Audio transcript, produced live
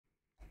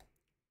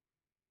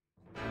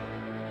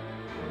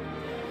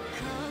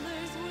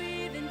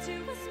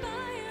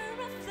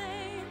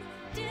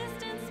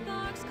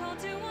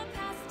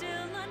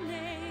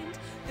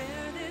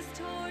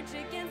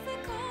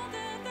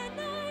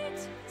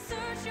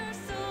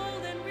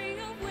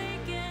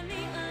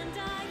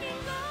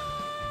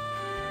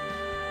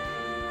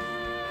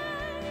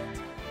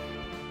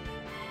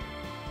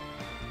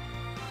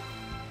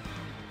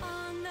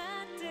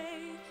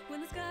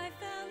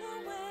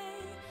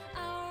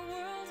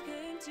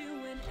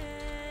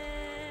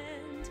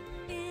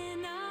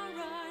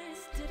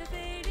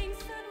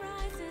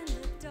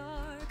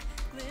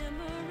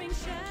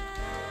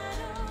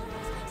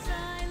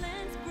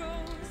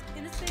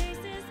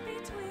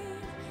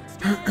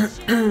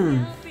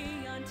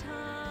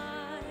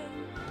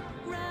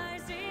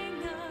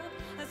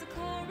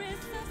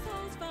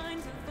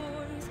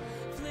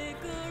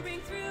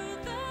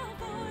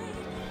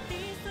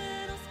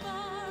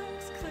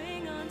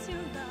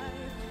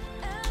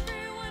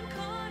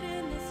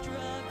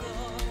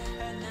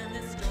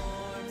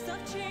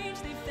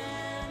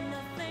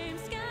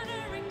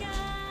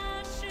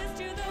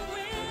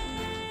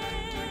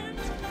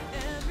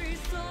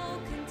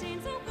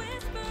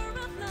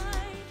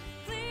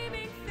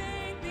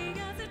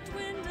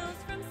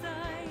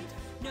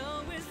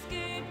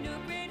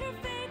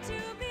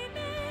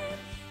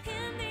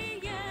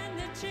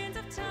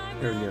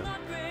There we go.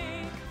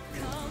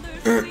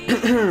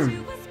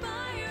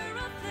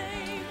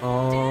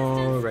 Alrighty.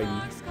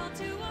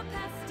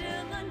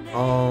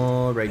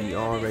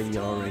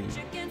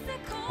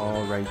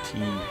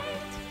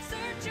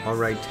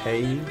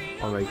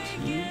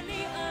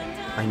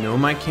 I know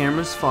my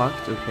camera's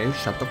fucked. Okay,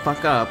 shut the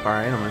fuck up.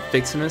 Alright, I'm gonna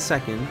fix it in a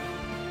second.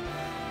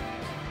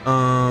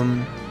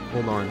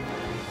 Hold on.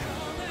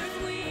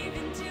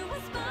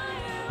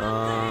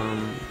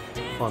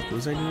 Fuck, what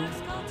was I doing?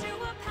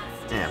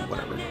 Yeah,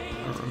 whatever.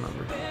 I don't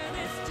remember.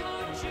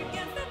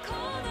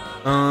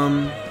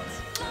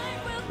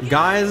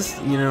 Guys,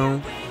 you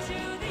know,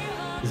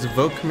 is the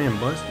vote command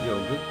bust? Yo,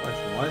 good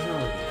question. Why is it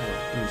not working? Hold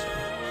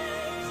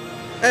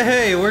on,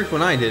 hey, it worked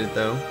when I did it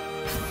though.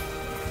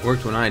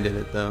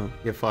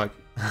 Yeah, fuck.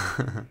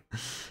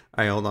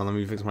 Alright, hold on, let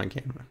me fix my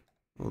camera.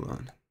 Hold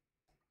on.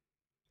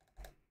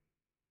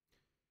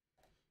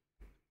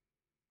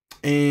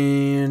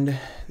 And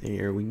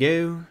there we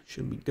go.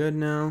 Should be good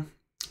now.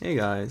 Hey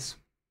guys.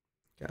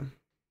 Okay.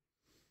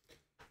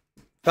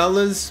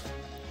 Fellas,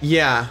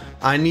 yeah,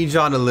 I need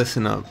y'all to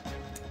listen up.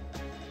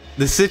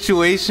 The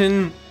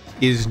situation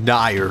is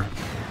dire.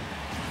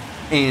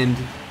 And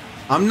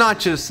I'm not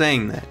just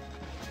saying that.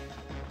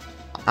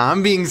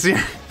 I'm being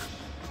serious.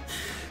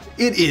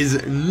 It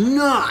is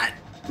not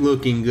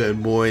looking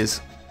good,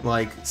 boys.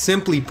 Like,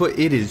 simply put,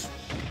 it is...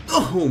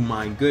 Oh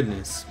my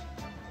goodness.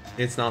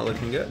 It's not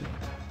looking good.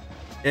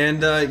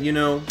 And, you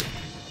know...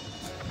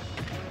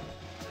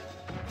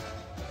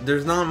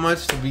 There's not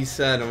much to be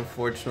said,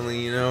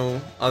 unfortunately, you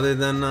know, other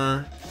than,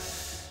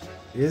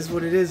 it is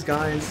what it is,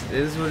 guys. It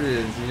is what it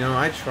is. You know,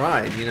 I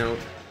tried, you know.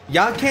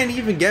 Y'all can't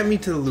even get me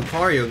to the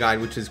Lucario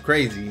guide, which is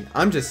crazy.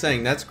 I'm just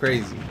saying, that's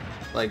crazy.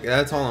 Like,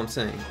 that's all I'm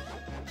saying.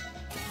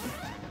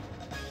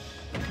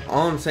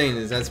 All I'm saying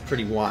is that's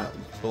pretty wild.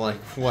 But, like,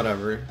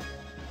 whatever.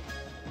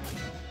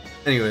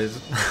 Anyways.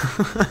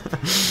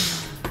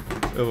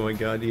 Oh my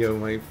god, yo,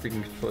 my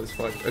freaking controller's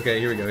fucked.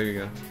 Okay, here we go,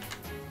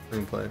 Let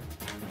me play.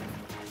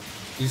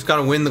 You just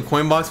gotta win the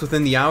Coinbox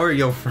within the hour?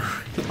 Yo, for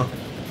real.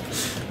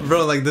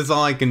 Bro, like, that's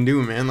all I can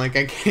do, man. Like,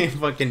 I can't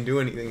fucking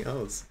do anything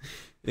else.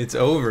 It's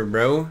over,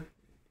 bro.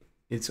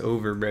 It's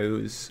over,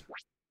 bros.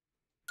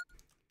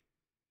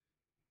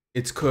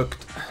 It's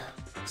cooked.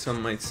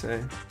 Some might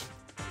say.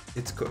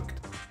 It's cooked.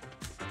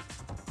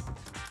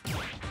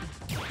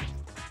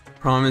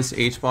 Promise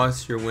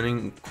H-Boss you're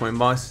winning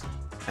Coinbox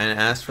and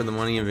ask for the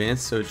money in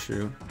advance. So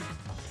true.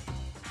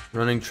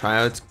 Running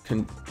tryouts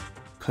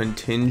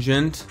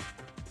contingent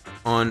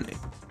on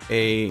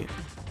a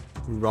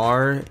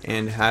RAR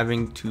and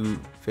having to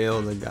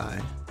fail the guy.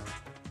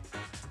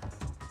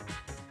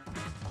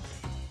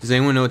 Does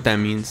anyone know what that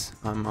means?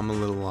 I'm a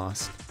little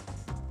lost.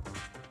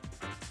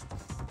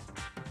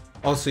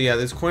 Also, yeah,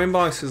 this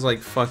Coinbox is like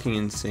fucking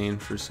insane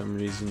for some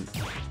reason.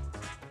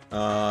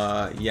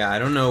 Yeah, I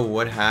don't know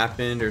what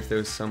happened or if there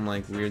was some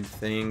like weird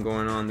thing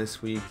going on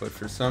this week, but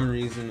for some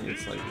reason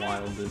it's like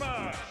wild this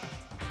week.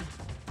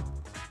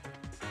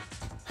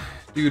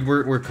 Dude,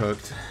 we're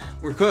cooked.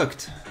 We're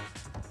cooked.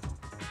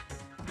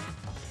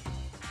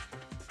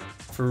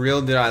 For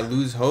real, did I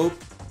lose hope?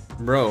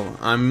 Bro,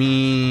 I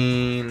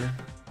mean...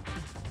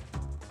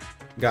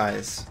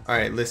 Guys,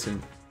 alright,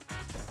 listen.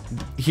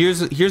 Here's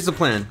the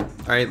plan.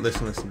 Alright,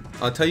 listen.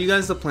 I'll tell you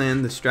guys the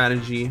plan, the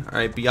strategy.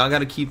 Alright, but y'all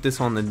gotta keep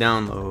this on the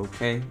down low,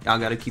 okay? Y'all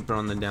gotta keep it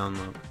on the down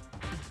low.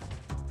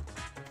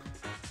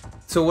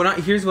 So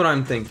here's what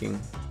I'm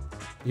thinking.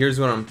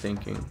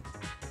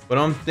 What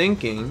I'm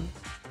thinking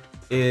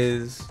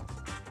is...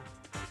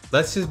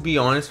 Let's just be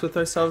honest with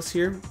ourselves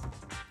here.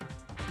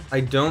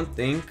 I don't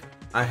think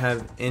I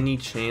have any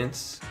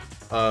chance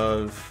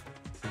of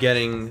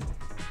getting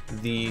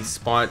the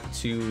spot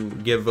to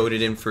get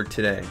voted in for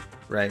today,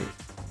 right?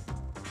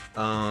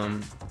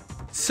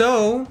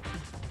 So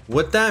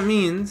what that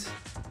means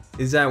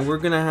is that we're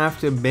gonna have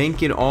to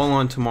bank it all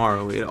on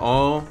tomorrow.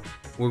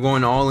 We're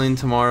going all in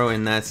tomorrow,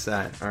 and that's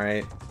that. All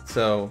right.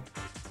 So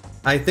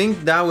I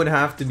think that would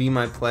have to be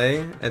my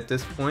play at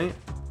this point.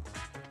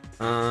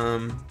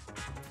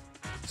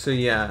 So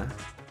yeah.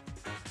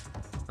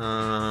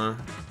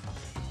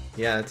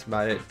 Yeah, that's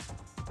about it.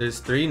 There's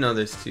 3? No,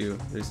 there's 2.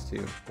 There's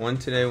 2. 1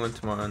 today, 1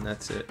 tomorrow, and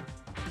that's it.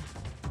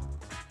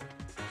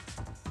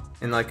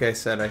 And like I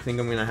said, I think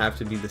I'm gonna have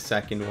to be the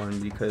second one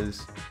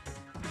because,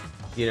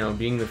 you know,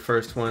 being the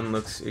first one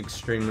looks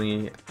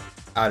extremely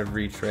out of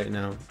reach right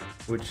now,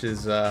 which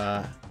is,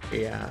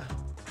 yeah.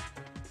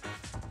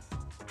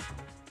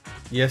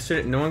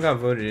 Yesterday, no one got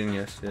voted in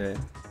yesterday.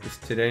 It's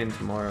today and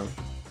tomorrow.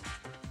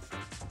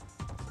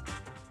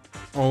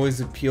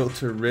 Always appeal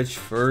to rich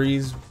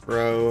furries,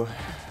 bro.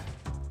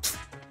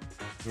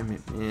 Damn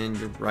it, man.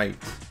 You're right.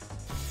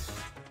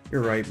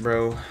 You're right,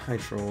 bro. I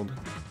trolled.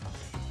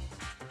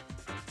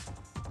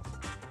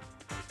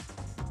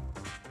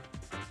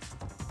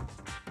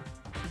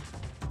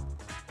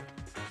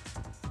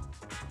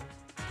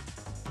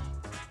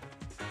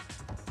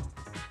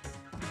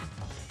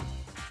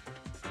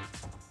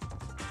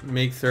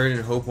 Make third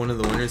and hope one of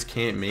the winners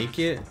can't make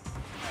it?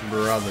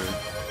 Brother.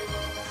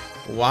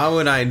 Why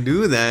would I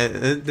do that?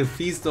 It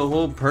defeats the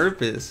whole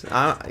purpose.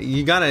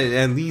 You gotta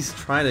at least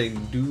try to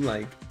do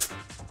like...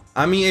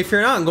 I mean, if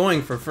you're not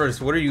going for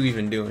first, what are you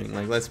even doing?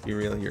 Like, let's be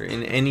real here.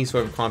 In any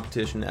sort of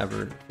competition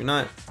ever. If you're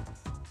not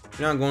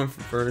going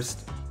for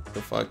first, what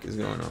the fuck is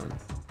going on?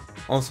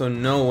 Also,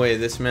 no way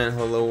this man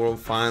Hello World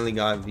finally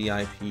got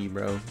VIP,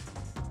 bro.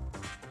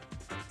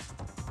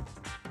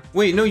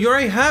 Wait, no, you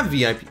already have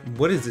VIP.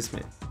 What is this,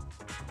 man?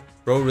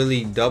 Bro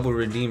really double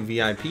redeemed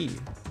VIP.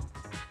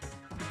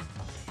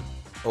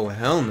 Oh,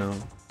 hell no.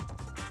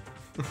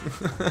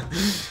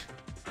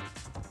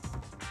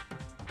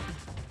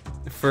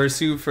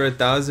 Fursuit for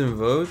 1,000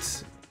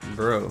 votes?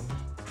 Bro.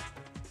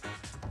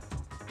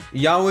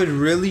 Y'all would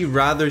really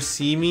rather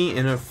see me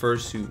in a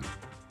fursuit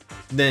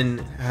than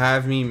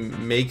have me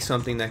make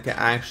something that could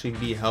actually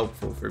be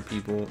helpful for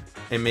people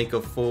and make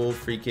a full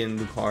freaking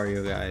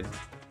Lucario guide.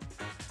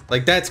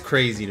 Like, that's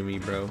crazy to me,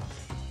 bro.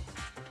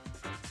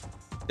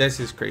 That's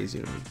just crazy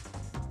to me.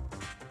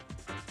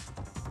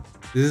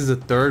 This is the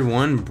third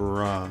one,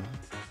 bruh.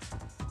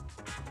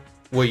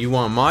 What, you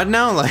want mod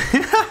now? Like,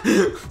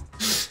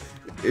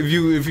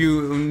 if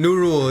you new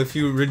rule, if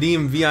you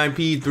redeem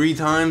VIP 3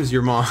 times,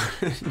 you're mod.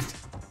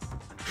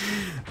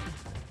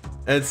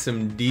 That's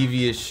some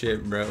devious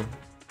shit, bro.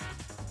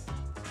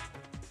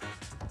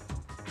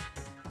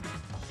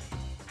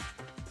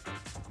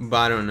 But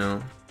I don't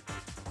know.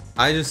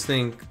 I just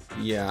think,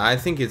 yeah, I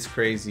think it's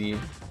crazy.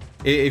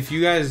 If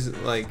you guys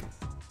like,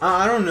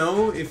 I don't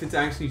know if it's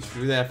actually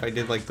true that if I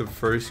did like the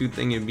fursuit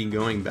thing, it'd be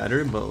going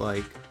better. But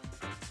like,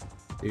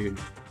 dude,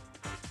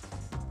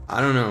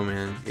 I don't know,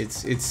 man.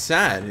 It's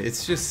sad.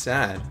 It's just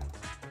sad.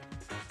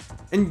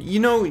 And you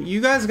know, you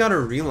guys gotta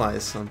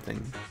realize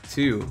something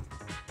too.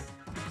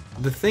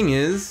 The thing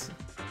is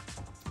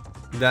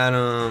that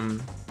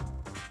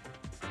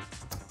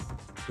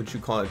what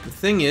you call it? The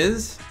thing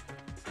is,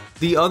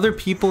 the other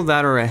people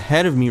that are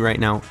ahead of me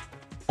right now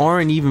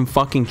aren't even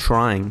fucking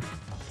trying.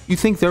 You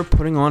think they're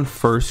putting on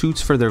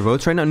fursuits for their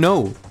votes right now?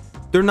 No,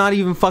 they're not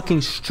even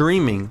fucking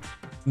streaming.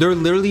 They're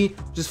literally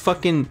just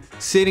fucking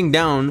sitting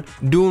down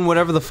doing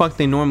whatever the fuck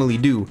they normally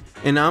do,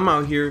 and I'm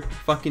out here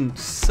fucking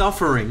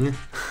suffering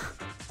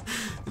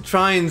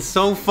trying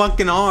so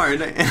fucking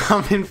hard, and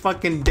I'm in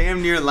fucking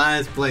damn near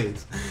last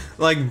place.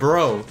 Like,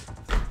 bro,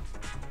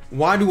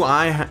 why do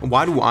I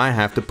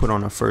have to put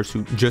on a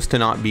fursuit just to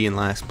not be in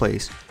last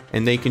place,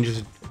 and they can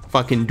just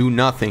fucking do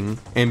nothing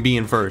and be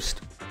in first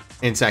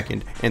and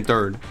second and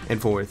third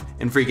and fourth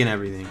and freaking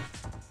everything?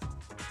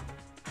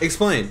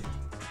 Explain.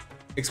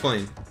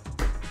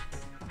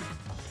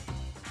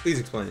 Please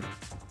explain.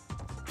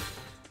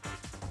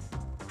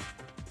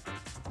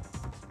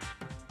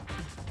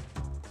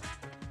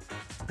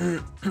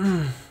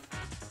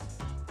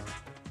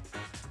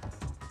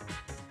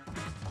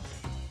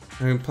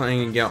 I'm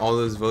planning to get all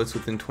those votes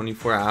within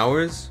 24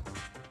 hours.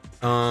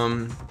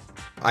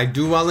 I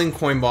do well in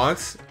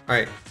Coinbox.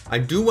 Alright, I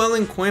do well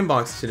in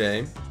Coinbox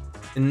today.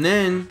 And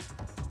then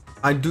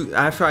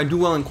after I do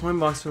well in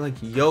Coinbox, they're like,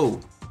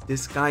 yo,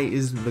 this guy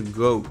is the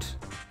GOAT.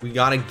 We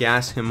gotta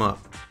gas him up.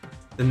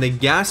 Then they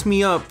gas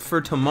me up for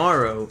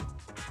tomorrow.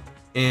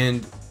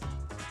 And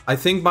I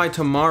think by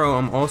tomorrow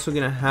I'm also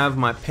gonna have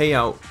my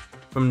payout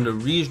from the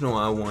regional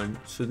I won.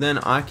 So then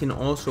I can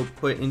also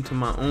put into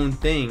my own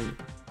thing.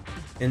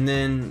 And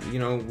then, you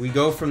know, we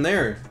go from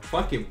there.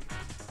 Fuck it.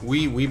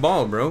 We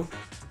ball, bro.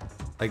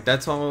 Like,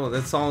 that's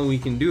all we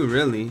can do,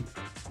 really.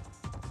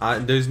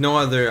 There's no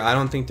other, I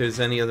don't think there's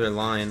any other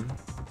line.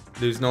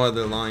 There's no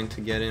other line to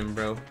get in,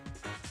 bro.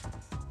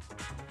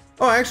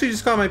 Oh, I actually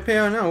just got my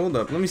payout now. Hold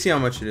up. Let me see how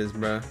much it is,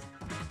 bro.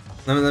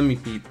 Let me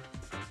peep.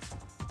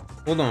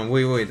 Hold on.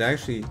 Wait.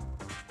 Actually.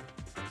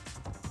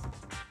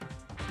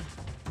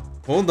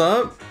 Hold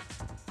up.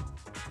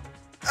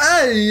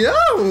 Hey,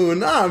 yo.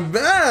 Not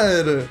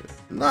bad.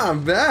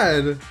 Not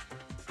bad.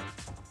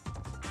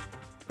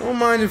 Don't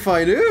mind if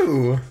I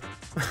do.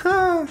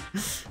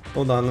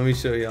 Hold on. Let me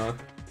show y'all.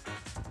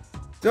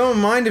 Don't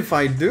mind if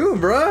I do,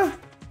 bruh.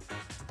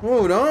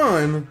 Hold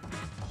on.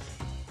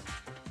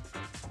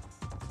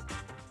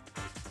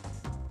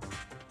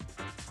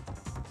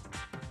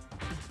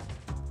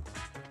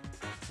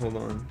 Hold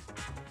on.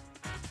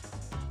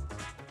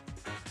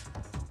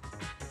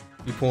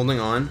 Keep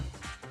holding on.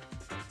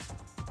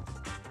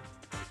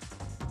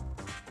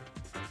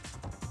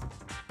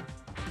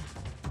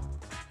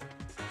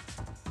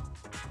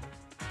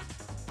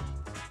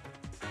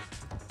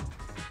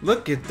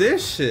 Look at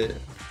this shit.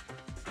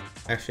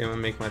 Actually, I'm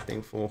gonna make my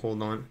thing full.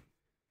 Hold on.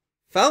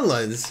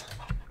 Fellas,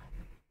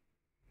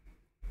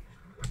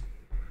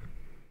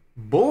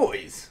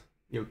 Boys.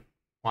 Yo,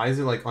 why is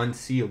it like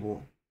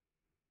unseeable?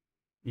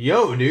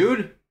 Yo,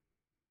 dude.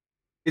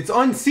 It's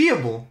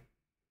unseeable.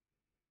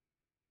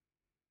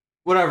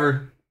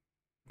 Whatever.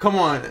 Come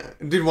on.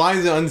 Dude, why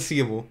is it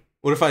unseeable?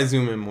 What if I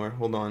zoom in more?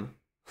 Hold on.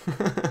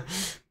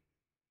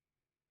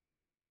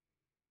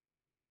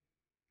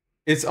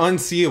 It's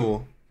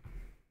unseeable.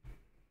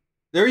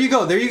 There you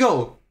go. There you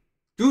go.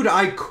 Dude,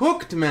 I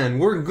cooked, man.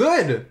 We're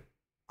good.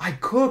 I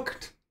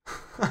cooked.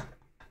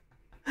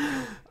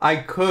 I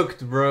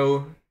cooked,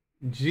 bro.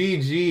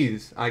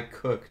 GG's. I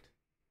cooked.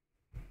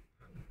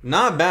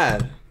 Not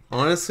bad.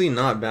 Honestly,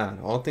 not bad.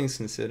 All things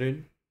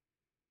considered.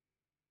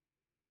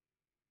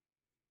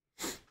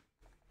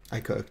 I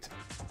cooked.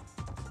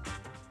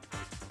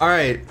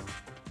 Alright.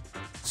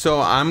 So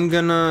I'm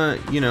gonna,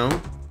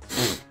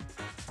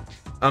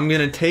 I'm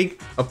gonna take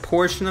a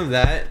portion of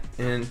that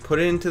and put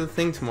it into the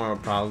thing tomorrow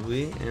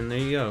probably. And there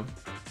you go.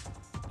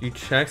 Do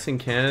Chex in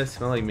Canada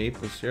smell like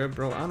maple syrup,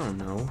 bro? I don't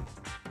know.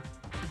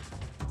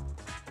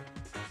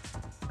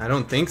 I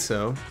don't think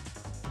so.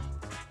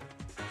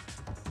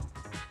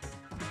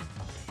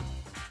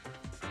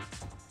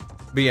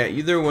 But yeah,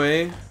 either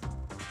way,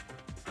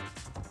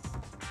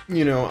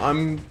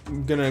 I'm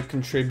gonna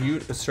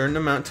contribute a certain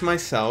amount to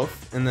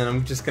myself, and then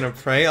I'm just gonna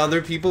pray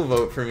other people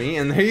vote for me,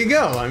 and there you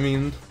go. I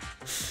mean,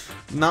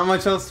 not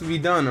much else to be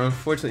done,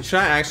 unfortunately. Should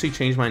I actually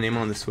change my name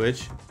on the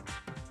Switch?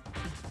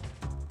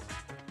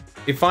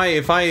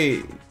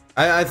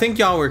 I think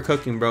y'all were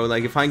cooking, bro.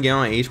 Like, if I get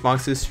on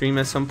HBox's stream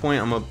at some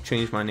point, I'm gonna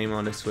change my name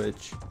on the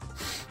Switch.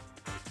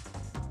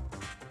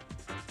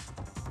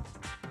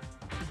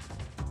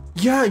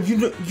 Yeah,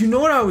 you know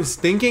what I was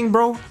thinking,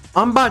 bro?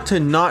 I'm about to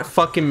not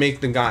fucking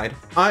make the guide.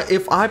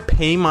 If I'm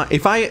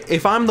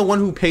the one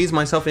who pays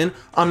myself in,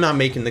 I'm not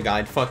making the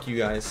guide. Fuck you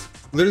guys.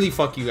 Literally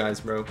fuck you guys,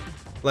 bro.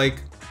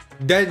 Like,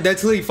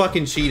 that's literally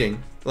fucking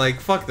cheating. Like,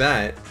 fuck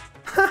that.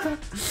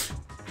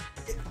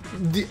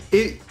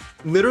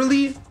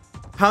 Literally,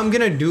 how I'm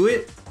gonna do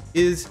it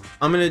is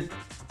I'm gonna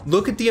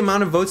look at the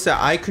amount of votes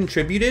that I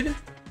contributed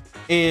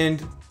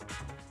and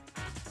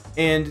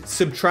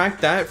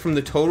subtract that from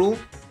the total,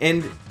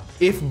 and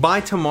if by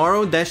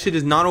tomorrow that shit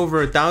is not over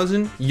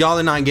 1,000, y'all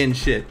are not getting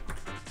shit.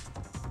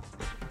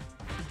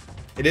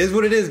 It is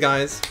what it is,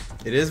 guys.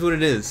 It is what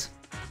it is.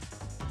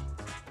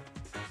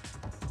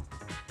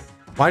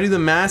 Why do the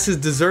masses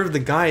deserve the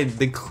guide?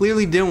 They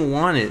clearly didn't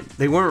want it.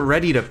 They weren't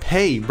ready to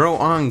pay, bro,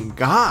 on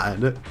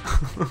God.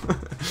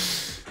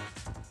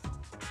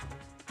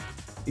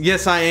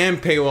 Yes, I am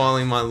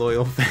paywalling my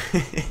loyal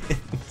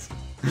fans.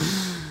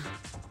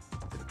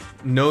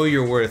 Know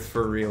your worth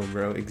for real,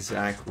 bro.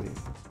 Exactly.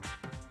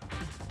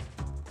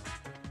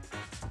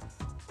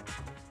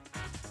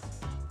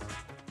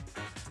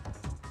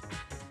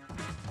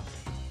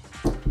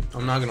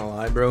 I'm not gonna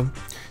lie, bro.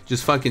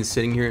 Just fucking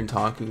sitting here and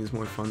talking is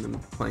more fun than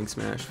playing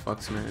Smash.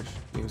 Fuck Smash.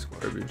 Game's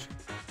garbage.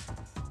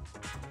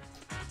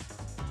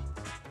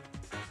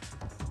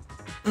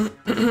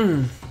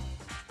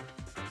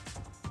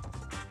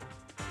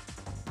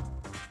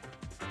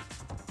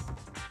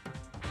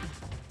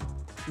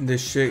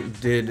 This shit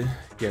did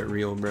get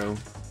real, bro.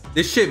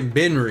 This shit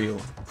been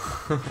real.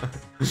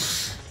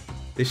 This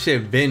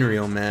shit been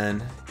real,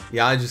 man.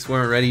 Y'all just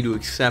weren't ready to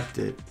accept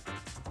it.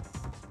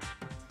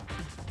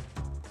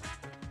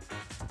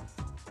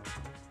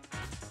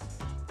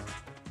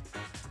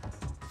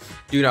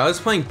 Dude, I was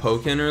playing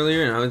Pokken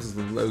earlier and I was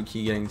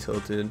low-key getting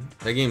tilted.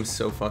 That game's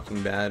so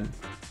fucking bad.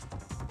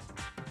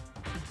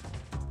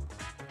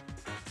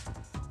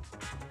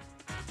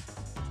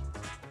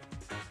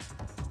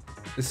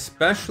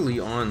 Especially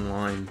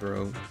online,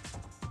 bro.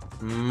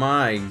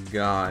 My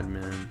God,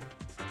 man.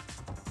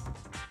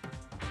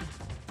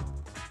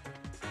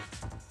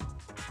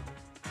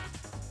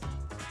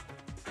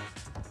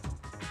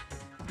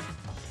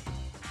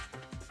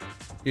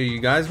 Dude, you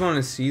guys want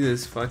to see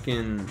this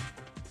fucking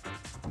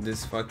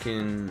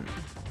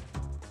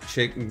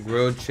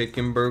grilled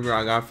chicken burger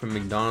I got from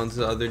McDonald's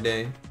the other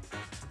day?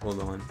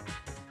 Hold on.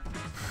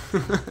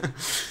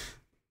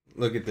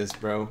 Look at this,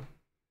 bro.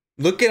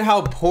 Look at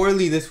how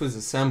poorly this was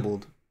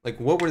assembled. Like,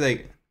 what were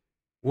they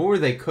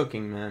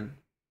cooking, man?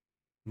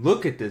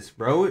 Look at this,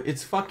 bro.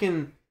 It's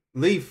fucking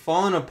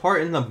falling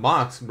apart in the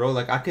box, bro.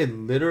 Like, I could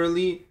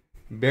literally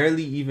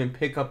barely even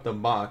pick up the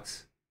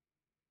box.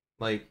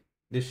 Like,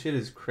 this shit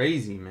is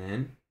crazy,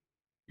 man.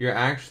 You're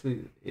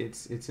actually,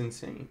 it's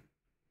insane.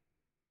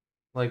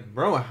 Like,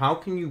 bro, how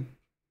can you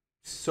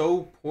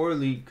so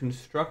poorly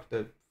construct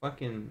a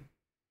fucking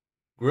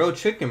grilled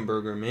chicken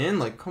burger, man?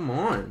 Like, come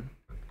on.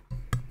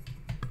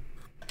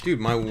 Dude,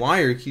 my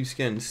wire keeps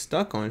getting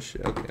stuck on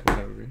shit. Okay,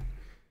 whatever.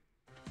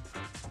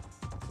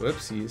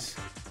 Whoopsies.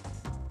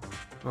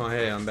 Oh,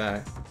 hey, I'm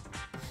back.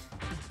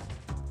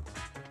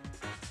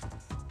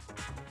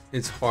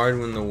 It's hard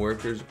when the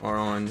workers are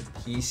on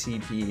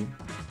PCP.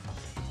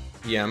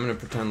 Yeah, I'm gonna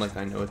pretend like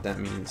I know what that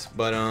means.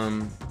 But,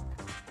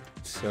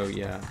 so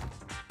yeah.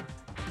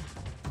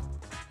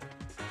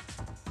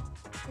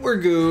 We're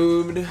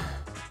goobed.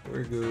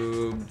 We're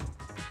goobed.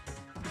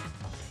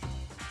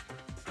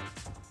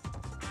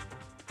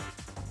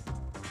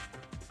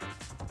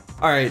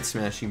 Alright,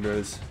 Smashy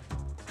Bros.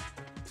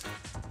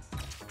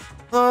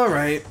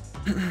 Alright.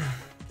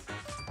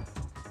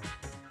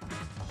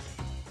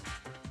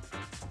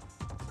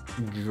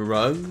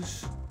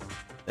 Drugs?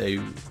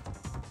 Hey.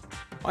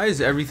 Why is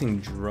everything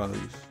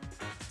drugs?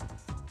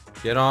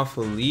 Get off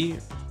elite?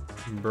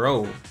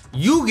 Bro.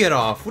 You get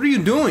off! What are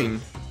you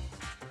doing?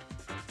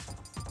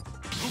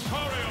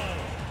 Lucario.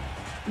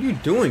 What are you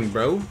doing,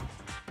 bro?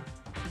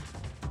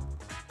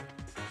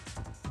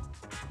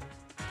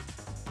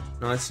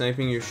 Not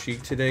sniping your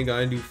Sheik today,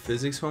 gotta do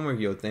physics homework?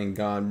 Yo, thank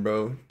God,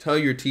 bro. Tell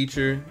your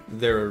teacher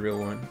they're a real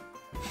one.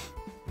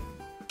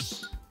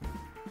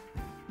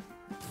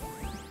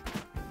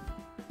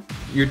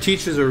 Your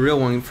teacher's a real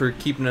one for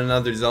keeping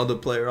another Zelda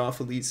player off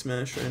Elite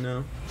Smash right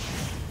now.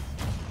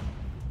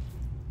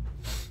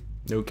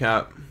 No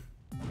cap.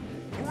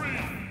 3,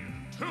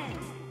 2,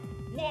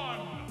 1,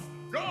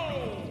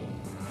 go!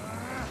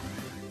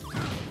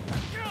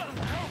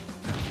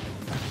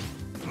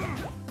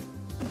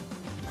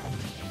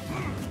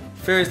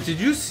 Ferris, did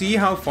you see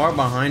how far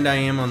behind I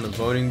am on the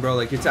voting, bro?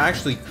 Like, it's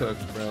actually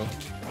cooked, bro.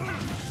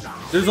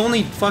 There's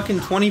only fucking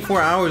 24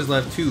 hours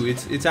left, too.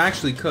 It's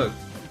actually cooked.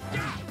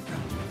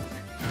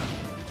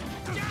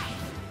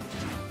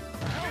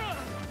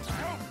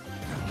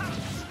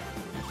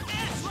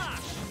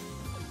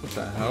 What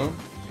the hell?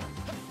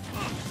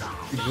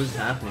 Dude, what's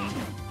happening?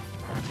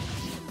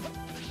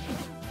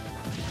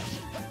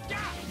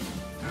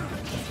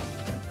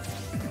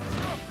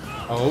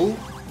 Oh?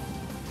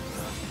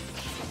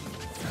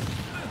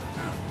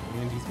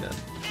 Man, he's dead.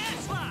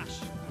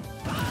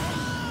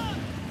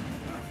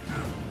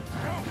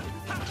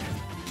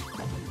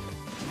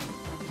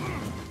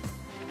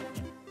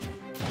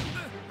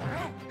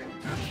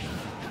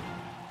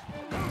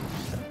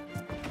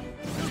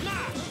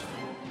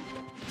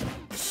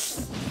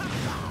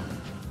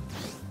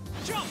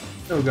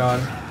 Oh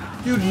god.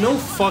 Dude, no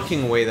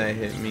fucking way that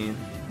hit me.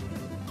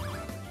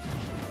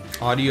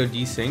 Audio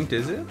desynced,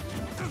 is it?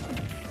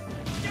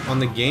 On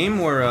the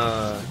game or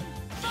on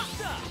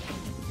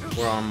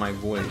my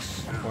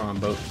voice? Or on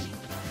both?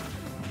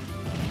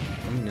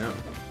 Let me know.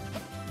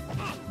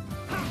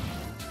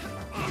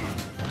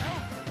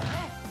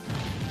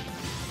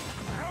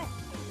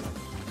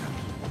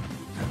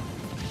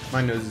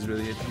 My nose is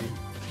really itchy.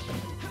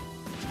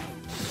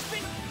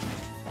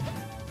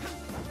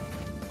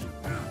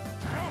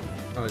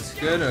 Oh, it's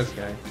good?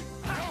 Okay.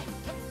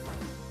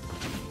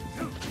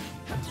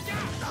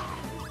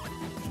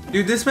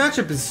 Dude, this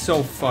matchup is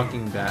so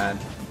fucking bad.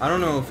 I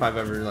don't know if I've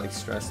ever, like,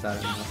 stressed that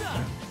enough.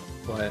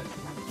 But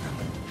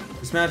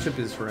this matchup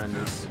is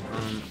horrendous.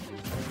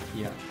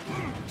 Yeah.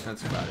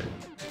 That's about it.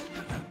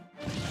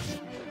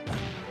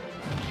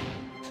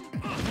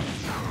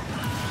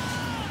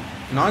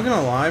 Not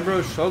gonna lie,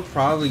 bro, Shulk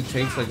probably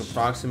takes, like,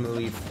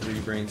 approximately 3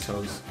 brain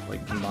cells,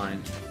 like,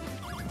 combined.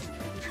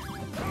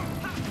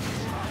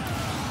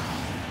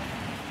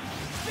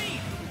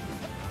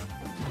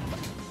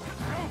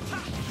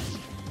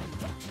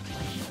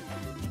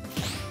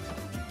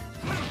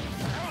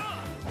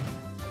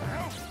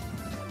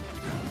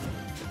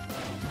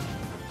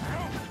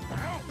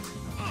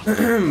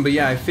 But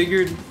yeah, I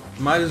figured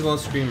might as well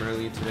stream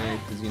early today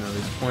because, you know,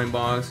 there's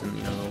Coinbox and,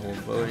 you know, the whole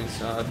voting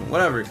stuff and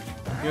whatever.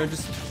 You know,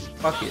 just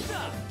fuck it.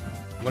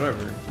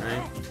 Whatever,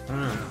 right? I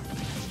don't know.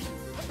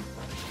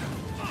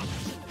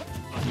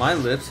 My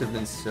lips have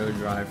been so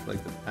dry for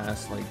like the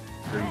past like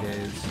 3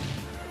 days.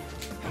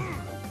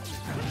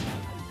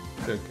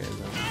 It's okay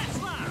though.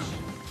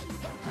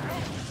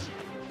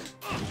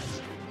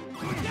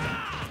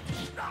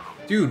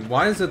 Dude,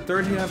 why does the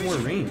third hit have more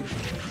range?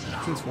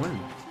 Since when?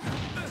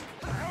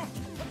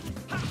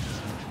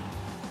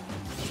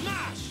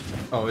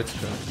 Oh, it's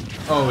cooked.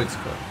 Oh, it's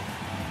cooked.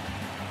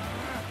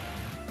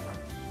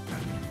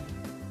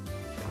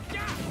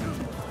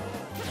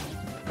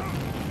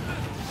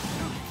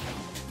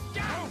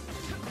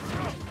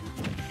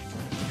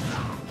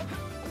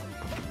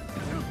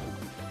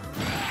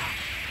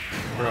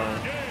 Bro.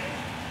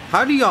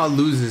 How do y'all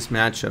lose this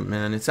matchup,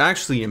 man? It's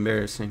actually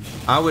embarrassing.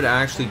 I would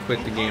actually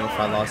quit the game if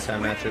I lost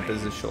that matchup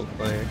as a Shulk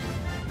player.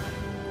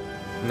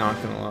 Not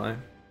gonna lie.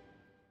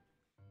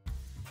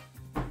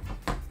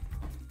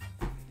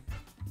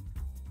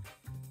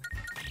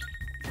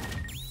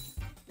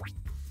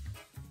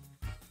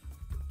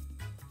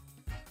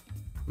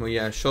 Well,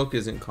 yeah, Shulk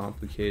isn't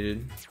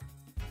complicated.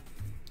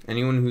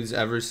 Anyone who's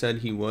ever said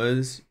he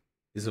was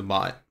is a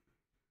bot.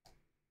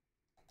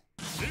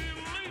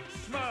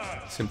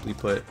 Simply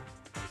put,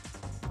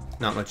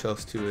 not much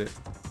else to it.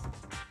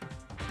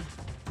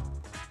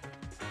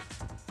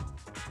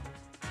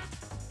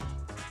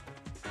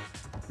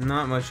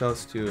 Not much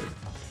else to it.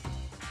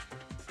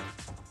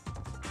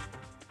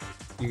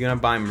 You gonna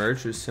buy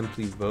merch or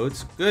simply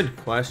votes? Good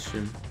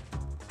question.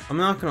 I'm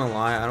not gonna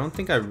lie, I don't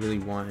think I really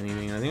want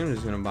anything. I think I'm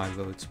just gonna buy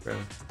votes, bro.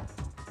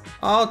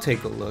 I'll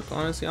take a look.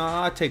 Honestly,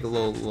 I'll take a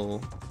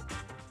little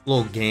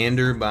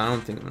gander, but I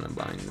don't think I'm gonna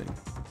buy anything.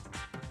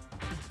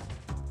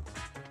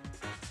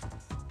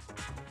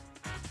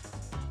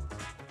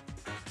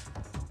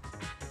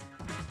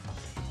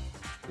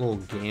 Little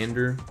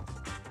gander.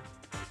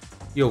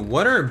 Yo,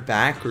 what are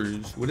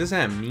backers? What does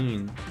that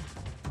mean?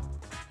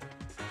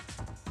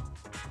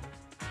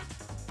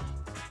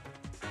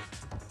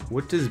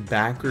 What does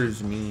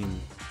backers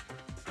mean?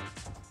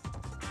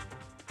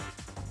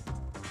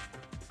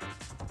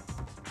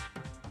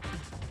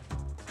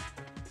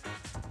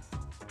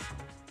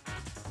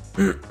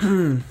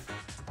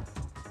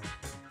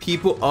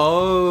 People,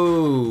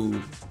 oh,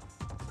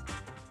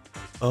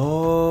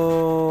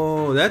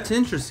 that's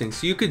interesting.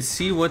 So you could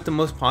see what the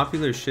most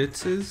popular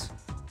shits is.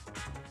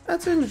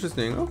 That's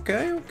interesting.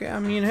 Okay, okay. I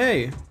mean,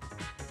 hey,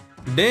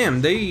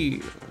 damn,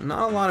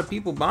 not a lot of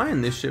people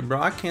buying this shit,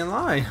 bro. I can't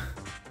lie.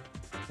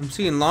 I'm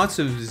seeing lots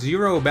of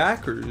zero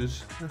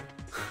backers.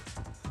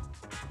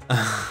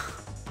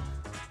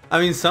 I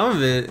mean, some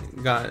of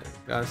it got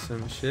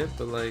some shit,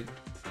 but like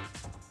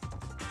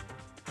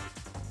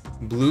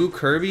blue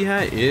Kirby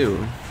hat,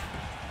 ew.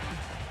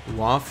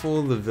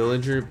 Waffle the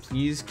villager,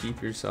 please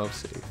keep yourself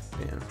safe.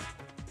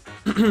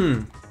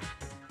 Damn.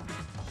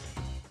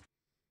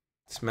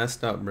 It's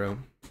messed up, bro.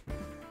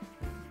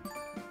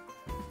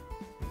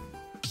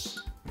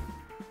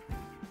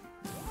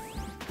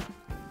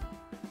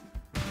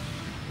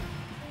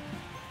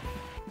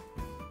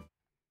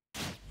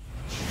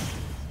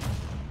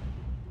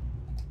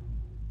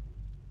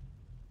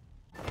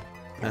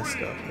 Messed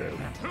up, bro.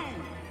 2,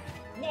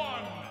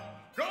 1,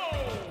 go!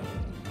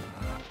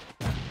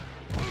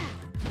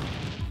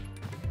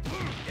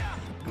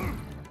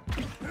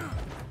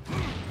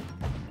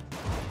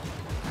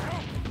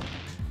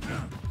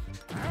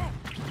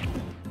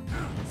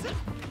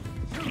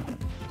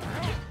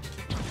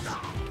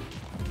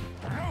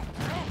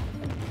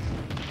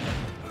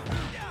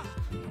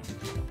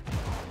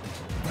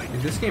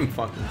 Dude, this game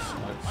fucking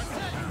sucks.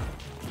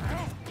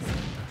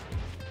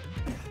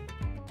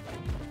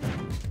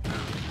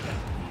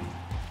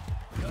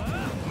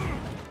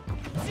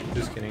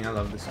 Just kidding, I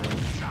love this game.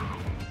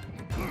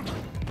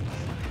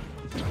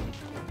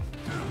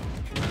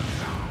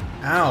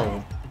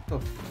 Ow! What the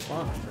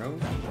fuck, bro?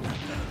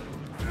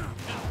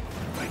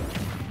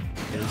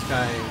 Yeah, this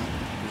guy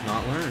does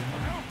not learn.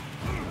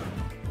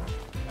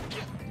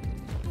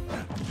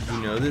 You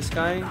know this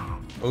guy?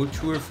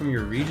 O-Tour from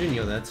your region?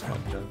 Yo, that's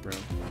fucked up, bro.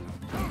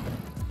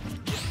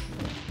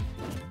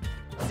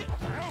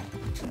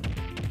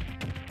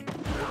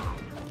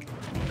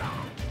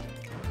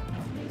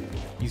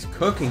 He's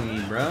cooking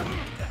me, bro.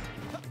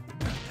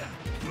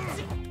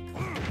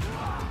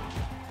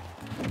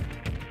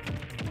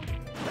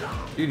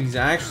 Dude, he's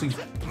actually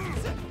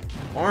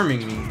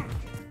farming me.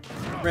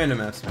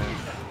 Random F smash.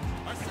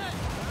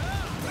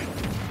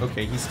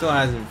 Okay, he still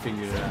hasn't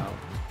figured it out.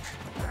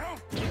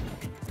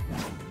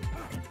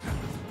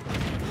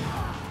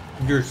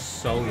 You're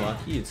so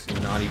lucky, it's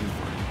not even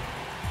funny.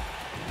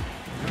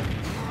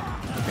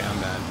 Okay, I'm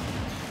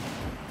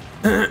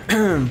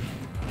bad.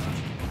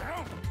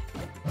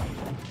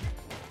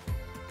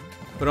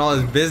 Put all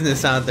his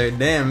business out there,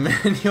 damn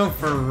man, yo,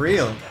 for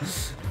real.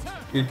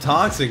 You're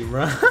toxic,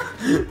 bro.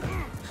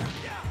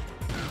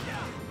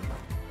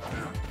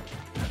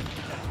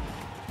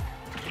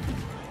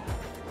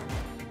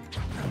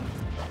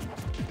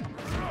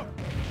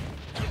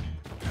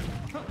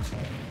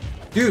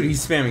 Dude,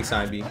 he's spamming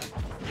side B.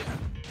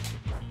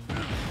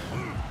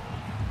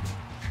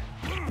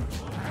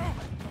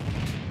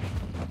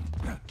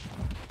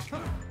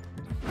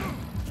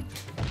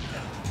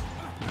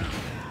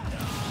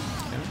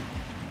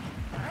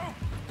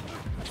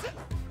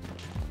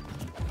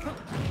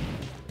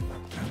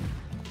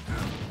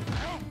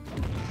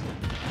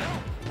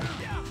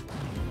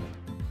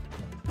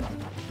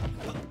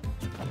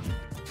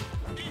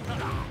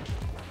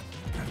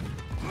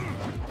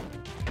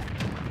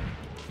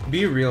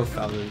 Be real,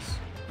 fellas.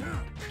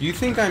 Do you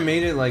think I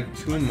made it like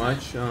too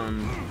much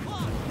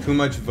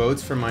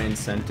votes for my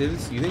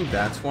incentives? You think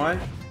that's why?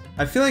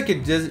 I feel like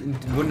it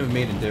wouldn't have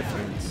made a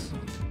difference.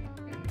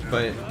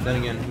 But then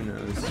again, who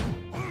knows?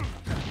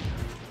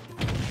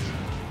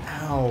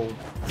 Ow.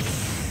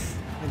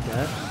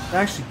 That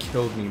actually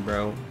killed me,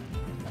 bro.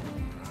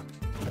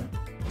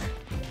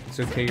 It's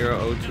okay, you're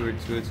O2 or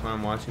 2, it's why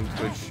I'm watching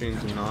Twitch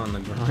streams and not on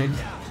the grind.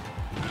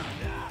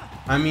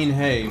 I mean,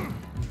 hey,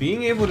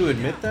 being able to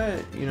admit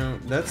that, you know,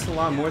 that's a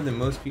lot more than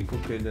most people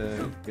could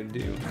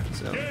do.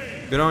 So,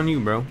 good on you,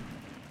 bro.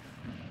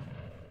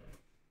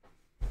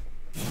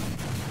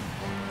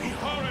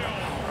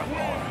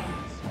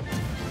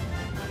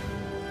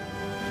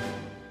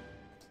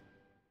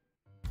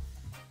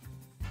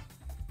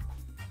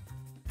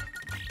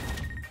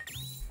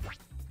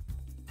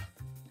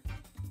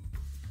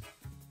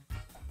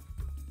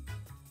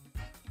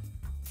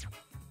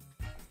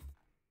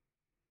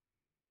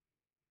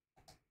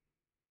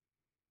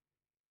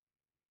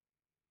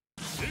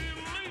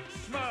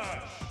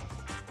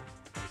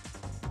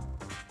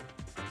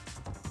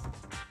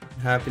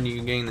 Happened to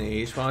you getting the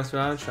H-Box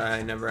vouch?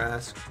 I never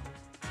asked.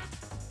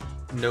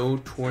 No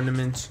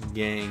tournaments,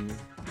 gang.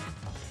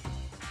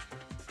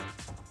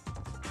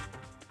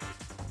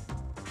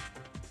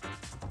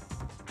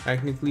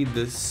 Technically,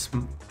 the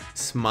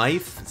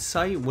Smythe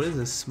site? What is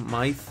a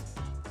Smythe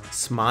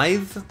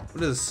Smythe?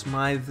 What is a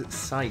Smythe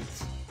site?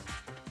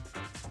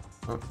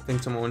 Oh,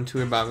 think someone went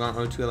to it, but I've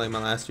gone to it like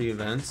my last 3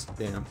 events.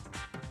 Damn.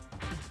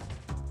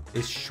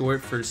 It's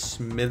short for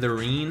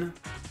Smithereen.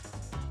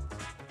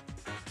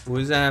 What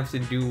does that have to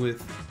do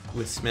with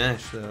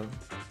Smash though?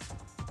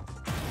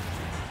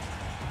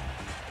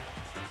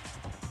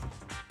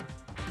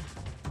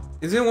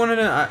 Is it one of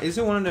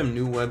them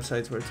new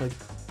websites where it's like,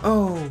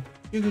 oh,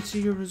 you can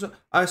see your result?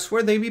 I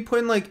swear they be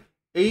putting like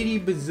 80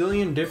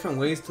 bazillion different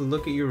ways to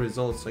look at your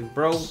results. Like,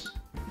 bro,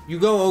 you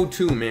go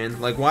 0-2, man.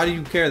 Like, why do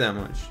you care that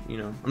much? You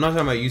know, I'm not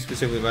talking about you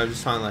specifically, but I'm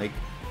just talking like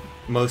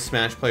most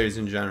Smash players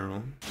in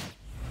general.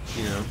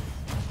 You know.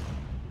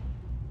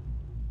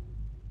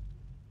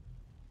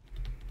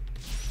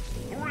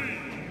 3,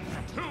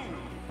 2,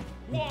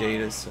 1,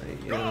 Data site,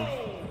 yeah. go!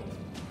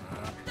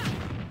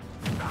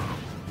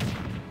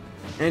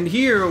 And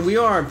here we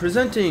are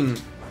presenting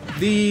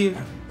the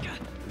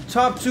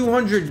top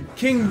 200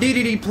 King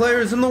DDD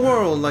players in the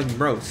world. Like,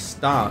 bro,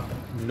 stop.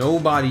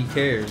 Nobody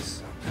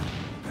cares.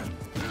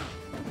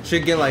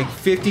 Should get like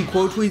 50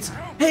 quote tweets.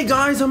 Hey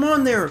guys, I'm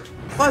on there.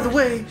 By the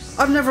way,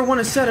 I've never won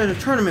a set at a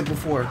tournament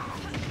before,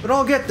 but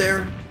I'll get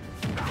there.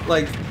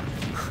 Like,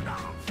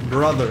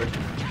 brother.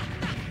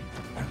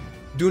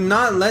 Do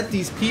not let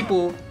these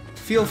people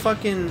feel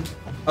fucking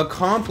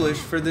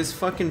accomplished for this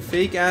fucking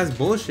fake ass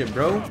bullshit,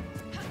 bro.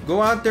 Go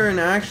out there and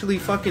actually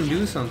fucking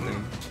do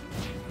something.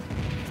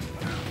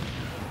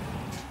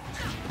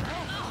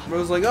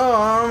 Bro's like, oh,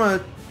 I'm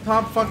a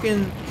top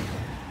fucking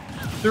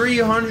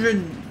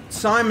 300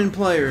 Simon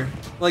player.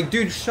 Like,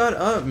 dude, shut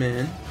up,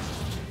 man.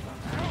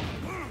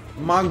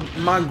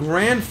 My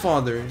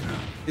grandfather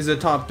is a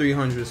top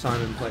 300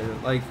 Simon player.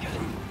 Like,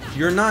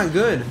 you're not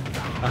good.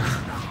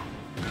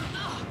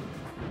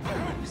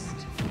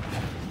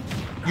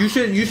 You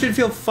should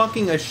feel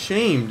fucking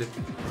ashamed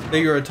that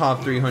you're a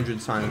top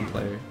 300 Simon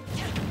player.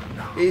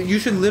 You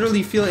should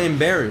literally feel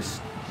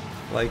embarrassed.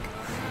 Like,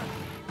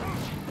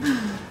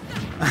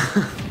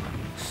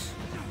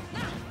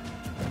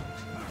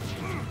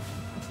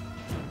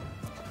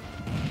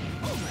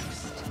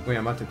 wait,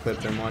 I'm about to clip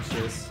them. Watch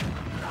this.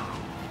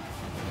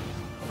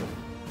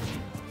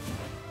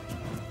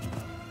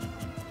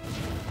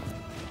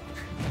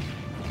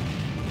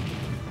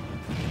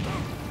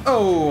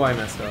 Oh, I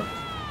messed up.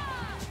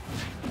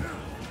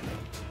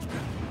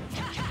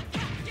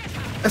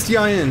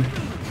 SDI-in.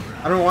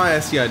 I don't know why I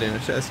SDI'd in. I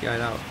should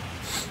SDI'd out.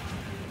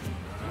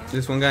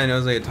 This one guy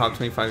knows like a top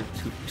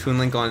 25 Toon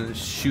Link on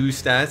shoe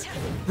stats.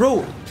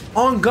 Bro,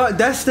 on God,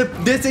 that's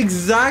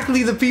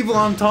exactly the people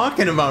I'm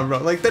talking about, bro.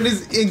 Like, that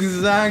is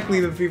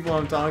exactly the people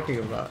I'm talking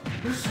about.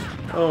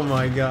 Oh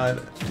my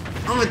God.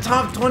 I'm a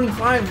top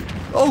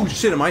 25. Oh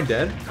shit, am I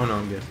dead? Oh no,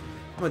 I'm good.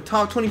 I'm a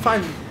top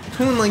 25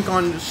 Toon Link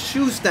on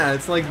shoe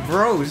stats. Like,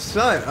 bro,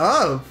 shut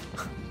up.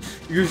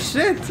 You're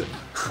shit.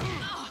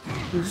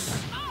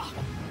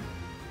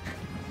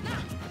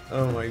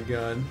 Oh my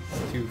God,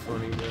 it's too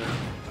funny, bro.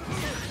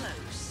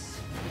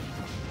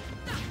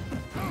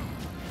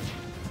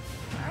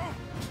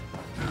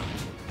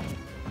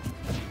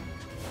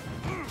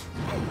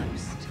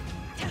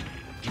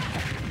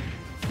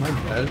 Am I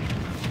dead?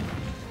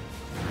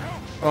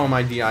 Oh,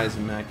 my DI is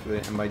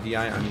immaculate, and by DI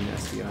I mean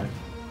SDI.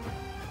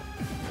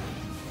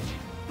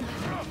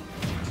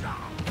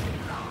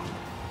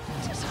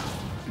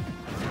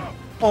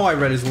 Oh, I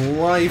read his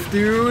life,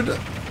 dude.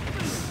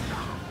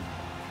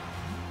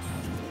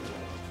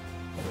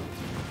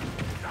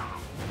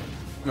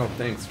 No,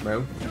 thanks, bro.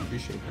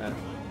 Appreciate that.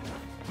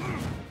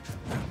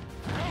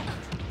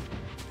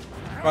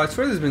 Bro, I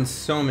swear there's been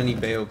so many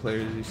Bayo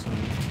players recently.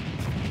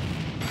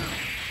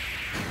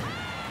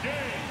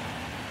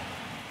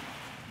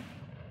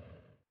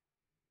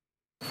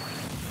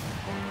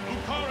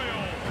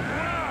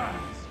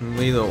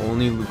 Really the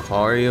only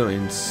Lucario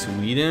in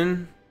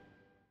Sweden?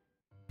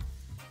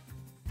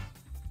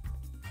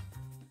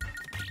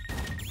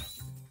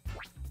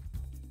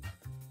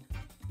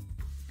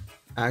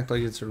 Act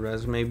like it's a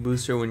resume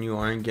booster when you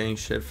aren't getting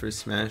shit for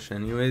Smash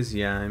anyways.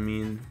 Yeah, I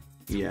mean,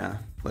 yeah.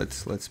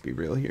 Let's be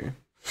real here.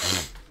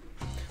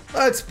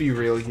 Let's be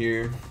real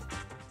here.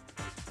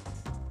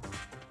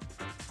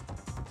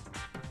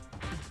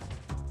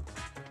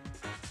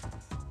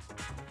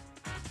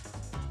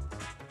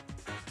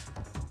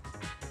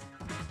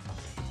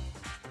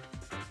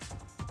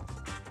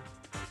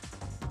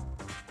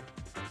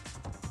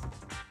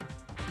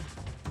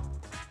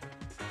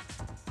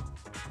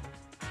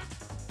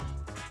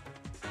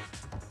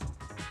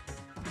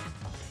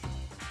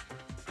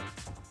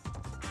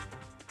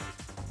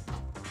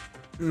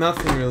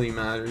 Nothing really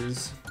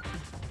matters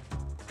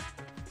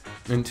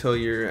until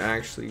you're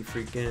actually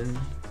freaking,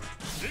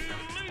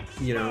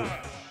 you know,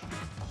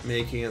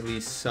 making at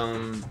least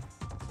some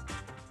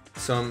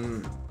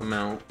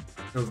amount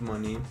of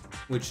money,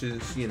 which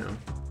is, you know,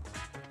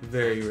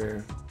 very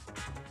rare.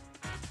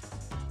 I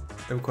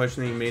have a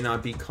question that you may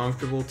not be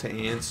comfortable to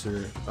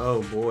answer.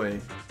 Oh boy.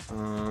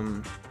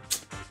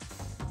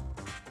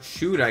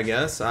 Shoot, I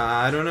guess.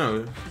 I don't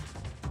know.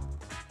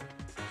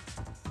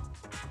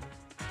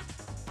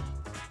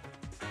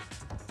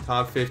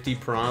 top 50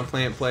 Piranha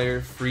Plant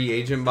player, free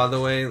agent by the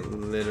way,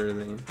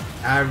 literally.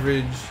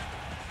 Average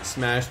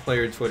Smash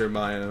player Twitter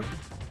bio.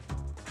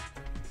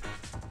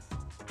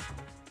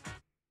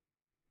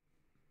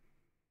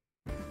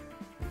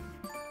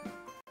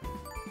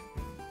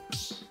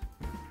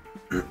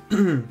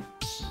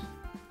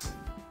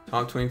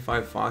 Top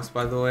 25 Fox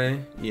by the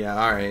way. Yeah,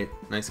 alright.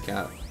 Nice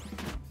cap.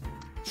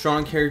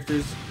 Strong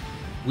characters,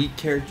 weak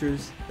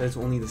characters, that's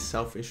only the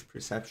selfish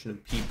perception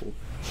of people.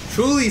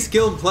 Truly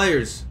skilled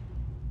players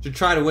should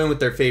try to win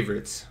with their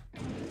favorites.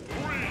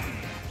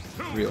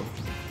 Real.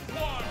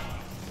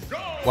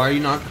 Why are you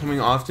not coming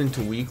often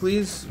to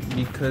weeklies?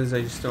 Because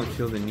I just don't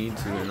feel the need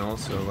to, and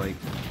also like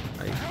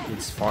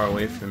it's far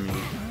away from me,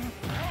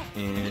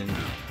 and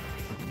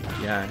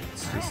yeah,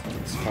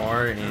 it's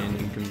far and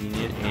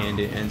inconvenient, and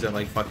it ends at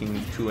like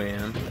fucking 2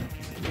 a.m.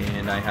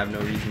 and I have no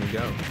reason to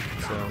go,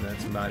 so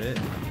that's about it.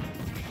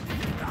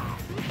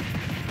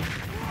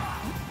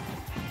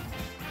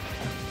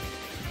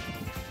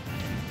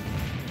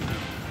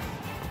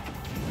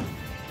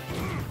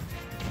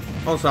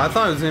 Also, I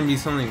thought it was gonna be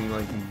something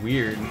like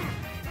weird.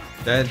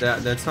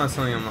 That's not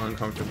something I'm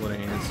uncomfortable to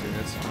answer.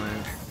 That's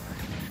fine.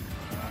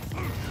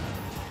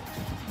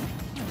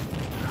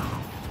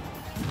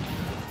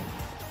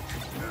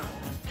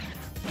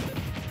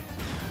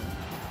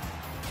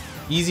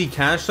 Easy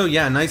cash though,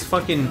 yeah, nice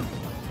fucking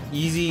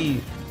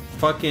easy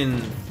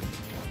fucking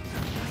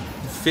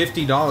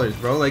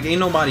 $50, bro. Like ain't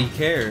nobody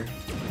care.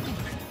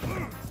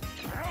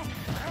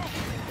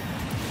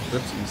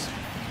 Oopsies.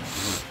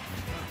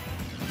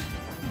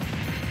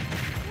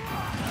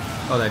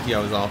 Oh, that yeah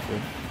was awful.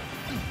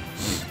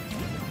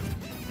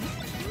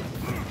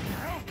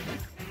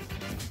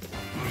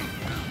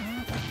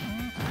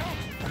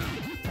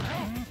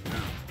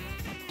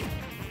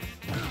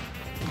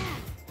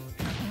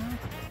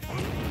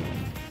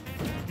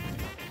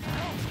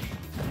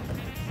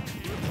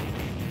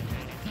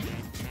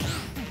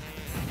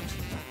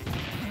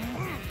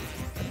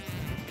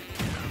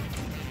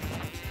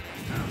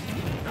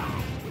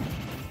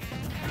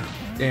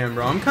 Damn,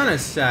 bro, I'm kind of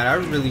sad. I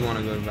really want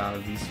to go to Valor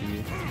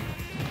VC.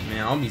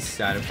 Man, I'll be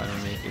sad if I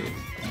don't make it.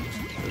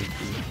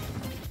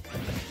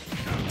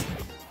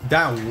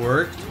 That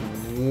worked?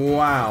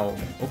 Wow.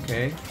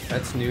 Okay,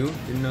 that's new.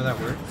 Didn't know that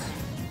worked.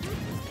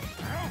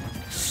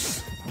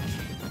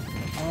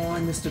 Oh, I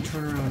missed a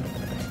turnaround.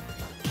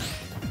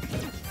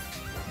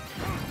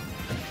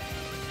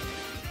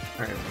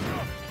 Alright.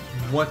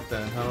 What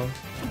the hell?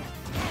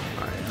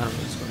 Alright, I don't know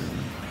what's going on.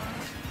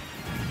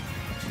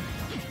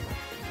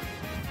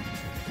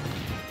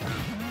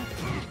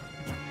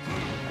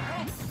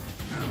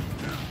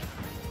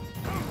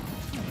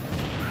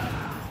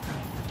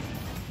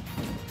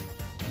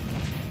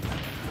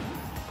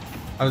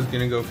 I was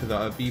gonna go for the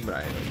up B, but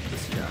I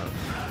missed out.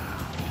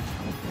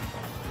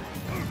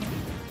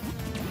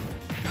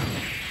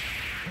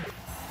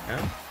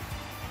 Yeah.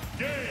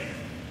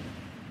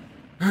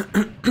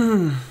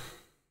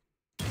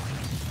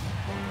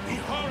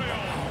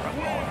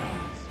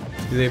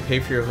 Do they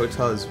pay for your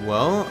hotel as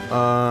well?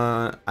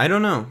 I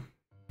don't know.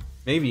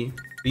 Maybe.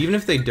 But even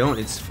if they don't,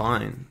 it's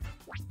fine.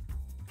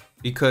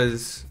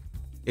 Because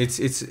it's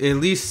at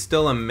least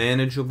still a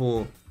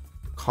manageable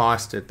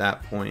cost at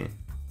that point.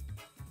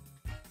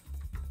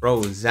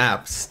 Bro,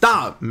 Zap,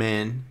 stop,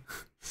 man.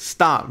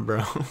 Stop,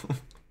 bro.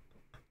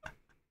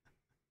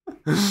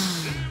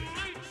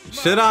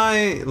 Should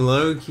I?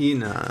 Low-key,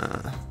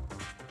 nah.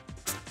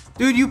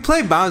 Dude, you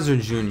play Bowser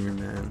Jr.,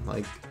 man.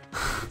 Like,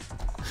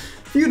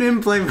 if you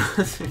didn't play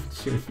Bowser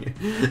Jr.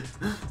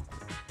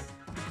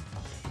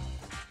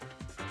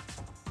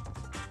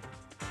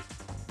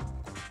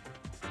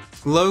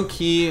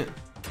 Low-key.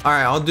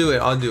 Alright, I'll do it.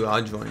 I'll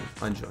join.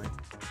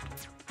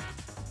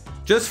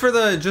 Just for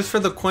the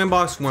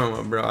Coinbox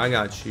warm-up, bro. I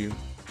got you.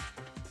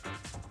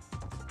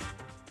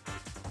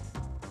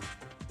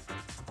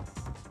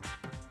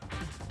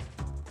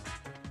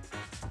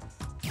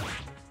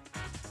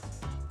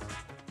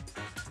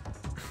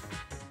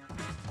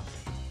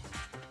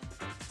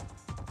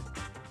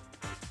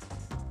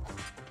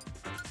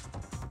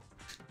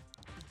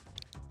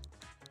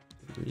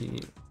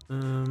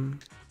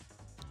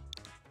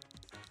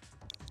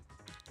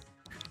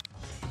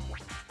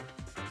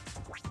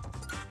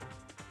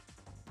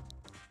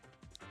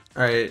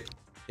 Alright,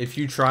 if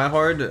you try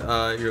hard,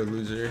 you're a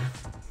loser.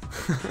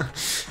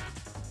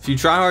 If you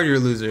try hard, you're a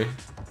loser.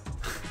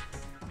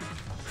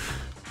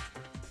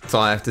 That's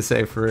all I have to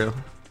say, for real.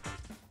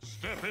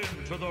 Step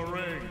into the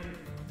ring.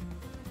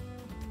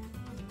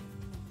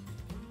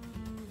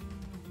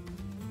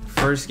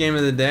 First game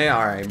of the day?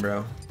 Alright,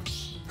 bro.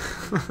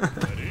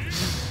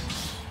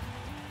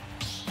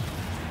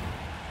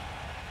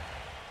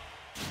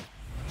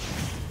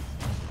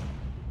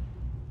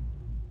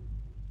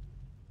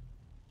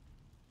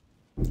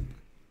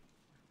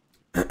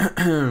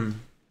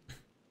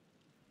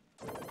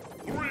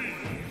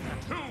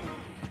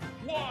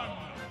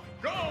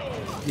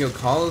 Yo,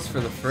 calls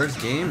for the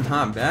first game?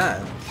 Not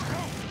bad.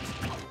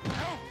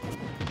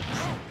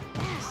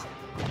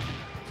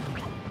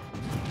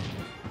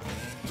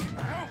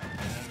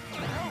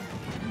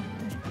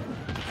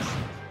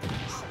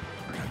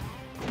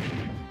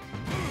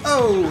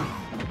 No!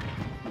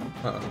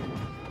 Uh-oh.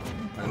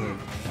 I live.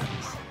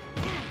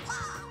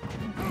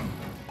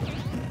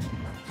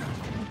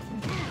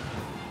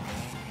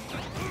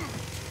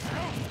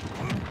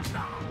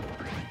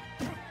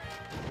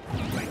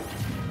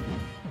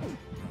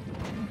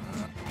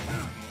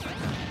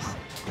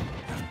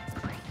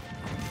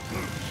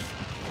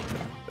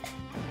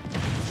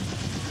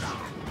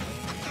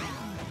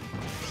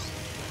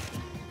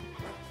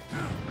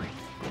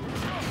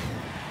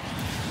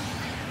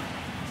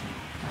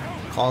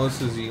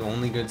 This is the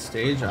only good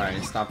stage?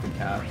 Alright, stop the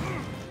cap.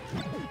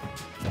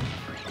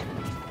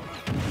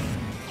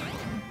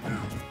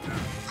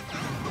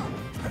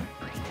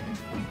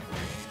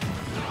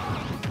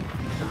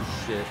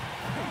 Oh shit.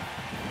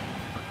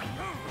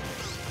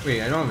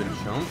 Wait, I don't have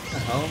a jump? What the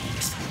hell?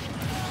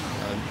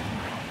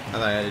 I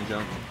thought I had a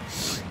jump.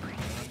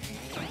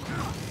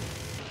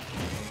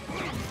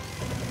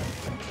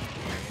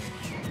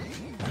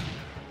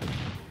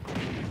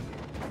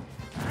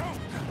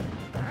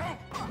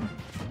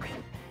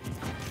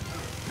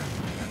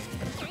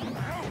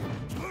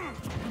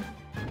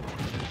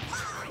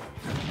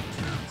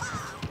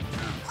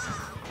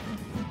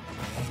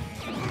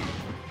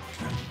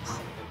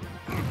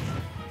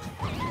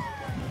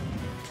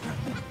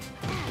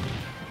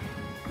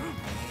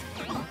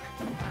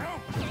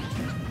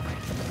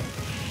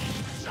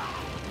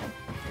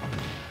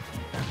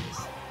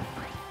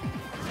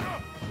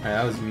 Alright,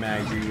 that was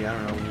mad greedy. I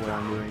don't know what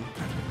I'm doing.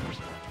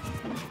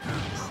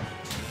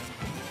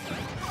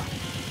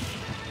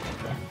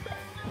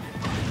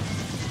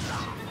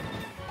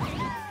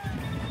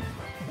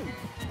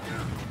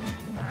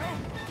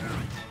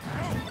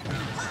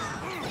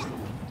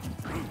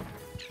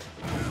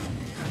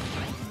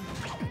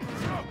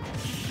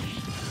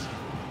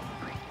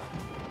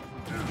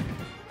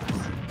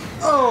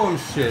 Oh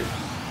shit.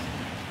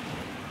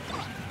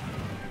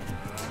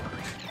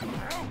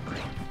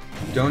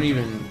 Don't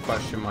even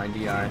question my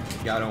DI.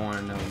 Y'all don't want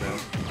to know, bro.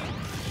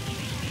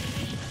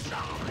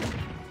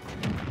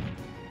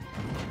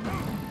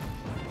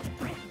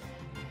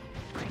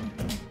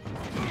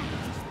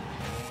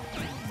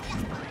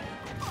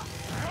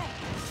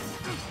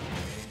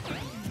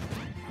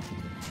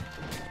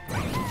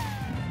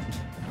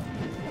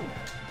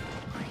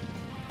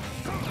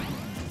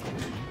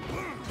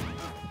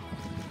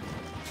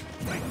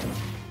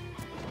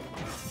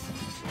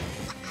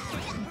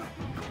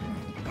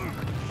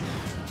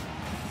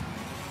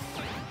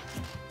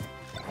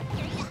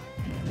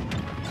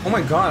 Oh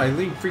my god, I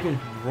literally freaking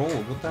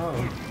rolled. What the hell?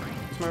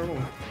 What's my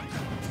roll?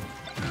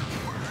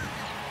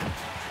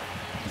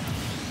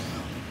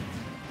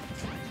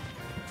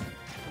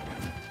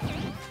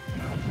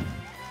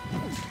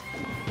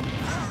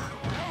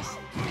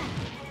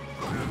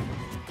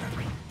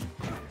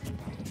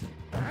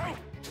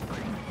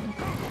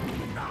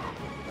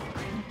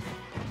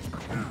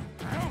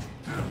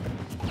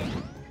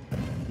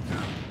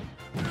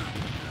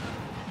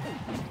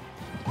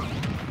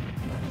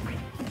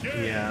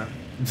 Yeah.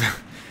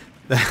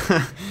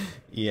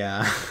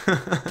 Yeah.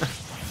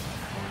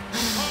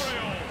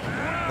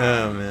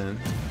 Oh man.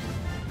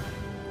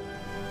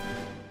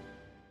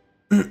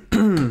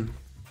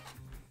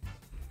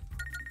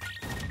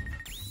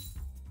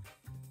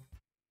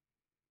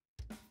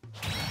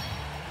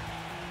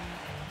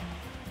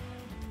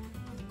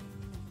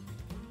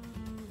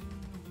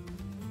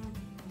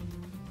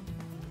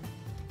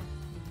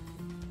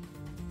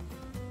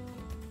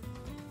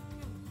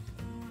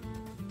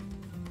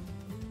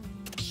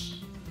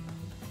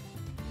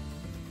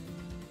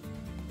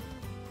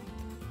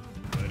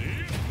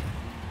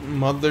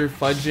 Mother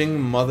fudging,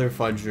 mother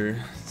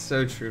fudger.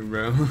 So true,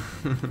 bro.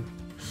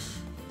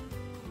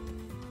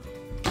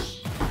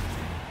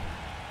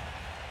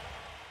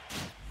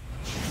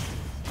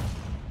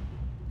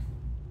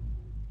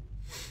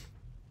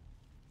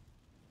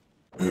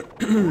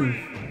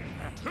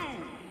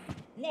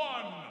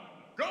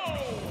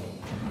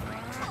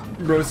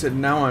 Bro said,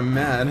 now I'm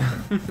mad.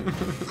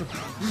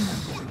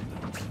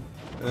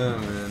 Oh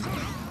man.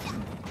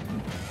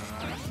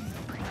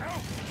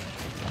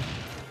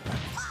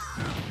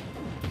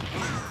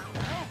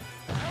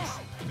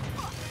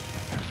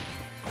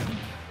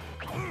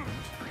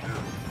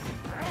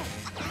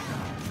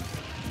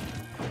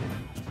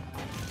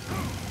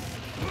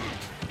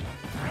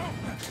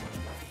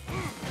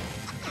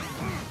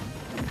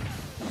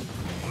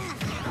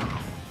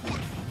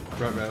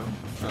 Bro.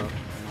 Oh.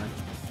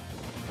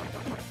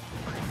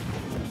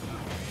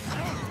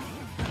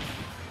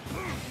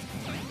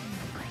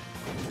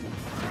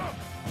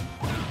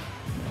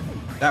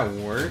 That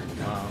worked?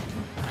 Wow.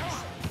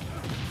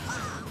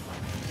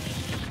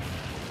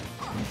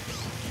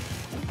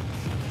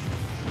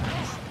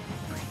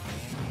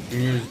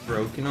 Junior's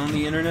broken on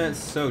the internet?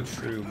 So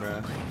true,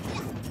 bro.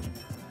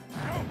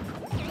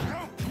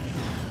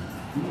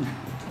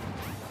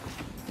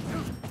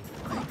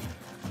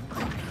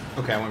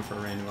 Okay, I went for a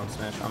random up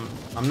smash.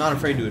 I'm not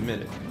afraid to admit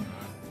it.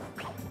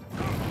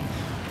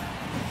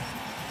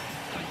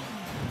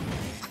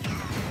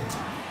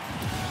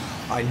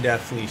 I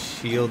definitely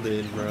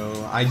shielded,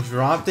 bro. I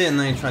dropped it and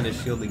then I tried to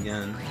shield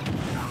again.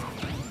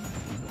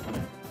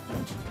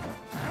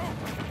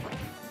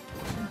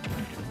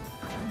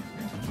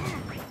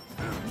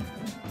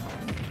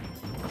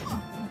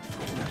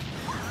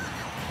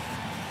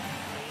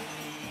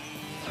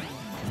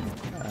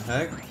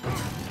 heck?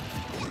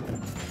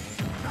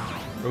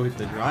 Bro hit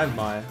the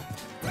drive-by.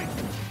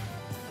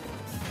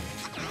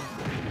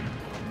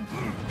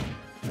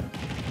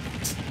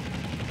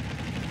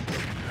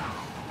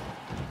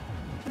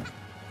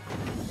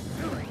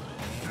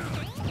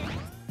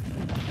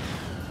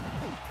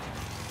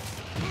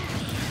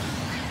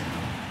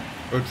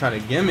 Bro try to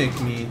gimmick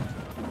me.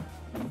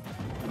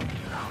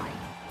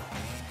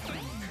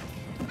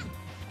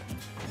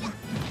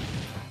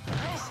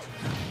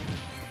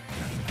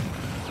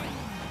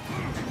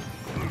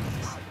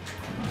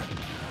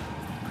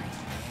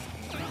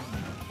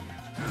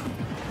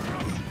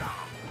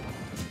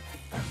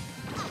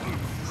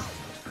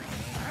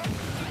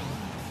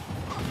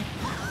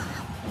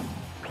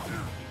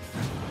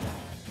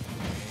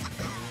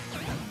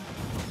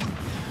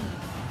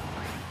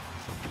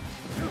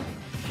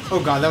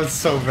 Oh god, that was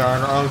so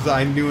bad.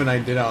 I knew when I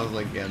did it, I was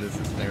like, yeah, this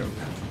is terrible.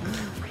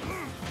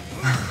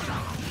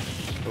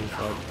 Oh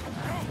fuck.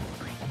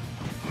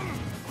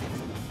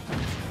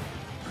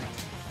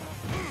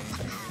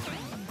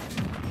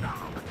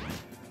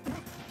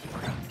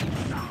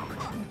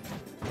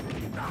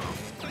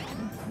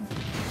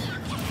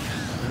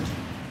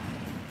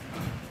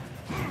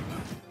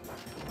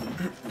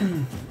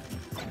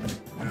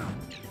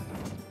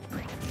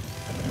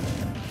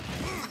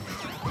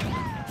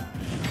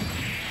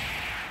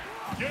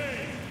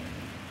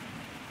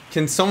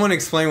 Can someone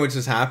explain what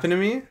just happened to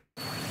me?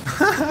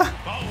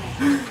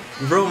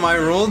 Bro, my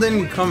roll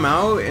didn't come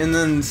out and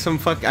then some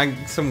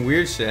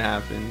weird shit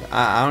happened.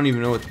 I don't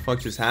even know what the fuck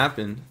just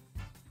happened.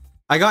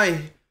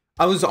 I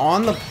was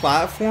on the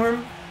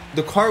platform.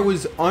 The cart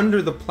was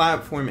under the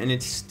platform and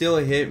it still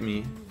hit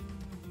me.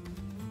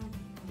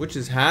 What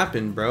just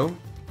happened, bro?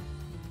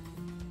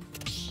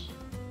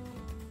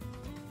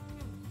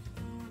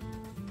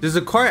 Does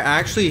the cart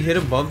actually hit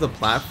above the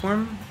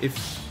platform?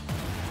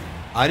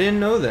 I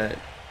didn't know that.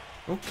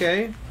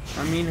 Okay,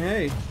 I mean,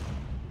 hey,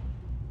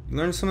 you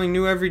learn something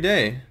new every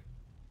day.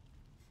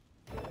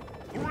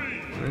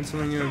 Learn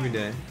something new every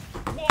day.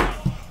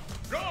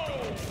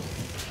 Oh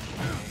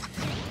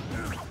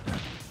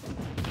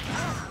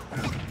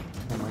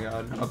my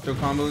god, up throw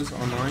combos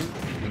online?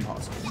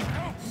 Impossible.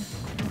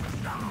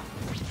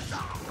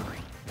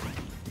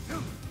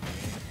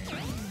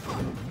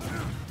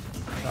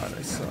 God,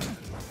 I suck.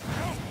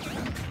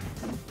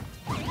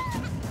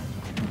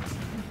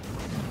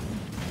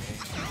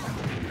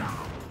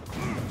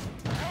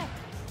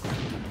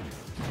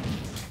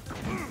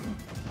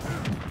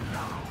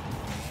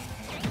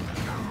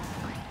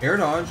 Air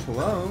dodge,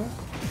 hello.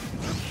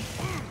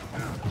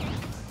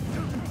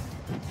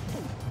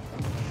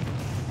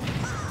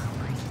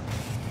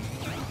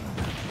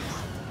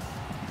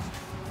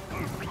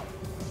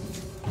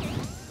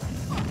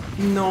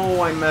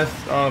 No, I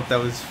messed up. That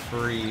was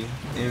free.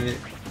 Damn it.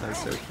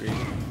 That's so free.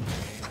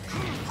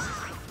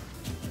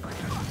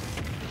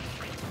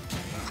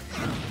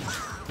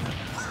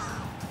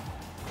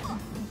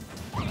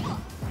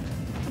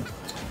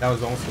 That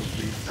was also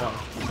free. Fuck.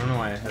 I don't know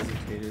why I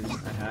hesitated.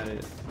 I had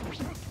it.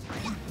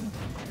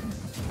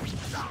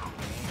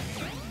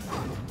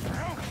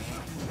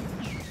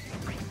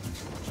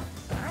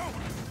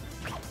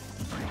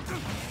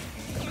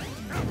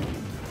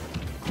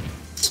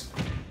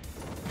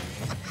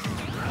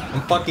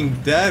 I'm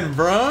fucking dead,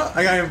 bruh.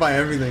 I got hit by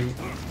everything.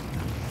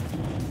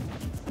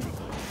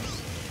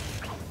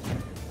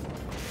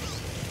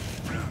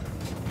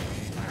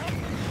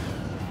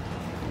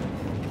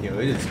 Yo,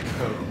 it is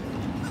cooked.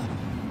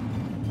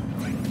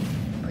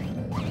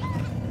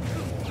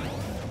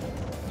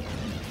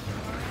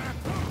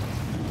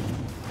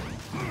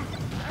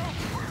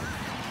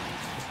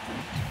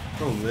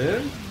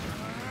 Live?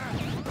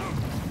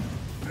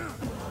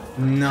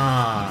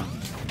 Nah.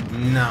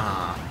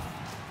 Nah.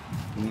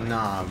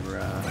 Nah,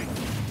 bruh.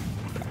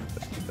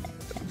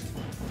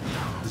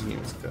 This game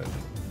is good.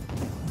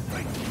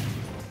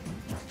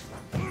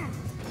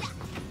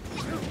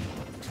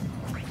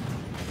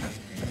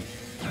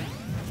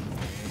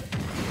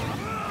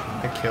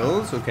 That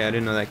kills? Okay, I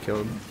didn't know that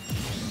killed.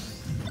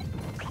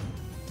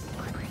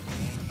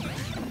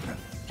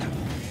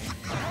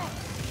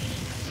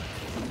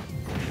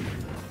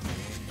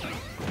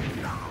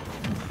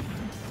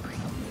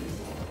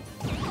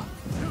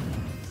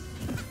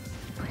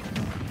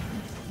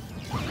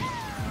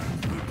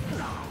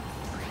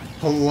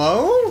 Hello?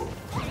 I'm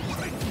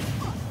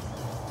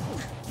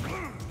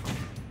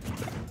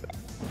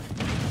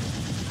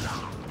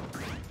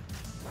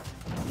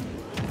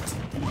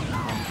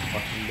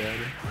fucking dead.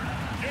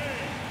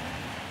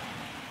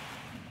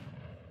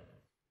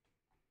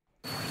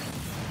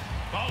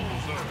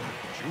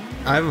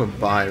 I have a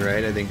buy,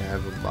 right? I think I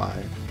have a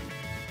buy.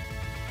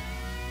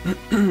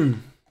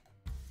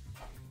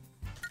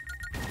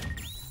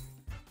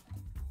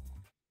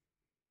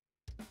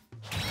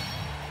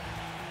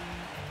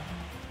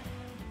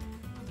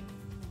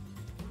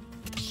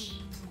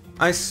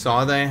 I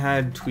saw that I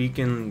had Tweak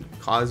and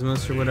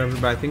Cosmos or whatever,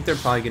 but I think they're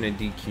probably gonna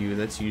DQ.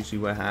 That's usually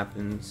what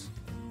happens.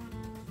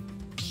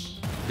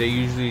 They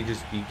usually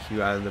just DQ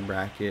out of the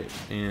bracket,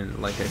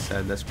 and like I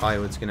said, that's probably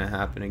what's gonna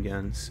happen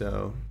again.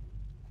 So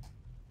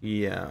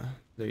Yeah,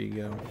 there you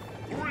go.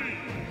 3,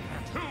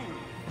 2,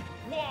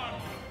 1,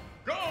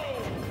 go!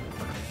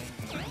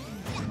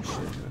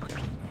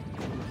 Okay.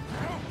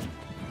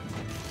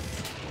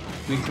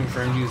 We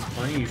confirmed he was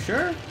playing. You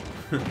sure?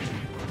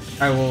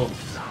 I will.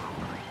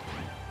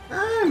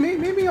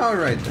 Maybe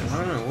alright then. I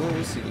don't know.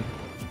 We'll see.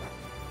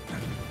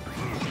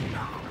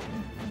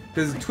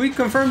 Because Tweet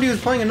confirmed he was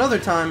playing another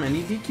time and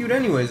he DQ'd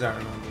anyways, I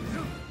remember.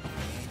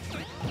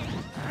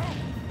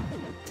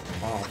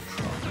 Oh,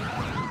 fuck.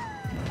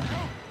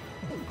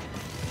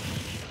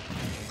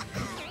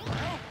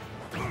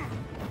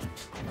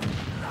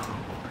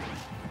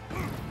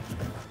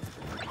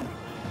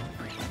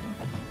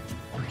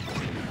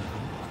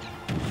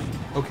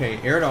 Okay,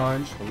 air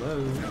dodge.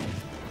 Hello.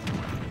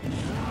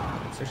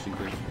 It's actually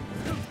great.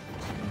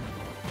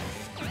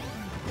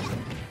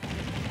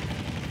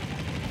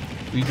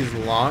 Tweet is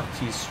locked.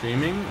 He's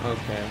streaming.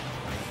 Okay.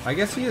 I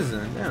guess he is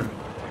then. Damn.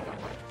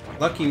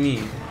 Lucky me,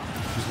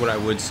 is what I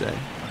would say.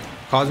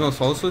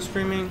 Cosmos also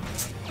streaming.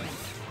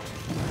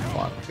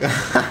 Fuck.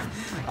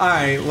 All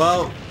right.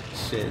 Well,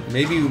 shit.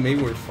 Maybe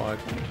we're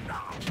fucked.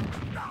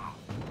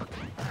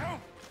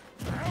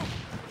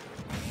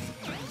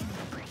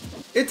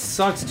 It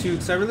sucks too,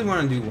 because I really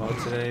want to do well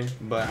today,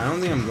 but I don't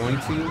think I'm going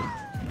to,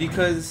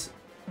 because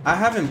I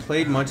haven't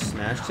played much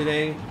Smash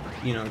today,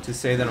 you know, to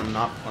say that I'm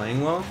not playing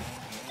well.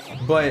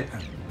 But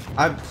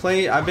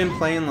I've been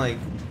playing like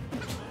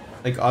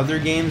other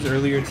games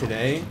earlier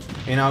today,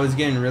 and I was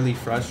getting really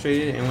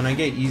frustrated. And when I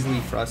get easily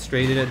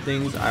frustrated at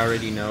things, I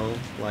already know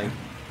like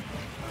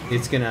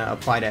it's gonna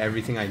apply to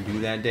everything I do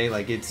that day.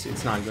 Like it's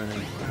not gonna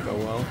go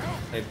well,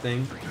 type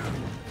thing.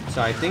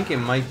 So I think it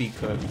might be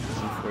cooked,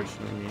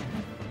 unfortunately.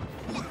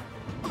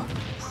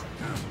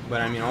 But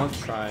I mean, I'll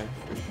try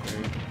for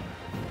sure.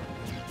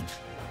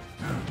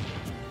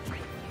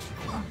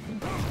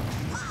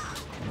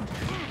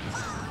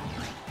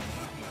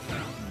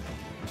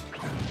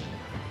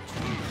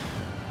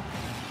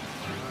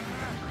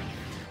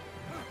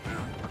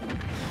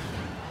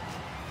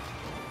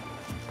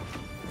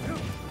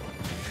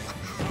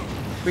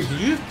 Wait, did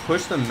you just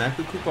push the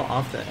Mecha Koopa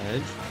off the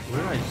edge? What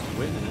did I just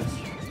witness?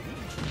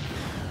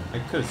 I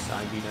could have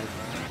side beat it.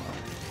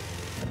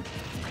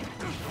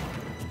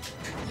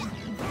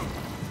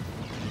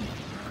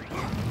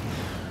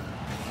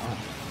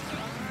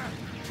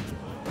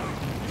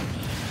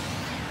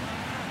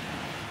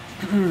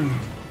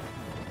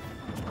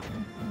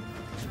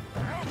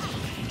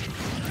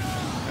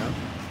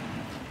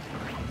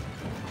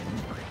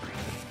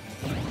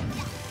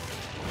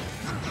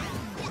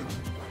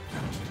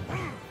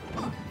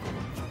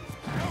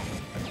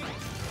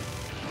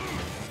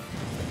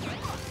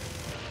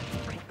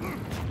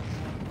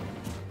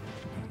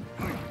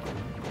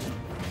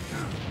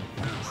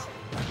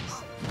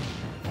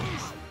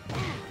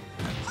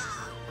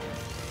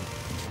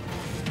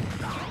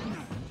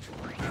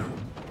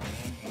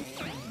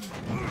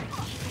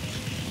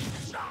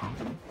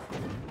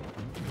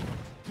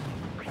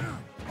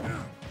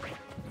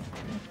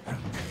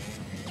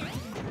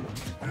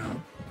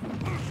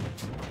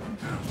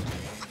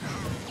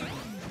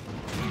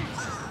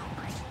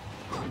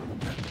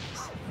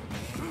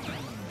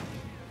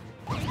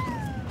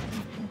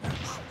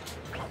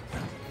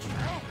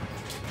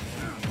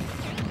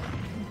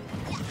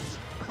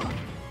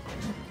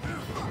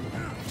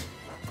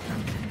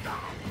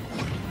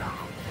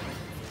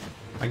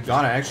 My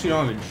god, I actually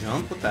don't have a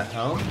jump? What the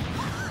hell?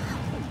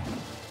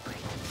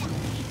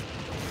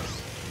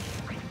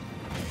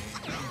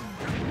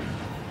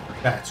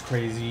 That's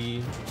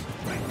crazy.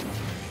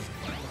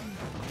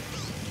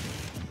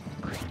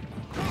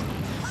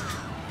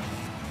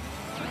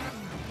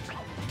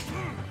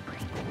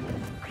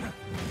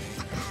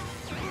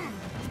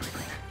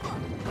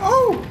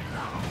 Oh!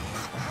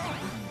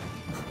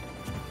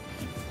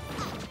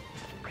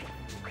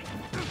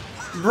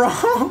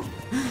 Bro!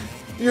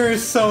 You're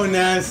so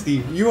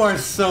nasty. You are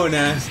so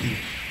nasty.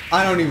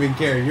 I don't even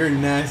care. You're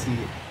nasty.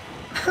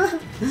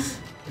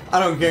 I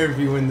don't care if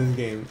you win this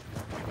game.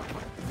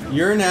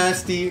 You're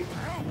nasty.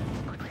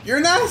 You're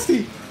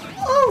nasty.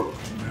 Oh!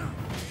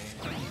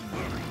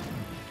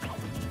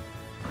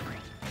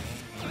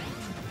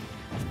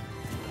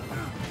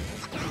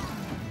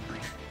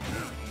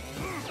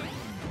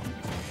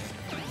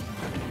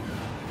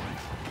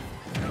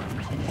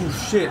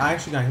 Oh shit, I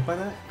actually got hit by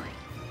that?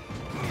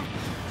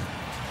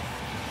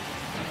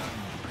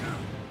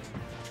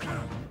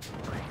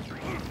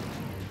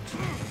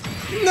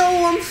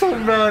 No, I'm so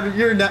mad.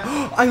 You're not.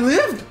 I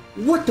lived.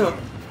 What the?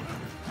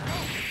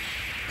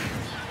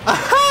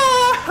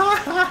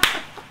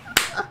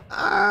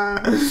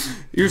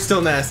 You're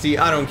still nasty.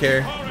 I don't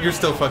care. You're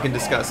still fucking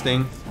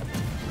disgusting.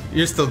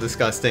 You're still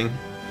disgusting.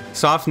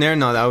 Soft nair?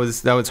 No, that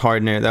was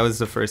hard nair. That was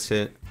the first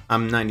hit.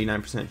 I'm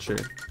 99% sure.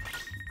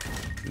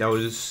 That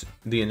was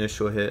the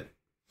initial hit.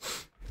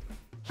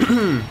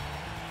 That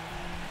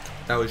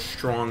was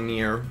strong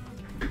nair.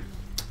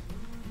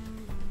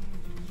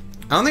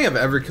 I don't think I've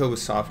ever killed with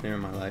soft nair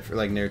in my life, or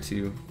like nair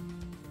 2.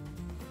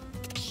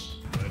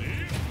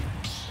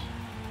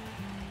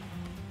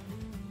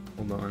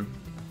 Hold on.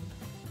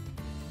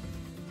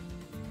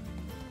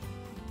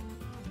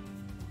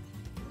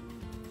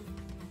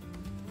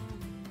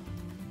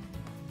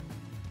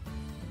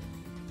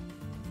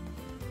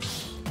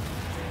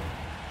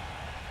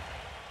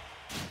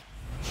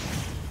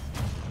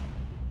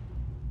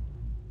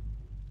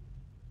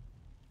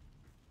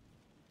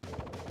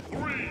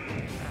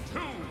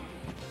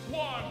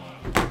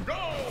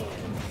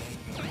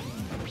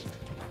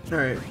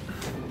 Alright.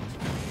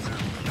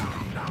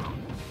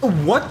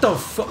 What the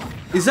fuck?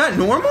 Is that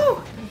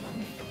normal?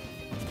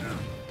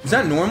 Is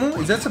that normal?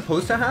 Is that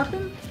supposed to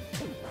happen?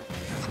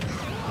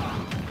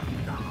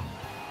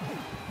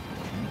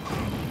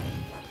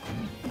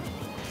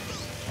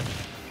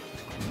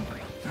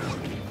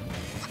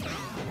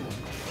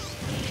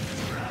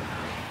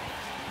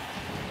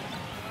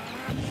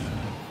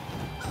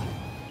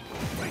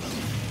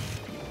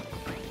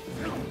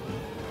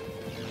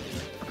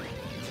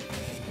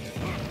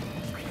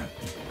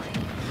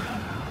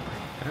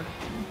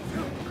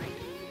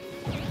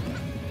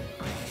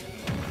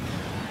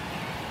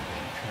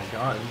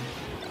 God.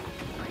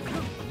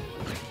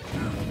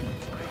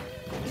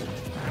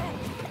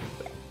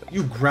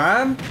 You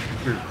grab?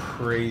 You're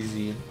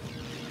crazy.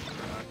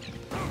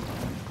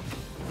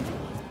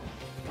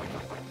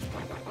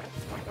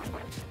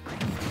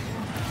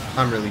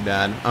 I'm really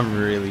bad. I'm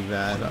really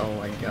bad. Oh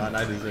my god,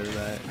 I deserve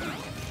that.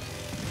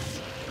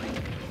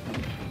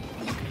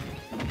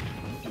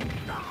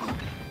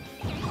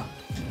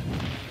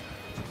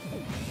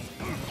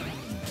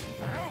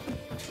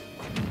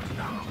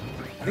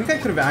 I think I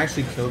could have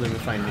actually killed him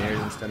if I nared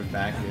instead of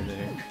back here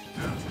there.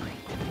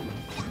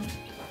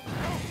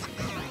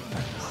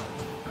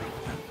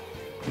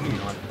 Maybe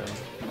not though.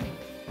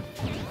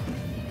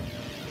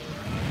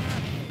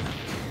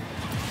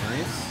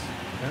 Nice.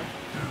 Okay.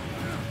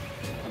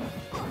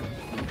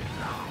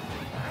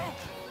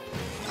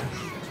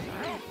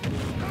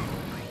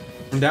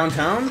 From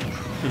downtown? What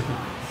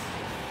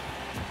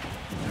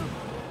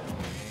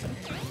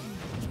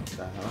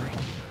the hell?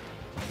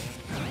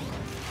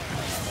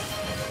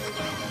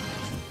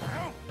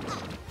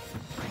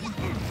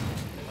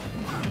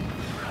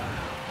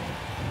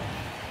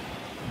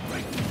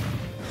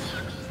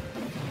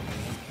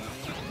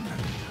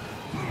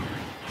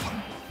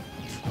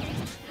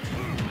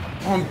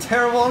 Oh, I'm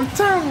terrible, I'm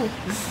terrible!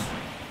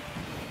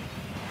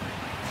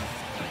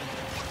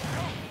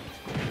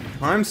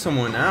 Time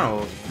someone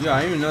out? Yeah,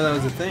 I didn't even know that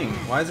was a thing.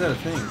 Why is that a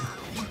thing?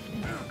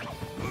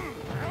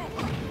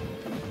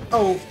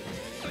 Oh!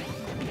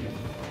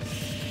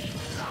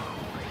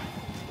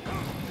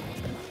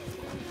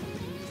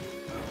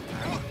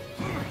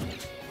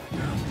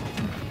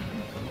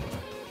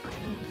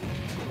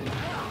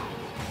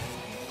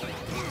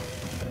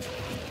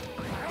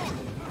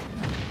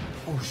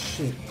 Oh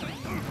shit.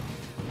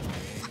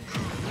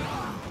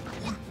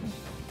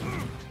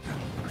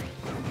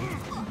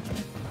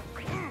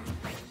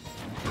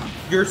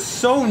 You're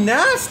so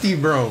nasty,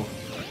 bro.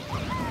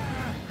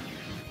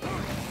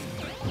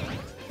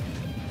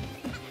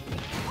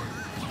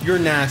 You're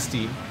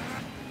nasty.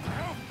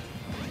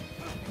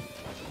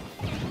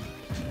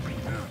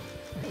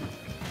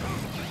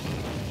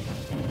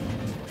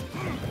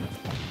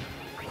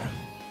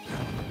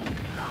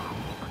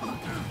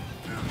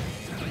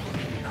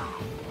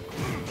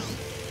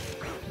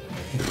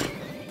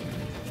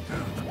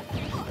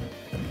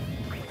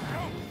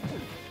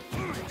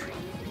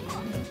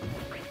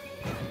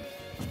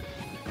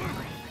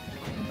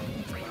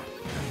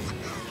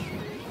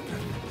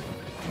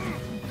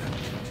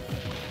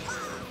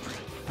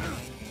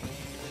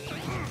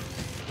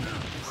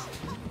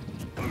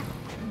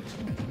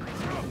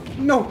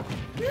 No!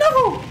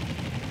 No!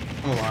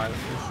 I'm alive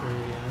for sure,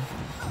 yeah.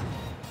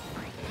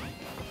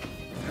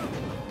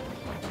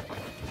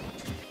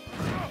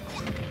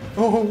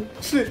 Oh,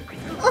 shit!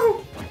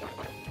 Oh!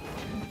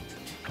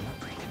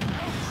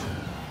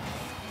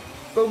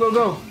 Go, go,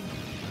 go!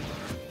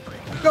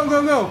 Go,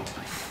 go, go!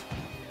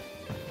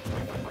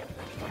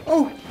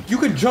 Oh, you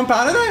could jump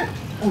out of that?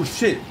 Oh,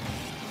 shit.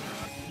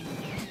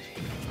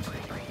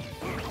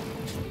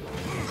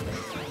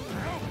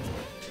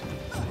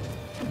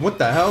 What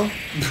the hell?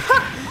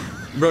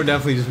 Bro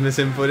definitely just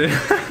misinputted.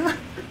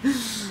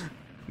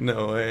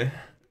 No way.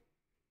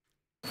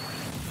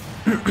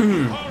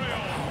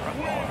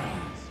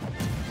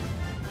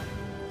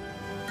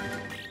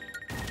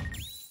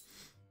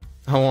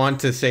 I want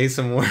to say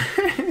some words.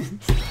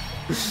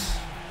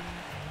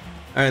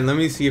 Alright, let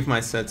me see if my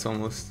set's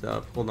almost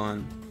up. Hold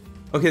on.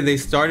 Okay, they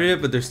started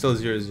it, but they're still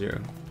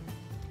 0-0.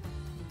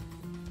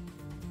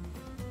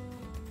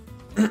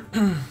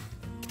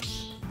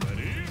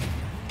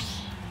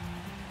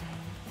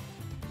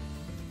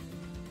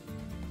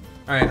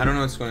 Alright, I don't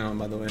know what's going on,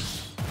 by the way.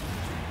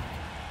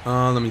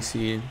 Let me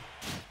see.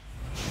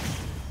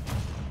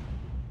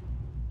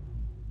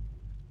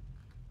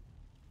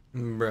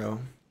 Bro,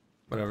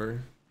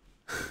 whatever.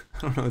 I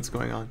don't know what's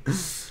going on. 3,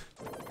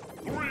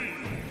 2,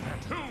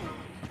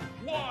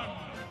 1,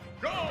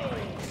 go!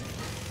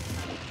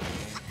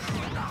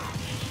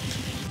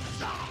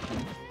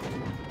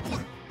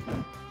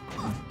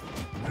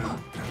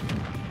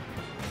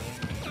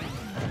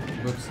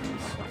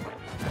 Whoopsies.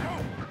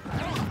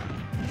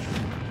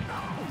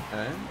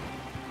 Okay.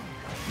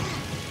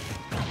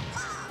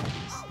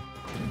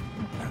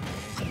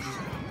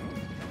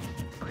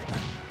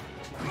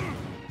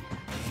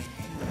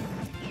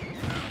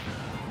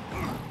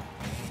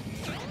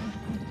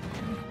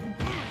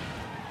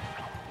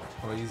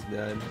 Oh, he's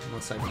dead.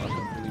 Unless I fuck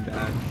up really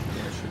bad.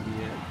 Yeah, it should be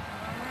it.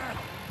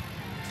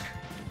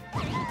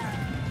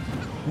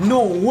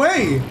 No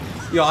way!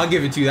 Yo, I'll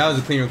give it to you. That was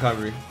a clean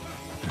recovery.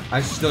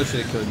 I still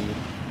should have killed you,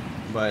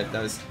 but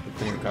that was a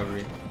clean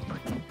recovery.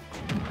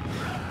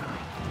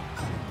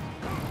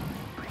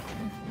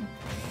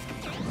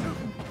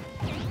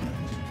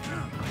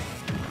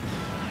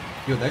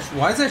 Yo,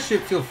 why does that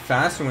shit feel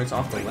faster when it's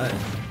off the ledge?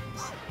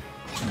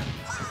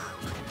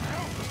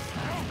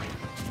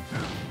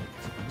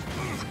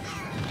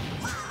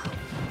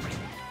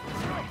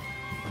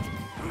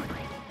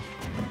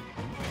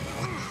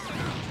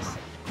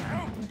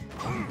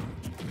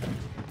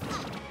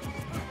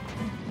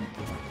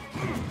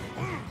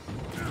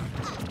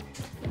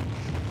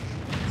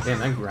 Damn,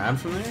 that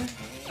grabbed from there?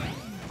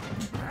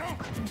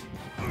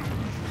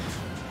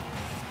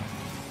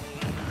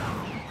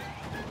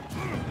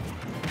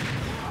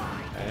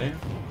 Okay.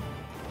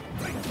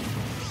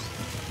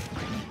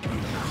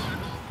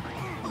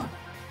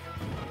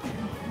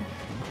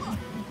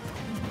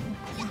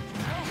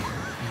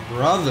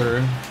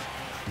 Brother.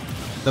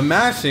 The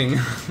mashing.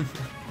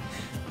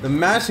 The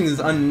mashing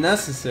is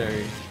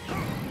unnecessary.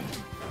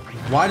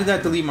 Why did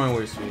that delete my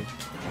worst speed?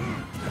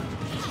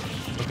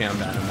 Okay, I'm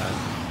bad, I'm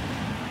bad.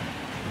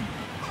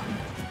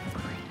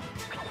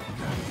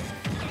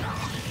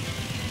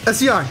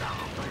 SCR!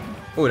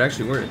 Oh, it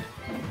actually worked.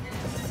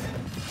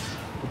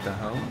 What the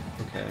hell?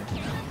 Okay.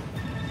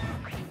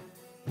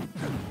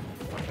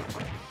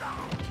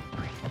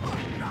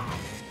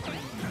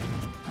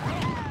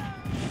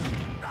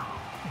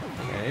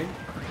 Okay.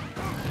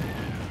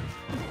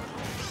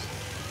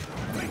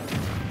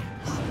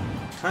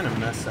 Kind of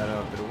messed that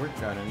up, but it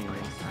worked out anyways.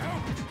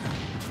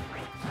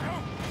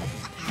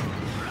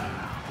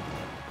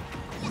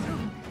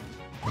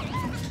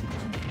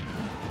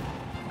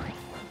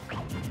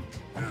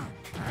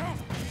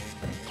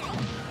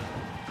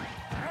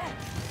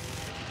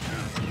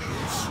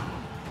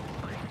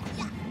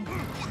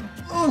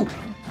 Oh!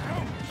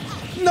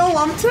 No,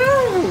 I'm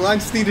terrible! I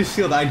just need a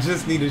shield. I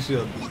just need a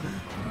shield.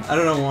 I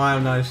don't know why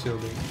I'm not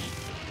shielding.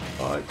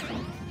 Fuck.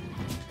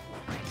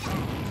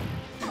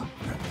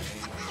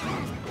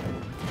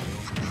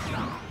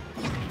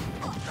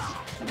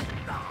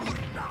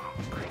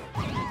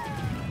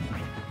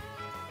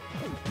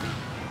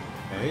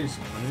 Okay, just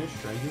punish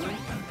regular.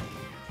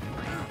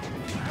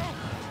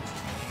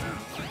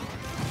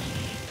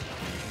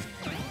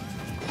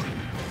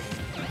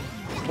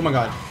 Oh my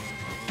god.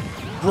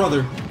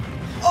 Brother.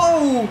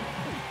 Oh!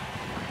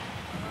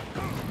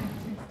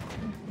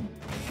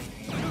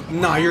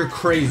 Nah, you're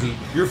crazy.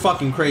 You're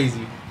fucking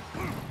crazy.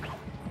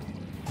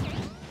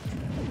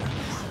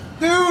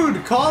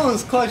 Dude,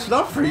 Colin's clutched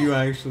up for you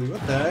actually.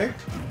 What the heck?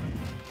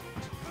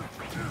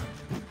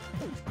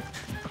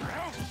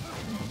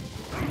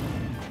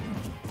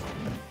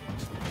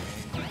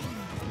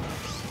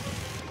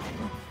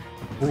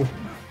 Oh.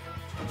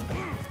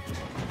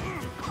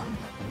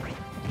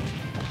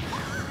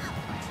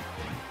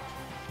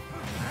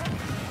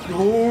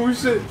 Oh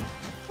shit!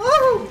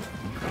 Oh!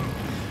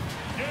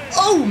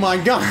 Oh my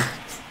god!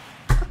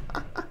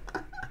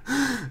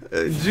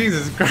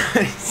 Jesus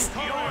Christ!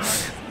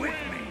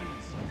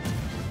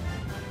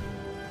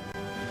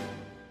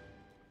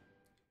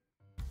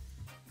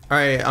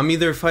 Alright, I'm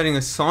either fighting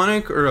a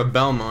Sonic or a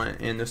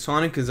Belmont, and the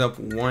Sonic is up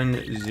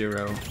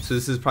 1-0. So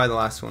this is probably the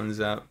last one,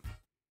 Zap.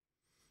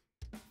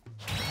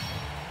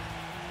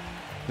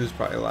 This is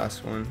probably the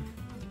last one.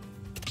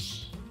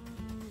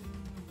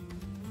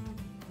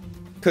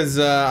 Because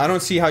I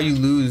don't see how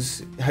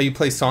you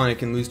play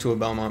Sonic and lose to a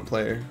Belmont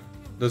player.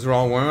 Those are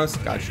all warm-ups?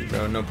 Got you,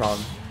 bro. No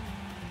problem.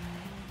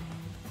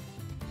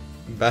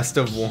 Best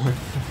of one.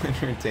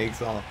 Winner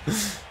takes all.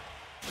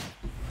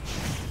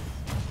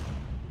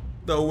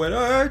 The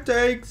winner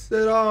takes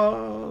it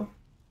all.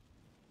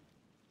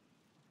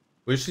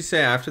 What did she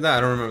say after that?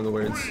 I don't remember the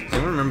words. Does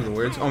anyone remember the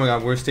words? Oh my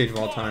god, worst stage of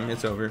all time.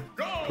 It's over.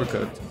 We're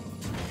cooked.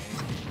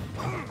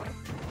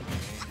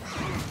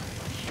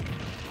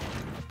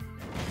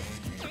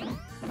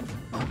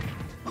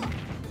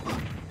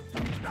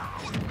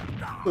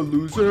 The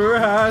loser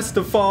has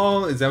to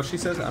fall. Is that what she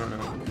says? I don't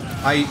know.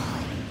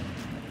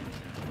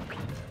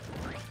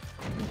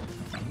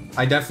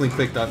 I definitely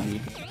clicked up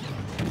me.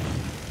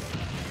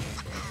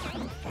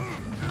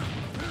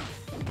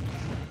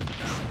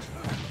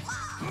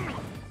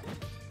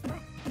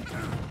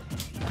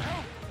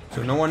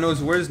 So no one knows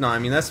the words now. I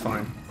mean, that's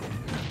fine.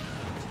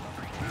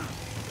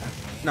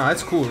 No,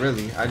 that's cool,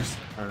 really. I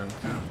don't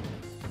know.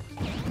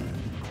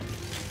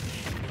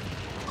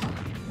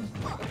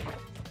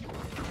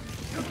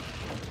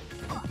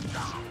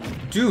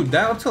 Dude,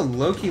 that to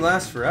Loki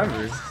lasts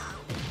forever.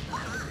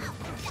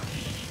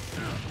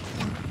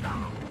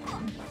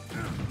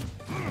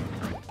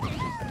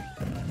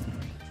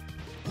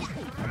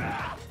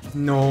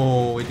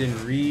 No, it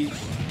didn't reach.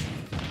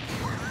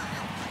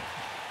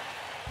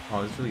 Oh, I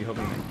was really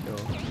hoping to kill.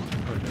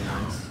 That would be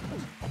nice.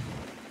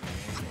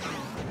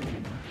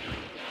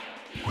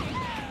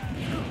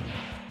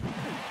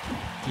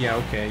 Yeah,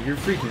 okay. You're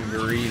freaking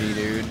greedy,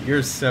 dude.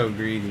 You're so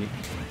greedy.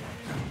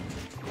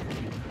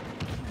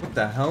 What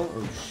the hell?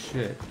 Oh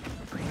shit.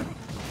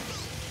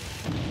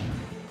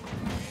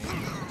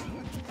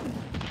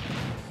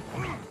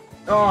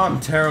 Oh, I'm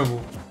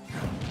terrible.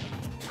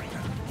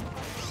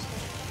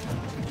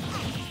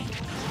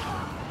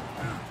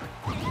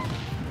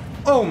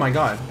 Oh my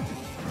god.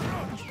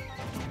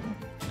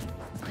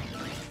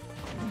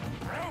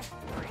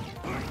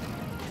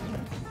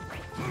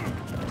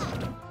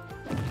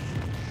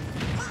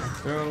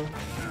 Throw.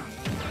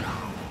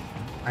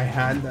 I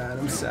had that.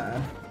 I'm sad.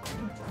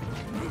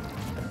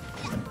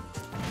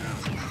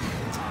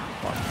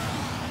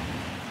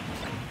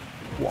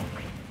 What?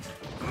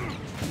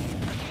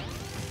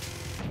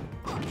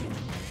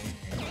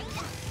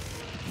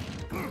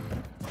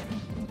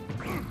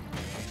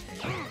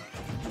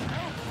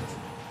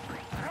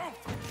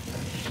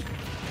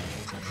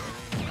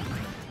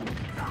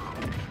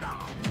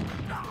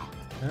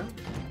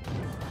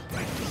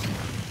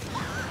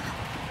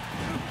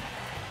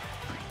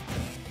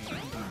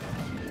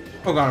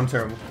 Oh god, I'm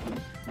terrible.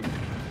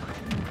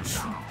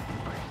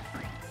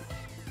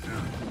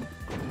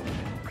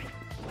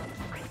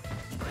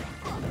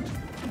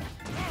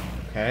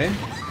 Okay.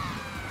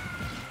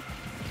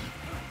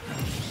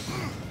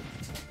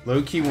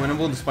 Low-key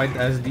winnable despite the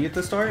SD at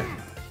the start.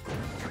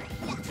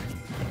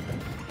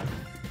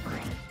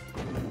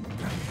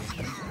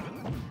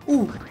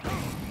 Ooh.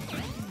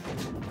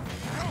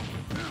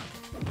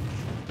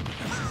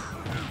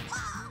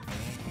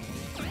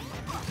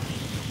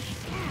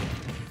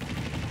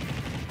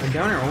 My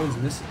downer always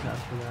misses that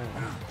for that.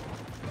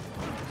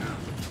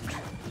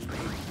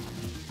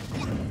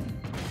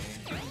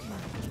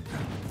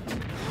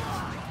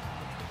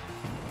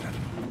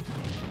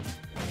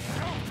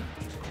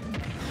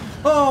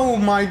 Oh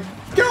my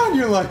god,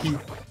 you're lucky!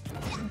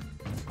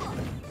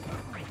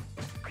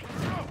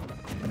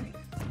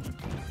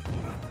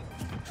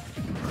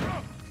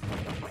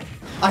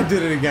 I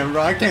did it again,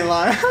 bro. I can't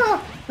lie.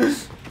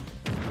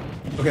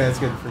 Okay, that's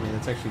good for me.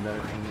 That's actually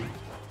better for me.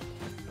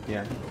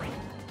 Yeah.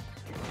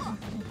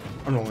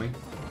 I'm rolling.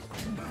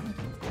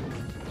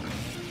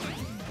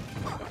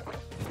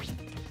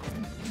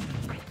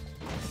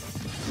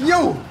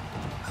 Yo!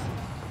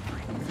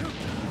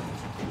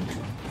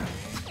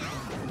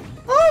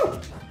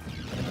 Woo!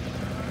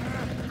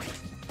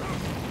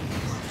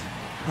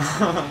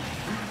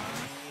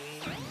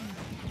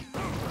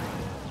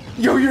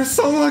 Yo, you're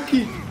so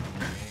lucky!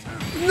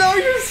 No,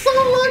 you're so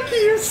lucky!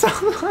 You're so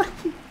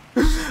lucky!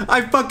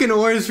 I fucking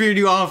aura sphered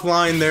you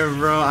offline there,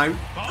 bro. I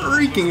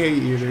freaking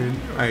hate you, dude.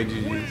 Alright,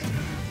 GG's.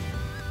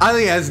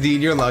 Ali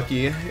SD'd, you're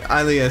lucky.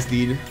 Ali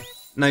SD'd.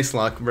 Nice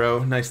luck,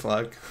 bro. Nice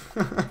luck.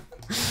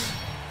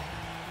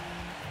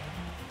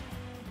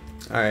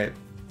 Alright.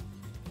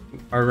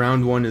 Our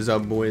round one is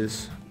up,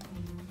 boys.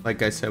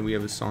 Like I said, we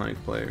have a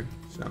Sonic player,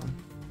 so.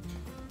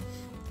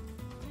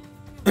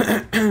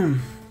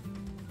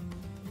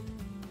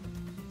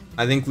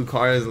 I think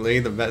Lucario is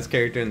literally the best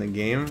character in the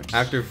game.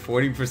 After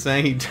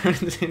 40%, he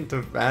turns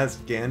into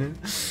fast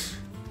cannon.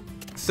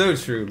 So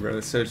true, bro.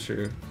 So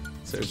true.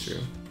 So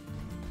true.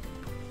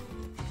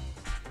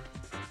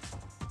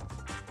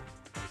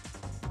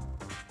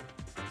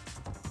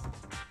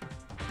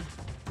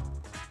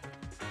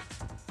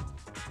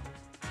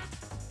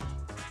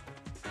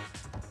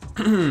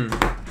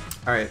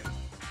 All right.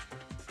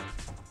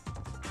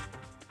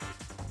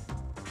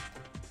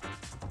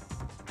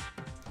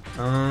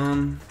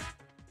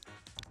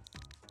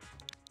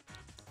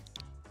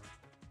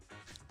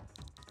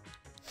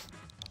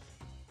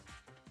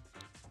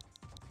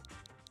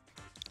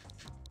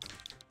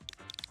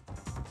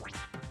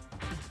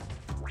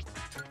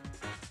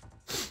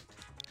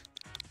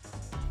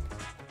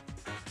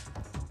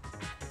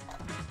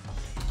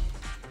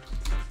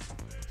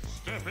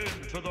 Step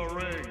into the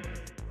ring.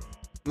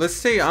 Let's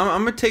say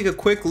I'm gonna take a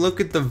quick look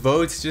at the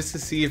votes just to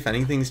see if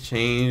anything's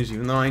changed,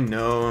 even though I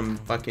know I'm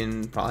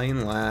fucking probably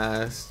in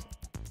last.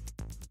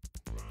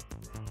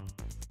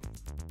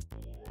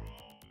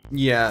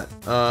 Yeah,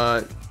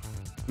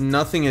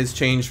 nothing has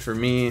changed for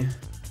me.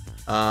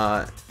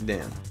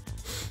 Damn.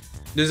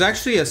 There's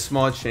actually a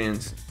small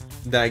chance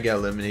that I get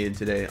eliminated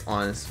today,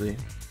 honestly.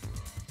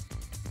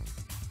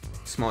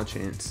 Small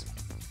chance.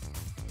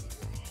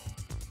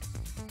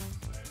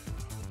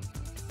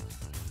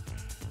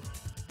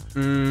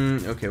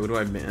 Okay, what do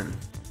I ban?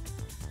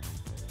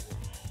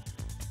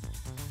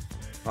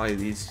 Probably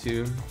these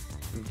two.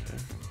 Okay.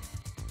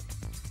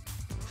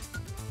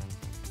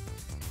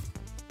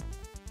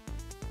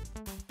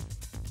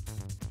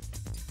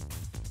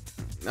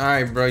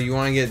 Alright, bro, you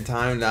want to get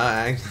timed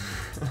out?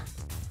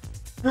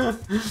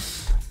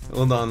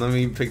 Hold on, let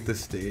me pick the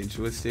stage.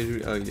 What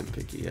stage? Oh, you didn't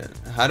pick it yet.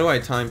 How do I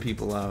time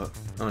people out?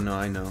 Oh, no,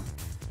 I know.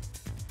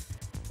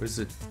 Where's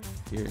it?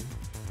 Here.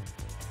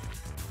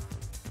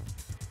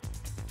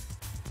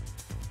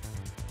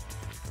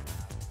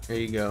 There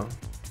you go.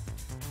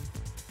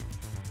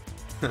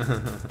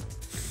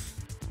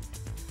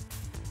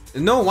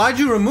 No, why'd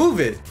you remove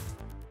it?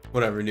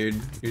 Whatever, dude.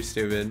 You're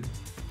stupid.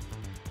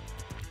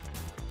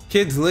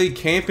 Kids lay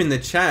camp in the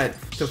chat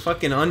to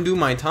fucking undo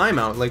my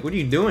timeout. Like, what are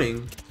you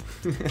doing?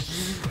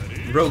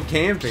 Bro,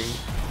 camping.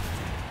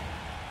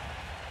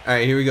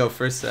 Alright, here we go.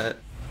 First set.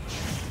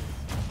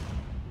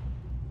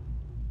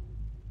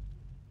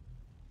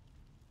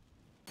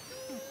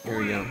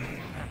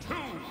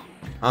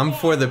 I'm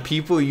for the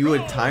people, you a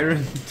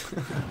tyrant.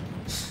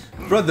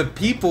 Bro, the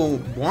people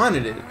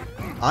wanted it.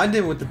 I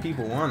did what the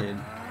people wanted.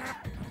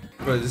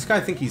 Bro, does this guy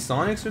think he's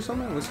Sonics or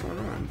something? What's going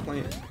on? I'm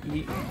playing.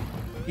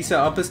 He said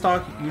up his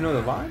talk, you know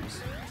the vibes?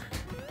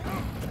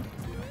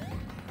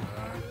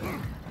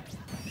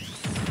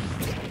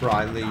 Bro,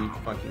 I literally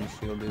fucking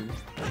shielded.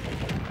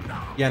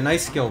 Yeah,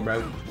 nice skill,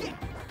 bro.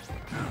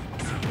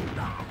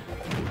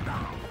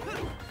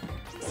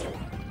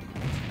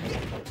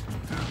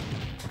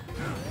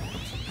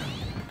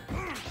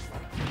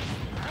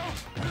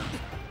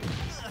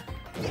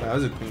 That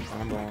was a clean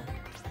combo.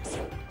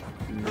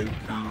 No key.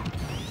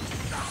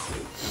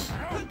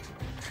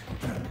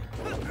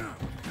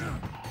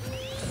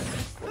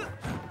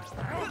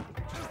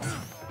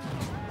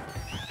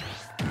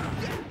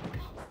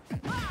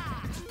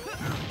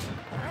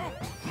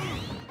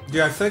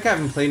 Dude, I feel like I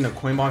haven't played in a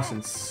Coinbox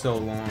in so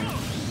long.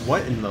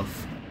 What in the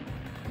f—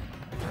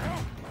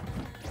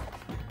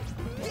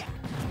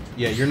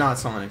 Yeah, you're not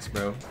Sonics,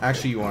 bro.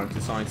 Actually, you are,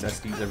 because Sonics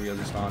SDs every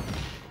other stock.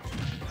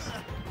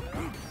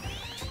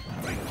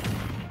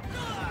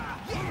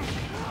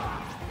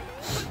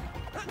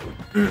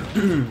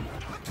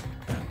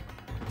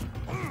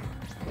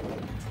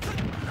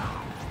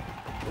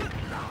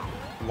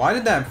 Why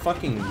did that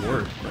fucking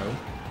work, bro?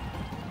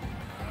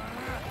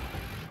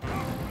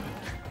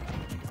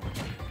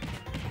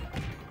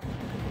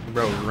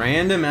 Bro,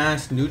 random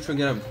ass neutral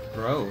get up,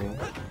 bro.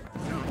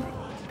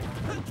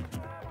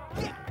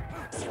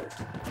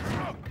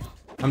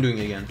 I'm doing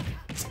it again.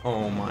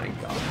 Oh my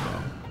god, bro.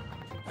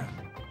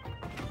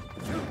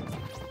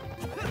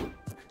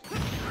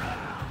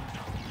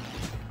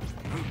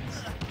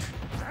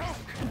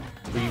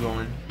 Where you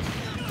going?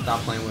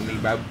 Stop playing with me,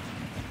 bro.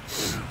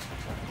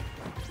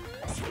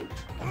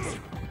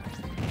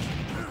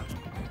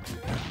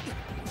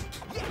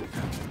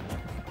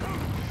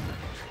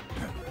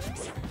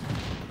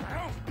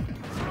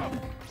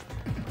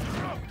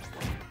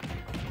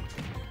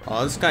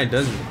 Oh, this guy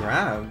doesn't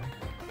grab.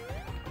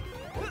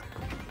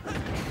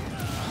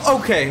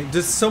 Okay,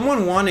 does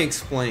someone want to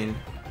explain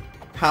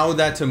how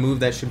that's a move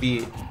that should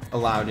be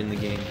allowed in the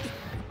game?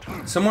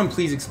 Someone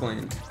please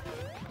explain.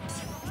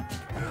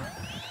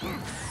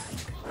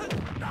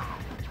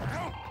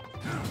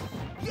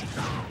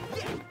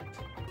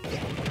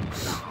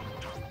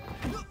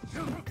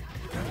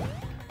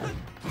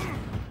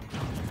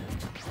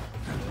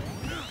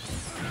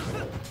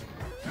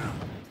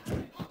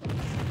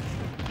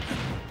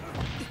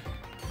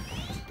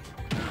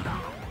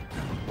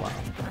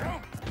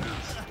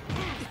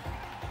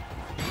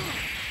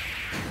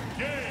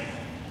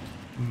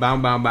 Bow,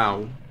 bow,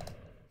 bow.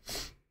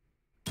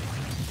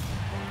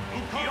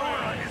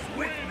 Lucario is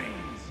with me.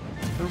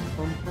 Bum,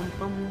 bum, bum,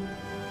 bum.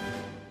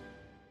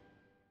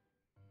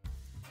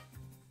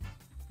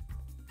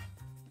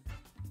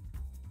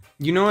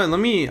 You know what?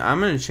 I'm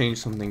gonna change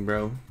something,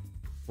 bro.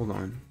 Hold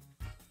on.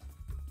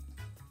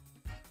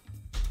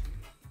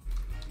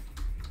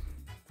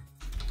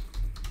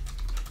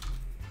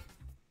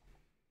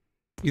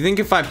 You think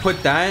if I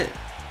put that,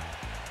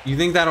 you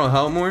think that'll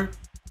help more?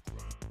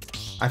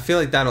 I feel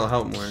like that'll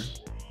help more.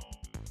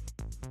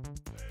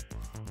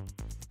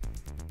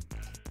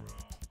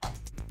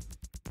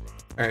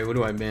 Alright, what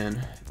do I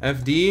ban?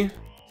 FD?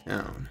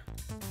 Down.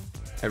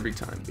 Every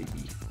time,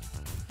 baby.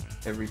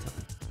 Every time.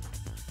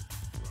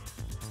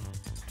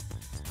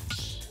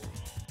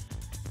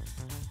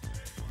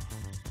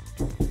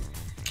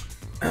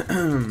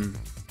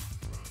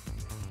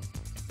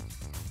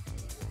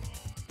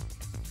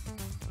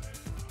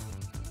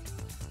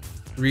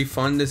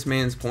 Refund this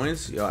man's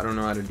points? Yo, I don't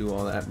know how to do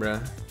all that,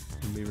 bruh.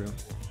 To be real.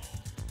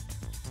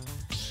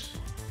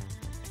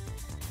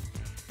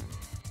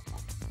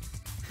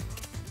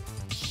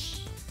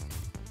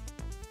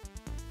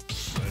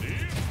 Ready?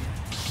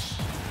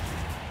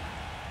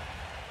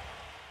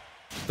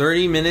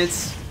 30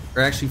 minutes,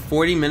 or actually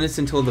 40 minutes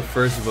until the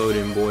first vote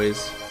in,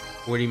 boys.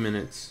 40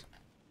 minutes.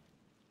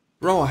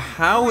 Bro,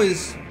 how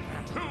is...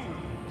 2,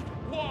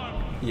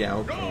 1, Yeah,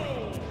 okay.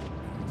 go!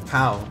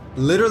 How?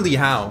 Literally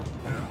how?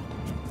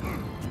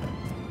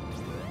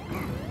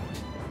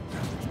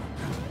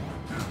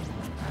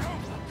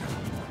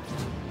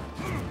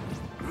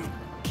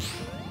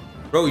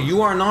 Bro,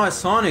 you are not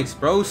Sonics,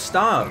 bro.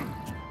 Stop.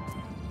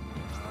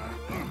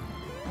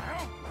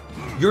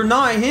 You're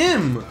not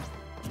him.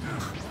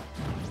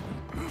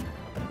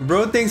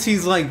 Bro thinks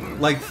he's like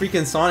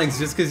freaking Sonics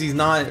just because he's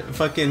not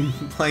fucking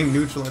playing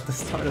neutral at the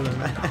start of the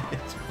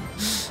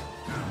match.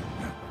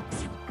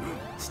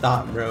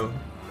 Stop, bro.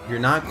 You're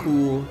not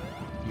cool.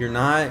 You're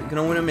not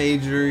gonna win a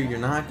major. You're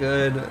not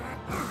good.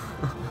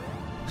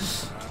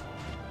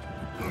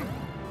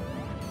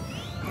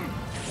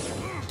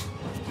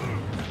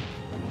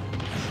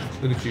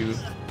 Look at you.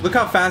 Look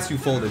how fast you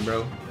folded,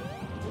 bro.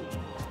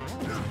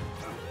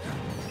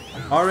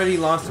 Already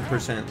lost a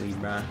percent lead,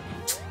 bruh.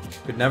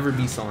 Could never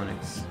be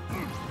Sonics.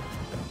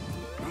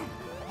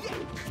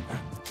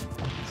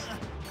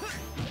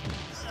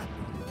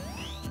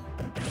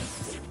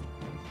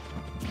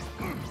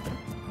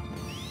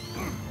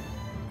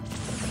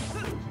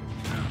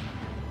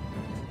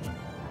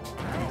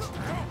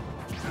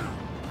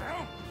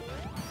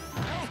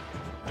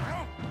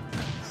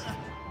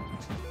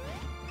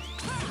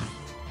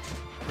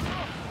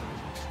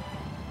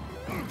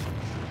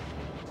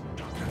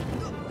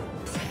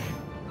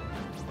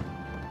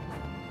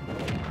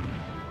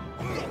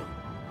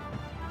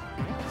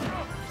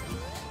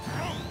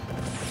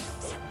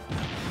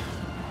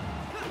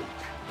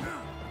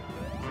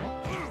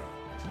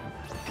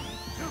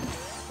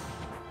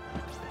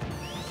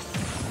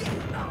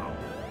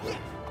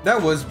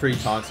 That was pretty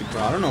toxic,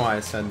 bro. I don't know why I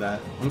said that.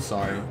 I'm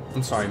sorry.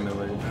 I'm sorry,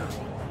 Millard.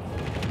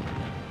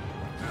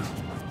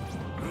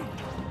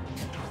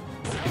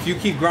 If you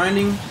keep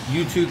grinding,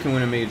 you too can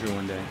win a major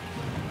one day.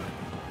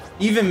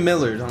 Even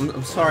Millard.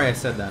 I'm sorry I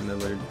said that,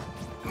 Millard.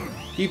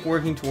 Keep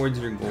working towards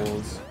your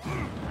goals.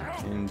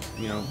 And,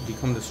 you know,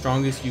 become the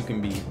strongest you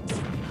can be.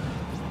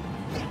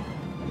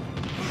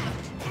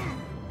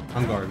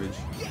 I'm garbage.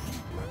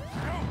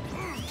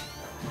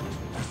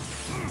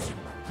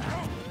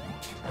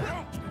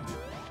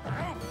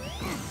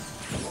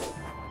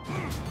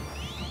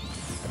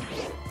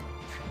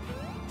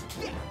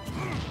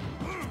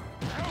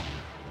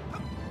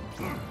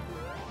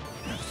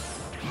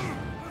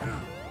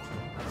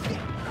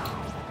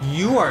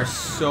 You are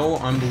so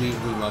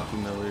unbelievably lucky,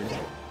 Millard.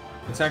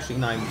 It's actually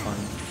not even fun.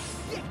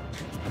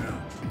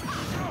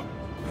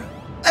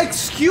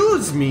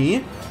 Excuse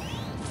me?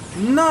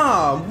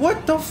 Nah,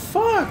 what the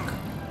fuck?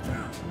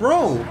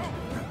 Bro,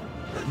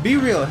 be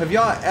real. Have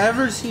y'all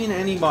ever seen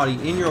anybody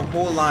in your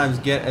whole lives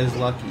get as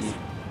lucky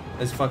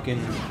as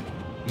fucking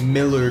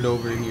Millard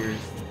over here?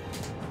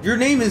 Your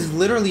name is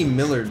literally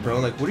Millard, bro.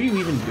 Like, what are you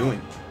even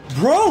doing?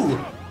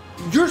 Bro,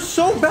 you're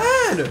so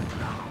bad.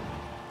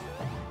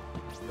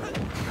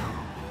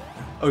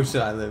 Oh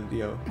shit, I lived,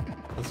 yo.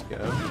 Let's go.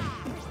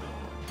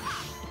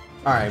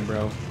 Alright,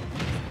 bro.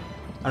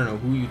 I don't know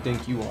who you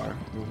think you are,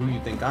 or who you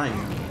think I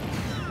am.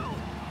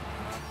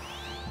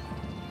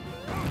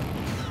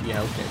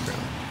 Yeah, okay, bro.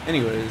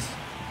 Anyways.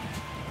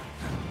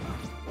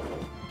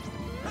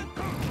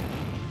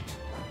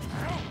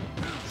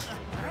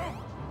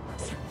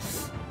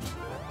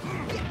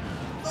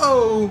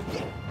 Oh!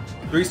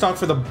 Restock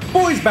for the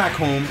boys back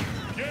home.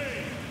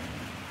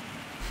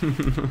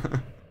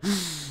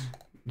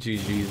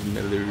 GG's,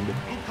 Millard.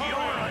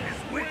 Lucario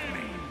is with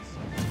me.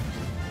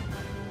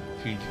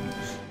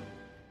 GG's.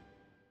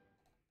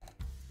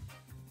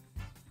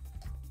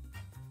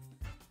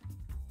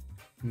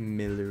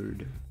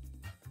 Millard.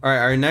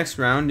 Alright, our next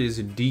round is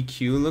a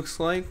DQ, looks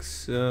like.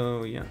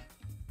 So yeah.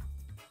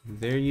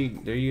 There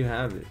you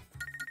have it.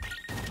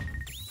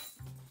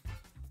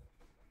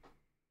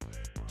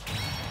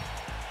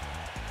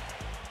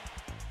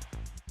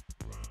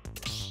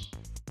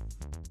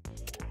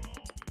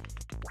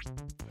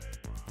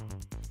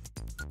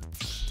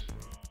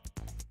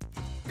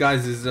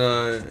 Guys, is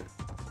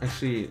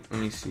actually, let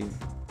me see.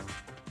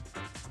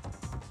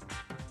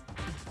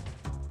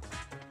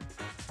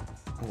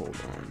 Hold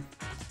on.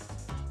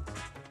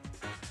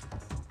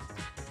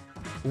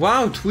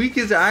 Wow, Tweak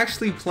is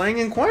actually playing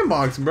in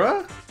Coinbox,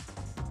 bruh.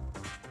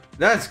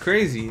 That's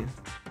crazy.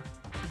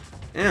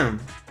 Damn.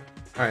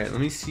 Alright,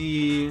 let me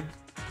see.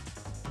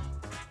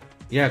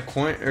 Yeah,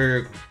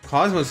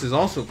 Cosmos is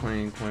also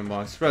playing in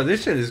Coinbox. Bro,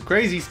 this shit is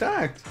crazy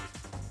stacked.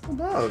 What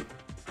about?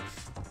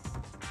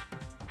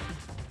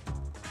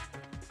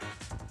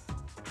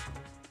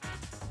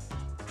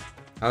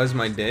 How's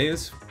my day?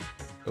 Is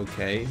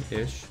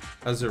okay-ish.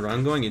 How's the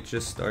run going? It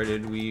just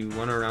started. We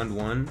won our round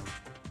 1,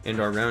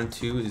 and our round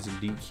 2 is a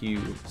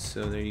DQ.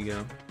 So there you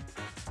go.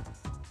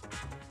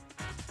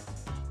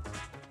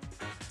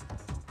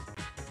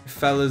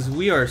 Fellas,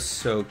 we are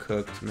so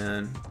cooked,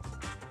 man.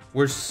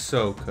 We're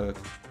so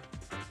cooked.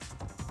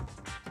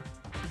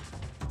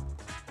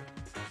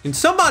 Can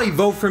somebody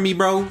vote for me,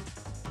 bro?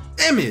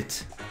 Damn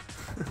it.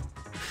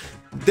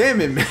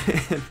 Damn it,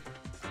 man.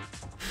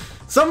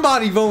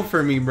 Somebody vote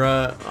for me,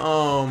 bruh.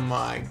 Oh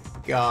my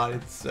god,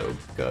 it's so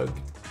cooked.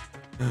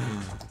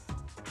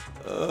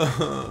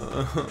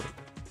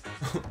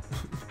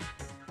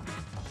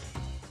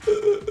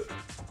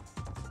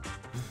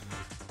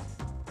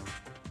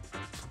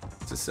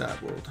 It's a sad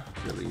world.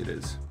 Really, it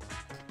is.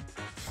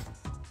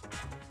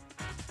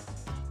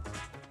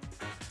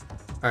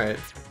 Alright,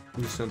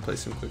 I'm just gonna play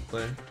some quick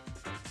play.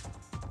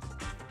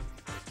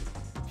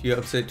 If you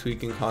upset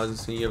Tweak and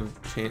Causes, and you have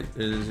a chance,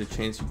 there's a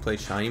chance you play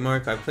Shiny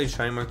Mark. I've played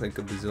Shiny Mark like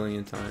a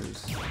bazillion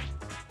times.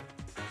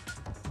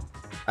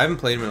 I haven't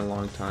played him in a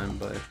long time,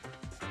 but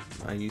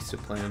I used to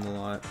play him a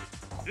lot.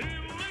 Elite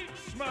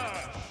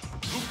Smash!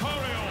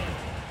 Lucario!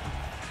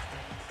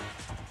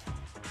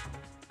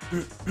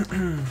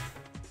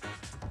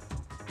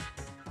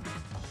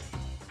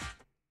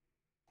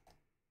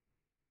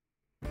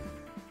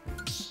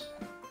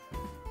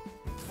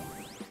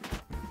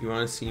 You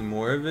want to see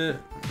more of it?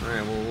 All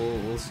right, well,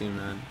 we'll see,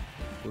 man.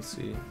 We'll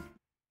see.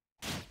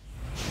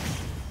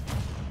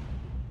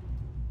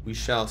 We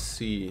shall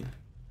see.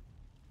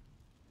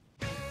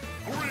 3,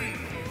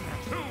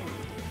 2,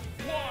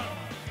 1,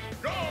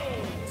 go!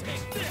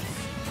 Take this!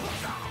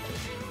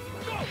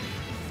 Go!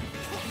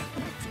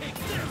 Take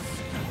this!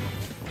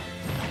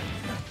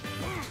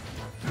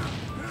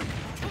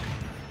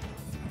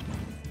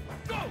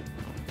 Go!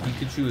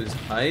 Pikachu is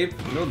hype?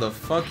 No, the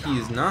fuck he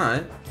is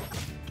not.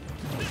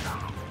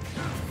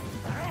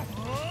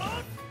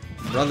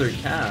 Brother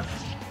Cap.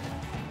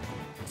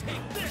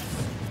 Take this!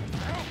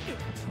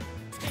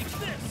 Take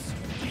this!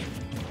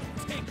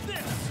 Take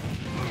this!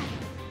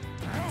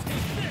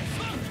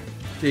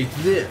 Take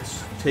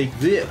this. Take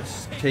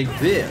this. Take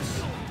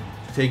this.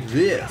 Take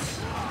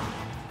this.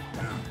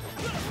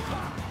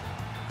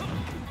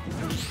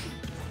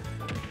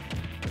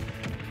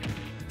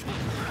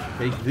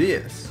 Take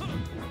this.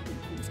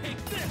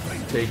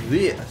 Take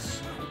this.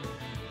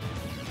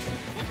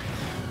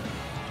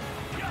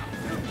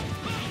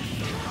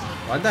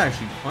 Why'd that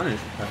actually punish?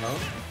 What the hell?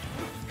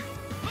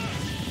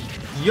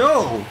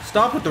 Yo!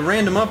 Stop with the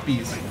random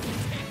upbeats.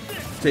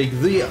 Take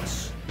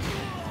this.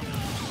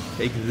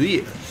 Take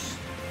this.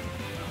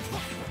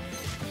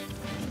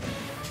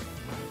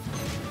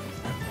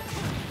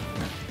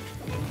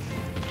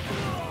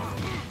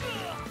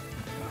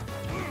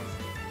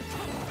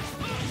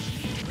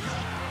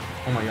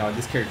 Oh my god,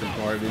 this character's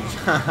garbage.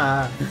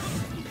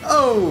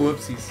 Oh,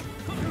 whoopsies.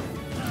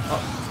 Oh.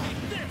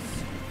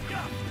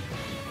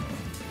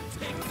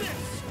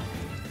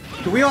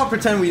 Can we all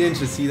pretend we didn't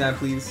just see that,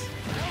 please?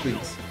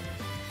 Please.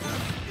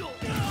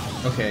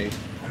 Okay.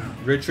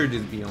 Richard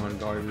is beyond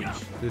garbage.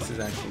 This is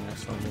actually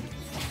next level.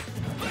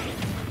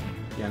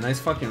 Yeah, nice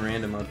fucking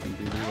random upbeat,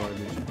 dude. You're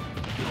garbage.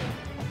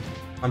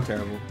 I'm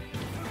terrible.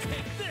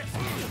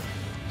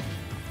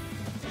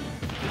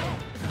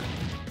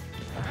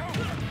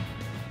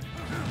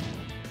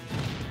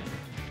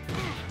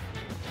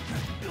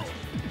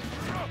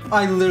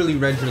 I literally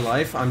read your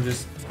life. I'm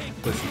just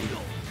listening.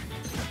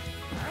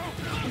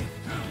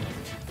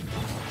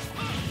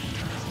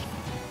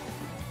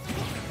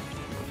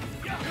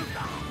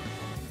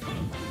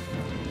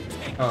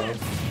 Uh-oh.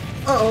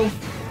 Uh-oh.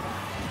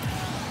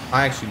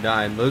 I actually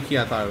died. Low-key,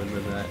 I thought I would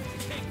live that.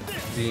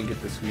 He didn't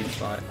get the sweet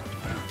spot.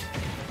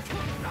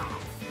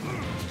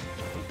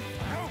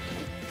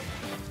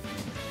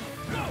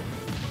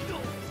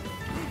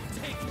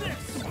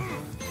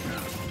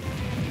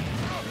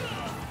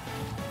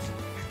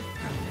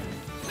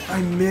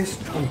 I missed.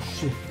 Oh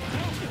shit.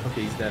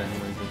 Okay, he's dead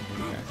anyways.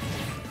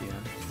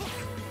 Yeah.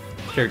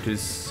 Character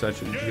is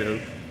such a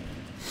joke.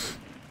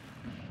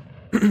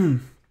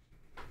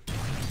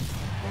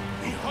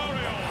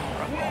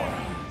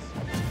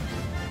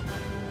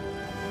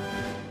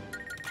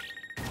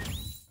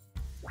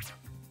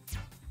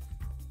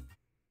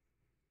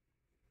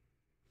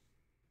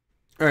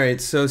 Alright,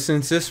 so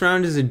since this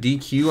round is a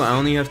DQ, I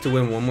only have to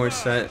win one more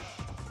set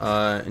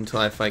until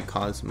I fight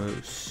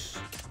Cosmos.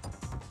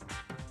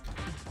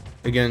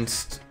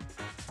 Against,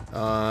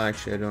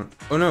 actually I don't,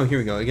 oh no, here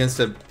we go.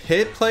 Against a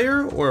Pit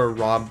player or a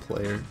Rob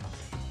player.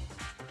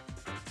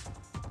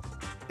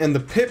 And the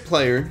Pit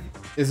player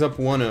is up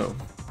 1-0,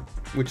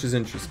 which is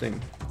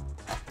interesting.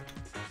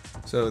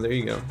 So there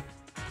you go.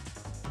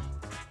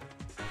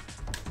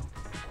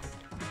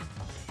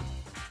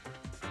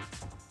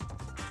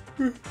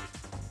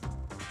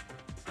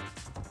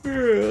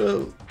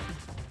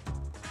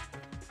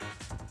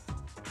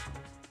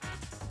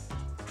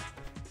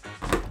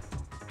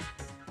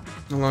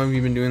 How long have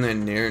you been doing that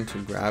nair into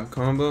grab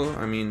combo?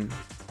 I mean,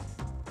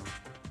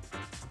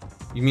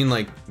 you mean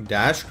like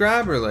dash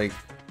grab or like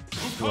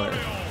what?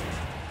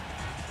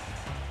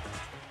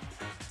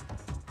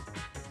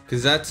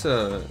 Cause that's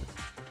a,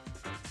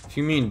 if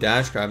you mean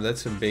dash grab,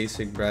 that's a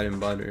basic bread and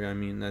butter. I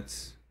mean,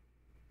 that's,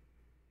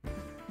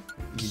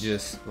 you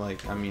just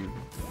like, I mean,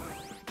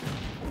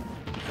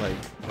 like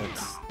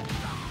that's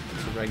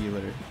a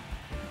regular.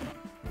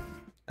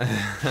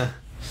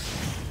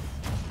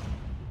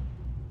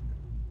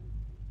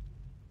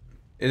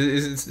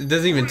 It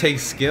doesn't even take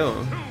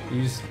skill.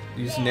 You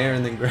just nair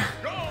and then grab.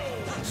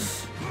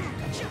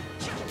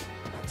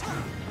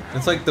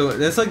 That's like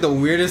the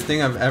weirdest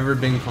thing I've ever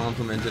been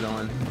complimented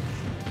on.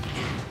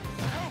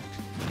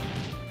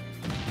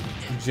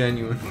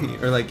 Genuinely,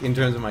 or like in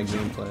terms of my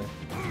gameplay.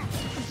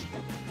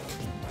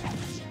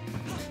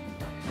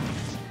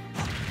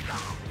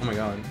 Oh my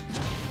god.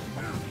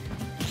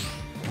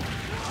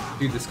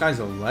 Dude, this guy's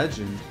a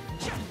legend.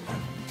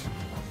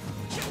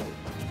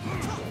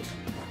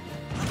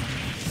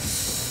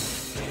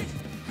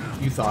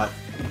 You thought.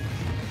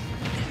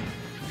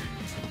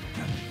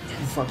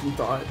 You fucking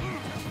thought.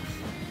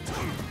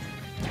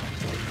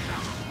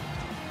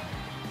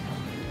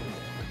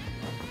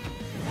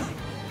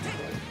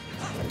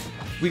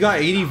 We got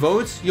 80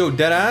 votes? Yo,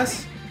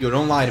 deadass? Yo,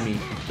 don't lie to me.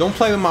 Don't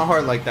play with my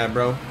heart like that,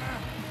 bro.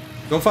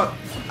 Don't fuck.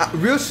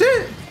 Real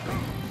shit?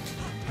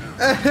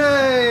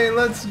 Hey,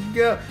 let's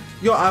go.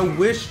 Yo, I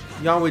wish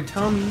y'all would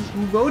tell me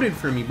who voted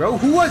for me, bro.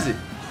 Who was it?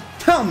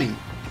 Tell me.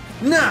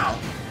 Now.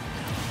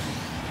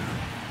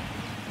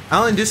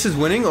 Alan Dish is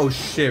winning? Oh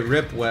shit,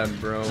 rip Webb,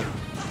 bro.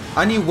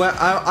 I need Webb.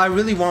 I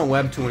really want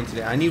Webb to win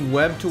today. I need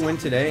Webb to win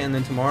today, and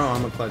then tomorrow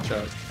I'm gonna clutch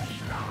up.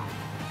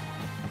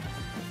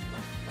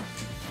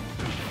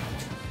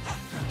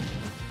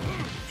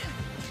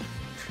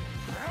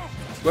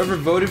 Whoever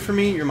voted for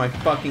me, you're my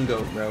fucking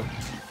goat, bro.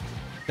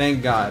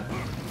 Thank God.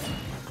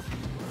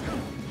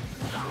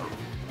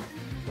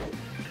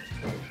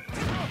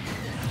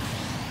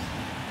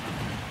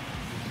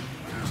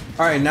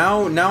 Alright,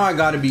 now I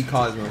gotta beat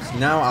Cosmos.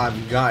 Now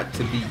I've got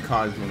to beat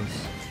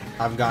Cosmos.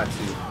 I've got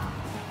to.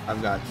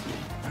 I've got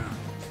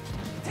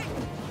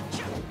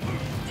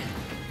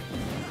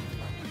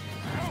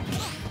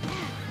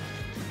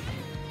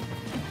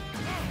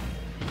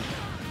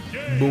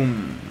to.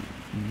 Boom.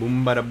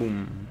 Boom bada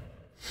boom.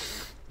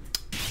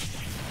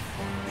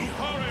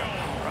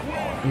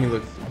 Let me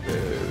look at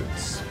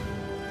this.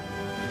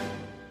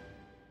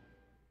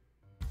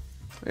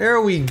 There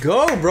we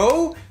go,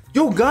 bro.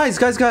 Yo, guys.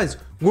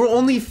 We're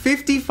only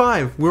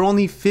 55. We're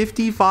only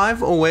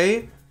 55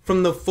 away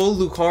from the full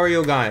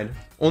Lucario guide.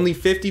 Only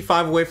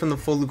 55 away from the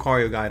full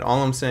Lucario guide.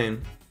 All I'm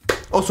saying.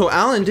 Also,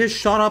 Alan did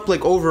shot up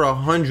like over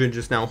 100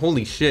 just now.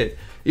 Holy shit.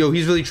 Yo,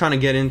 he's really trying to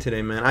get in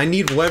today, man. I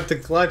need Web to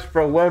clutch,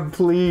 bro. Web,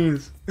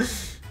 please.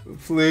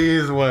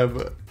 Please,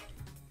 Web.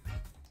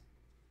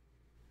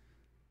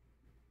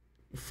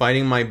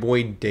 Fighting my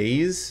boy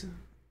Days.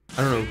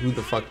 I don't know who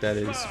the fuck that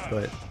is,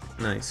 but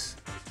nice.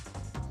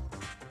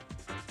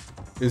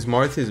 Is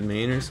Marth his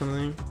main or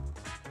something?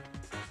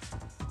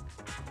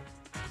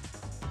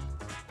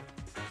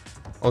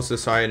 Also,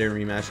 sorry I didn't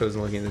rematch. I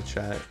wasn't looking at the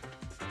chat.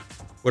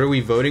 What are we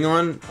voting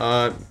on?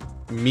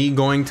 Me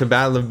going to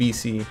Battle of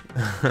BC.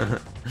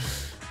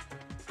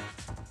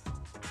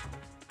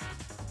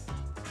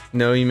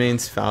 No, he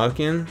mains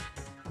Falcon.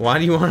 Why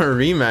do you want a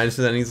rematch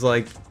then? He's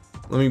like,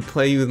 let me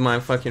play you with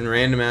my fucking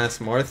random ass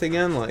Marth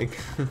again? Like,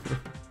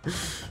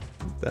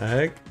 what the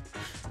heck?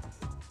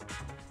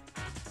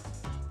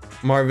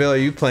 Marvell, are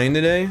you playing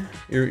today?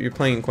 You're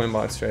playing in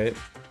Coinbox, right?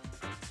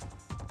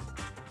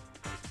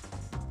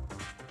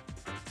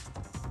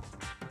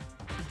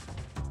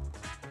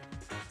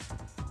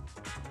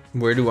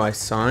 Where do I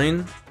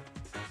sign?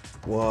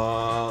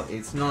 Well,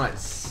 it's not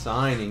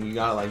signing. You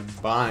gotta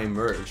like buy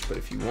merch, but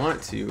if you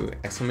want to,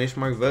 exclamation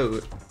mark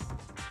vote.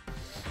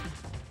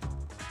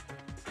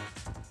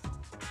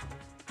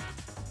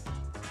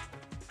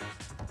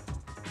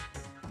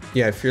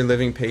 Yeah, if you're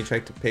living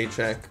paycheck to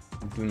paycheck,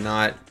 do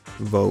not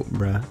vote,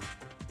 bruh.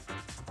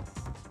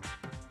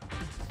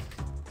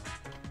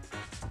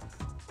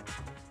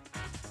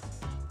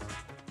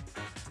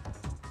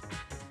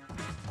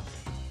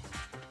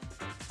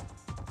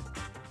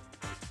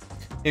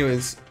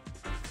 Anyways.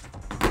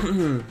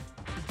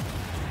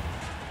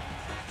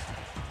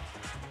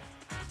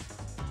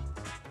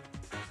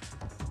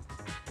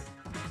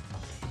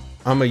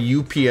 I'm a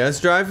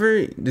UPS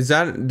driver? Does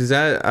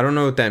that I don't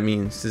know what that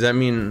means. Does that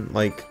mean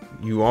like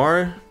you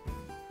are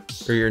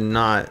or you're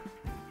not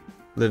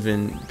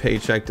living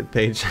paycheck to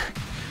paycheck?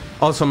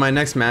 Also, my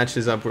next match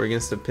is up. We're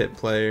against a pit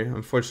player.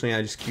 Unfortunately,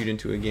 I just queued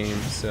into a game,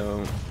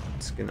 so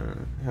it's gonna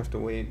have to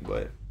wait,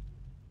 but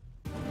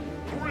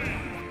 3,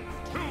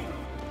 2,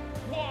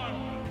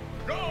 1,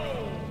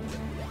 go!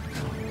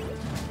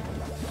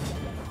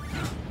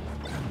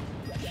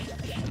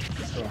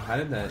 so how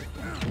did that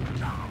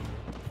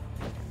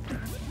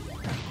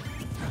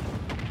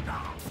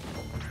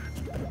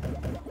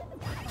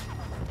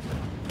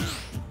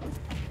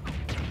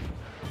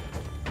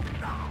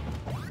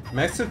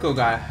Mexico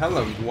got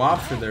hella guap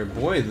for their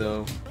boy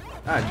though.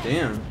 God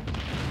damn.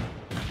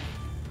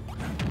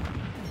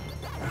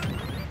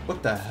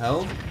 What the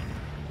hell?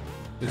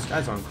 This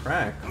guy's on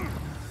crack.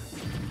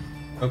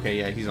 Okay,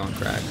 yeah, he's on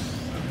crack.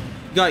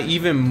 He got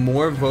even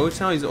more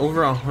votes now. He's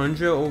over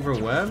 100 over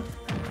Web.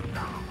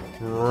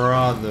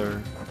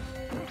 Brother.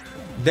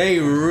 They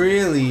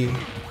really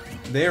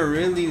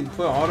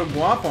put all the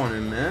guap on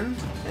him, man.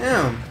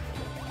 Damn.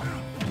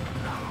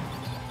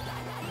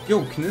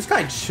 Yo, can this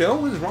guy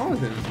chill? What's wrong with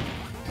him?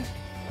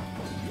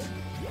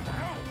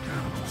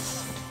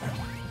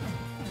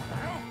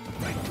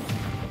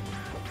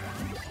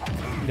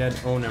 Dead.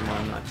 Oh, never mind.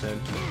 I'm not dead.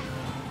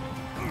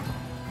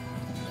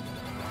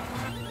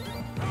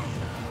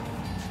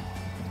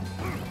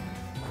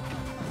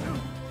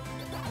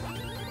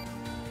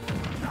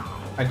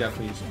 I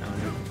definitely just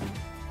found him.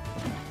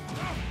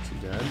 Is he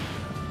dead?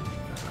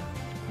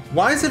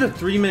 Why is it a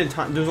 3-minute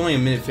time? There's only a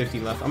minute 50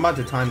 left. I'm about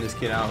to time this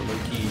kid out, low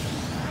key.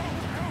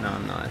 No,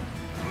 I'm not.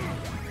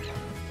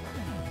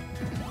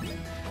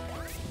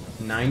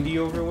 90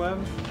 over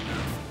Web?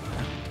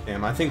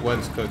 Damn, I think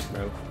Web's cooked,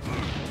 bro.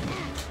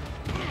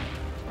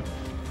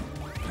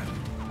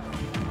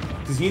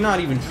 Cause he's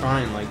not even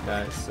trying like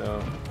that,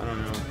 so I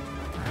don't know.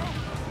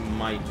 He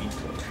might be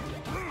cooked.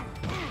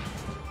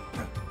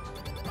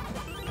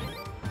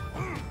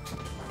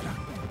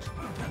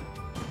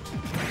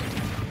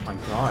 Oh my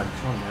god,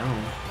 calm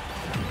down.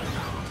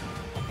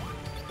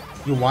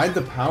 Yo, why'd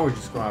the power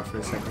just go out for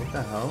a second? What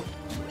the hell?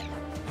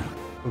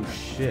 Oh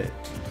shit.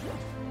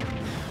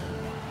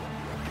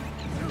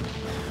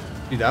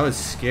 Dude, that was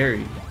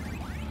scary.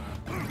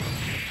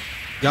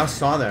 Y'all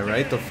saw that,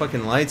 right? The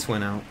fucking lights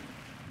went out.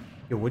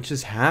 Yo, what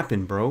just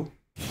happened, bro?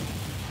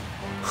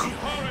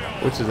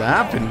 What just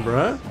happened,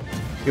 bruh?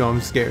 Yo,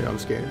 I'm scared. I'm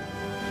scared.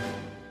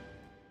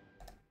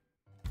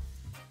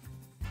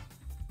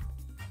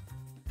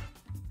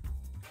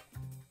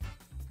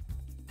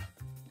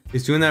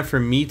 It's doing that for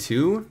me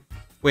too?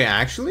 Wait,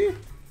 actually?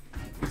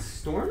 It's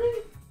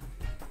storming?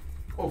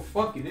 Oh,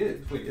 fuck, it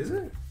is. Wait, is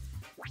it?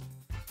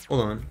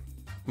 Hold on.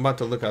 I'm about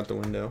to look out the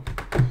window.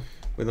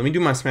 Wait, let me do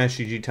my Smash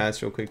GG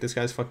task real quick. This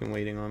guy's fucking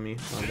waiting on me.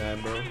 My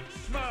bad, bro.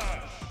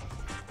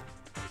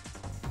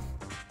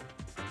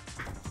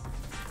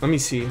 Let me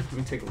see. Let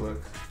me take a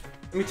look.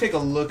 Let me take a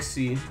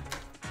look-see.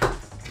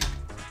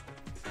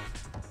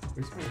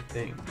 Where's my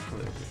thing? Oh,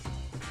 there it is.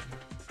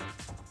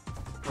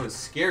 Oh, it's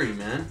scary,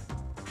 man.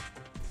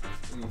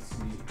 Let me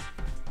see.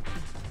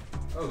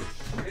 Oh,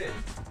 shit.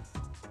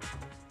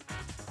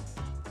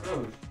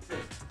 Oh shit.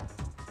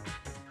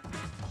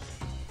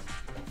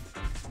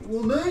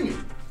 Well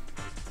dang.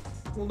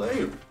 Well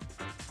dang.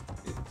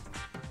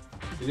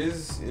 It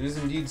is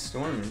indeed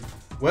storming.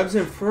 Web's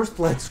in first,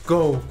 let's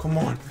go. Come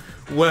on.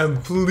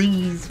 Web,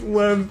 please.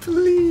 Web,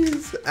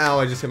 please. Ow,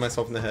 I just hit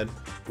myself in the head.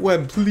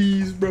 Web,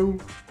 please, bro.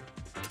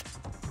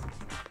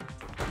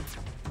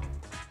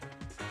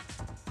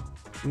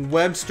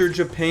 Webster,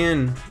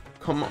 Japan.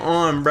 Come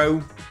on,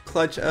 bro.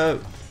 Clutch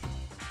up.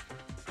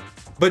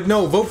 But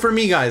no, vote for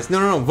me, guys.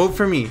 No, vote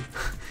for me.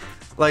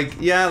 Like,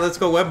 yeah, let's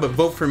go Web, but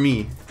vote for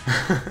me.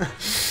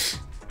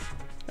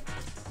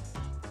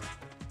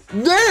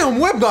 Damn,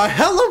 Web got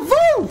hella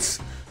votes!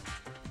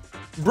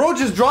 Bro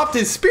just dropped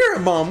his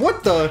spirit bomb.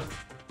 What the?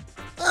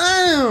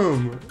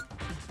 Damn.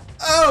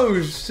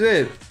 Oh,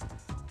 shit.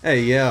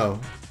 Hey, yo.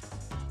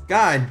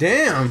 God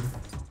damn.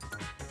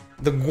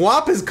 The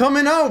guap is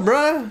coming out,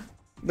 bruh.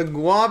 The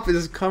guap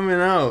is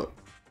coming out.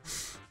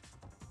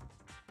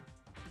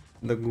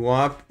 The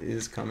guap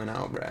is coming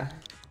out, bruh.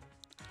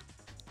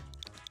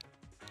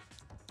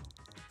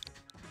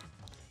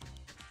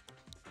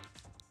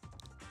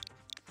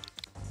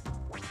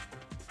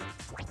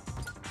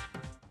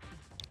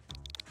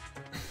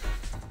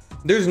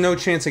 There's no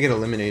chance I get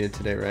eliminated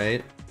today,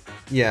 right?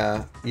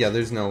 Yeah,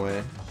 there's no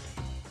way.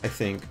 I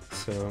think,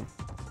 so.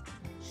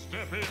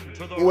 Step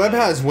into the Web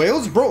has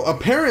whales? Bro,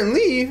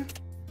 apparently.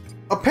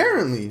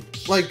 Apparently.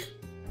 Like,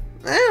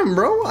 damn,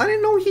 bro. I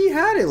didn't know he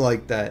had it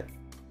like that.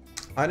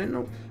 I didn't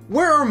know.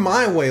 Where are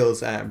my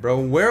whales at, bro?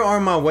 Where are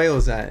my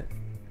whales at?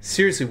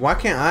 Seriously, why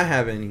can't I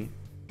have any?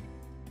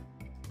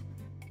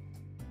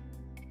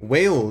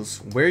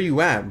 Whales, where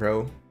you at,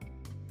 bro?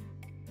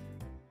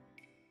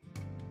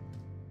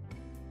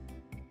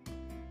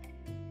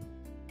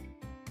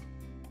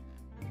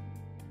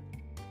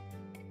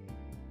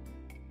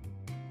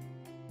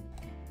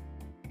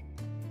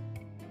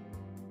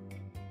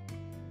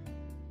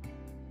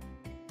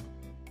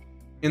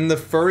 In the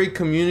furry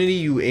community,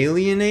 you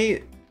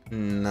alienate?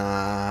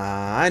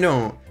 Nah, I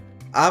don't.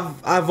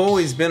 I've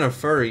always been a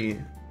furry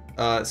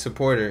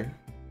supporter.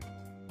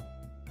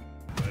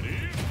 ready.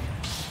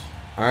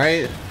 All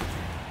right.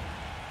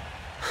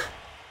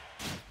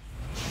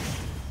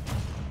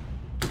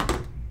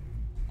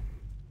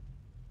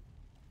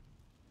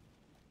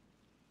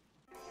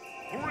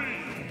 Three,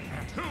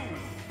 two,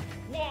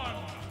 one,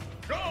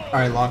 go. All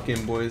right, lock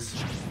in, boys.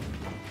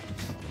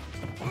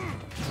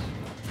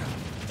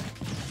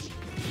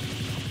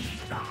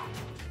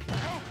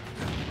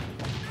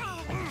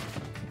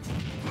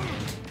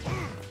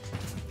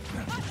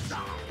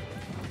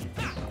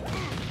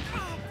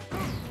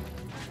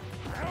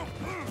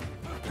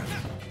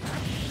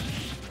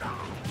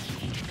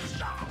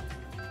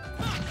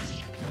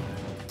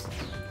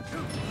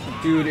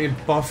 Dude, it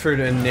buffered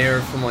a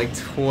Nair from like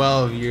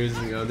 12 years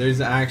ago.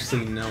 There's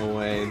actually no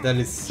way. That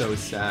is so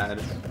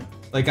sad.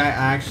 Like, I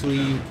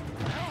actually...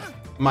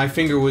 My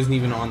finger wasn't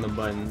even on the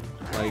button.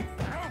 Like,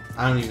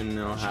 I don't even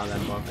know how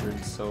that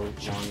buffered so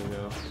long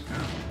ago.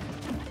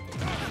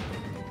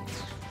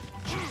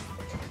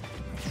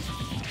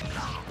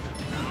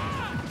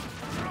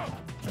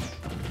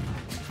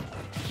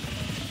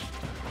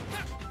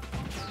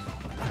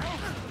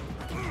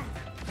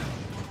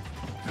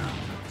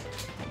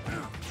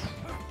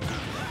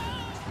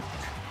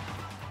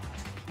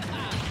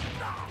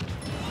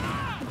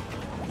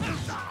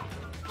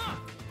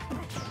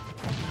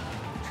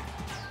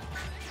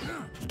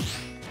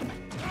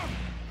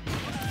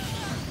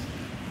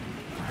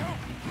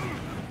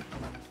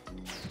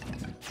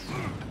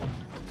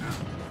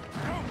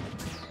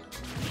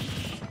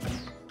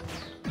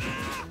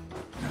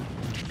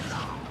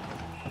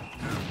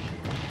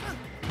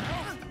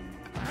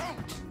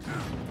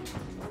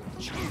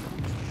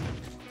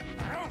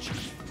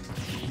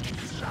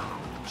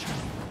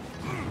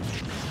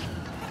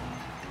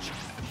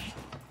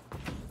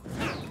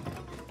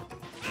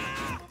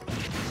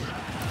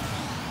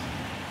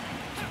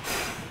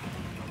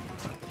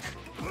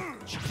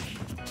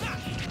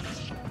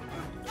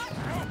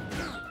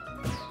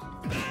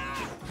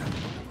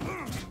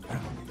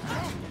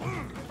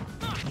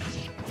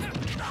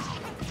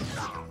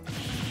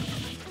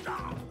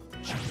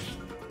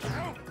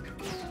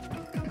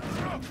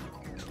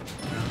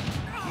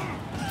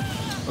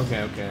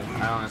 Okay,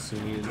 I honestly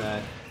needed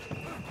that.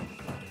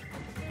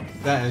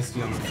 That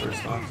SD on the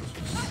first off was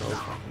just so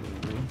fucking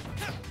easy.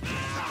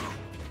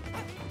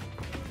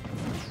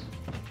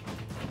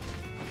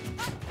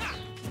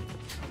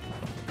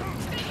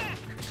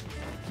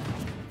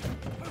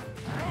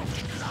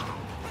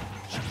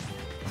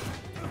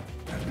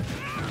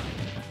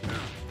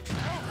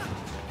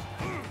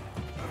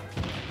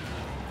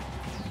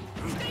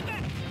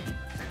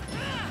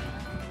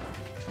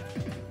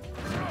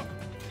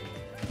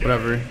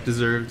 Whatever,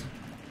 deserved.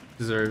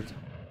 Deserved.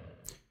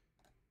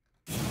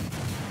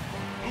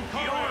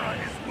 Lucario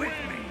is with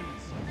me.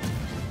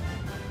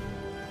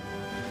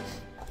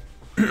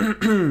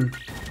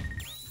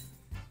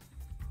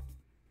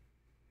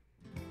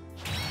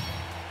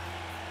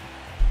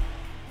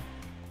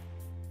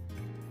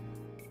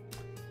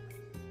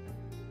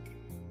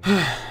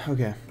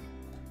 Okay.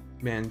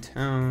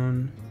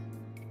 Mantown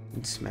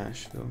and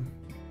Smashville.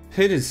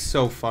 Pit is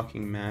so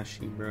fucking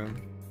mashy, bro.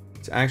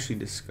 It's actually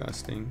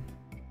disgusting.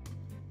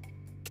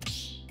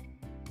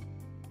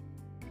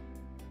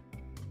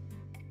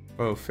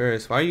 Bro,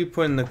 Ferris, why are you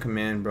putting the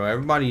command, bro?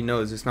 Everybody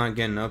knows it's not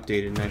getting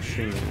updated next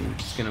stream.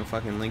 It's gonna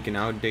fucking link an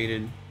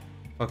outdated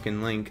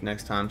fucking link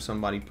next time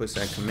somebody puts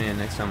that command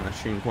next time I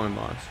stream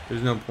Coinbox.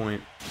 There's no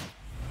point.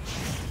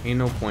 Ain't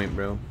no point,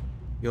 bro.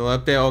 You'll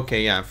update?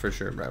 Okay, yeah, for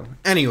sure, bro.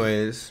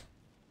 Anyways,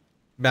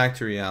 back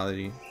to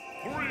reality.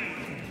 3,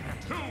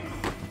 2,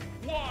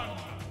 1,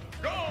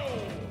 go!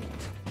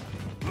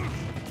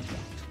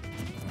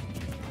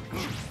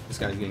 This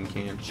guy's getting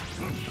canned.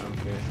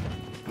 Okay.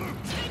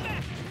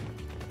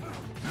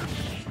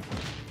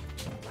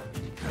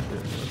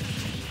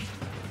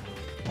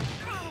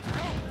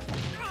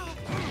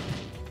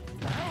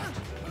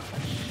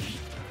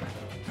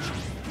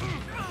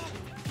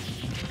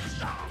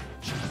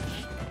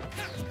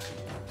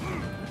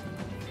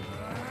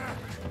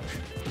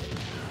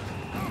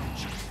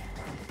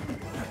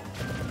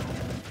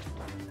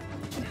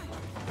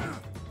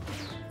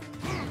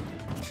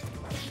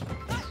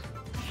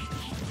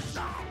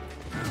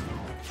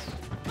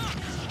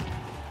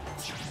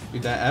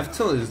 Dude, that F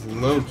tilt is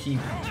low-key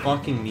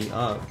fucking me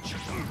up.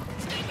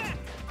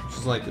 Which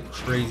is like a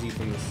crazy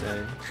thing to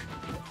say.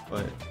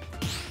 But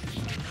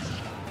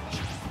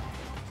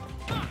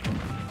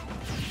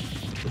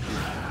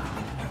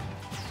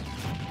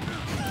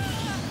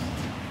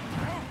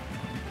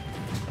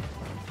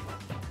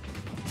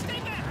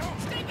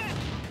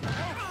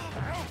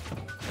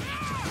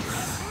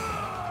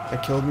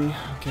that killed me?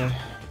 Okay.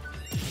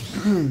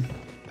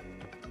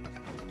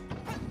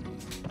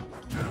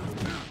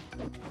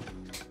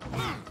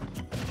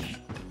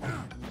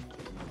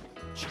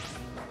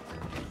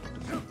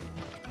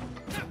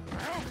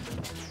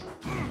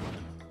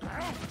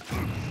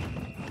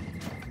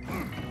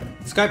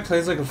 This guy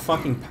plays like a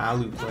fucking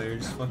Palu player,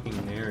 just fucking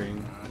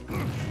naring.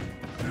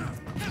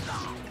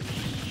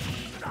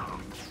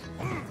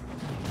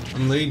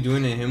 I'm literally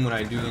doing to him what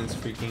I do against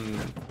freaking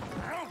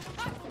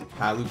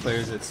Palu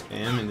players that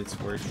spam, and it's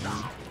working.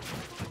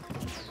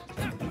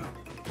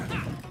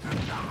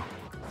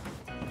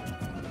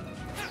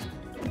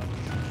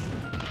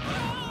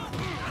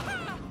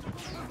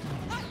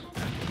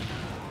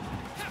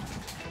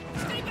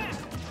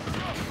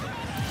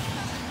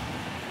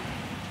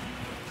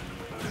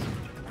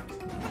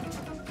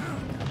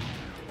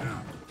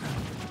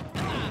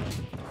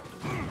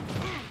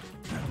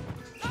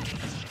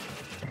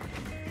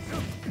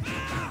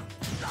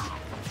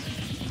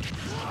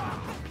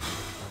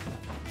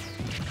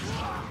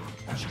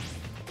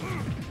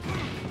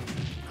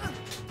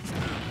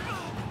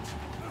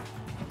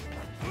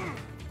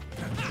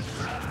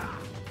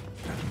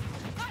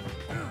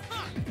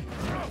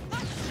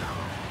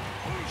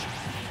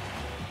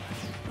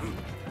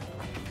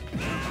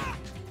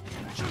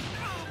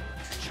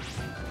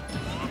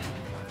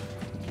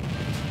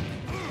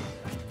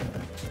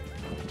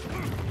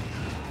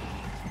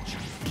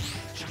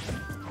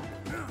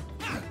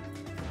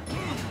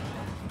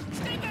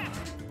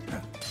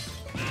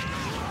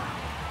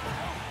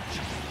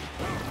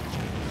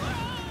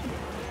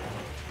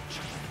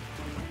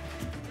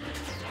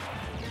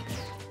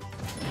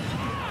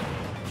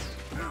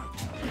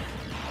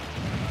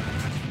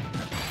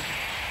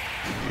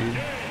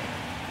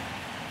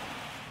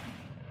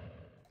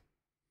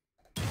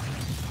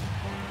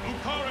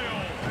 Lucario!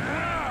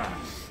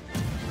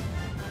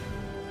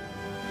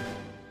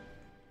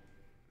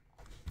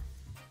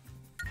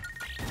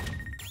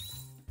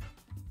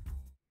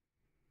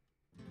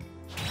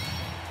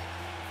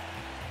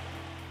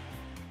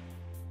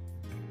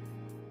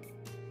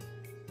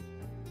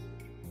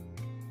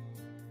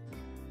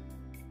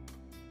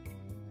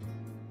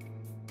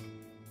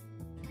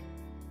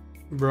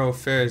 Bro,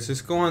 Ferris,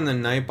 just go on the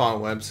Nightbot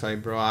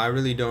website, bro. I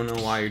really don't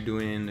know why you're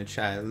doing it in the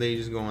chat. Literally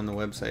just go on the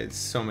website. It's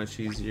so much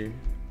easier.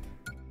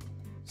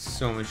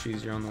 So much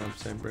easier on the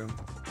website, bro.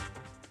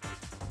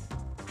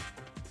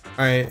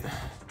 Alright.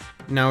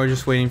 Now we're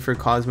just waiting for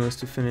Cosmos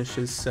to finish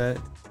his set.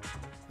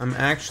 I'm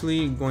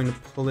actually going to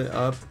pull it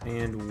up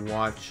and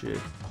watch it.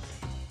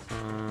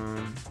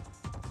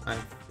 I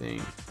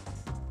think.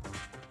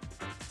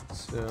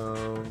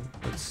 So,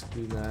 let's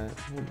do that.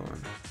 Hold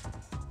on.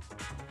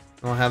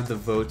 I'll have the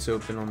votes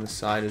open on the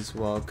side as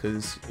well,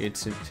 because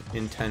it's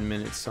in 10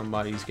 minutes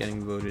somebody's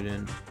getting voted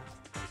in.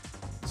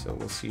 So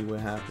we'll see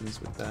what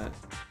happens with that.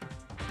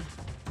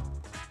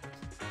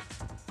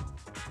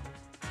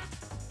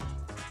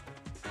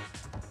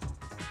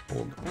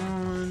 Hold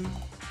on.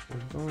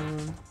 Hold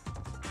on.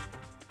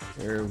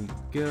 There we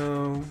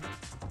go.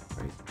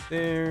 Right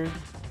there.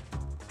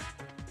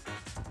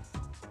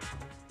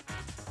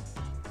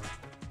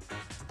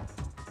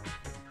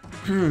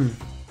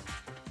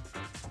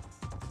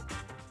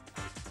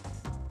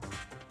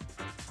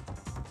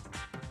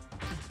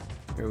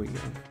 There we go.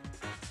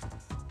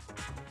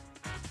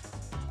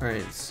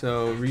 Alright,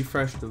 so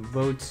refresh the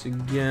votes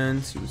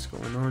again, see what's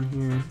going on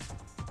here.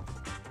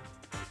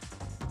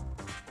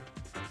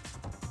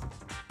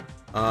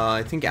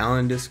 I think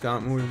Alan just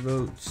got more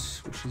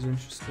votes, which is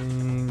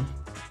interesting.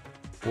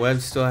 Webb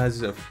still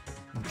has a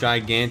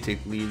gigantic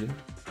lead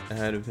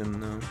ahead of him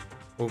though.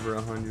 Over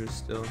 100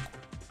 still.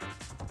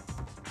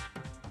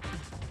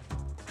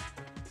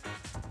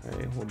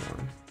 Alright, hold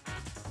on.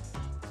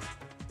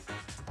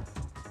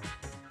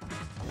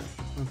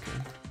 Yeah, okay.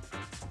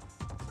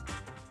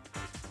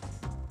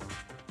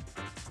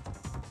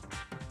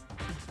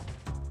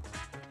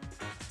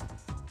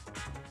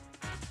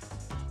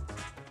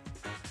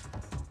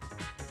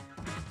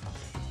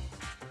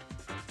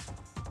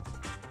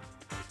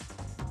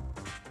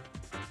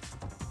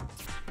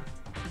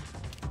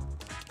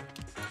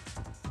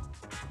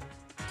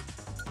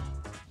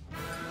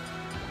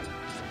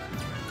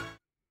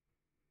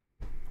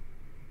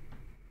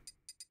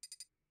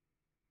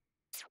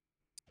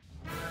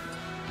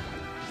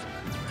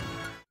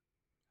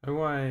 How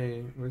do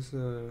I, where's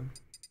the,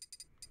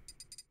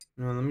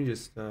 no, let me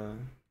just, hold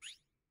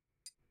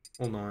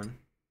on.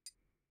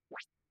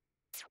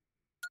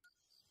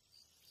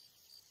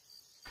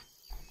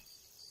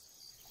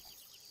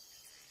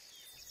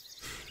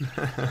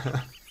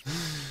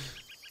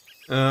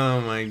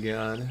 Oh my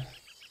god.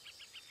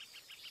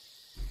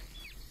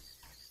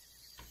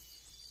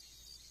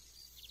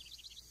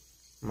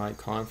 My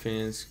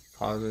confidence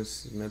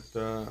causes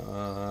Mitra,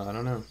 I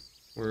don't know.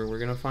 We're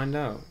gonna find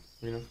out.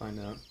 We're gonna find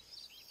out.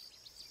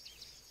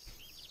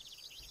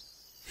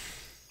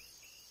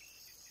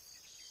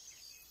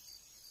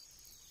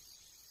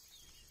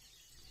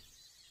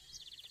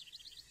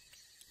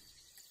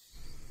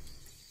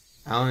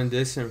 Alan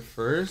Disson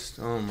first?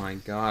 Oh my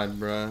god,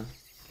 bruh.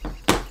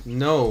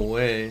 No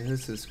way.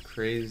 This is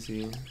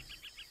crazy.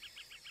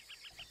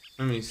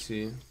 Let me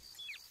see.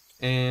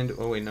 And,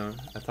 oh wait, no.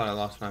 I thought I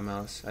lost my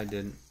mouse. I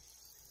didn't.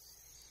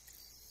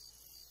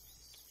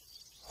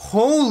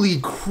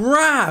 Holy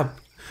crap!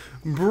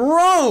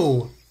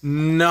 Bro!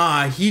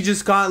 Nah, he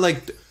just got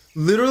like,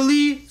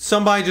 literally,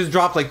 somebody just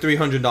dropped like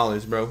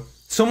 $300, bro.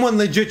 Someone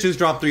legit just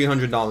dropped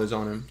 $300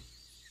 on him.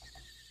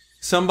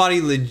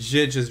 Somebody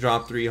legit just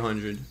dropped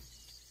 300.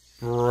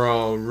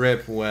 Bro,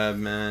 rip Web,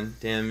 man.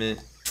 Damn it.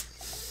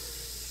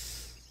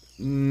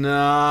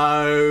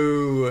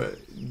 No.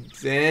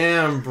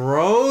 Damn,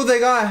 bro. They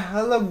got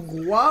hella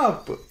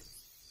guap.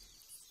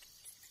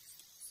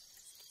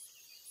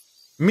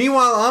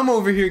 Meanwhile, I'm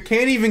over here.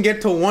 Can't even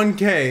get to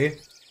 1K.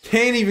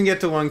 Can't even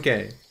get to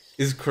 1K.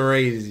 It's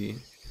crazy.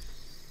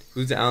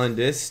 Who's Alan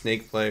Dis?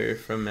 Snake player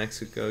from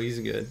Mexico. He's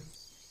good.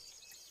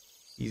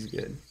 He's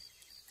good.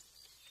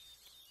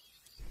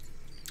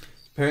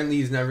 Apparently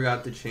he's never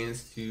got the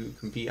chance to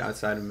compete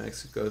outside of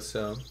Mexico,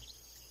 so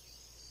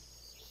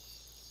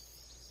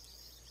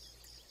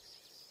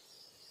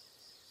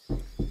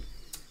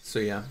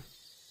yeah.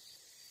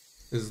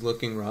 This is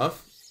looking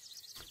rough.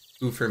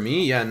 Ooh, for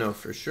me? Yeah, no,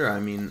 for sure. I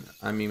mean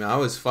I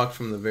was fucked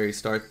from the very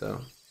start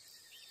though.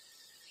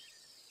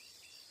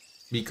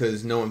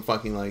 Because no one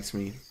fucking likes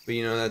me. But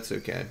you know, that's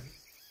okay.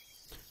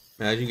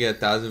 Imagine you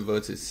get 1,000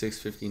 votes at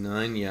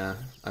 659. Yeah,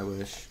 I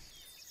wish.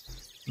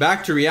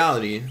 Back to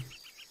reality.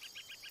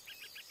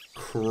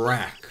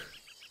 Crack.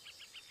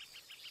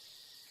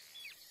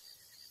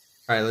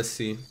 Alright, let's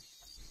see.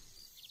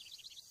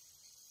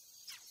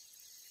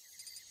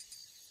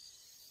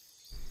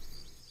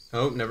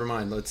 Oh, never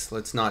mind.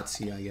 Let's not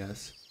see, I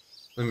guess.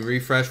 Let me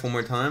refresh one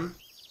more time.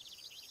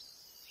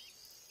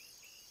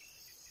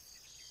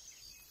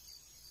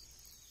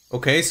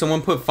 Okay,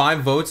 someone put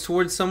 5 votes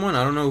towards someone.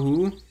 I don't know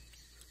who.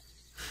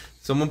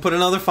 Someone put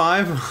another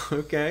 5.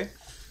 Okay.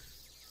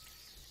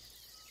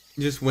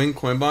 Just win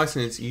Coinbox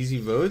and it's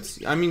easy votes.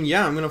 I mean,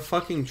 yeah, I'm gonna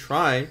fucking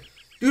try.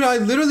 Dude, I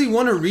literally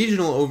won a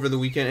regional over the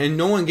weekend and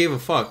no one gave a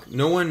fuck.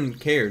 No one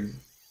cared.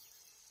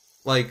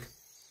 Like,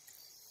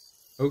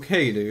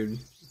 okay, dude.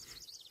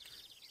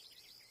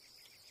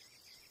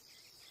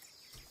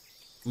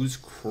 Who's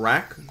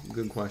Crack?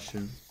 Good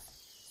question.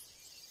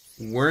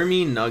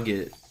 Wormy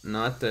Nugget.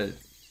 Not that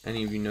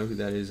any of you know who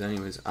that is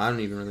anyways. I don't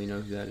even really know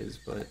who that is,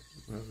 but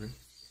whatever.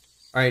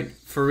 Alright,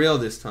 for real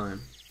this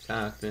time.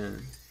 Tap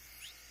in.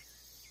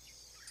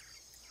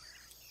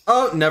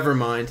 Oh, never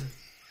mind.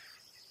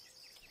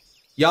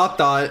 Y'all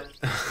thought.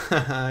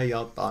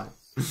 Y'all thought.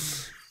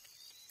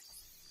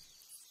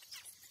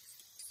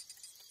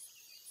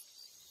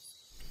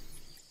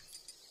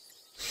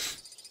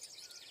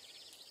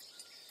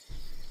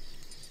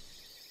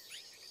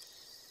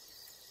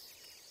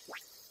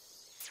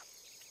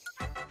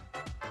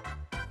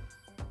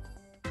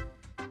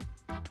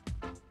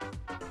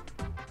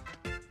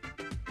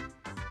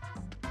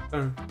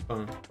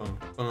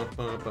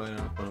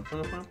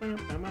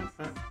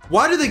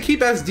 Why do they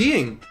keep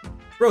SDing?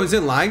 Bro, is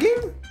it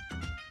lagging?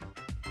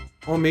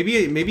 Oh,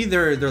 maybe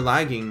they're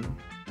lagging.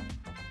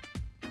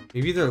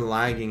 Maybe they're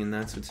lagging and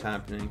that's what's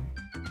happening.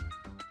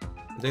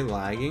 Are they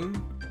lagging?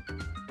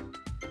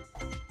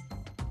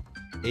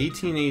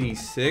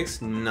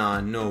 1886? Nah,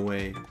 no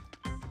way.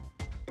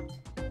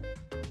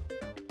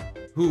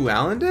 Who,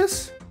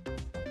 Alandis?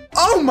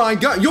 Oh my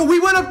god, yo, we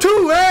went up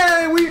 2.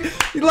 Hey,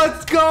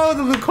 let's go.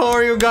 The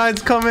Lucario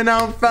guide's coming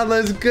out,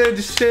 fellas.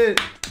 Good shit.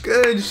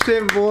 Good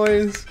shit,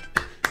 boys.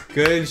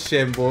 Good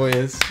shit,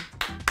 boys.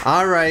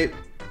 Alright.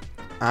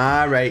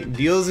 Alright.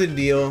 Deal's a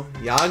deal.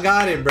 Y'all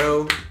got it,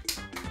 bro.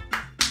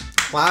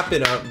 Clap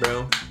it up,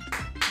 bro.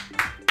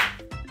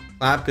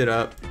 Clap it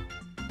up.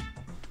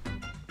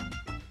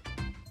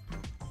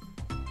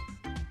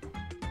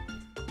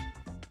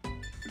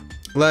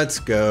 Let's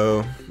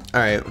go.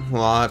 Alright,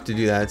 well, I'll have to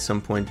do that at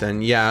some point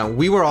then. Yeah,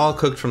 we were all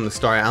cooked from the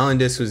start. Alan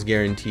Dis was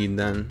guaranteed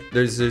then.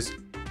 There's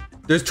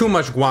too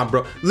much guap,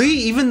 bro. Lee,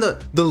 even the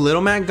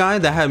little Mac guy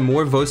that had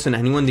more votes than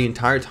anyone the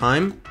entire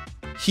time,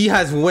 he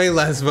has way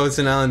less votes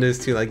than Alan Dis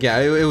too. Like, yeah,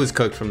 it was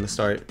cooked from the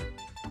start.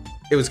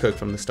 It was cooked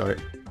from the start.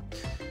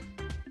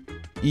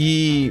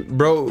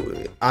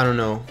 Bro, I don't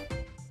know.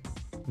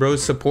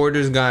 Bro's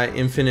supporters got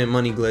infinite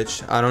money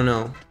glitch. I don't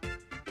know.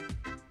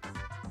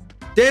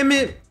 Damn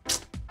it.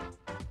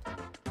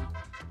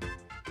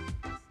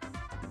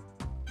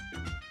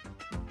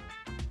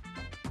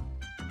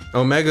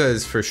 Omega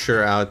is for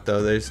sure out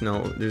though. There's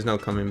no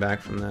coming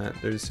back from that.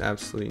 There's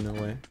absolutely no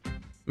way.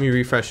 Let me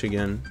refresh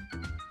again.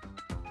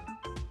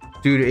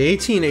 Dude,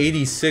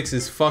 1886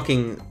 is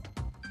fucking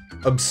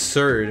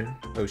absurd.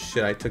 Oh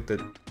shit, I took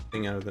the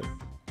thing out of it.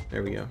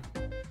 There we go.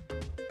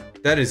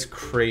 That is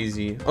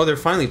crazy. Oh, they're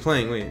finally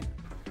playing. Wait.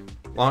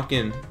 Lock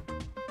in.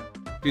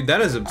 Dude,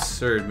 that is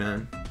absurd,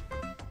 man.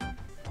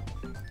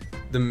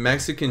 The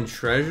Mexican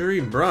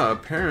Treasury? Bruh,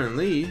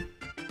 apparently.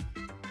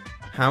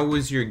 How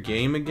was your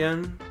game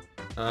again?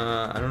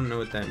 I don't know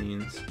what that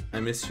means. I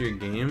missed your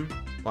game?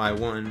 Well, I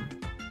won.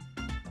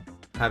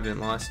 Haven't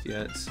lost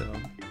yet, so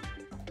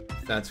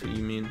if that's what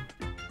you mean.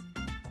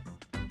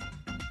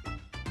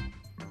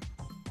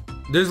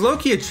 There's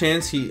low-key a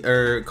chance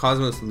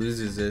Cosmos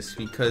loses this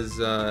because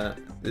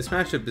this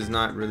matchup is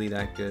not really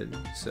that good,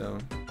 so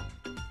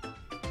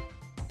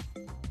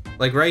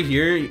like right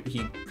here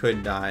he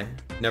could die.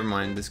 Never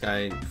mind, this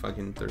guy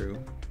fucking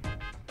threw.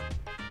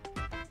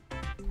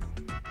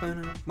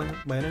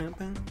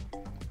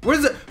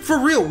 Where's the, for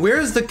real,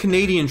 where's the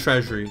Canadian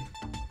Treasury?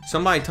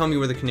 Somebody tell me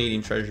where the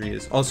Canadian Treasury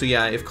is. Also,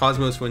 yeah, if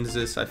Cosmos wins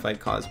this, I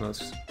fight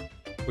Cosmos.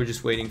 We're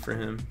just waiting for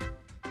him.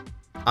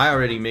 I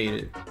already made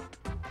it.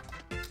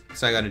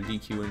 Because I got a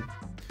DQ win.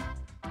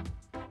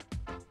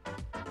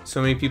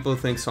 So many people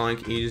think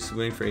Sonic Aegis is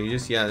winning for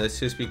Aegis. Yeah, that's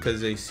just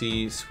because they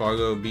see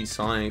Spargo beat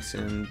Sonics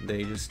and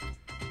they just,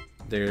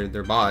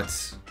 they're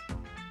bots.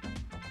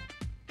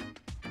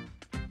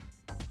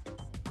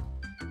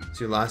 It's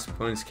your last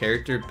opponent's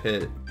character,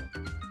 Pit.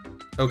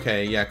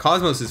 Okay, yeah,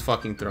 Cosmos is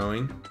fucking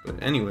throwing.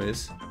 But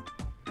anyways.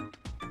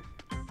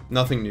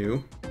 Nothing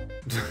new.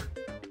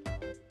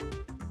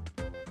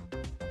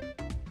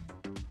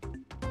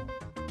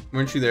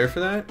 Weren't you there for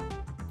that?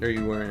 Or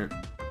you weren't?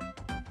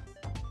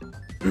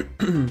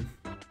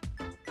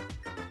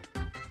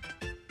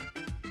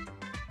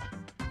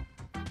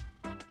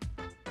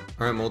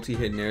 Aren't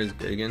multi-hit nairs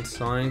good against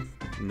Sonic?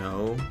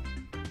 No.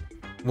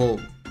 Well,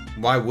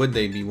 why would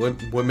they be?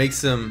 What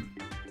makes them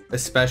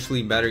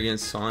especially better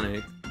against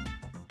Sonic?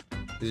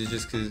 Is it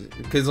just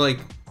because like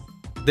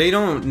they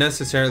don't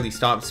necessarily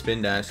stop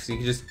spin dash because you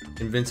can just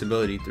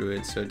invincibility through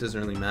it, so it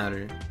doesn't really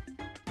matter.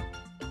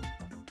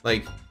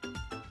 Like,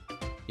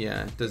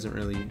 yeah, it doesn't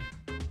really.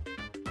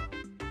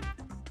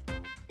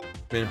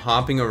 Been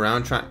hopping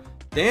around trying.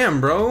 Damn,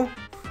 bro,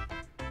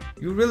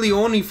 you really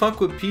only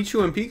fuck with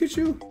Pichu and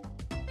Pikachu?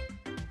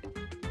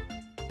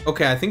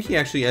 Okay, I think he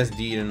actually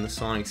SD'd and the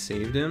Sonic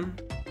saved him.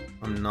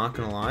 I'm not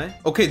gonna lie.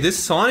 Okay, this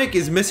Sonic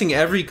is missing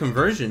every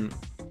conversion.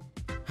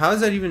 How is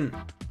that even...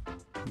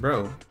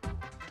 Bro,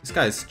 this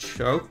guy's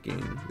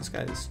choking. This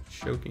guy's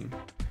choking.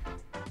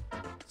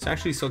 It's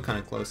actually still kind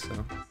of close,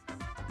 though.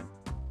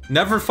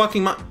 Never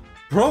fucking mind.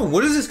 Bro,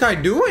 what is this guy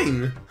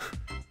doing?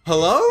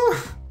 Hello?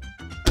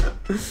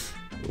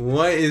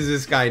 What is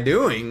this guy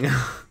doing?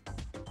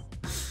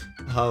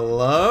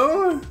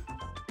 Hello?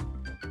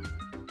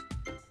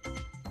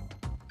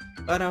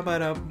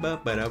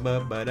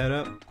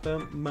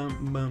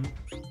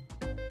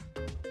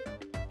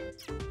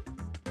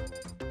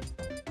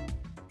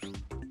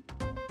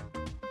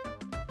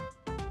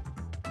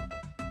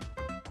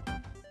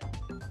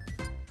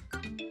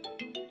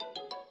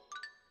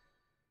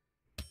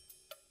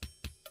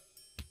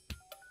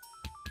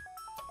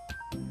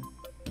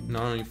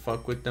 Not only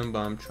fuck with them, but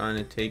I'm trying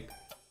to take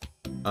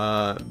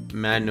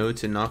mad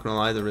notes, and not gonna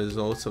lie, the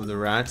results of the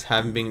rats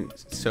haven't been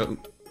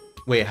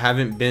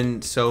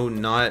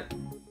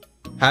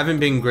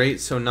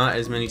great, so not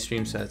as many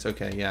stream sets.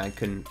 Okay, yeah,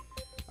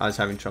 I was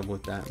having trouble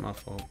with that, my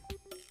fault.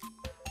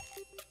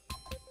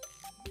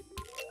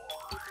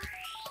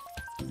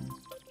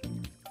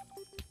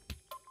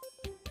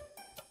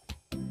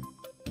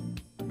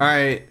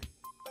 Alright,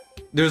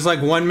 there's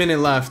like 1 minute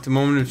left,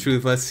 moment of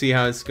truth. Let's see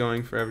how it's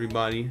going for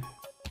everybody.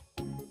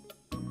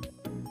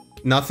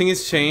 Nothing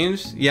has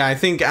changed. Yeah, I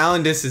think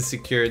Alan Dis is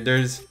secured.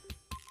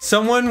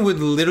 Someone would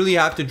literally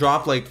have to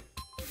drop like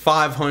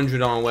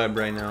 500 on web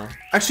right now.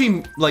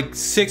 Actually, like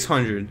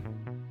 600.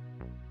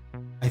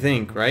 I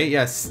think, right?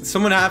 Yes,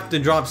 someone have to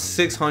drop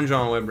 600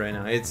 on web right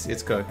now.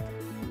 It's cooked.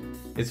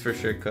 It's for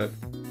sure cooked.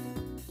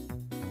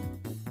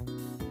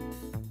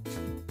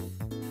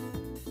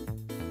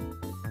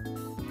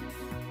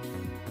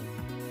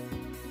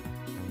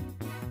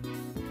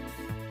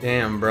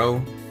 Damn,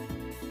 bro.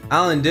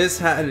 Alan Dis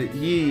had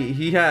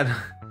he had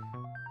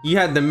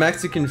the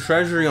Mexican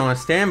treasury on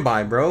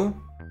standby, bro.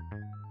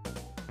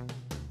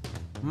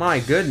 My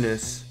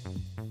goodness.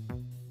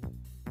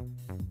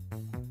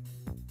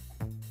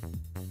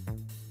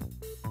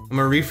 I'm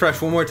gonna refresh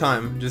one more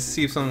time, just to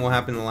see if something will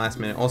happen in the last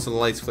minute. Also, the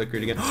lights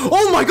flickered again.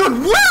 Oh my god,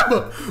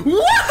 web!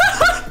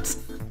 What?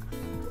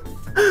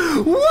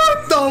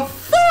 What the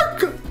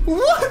fuck?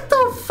 What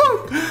the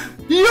fuck?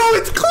 Yo,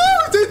 it's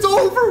closed! It's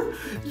over!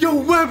 Yo,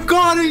 web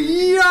got it!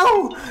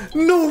 Yo!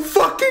 No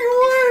fucking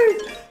way!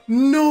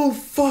 No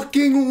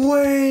fucking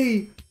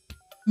way!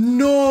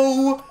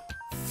 No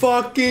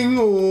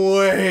fucking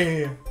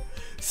way!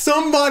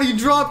 Somebody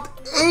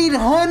dropped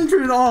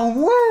 800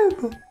 on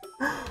web!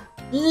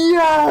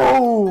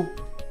 Yo!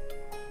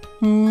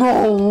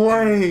 No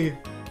way!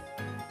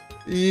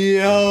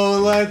 Yo,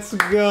 let's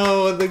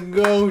go! The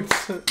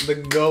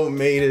goat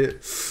made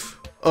it.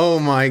 Oh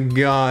my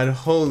god,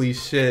 holy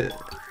shit.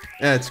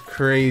 That's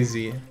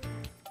crazy.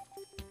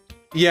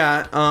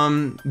 Yeah,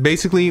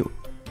 basically,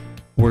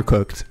 we're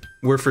cooked.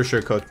 We're for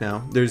sure cooked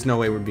now. There's no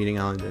way we're beating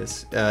Alan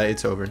this.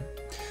 It's over.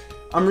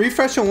 I'm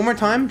refreshing one more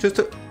time just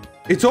to...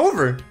 It's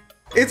over!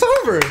 It's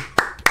over!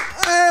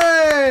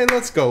 Hey,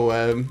 let's go,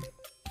 web.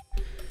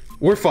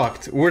 We're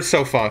fucked. We're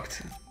so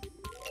fucked.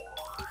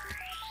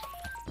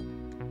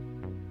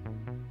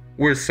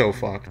 We're so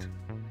fucked.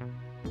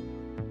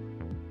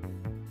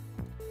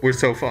 We're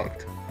so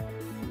fucked.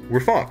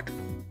 We're fucked.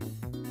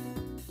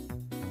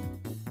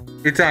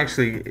 It's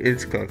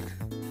cooked.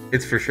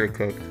 It's for sure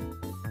cooked.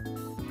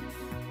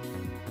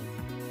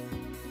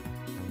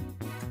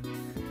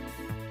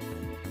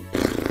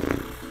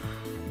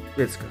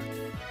 It's cooked.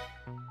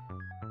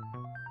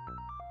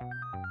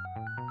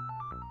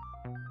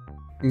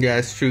 Yeah,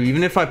 it's true.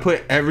 Even if I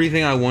put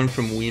everything I won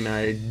from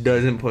Weemat, it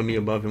doesn't put me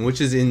above him,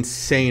 which is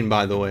insane,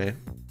 by the way.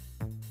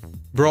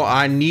 Bro,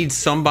 I need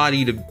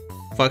somebody to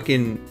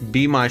fucking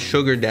be my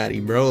sugar daddy,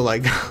 bro.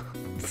 Like,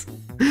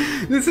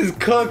 this is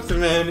cooked,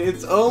 man.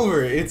 It's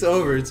over. It's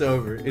over. It's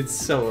over. It's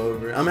so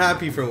over. I'm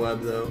happy for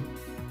Web, though.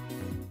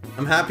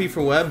 I'm happy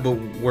for Web, but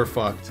we're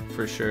fucked.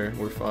 For sure.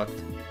 We're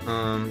fucked.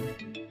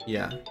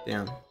 Yeah,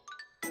 damn.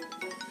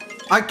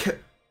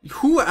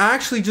 Who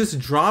actually just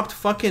dropped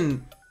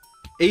fucking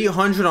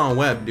 800 on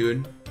Web,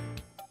 dude?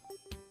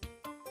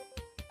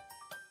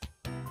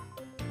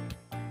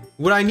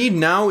 What I need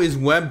now is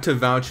Web to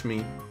vouch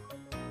me.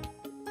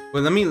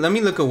 Wait, let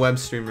me look at Web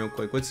stream real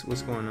quick. What's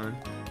going on?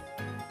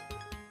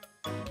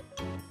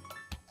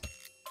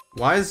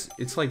 Why is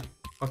it's like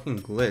fucking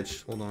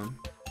glitched? Hold on.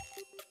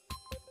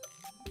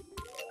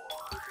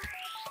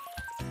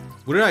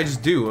 What did I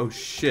just do? Oh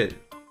shit.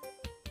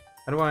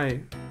 How do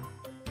I...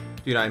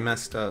 Dude, I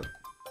messed up.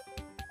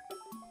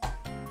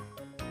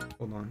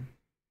 Hold on.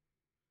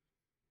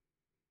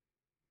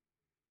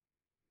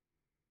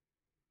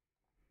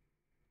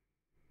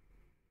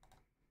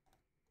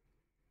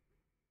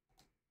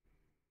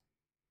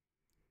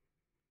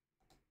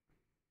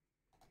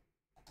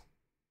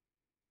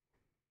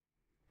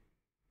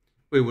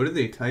 Wait, what are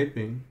they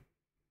typing?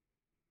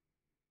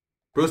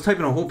 Bro's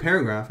typing a whole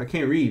paragraph. I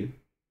can't read.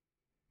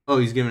 Oh,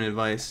 he's giving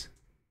advice.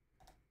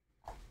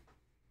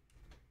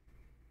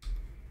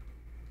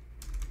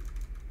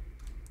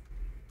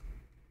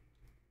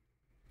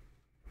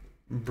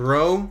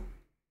 Bro.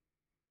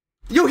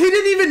 Yo, he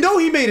didn't even know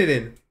he made it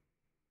in.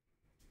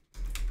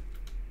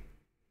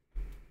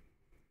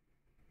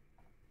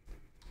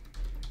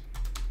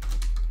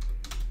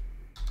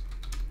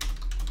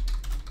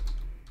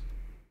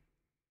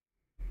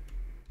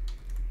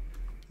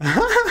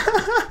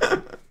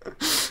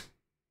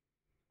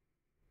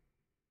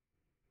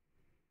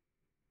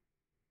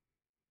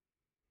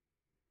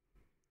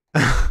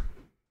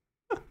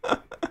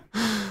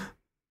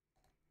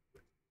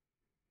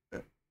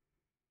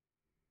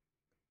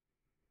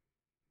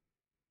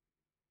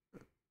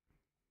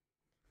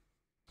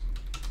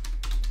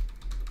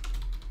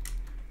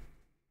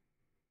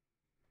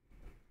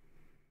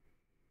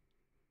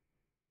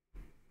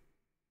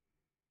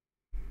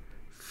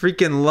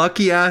 Freaking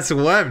lucky ass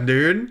Web,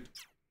 dude.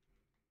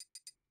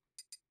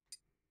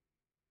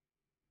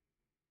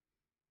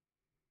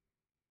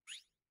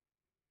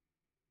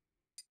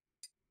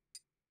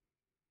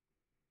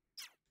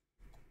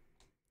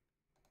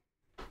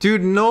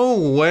 Dude, no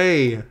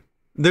way.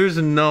 There's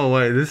no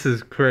way. This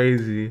is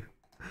crazy.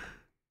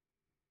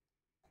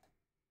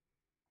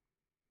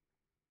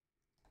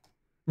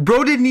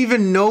 Bro didn't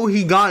even know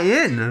he got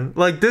in.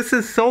 Like, this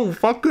is so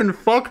fucking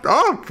fucked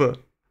up.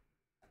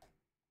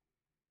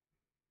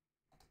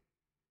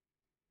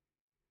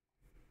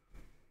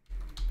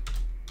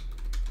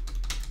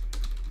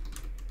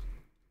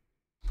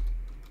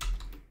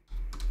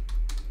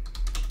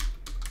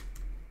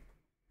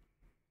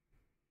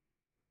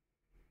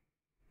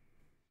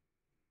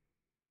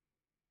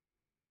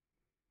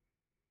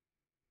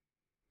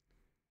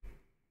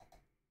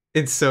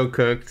 It's so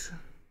cooked.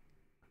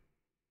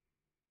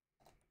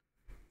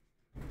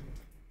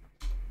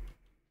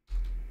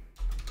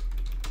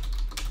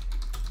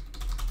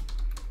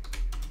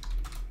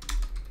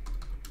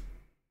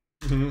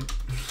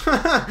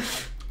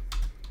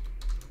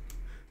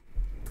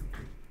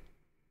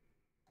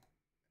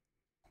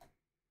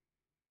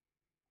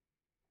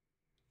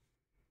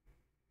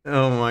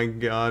 Oh my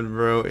god,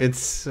 bro. It's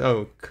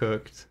so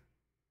cooked.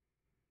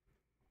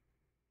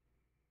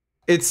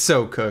 It's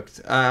so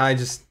cooked. I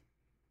just...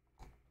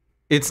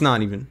 It's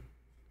not even.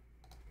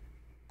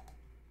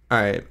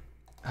 Alright.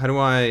 How do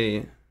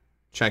I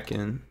check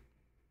in?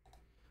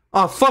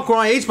 Oh fuck, we're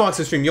on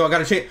HBox's stream. Yo, I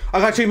gotta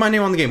change my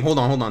name on the game. Hold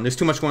on. There's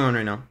too much going on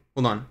right now.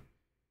 Hold on.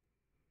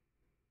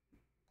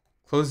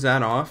 Close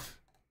that off.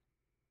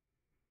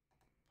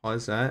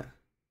 Pause that.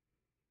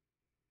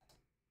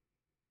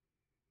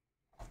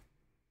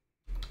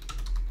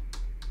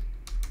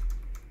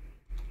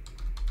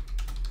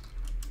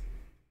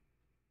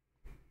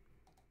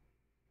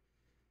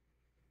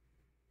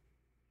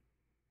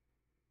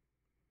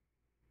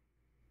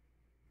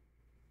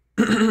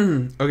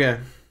 Okay,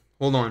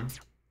 hold on.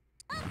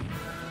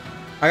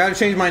 I gotta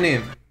change my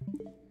name.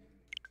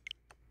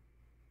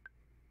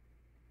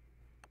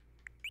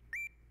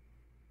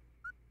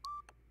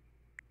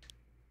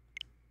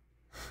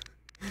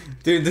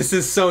 Dude, this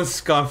is so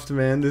scuffed,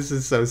 man. This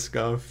is so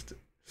scuffed.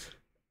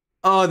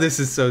 Oh, this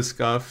is so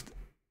scuffed.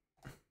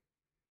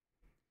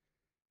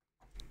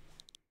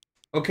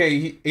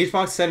 Okay,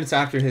 HBox said it's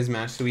after his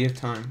match, so we have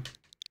time.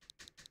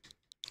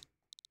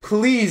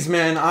 Please,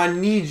 man, I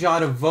need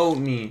y'all to vote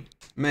me.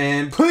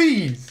 Man,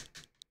 please!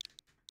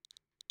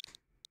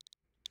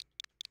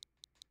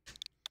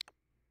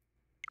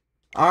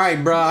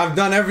 Alright, bro, I've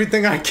done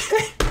everything I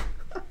can.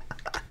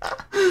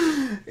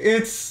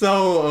 It's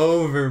so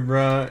over,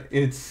 bro.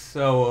 It's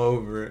so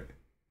over.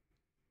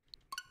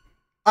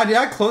 Did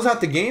I close out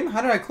the game?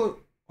 How did I close?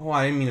 Oh,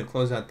 I didn't mean to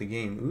close out the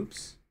game.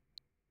 Oops.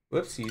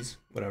 Whoopsies.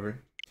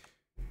 Whatever.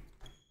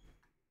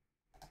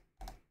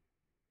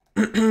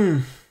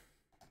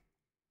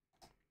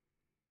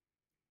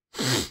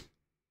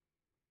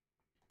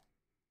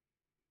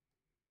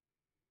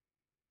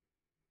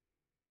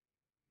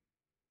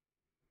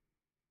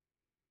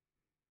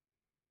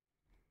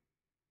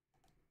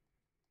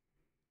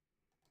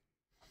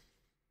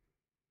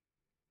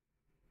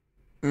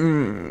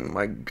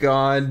 My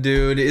god,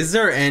 dude. Is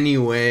there any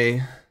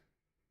way?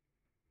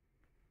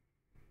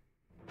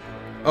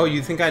 Oh,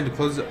 you think I had to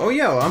close it? Oh,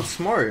 yeah, I'm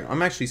smart.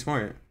 I'm actually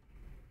smart.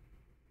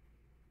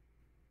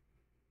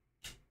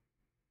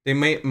 They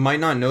might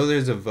not know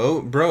there's a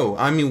vote. Bro,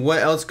 I mean, what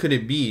else could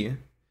it be?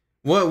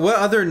 What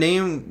other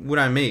name would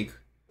I make?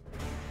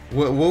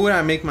 What would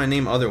I make my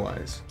name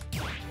otherwise?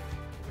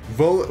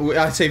 Vote,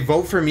 I'd say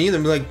vote for me,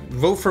 then be like,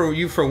 vote for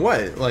you for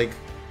what? Like,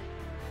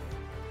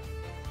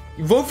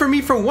 vote for me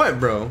for what,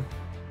 bro?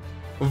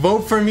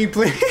 Vote for me,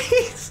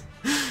 please.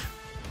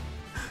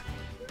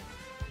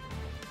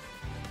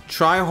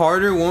 Try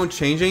harder won't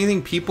change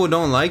anything. People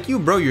don't like you,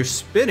 bro. You're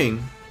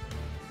spitting.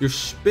 You're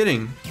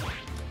spitting.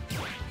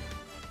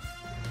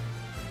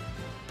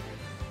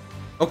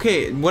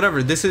 Okay,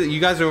 whatever. This is, you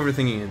guys are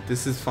overthinking it.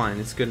 This is fine.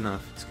 It's good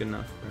enough. It's good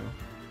enough, bro.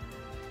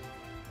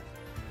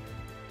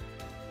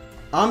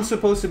 I'm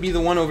supposed to be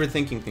the one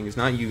overthinking things,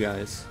 not you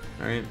guys.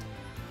 All right.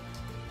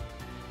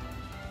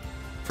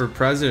 For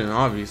president,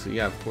 obviously,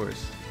 yeah, of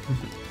course.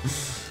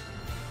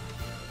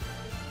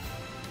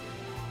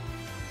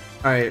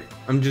 All right,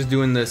 I'm just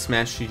doing the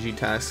Smash GG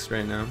tasks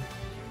right now.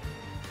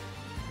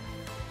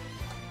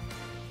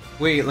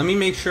 Wait, let me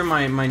make sure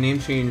my name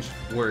change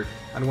work.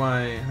 How do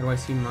I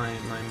see my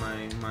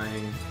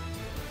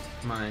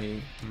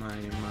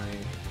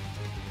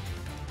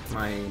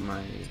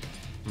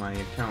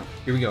account?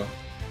 Here we go.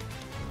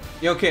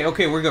 Yeah,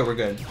 okay, we're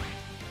good.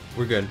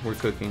 We're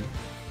cooking.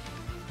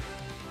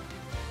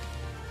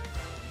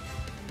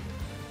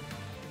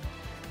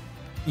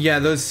 Yeah,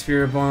 those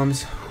spirit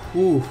bombs.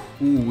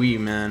 Ooh-wee,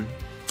 man.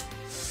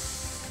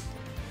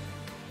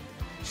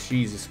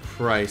 Jesus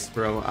Christ,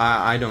 bro.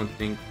 I don't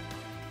think,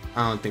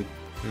 I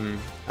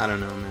don't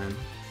know, man.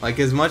 Like,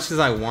 as much as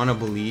I want to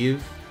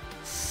believe,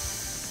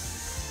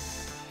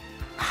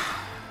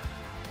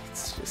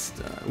 it's just,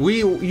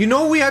 you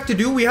know what we have to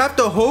do? We have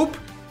to hope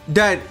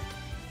that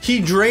he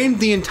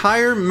drained the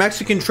entire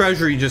Mexican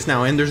treasury just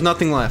now and there's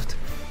nothing left.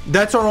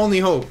 That's our only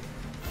hope.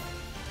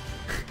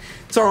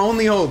 It's our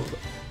only hope.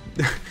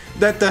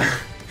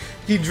 That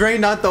he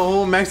drained out the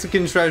whole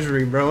Mexican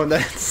treasury, bro.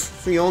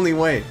 That's the only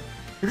way.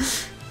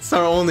 It's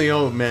our only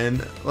hope,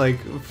 man. Like,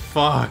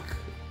 fuck.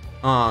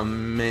 Oh,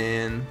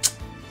 man.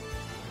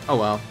 Oh,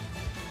 well.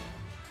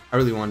 I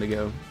really wanted to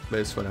go, but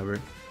it's whatever.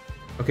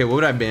 Okay, what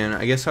would I ban?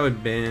 I guess I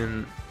would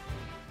ban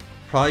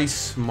probably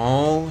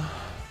small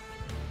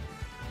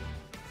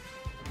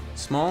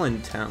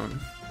in town.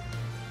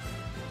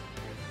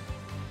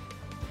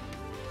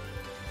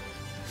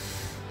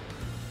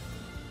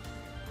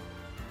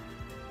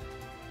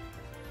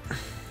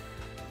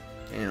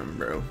 Damn,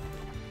 bro.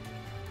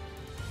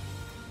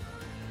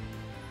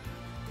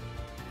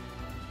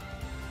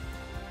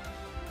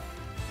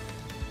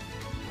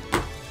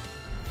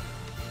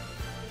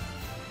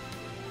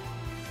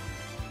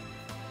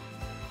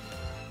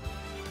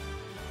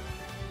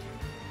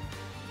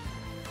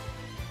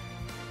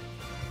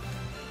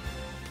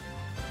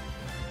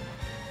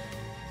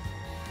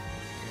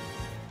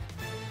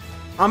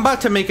 I'm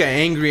about to make an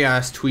angry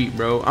ass tweet,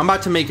 bro. I'm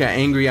about to make an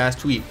angry ass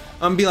tweet.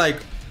 I'm gonna be like,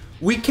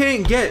 we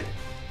can't get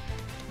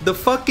the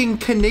fucking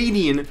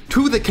Canadian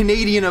to the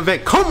Canadian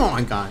event. Come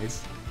on,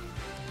 guys.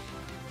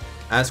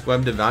 Ask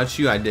Web to vouch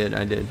you. I did.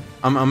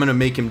 I'm gonna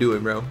make him do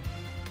it, bro.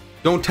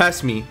 Don't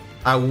test me.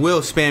 I will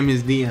spam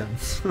his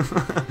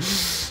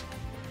DMs.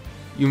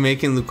 You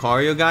making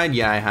Lucario guide?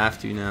 Yeah, I have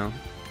to now.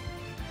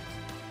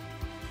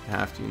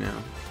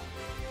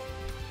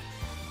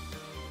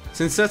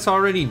 Since that's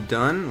already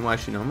done, well,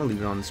 actually, no, I'm gonna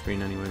leave it on the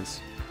screen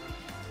anyways.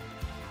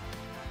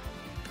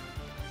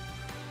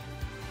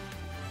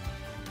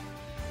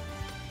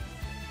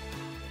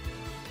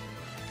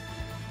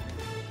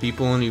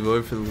 People only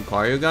voted for the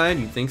Lucario guide?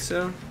 You think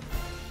so?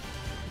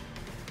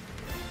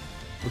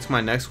 What's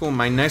my next goal?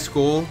 My next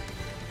goal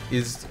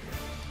is,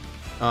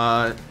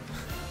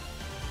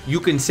 you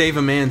can save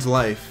a man's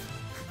life.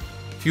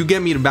 If you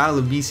get me to Battle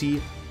of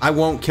BC, I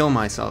won't kill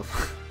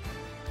myself.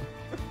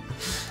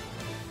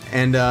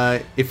 And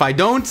if I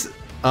don't,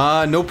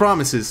 no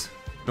promises.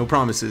 No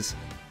promises.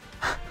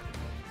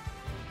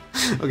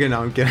 Okay,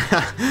 no, I'm kidding.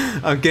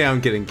 Okay, I'm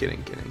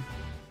kidding.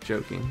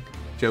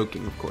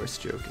 Joking, of course,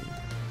 joking.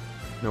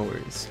 No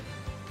worries.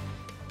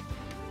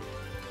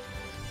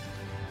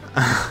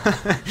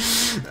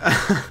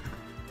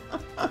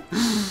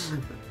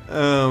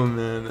 Oh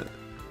man.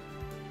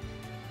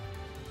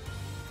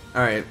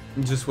 Alright,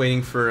 I'm just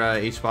waiting for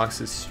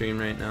HBox's stream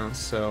right now,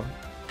 so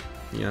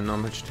yeah, not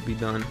much to be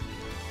done.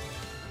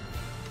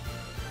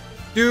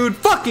 Dude,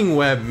 fucking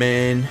Web,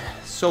 man.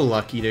 So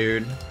lucky,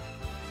 dude.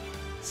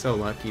 So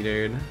lucky,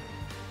 dude.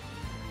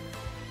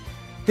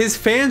 His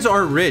fans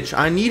are rich.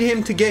 I need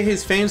him to get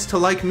his fans to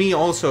like me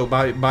also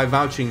by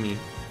vouching me.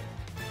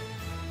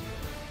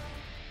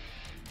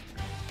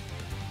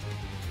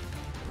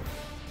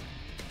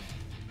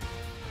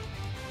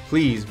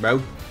 Please,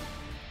 bro.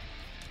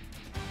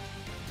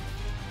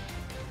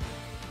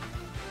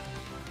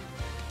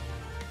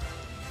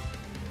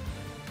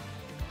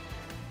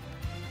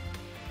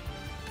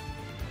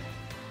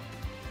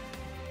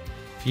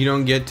 If you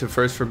don't get to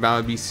first for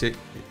Battle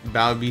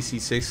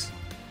BC6,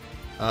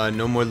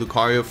 no more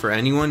Lucario for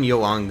anyone.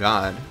 Yo, on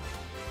God.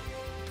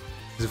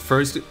 The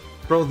first,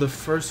 bro, the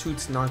first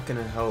suit's not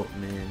gonna help,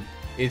 man.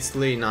 It's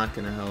literally not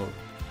gonna help.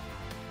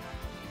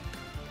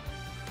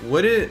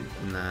 Would it?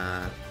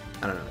 Nah,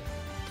 I don't know.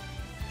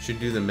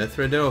 Should do the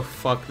Mithradil?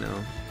 Fuck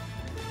no.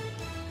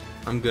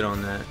 I'm good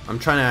on that. I'm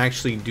trying to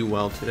actually do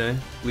well today,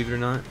 believe it or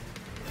not.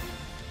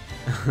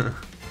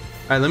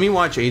 Alright, let me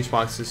watch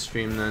HBox's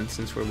stream then,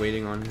 since we're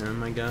waiting on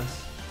him, I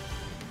guess.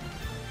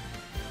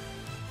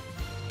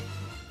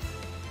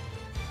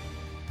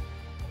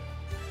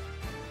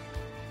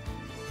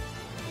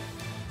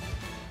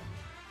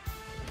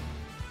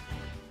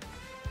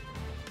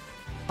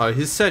 Oh,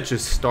 his set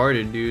just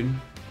started, dude.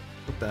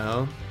 What the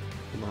hell?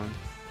 Hold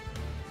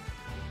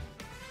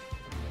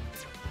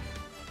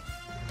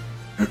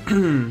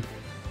on.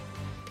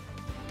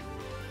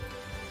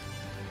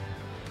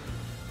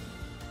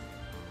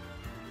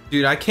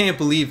 Dude, I can't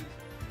believe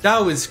that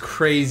was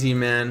crazy,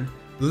 man.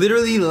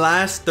 Literally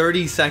last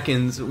 30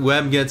 seconds,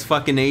 Web gets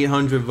fucking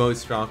 800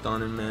 votes dropped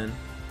on him, man.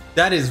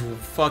 That is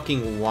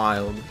fucking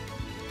wild.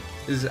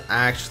 This is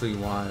actually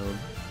wild.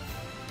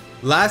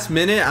 Last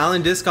minute,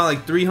 Alan Disc got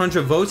like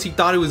 300 votes. He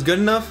thought it was good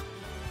enough,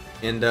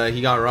 and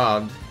he got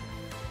robbed.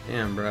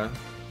 Damn, bro.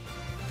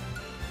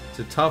 It's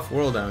a tough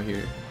world out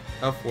here.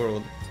 Tough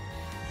world.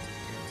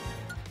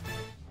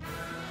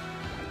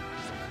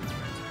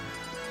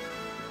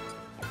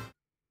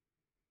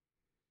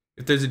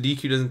 If there's a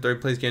DQ, doesn't third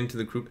place get into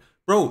the group?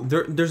 Bro,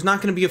 there's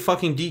not gonna be a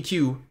fucking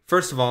DQ,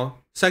 first of all.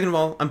 Second of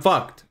all, I'm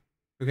fucked.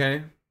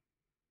 Okay?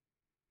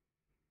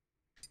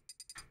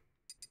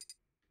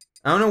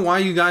 I don't know why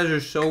you guys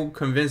are so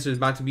convinced there's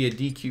about to be a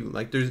DQ.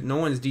 Like, there's no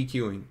one's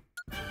DQing.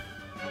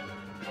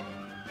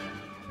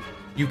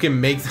 You can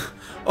make...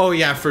 Oh,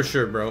 yeah, for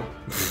sure, bro.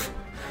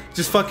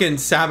 Just fucking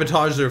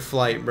sabotage their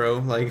flight, bro.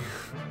 Like...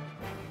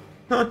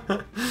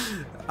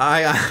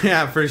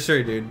 yeah, for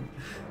sure, dude.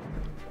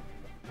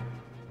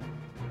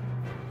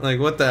 Like,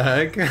 what the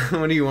heck?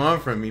 What do you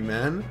want from me,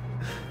 man?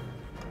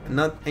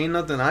 Ain't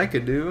nothing I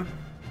could do.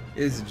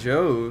 It's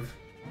Jove.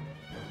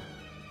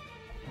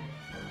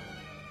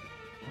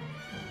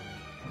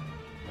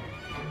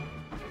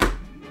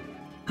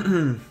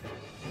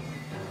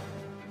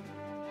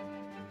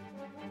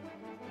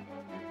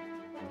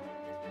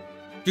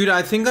 Dude,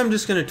 I think I'm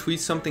just gonna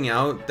tweet something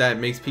out that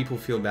makes people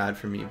feel bad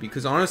for me,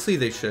 because honestly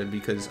they should,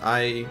 because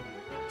I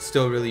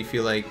still really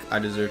feel like I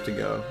deserve to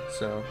go.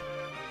 So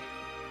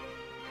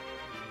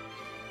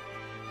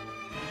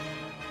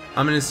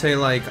I'm gonna say,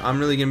 like, I'm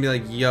really gonna be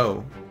like,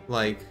 yo,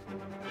 like,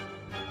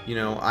 you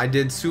know, I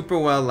did super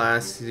well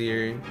last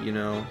year, you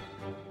know,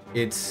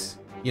 it's,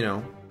 you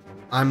know,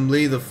 I'm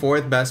literally the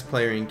 4th best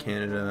player in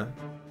Canada,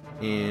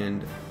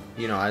 and,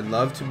 you know, I'd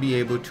love to be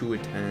able to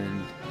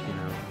attend, you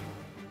know.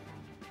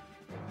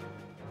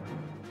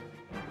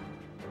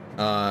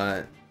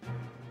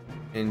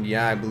 And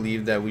yeah, I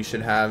believe that we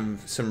should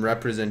have some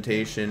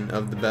representation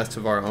of the best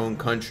of our own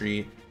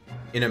country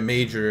in a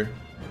major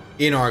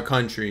in our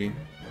country.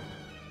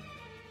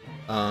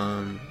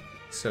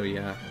 So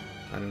yeah,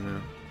 I don't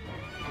know.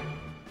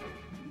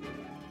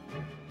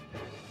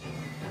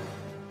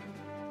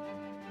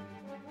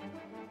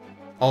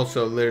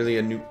 Also, literally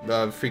a new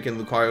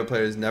freaking Lucario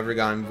player has never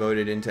gotten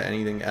voted into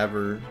anything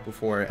ever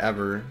before,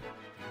 ever.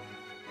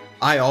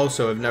 I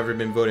also have never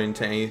been voted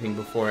into anything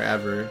before,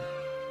 ever.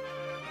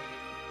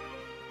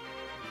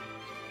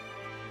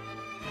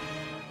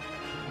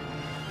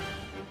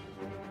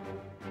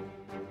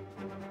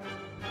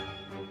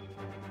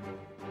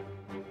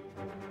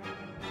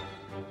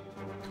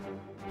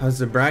 How's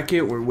the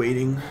bracket? We're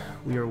waiting.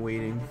 We are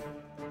waiting.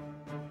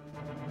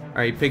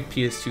 Alright, pick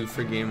PS2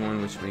 for game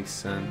 1, which makes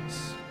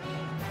sense.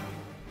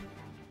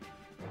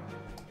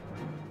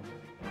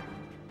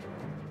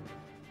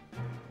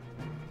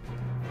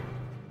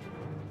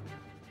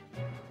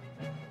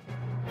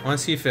 I want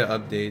to see if it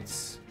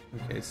updates.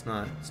 Okay, it's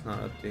not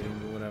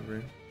updating, but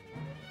whatever.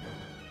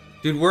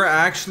 Dude, we're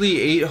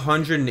actually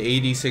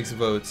 886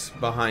 votes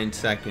behind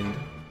second.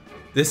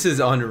 This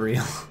is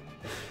unreal.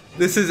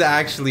 This is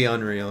actually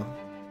unreal.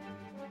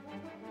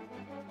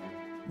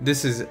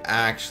 This is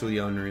actually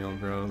unreal,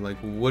 bro. Like,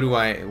 what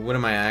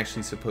am I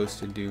actually supposed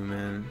to do,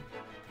 man?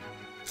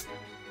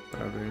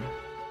 Whatever.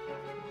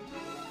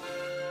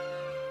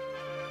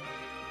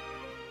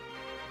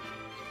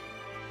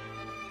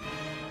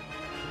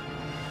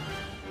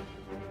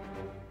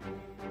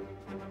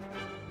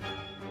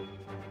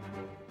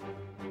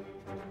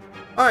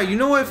 Alright, you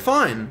know what?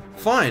 Fine.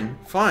 Fine.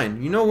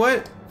 Fine. You know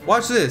what?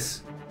 Watch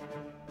this.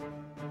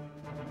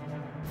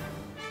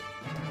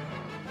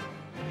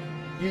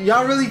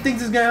 Y'all really think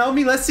this is gonna help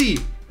me? Let's see.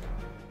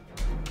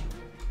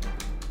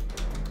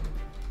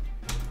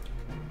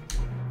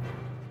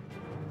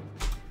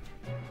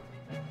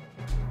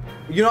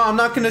 You know, I'm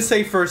not gonna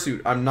say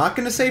fursuit. I'm not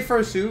gonna say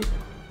fursuit.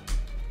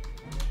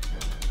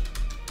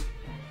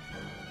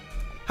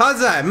 How's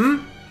that?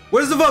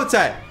 Where's the votes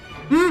at?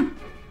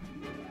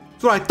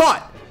 That's what I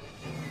thought.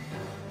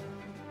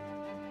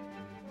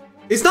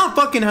 It's not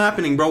fucking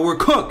happening, bro. We're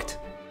cooked.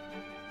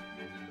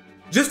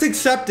 Just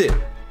accept it.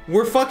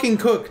 We're fucking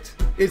cooked.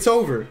 It's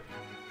over.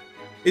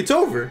 It's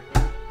over.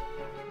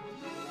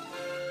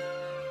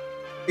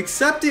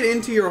 Accept it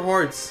into your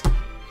hearts.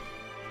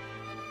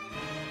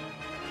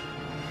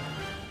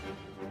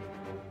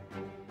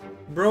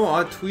 Bro,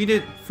 I'll tweet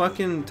it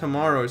fucking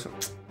tomorrow or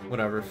something.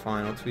 Whatever,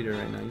 fine. I'll tweet it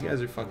right now. You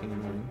guys are fucking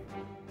annoying.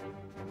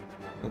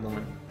 Hold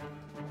on.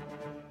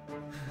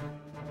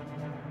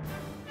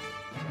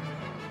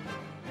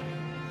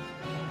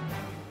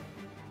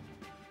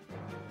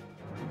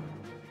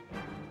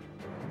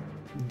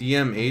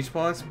 DM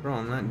HBox? Bro,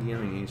 I'm not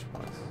DMing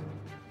HBox.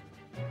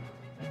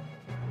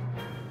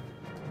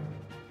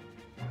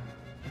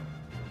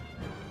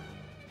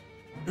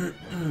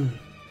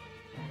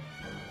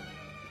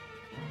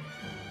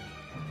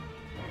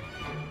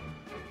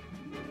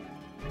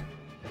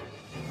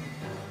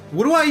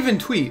 What do I even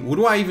tweet? What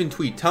do I even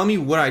tweet? Tell me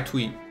what I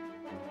tweet.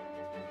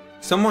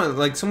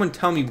 Someone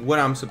tell me what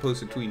I'm supposed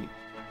to tweet.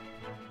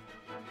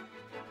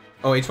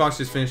 Oh, HBox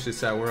just finished this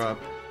set. We're up.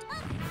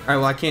 Alright,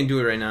 well, I can't do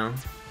it right now.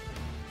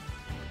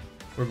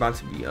 We're about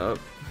to be up.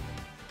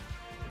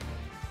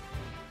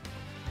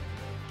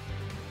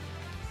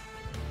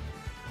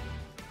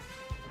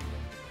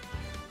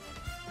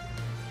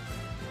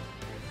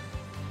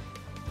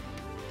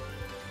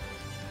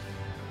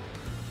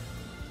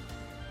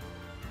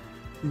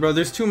 Bro,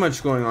 there's too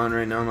much going on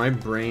right now. My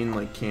brain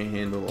like can't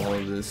handle all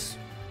of this.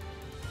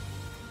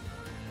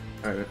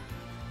 Alright.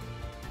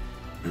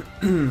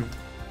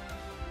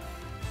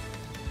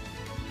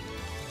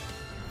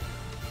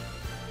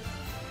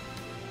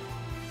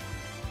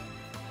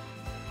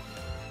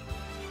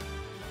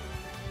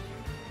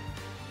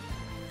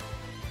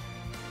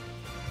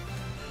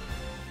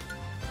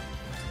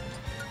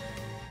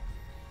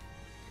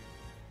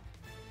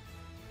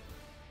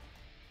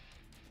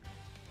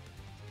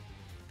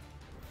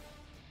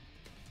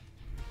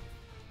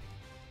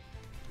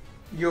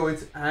 Yo,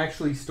 it's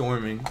actually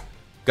storming.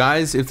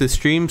 Guys, if the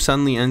stream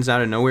suddenly ends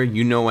out of nowhere,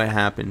 you know what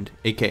happened.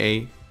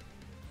 AKA,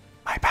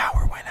 my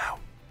power went out.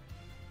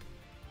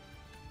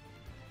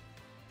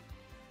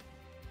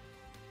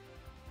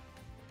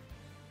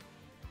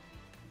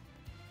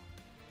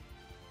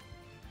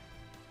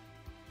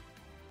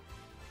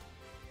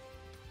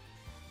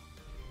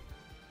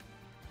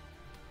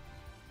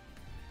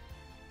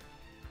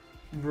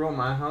 Bro,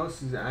 my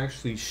house is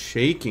actually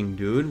shaking,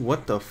 dude.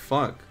 What the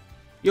fuck?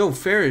 Yo,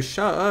 Ferris,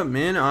 shut up,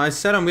 man. I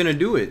said I'm gonna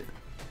do it.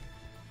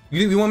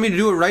 You want me to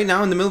do it right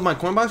now in the middle of my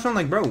Coinbox run?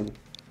 Like, bro,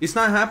 it's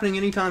not happening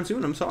anytime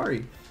soon. I'm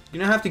sorry.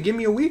 You're gonna have to give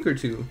me a week or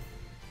two.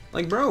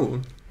 Like,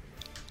 bro.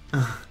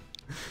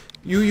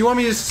 You want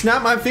me to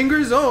snap my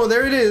fingers? Oh,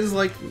 there it is.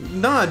 Like,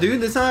 nah,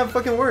 dude. That's not how it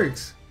fucking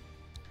works.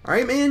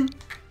 Alright, man?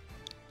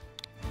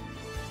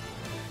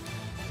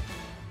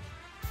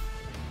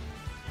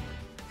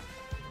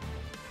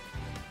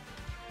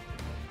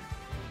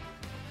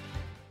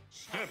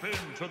 Step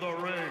into the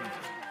ring.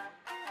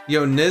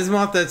 Yo,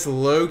 Nismoth, that's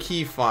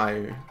low-key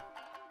fire.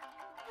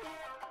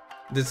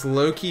 That's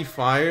low-key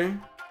fire.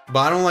 But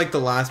I don't like the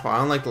last part. I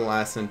don't like the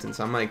last sentence.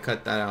 I might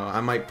cut that out.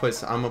 I'm gonna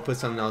put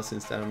something else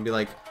instead. I'm gonna be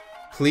like,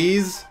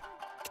 please,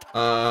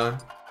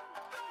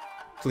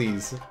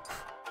 please.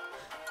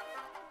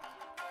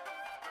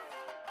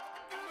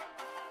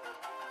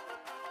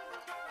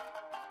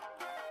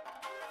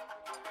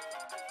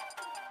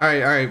 All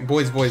right,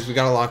 boys, we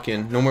gotta lock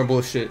in. No more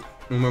bullshit.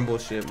 No more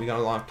bullshit. We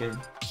gotta lock in.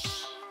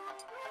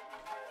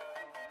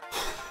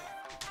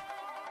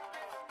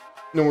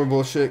 No more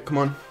bullshit. Come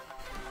on.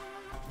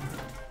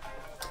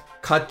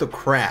 Cut the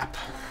crap.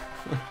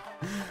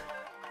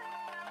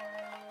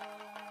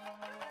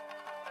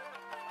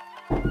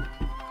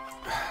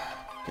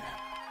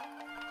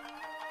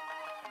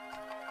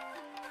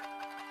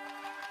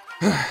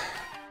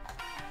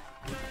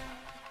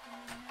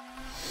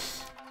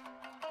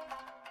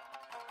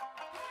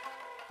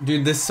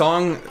 Dude, this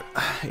song,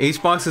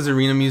 Hbox's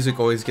arena music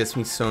always gets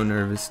me so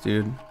nervous,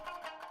 dude.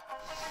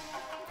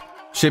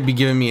 Should be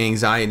giving me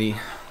anxiety.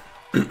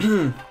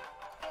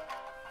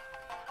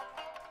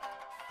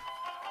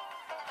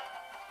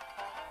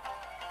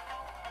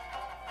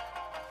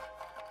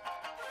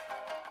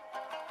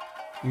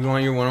 You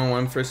want your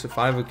one-on-one first to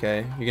 5?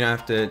 Okay. You're gonna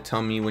have to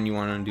tell me when you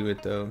want to do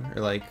it though,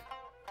 or like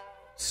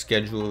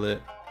schedule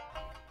it.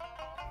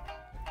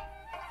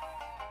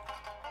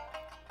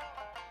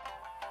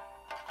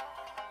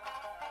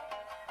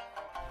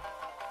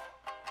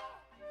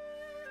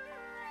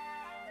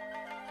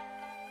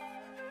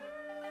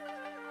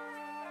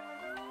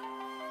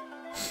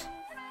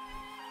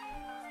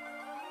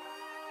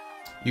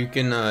 You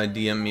can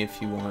DM me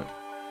if you want,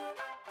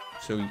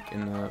 so we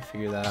can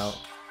figure that out.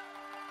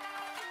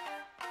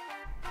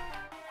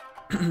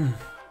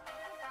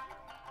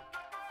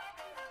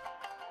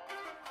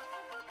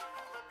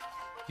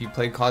 You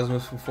played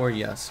Cosmos before?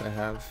 Yes, I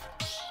have.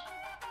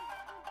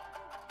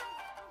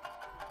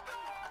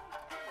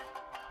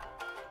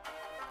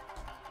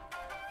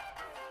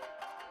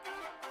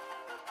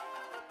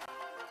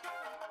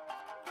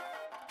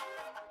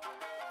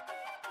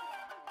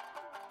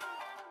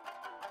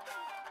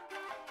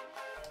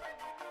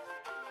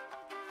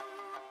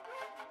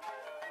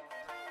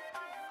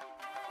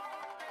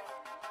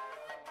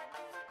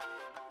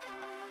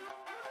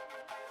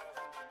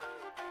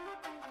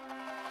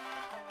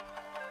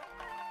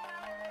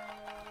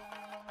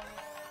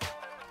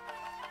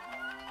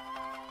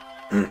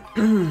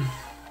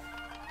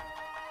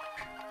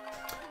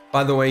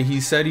 By the way, he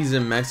said he's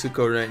in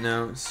Mexico right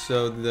now,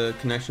 so the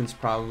connection's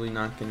probably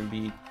not going to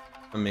be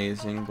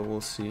amazing, but we'll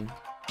see.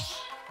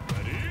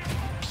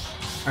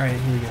 Alright,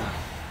 here we go.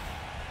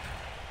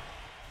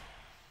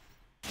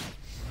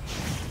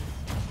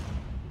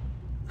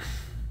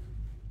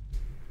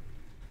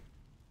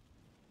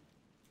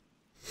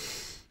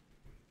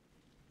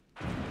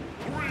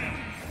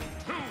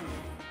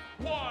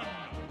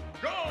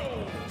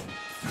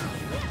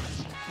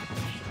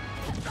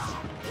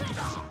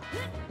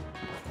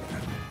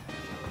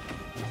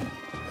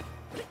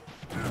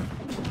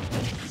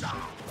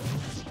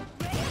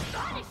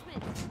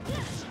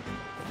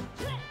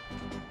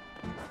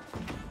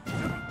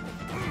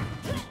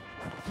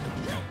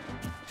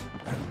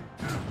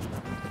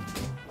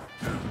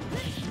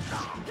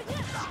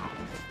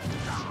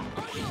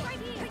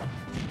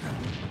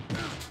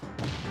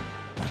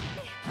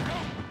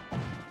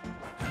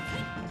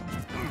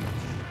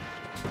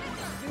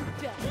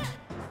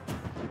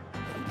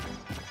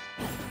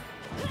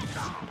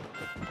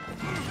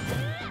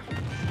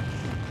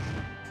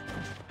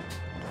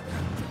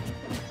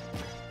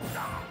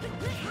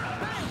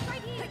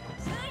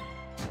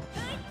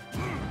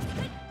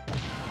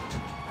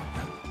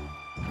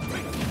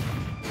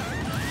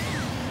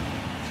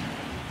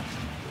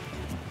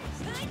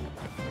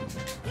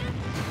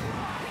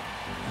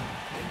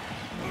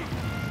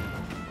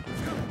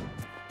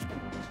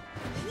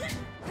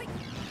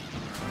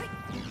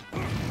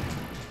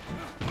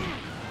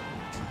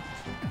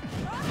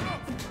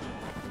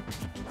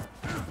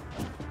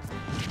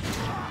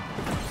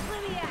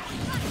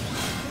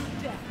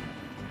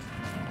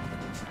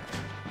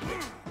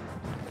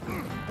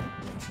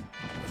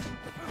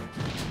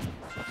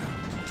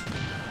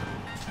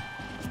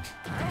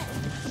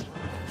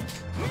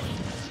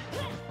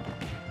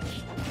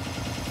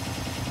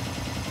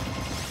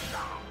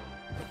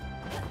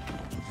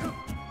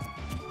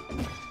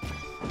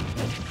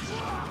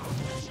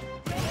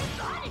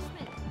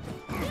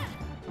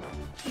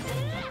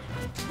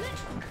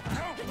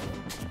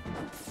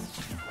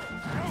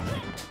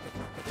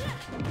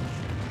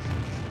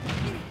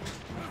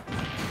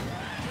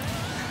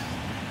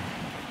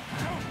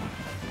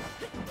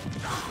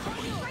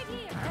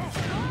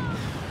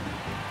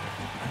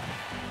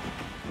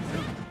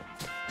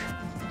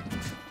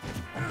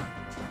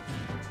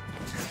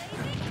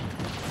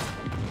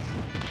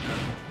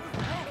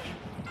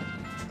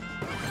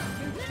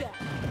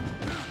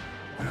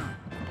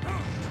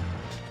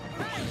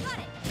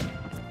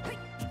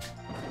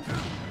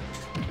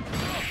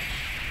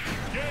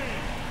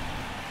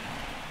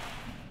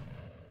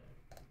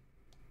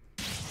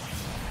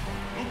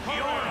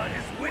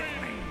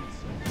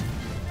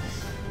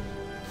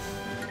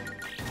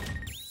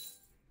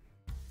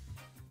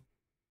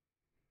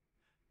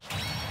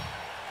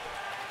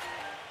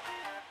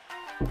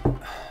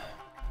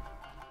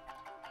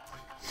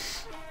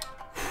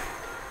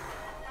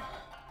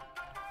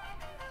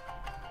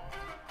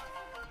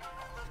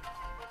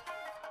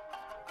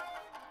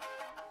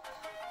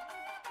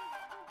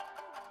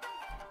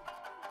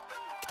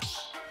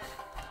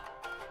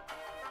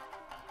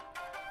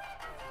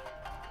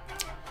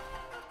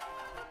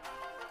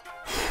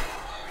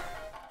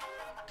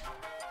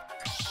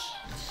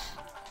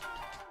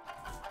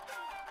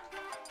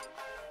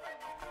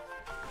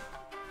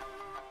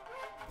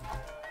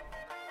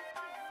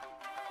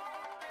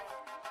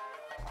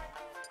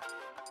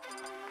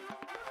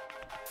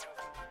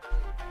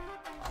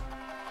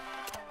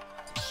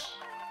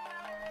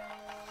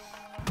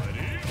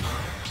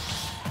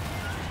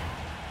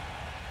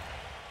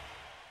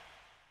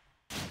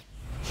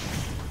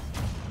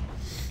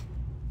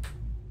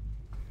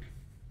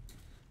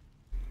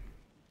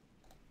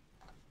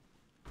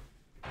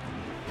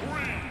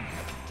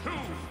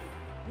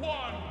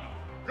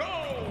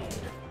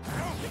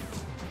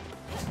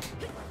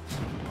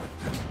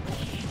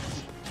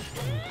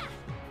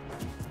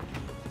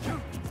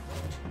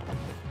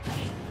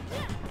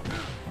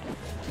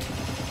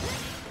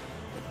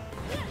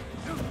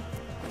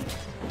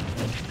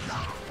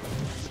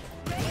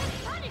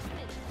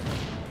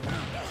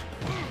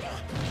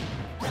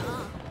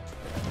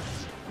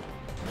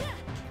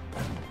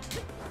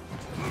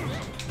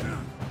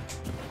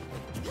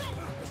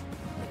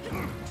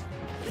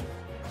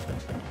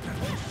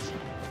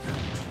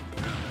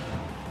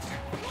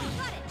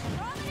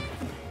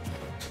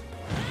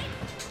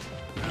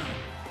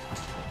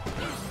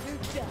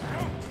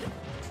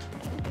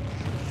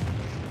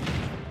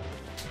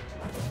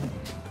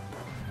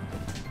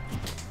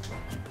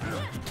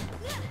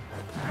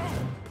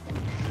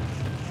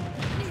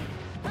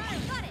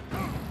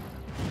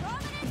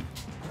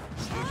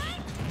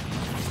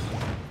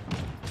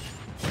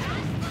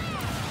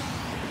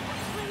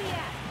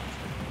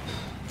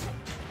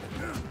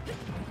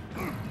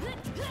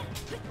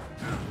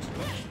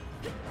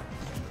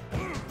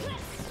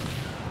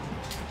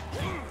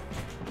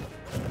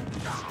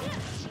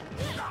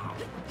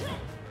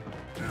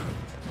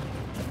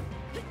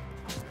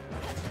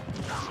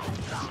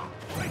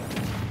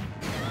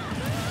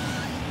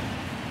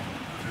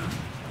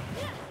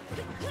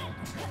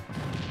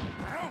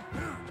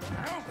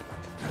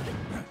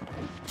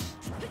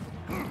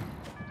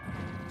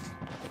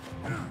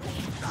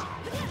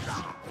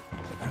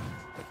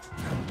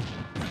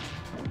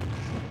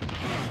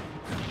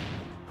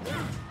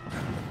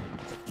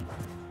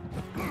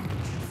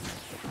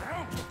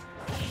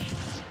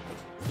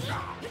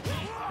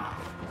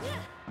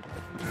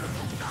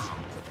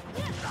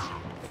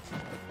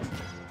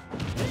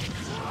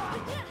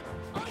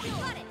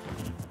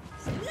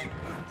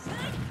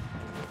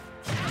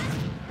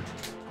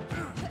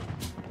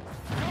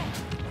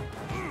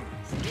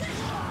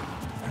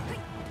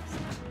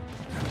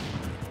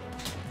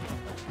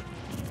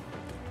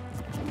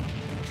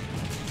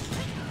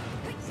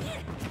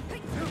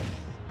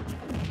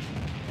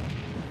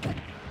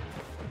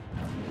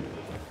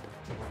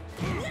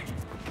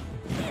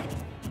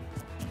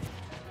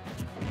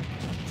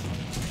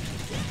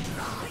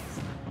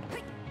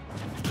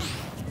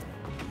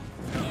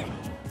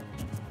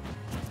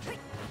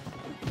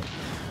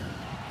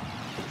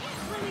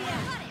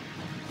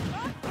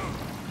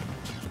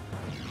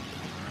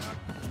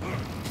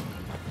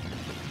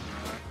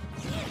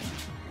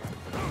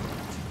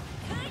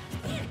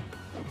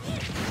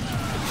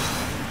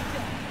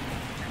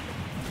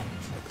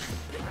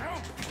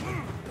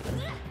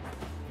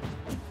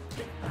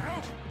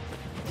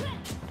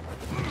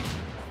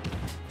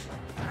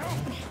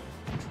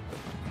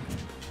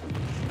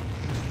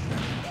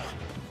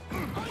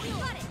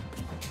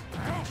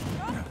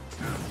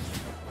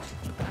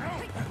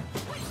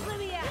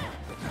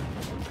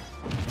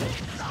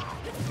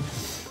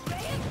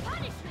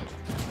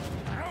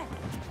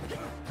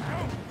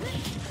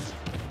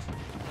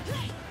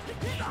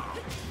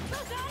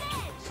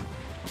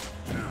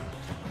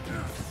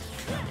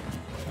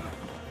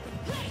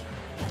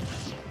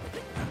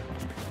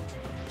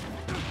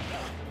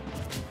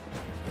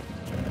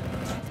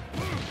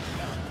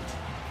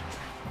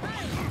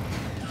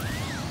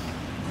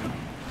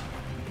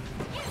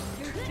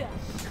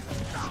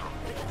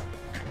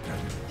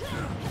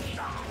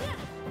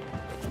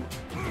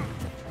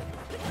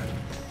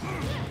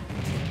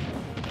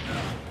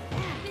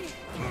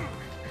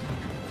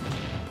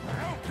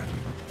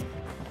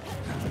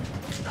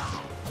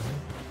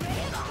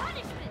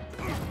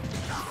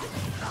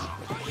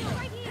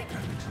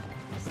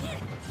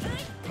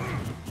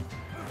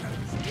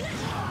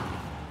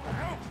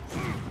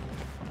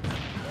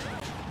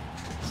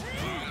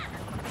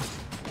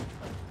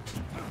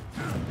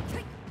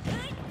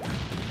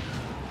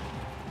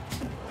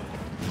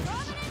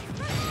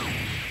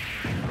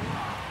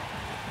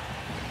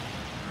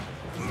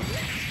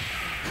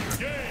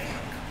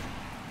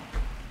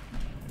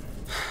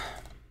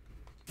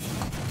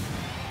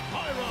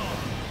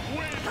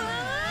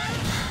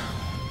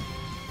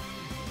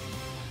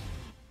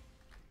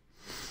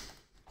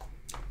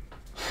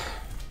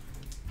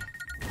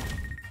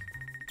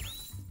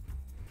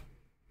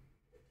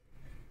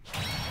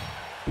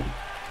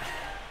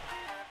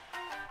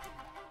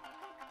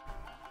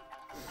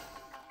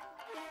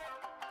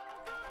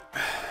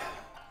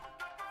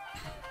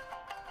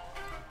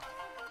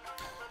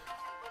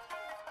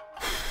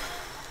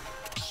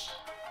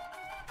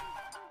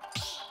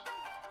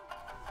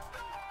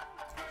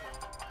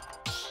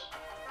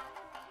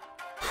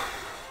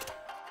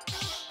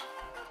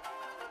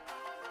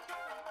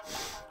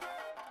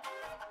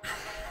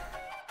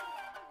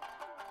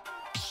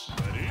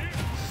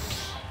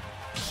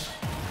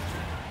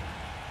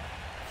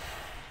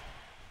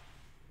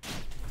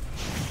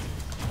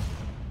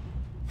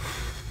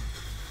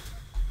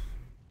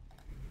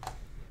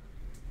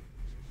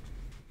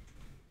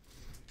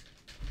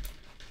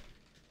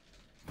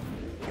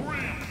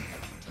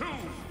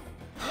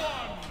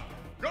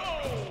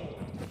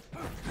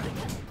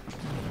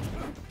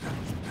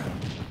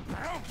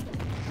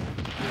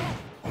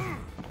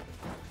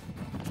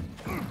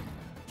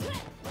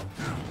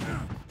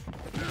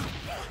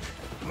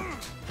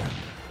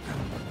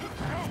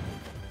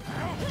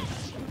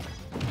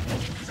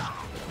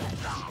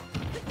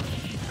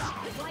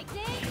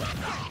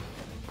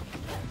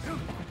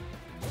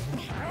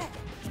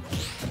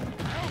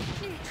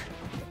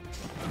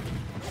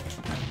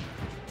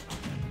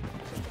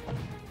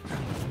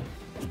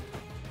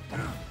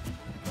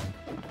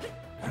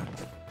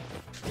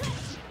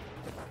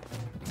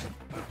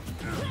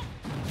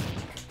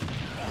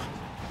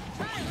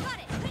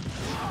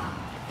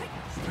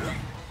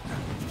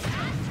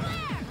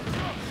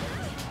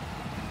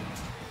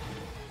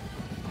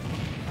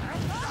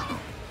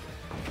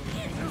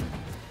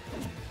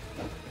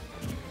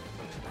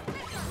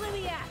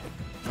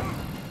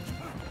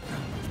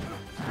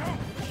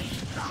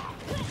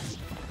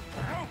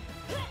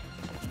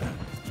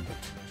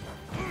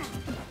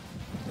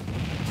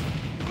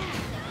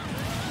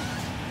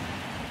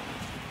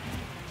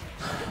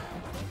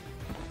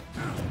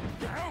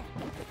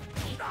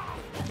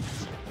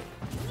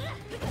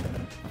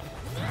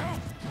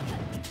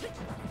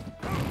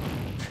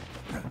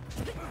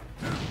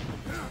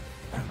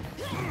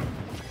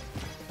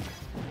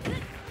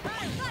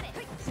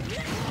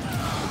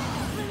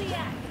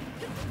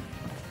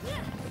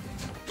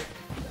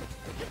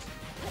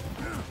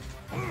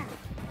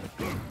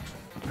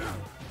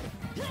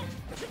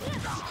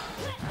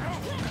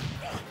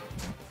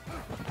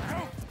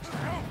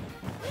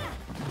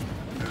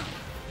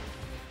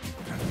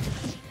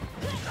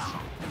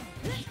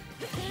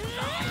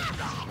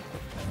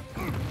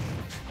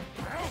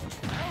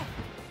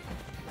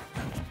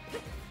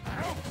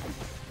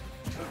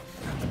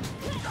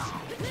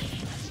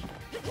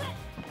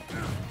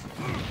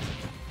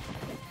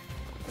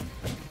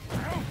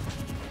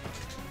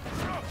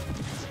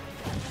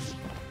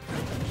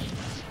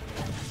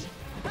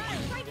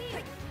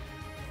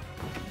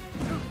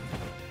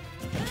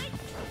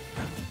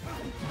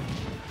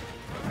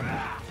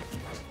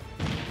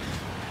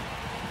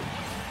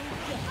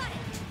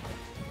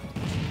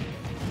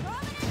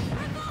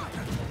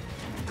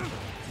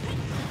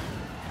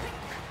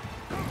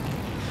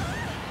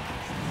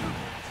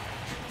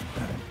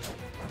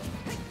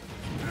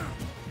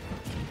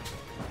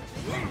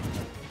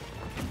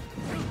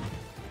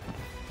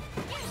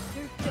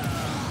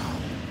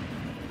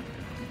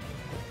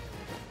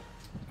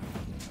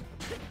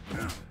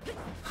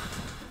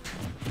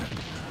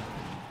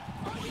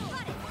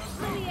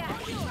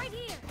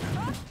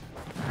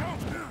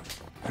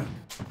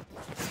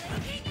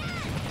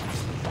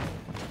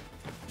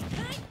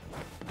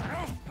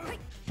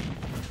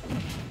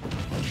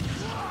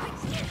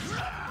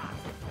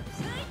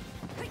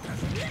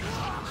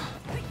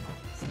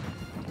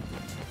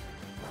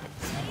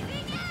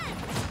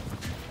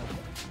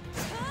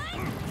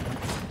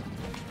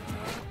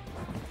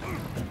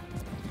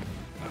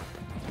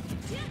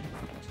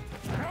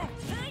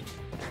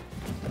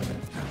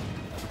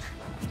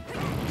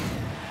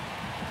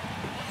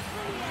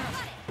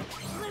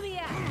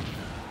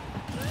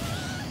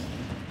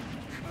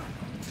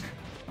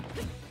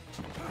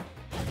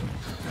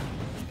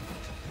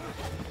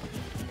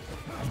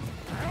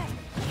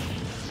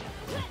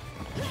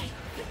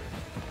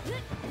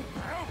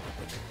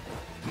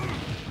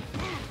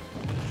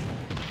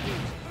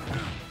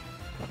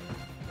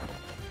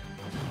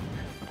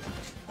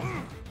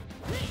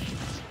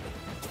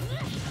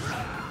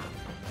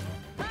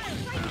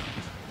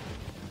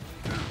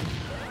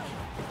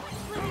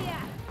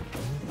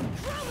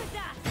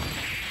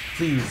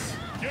 Please.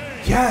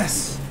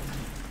 Yes!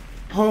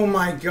 Oh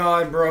my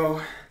god,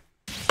 bro.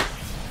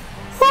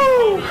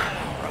 Woo!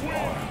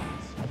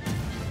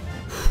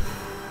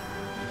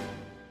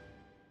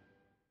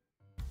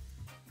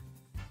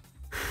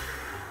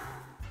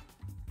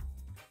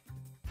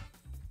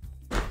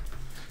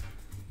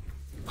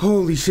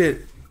 Holy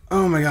shit.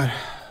 Oh my god.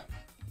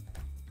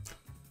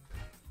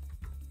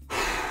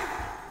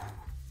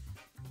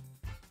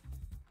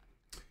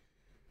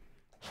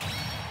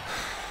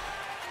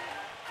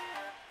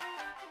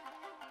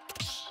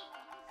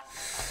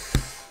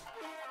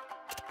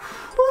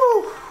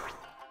 Woo.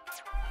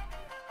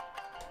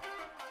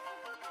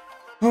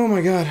 Oh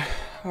my god.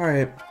 All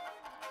right.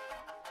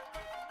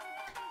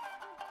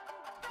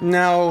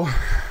 Now,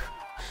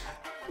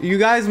 you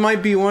guys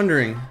might be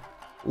wondering,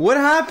 what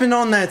happened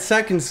on that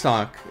second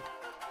stock?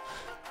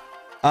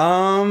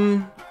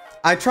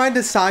 I tried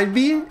to side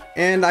B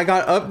and I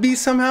got up B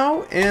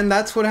somehow, and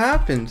that's what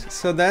happened.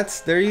 So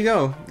there you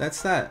go.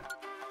 That's that.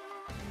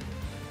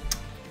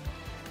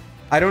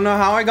 I don't know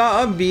how I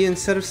got up B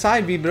instead of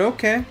side B, but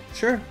okay,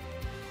 sure.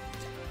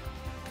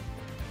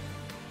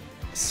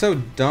 So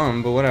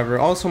dumb, but whatever.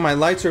 Also, my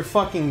lights are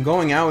fucking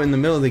going out in the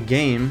middle of the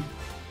game.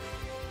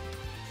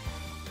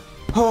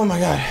 Oh my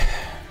god.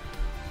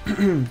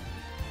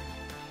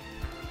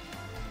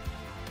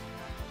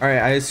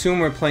 Alright, I assume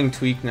we're playing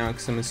Tweak now,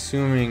 because I'm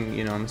assuming,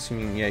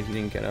 yeah, he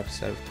didn't get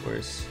upset, of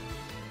course.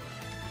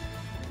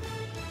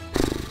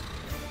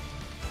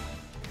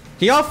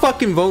 Can y'all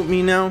fucking vote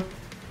me now?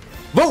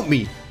 Vote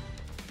me!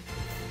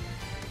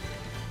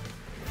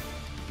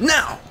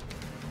 Now!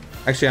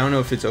 Actually, I don't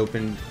know if it's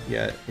opened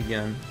yet,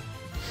 again.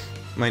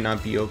 Might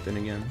not be open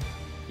again,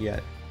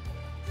 yet.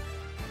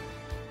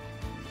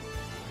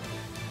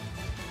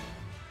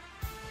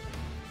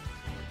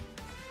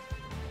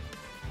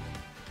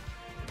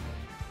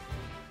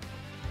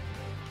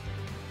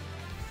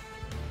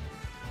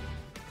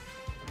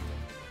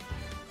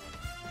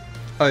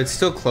 Oh, it's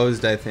still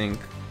closed, I think.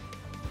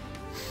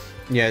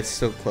 Yeah, it's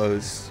still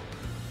closed.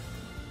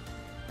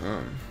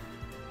 But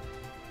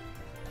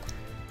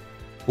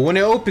when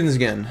it opens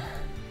again.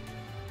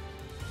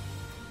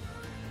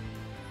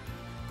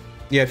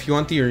 Yeah, if you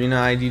want the arena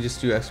ID,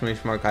 just do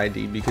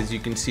 !ID because you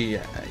can see,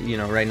 you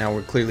know, right now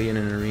we're clearly in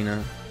an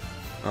arena.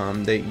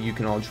 That you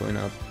can all join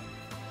up.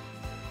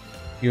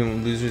 You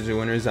in losers or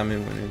winners? I'm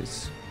in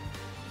winners.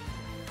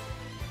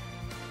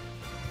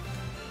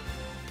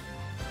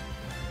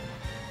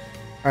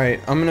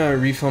 Alright, I'm gonna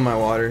refill my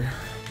water.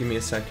 Give me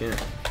a second.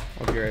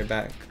 I'll be right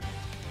back.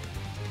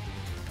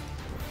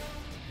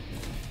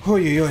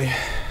 Oy, oy, oy.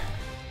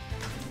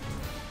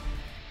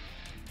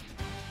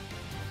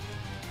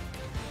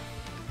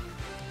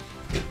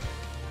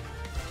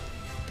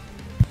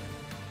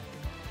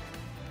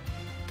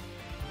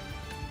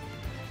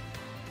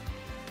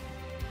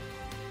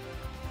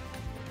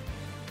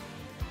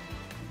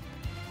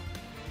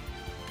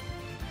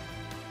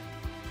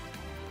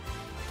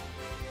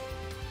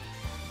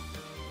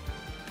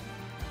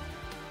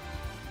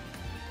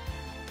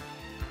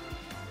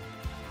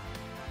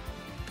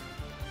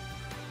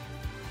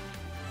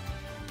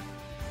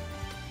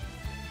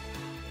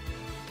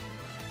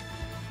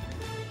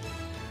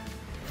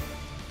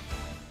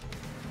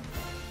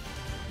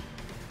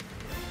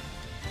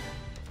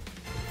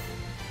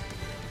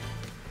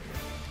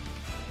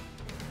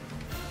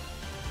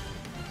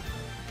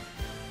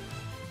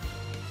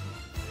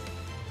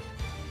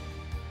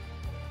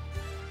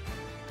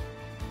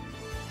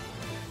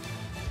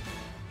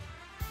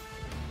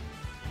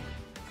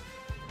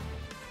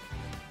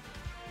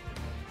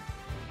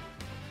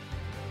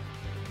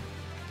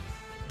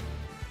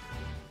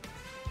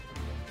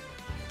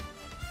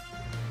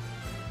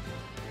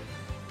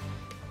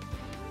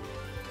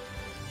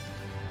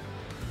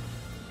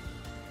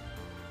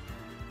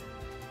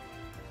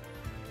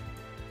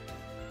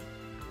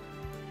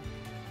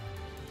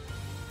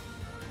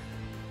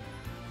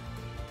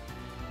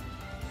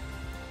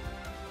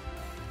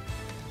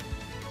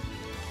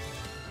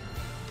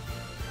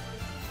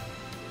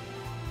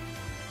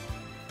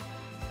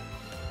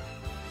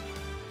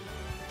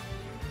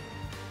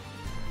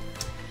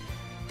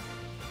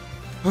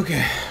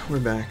 Okay, we're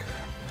back.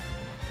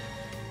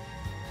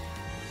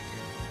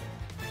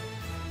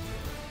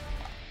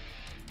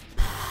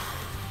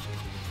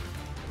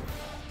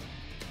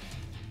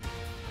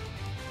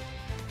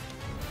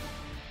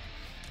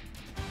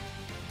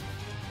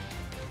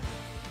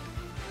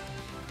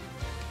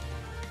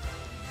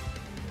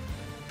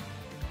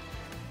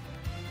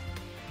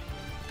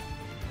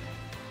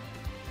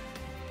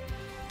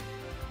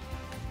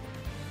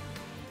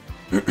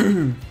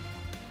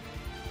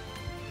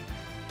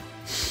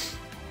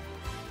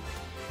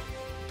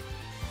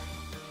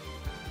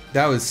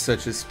 That was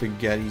such a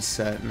spaghetti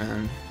set,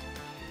 man.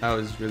 That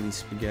was really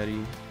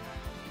spaghetti,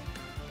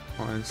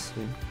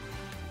 honestly.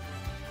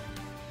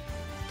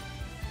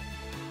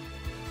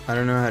 I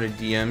don't know how to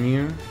DM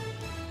you.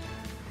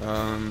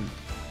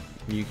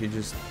 You could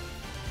just,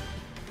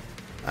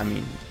 I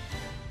mean,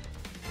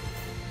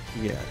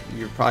 yeah,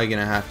 you're probably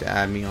gonna have to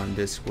add me on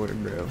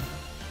Discord, bro.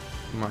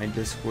 My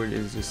Discord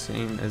is the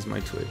same as my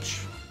Twitch.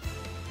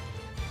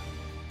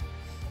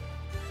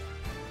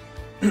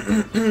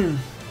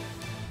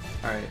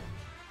 Alright.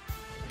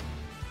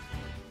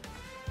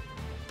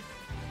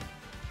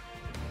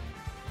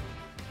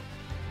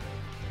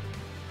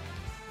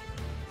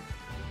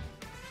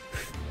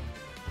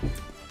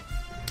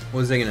 What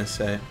was I gonna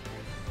say?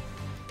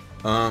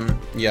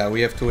 Yeah,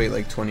 we have to wait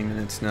like 20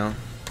 minutes now.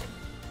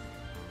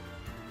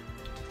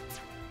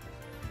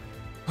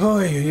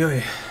 Oy, oy,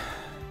 oy.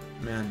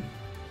 Man.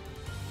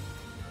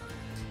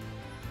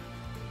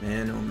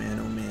 Man, oh man,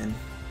 oh man.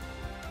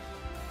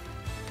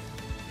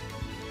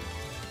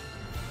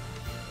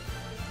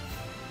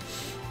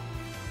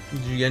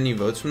 Did you get any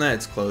votes from that?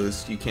 It's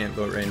closed. You can't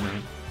vote right now.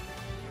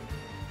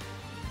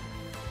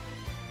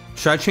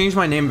 Should I change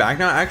my name back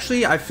now?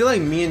 Actually, I feel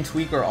like me and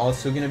Tweak are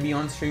also going to be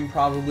on stream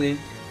probably.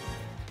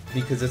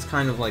 Because it's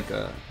kind of like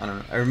a, I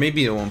don't know. Or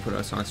maybe it won't put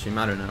us on stream.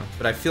 I don't know.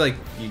 But I feel like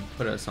you'd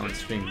put us on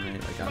stream, right?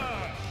 Like, I don't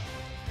know.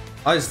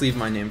 I'll just leave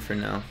my name for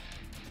now.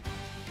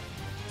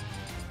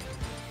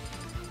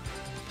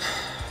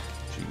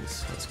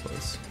 Jeez, that's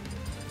close.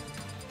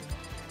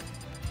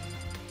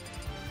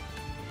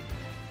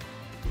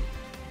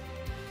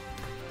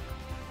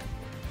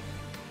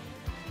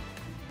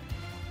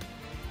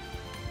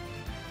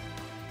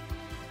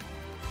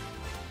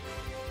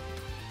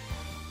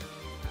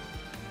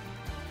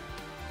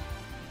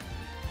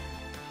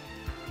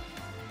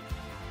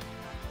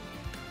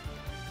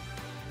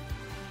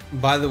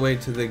 By the way,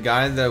 to the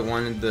guy that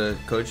wanted the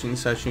coaching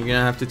session, you're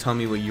gonna have to tell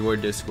me what your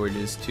Discord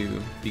is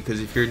too,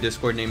 because if your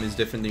Discord name is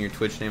different than your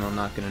Twitch name, I'm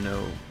not gonna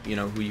know, you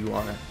know, who you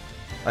are.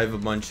 I have a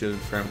bunch of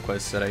friend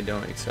requests that I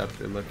don't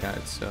accept or look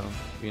at, so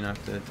you're gonna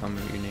have to tell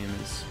me what your name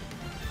is.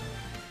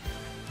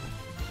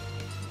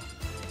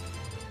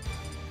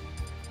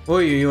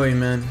 Oy, oy,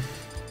 man.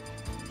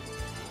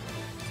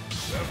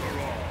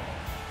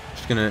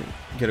 Just gonna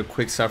get a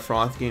quick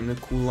Sephiroth game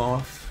to cool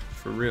off,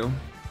 for real.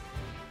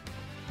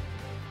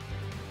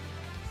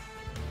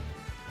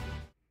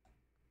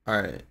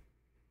 Alright.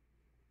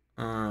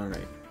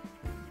 Alright.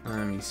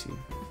 Let me see.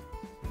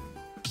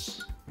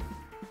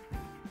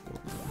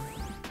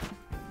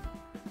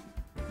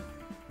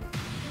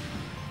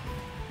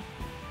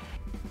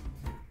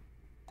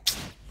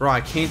 Bro,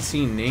 I can't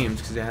see names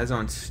because it has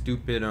on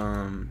stupid,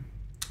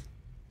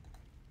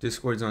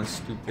 Discord's on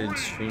stupid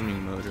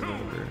streaming mode or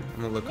whatever.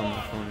 I'm gonna look on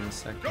my phone in a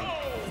second.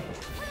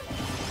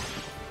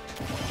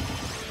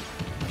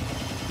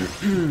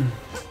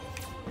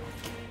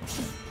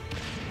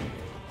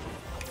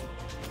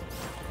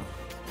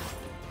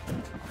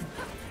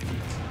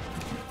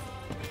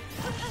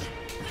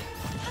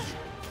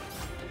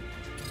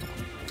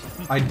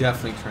 I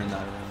definitely turned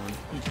that around.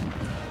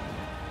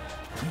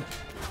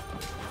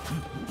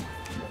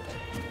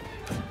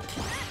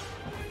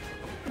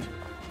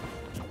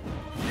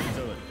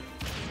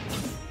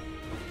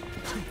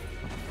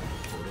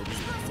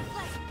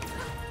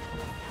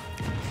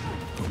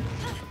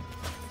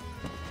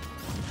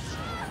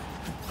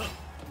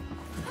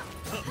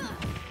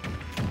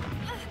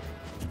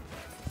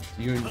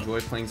 Do you enjoy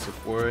playing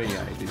Sephora?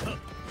 Yeah, I do.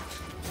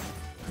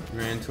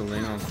 Ran to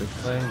lane on quick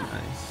play?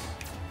 Nice.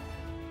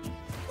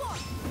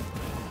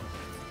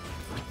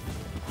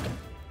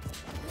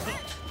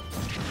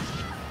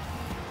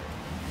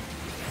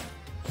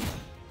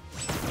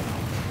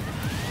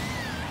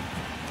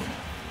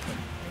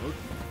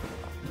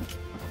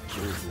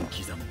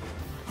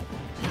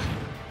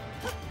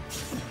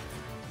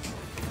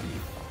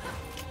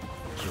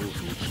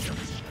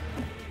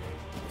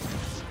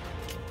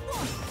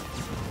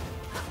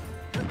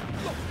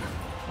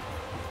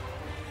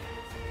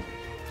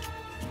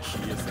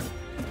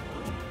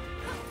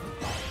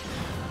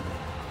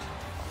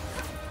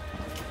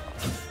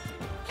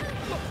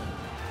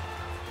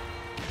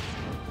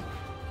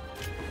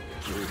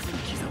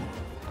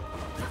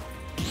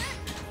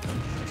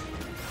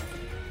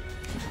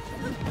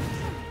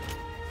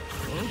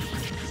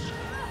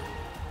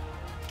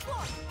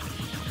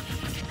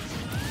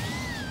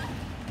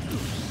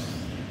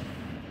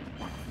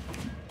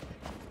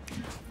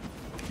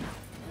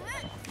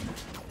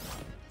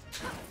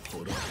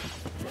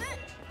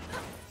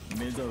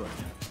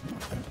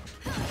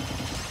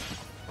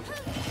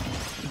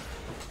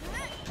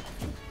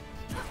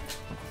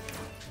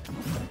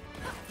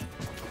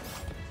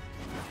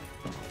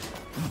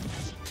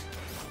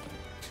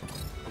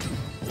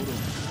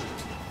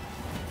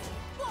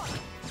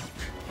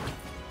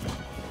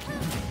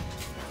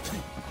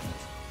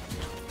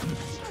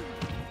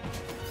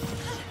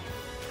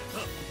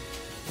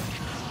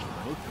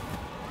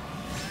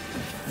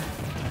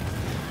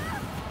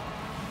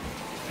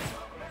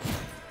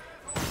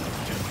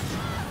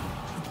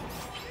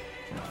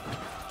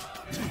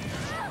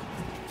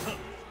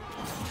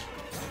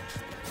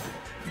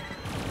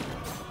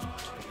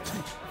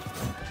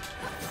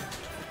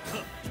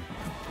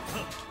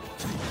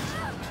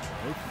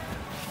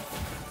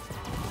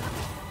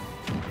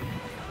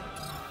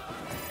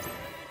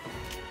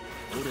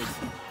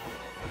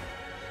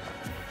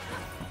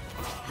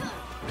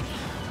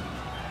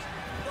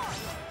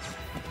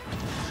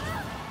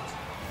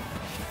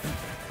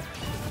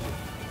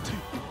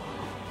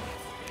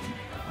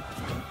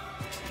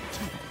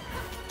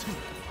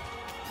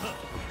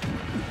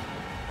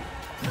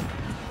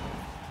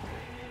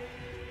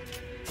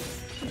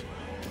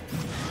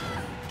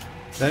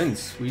 Is that in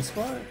sweet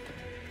spot?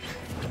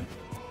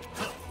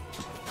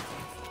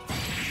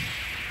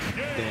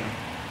 Dang.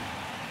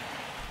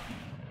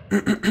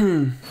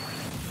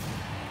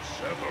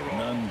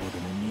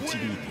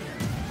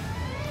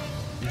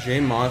 J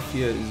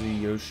Mafia is a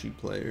Yoshi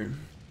player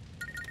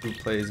who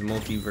plays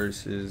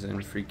multiverses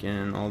and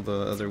freaking all the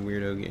other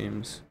weirdo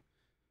games.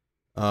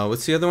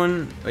 What's the other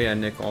one? Oh yeah,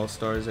 Nick All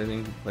Stars. I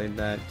think he played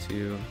that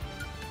too.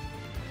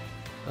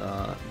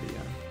 Yeah.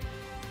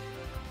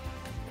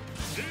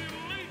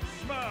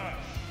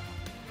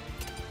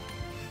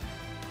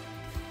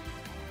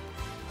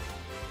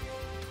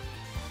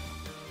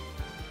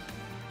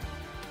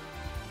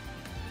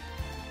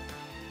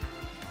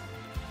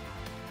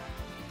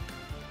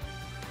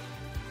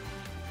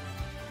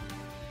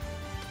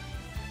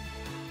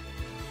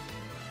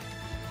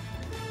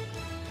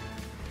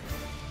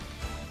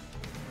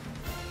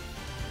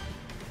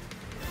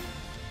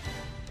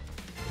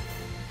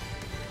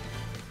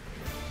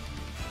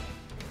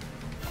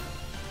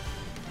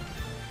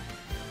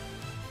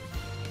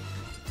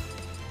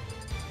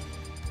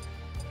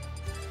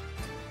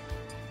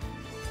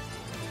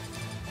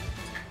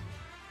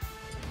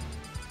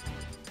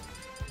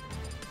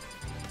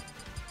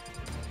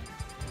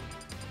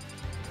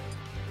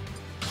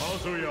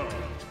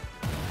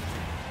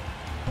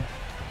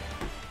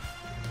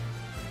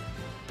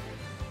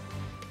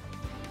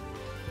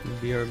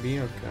 BRB,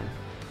 okay.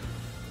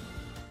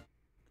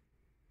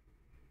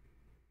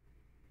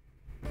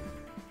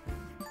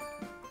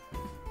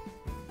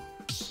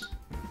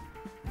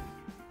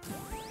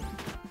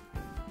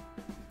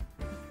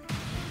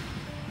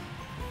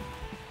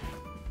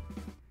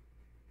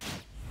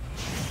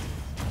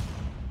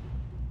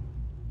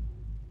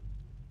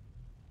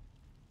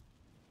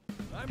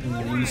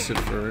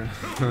 Lucifer.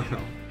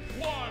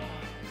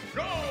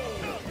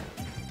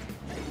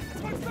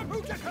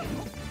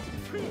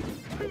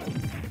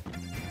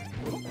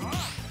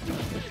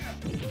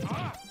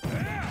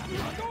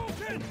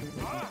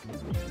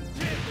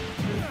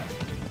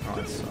 Oh,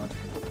 that sucked.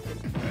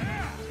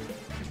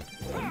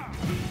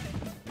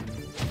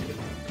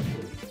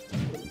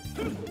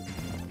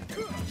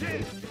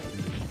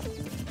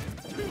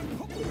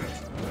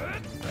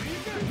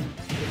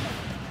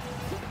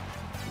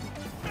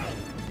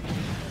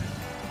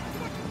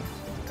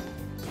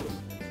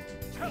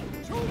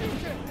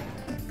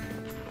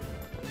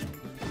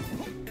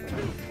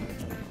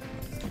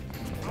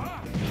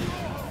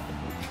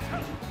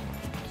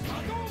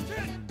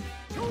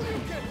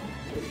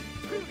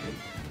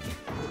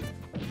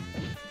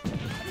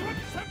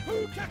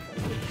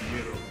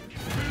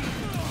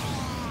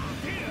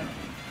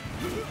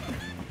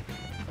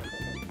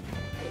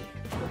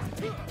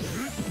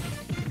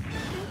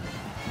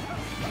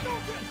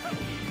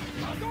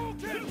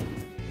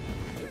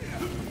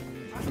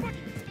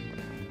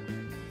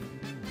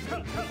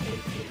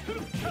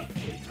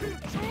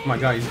 Oh my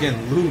god, he's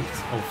getting looped.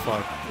 Oh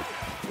fuck.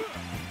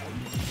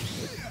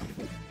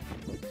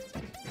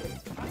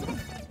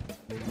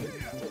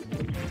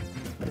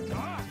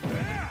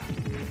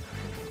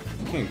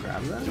 Can't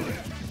grab that?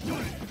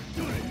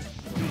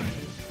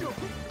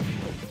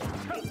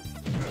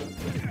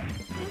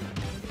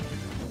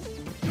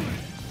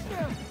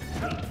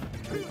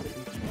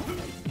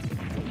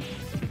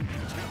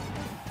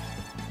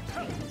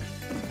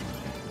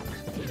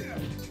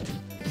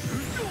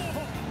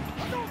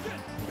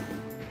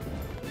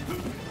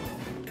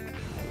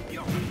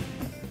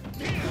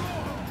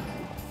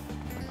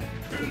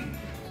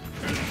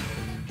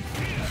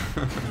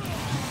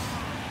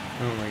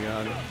 Oh my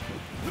god.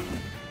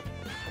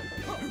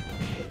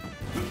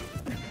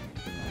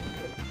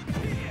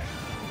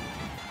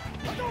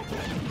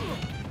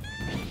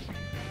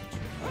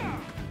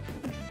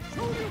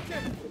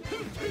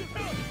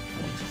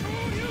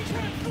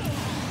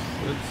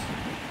 Whoops.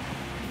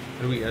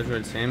 How do we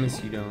Edward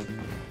Samus? You don't.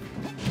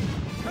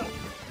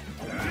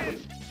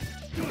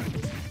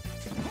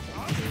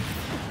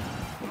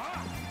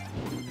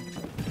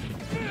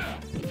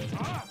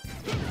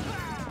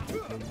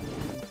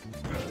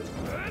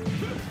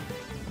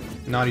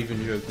 Not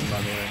even joking,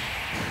 by the way.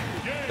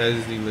 That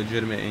is the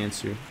legitimate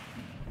answer.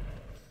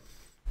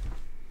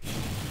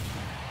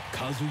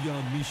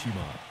 Kazuya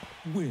Mishima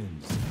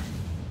wins.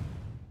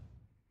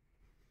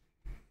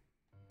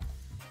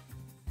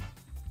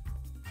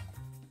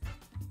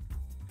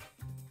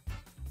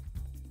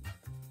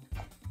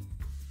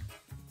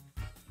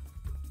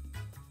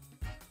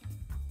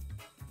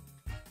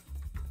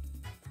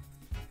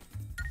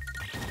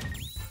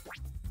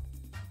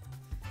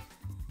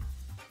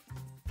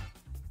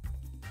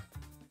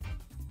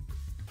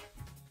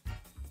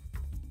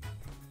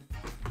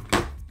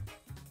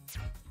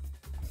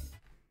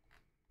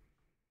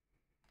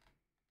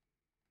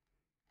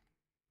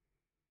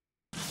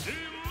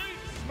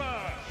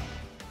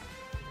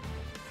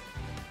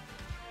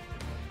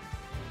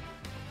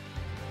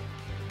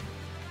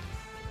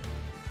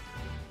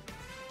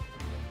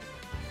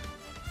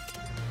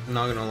 I'm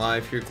not gonna lie,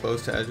 if you're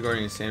close to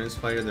edgeguarding a Samus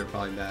fighter, they're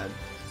probably bad.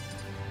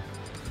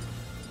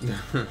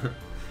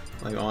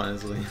 Like,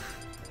 honestly.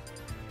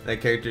 That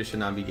character should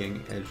not be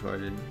getting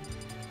edgeguarded.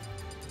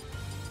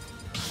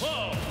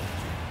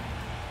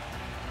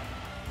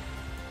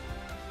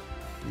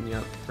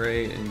 Yep,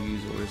 pray and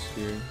use Aura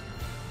Sphere.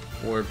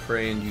 Or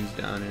pray and use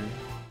Downer.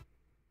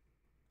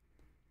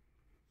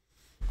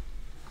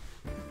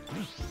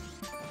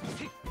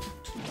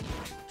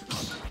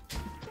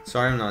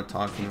 Sorry I'm not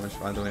talking much,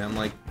 by the way.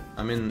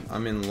 I'm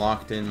in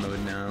locked in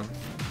mode now.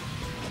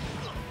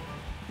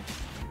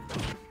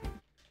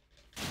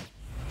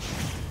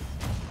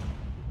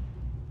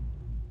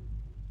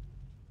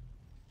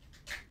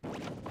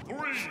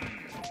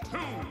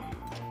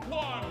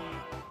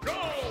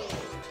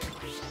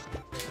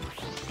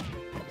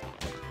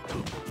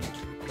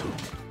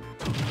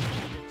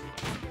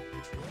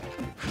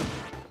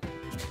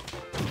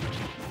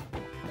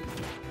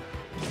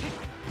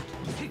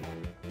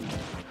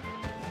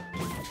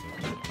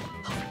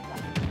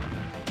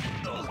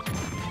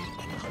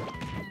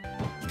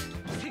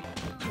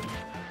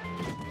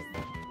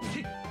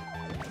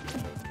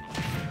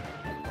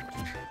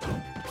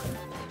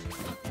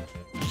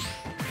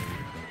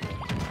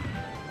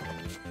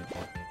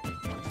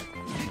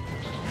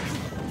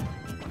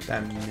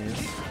 That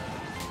miss.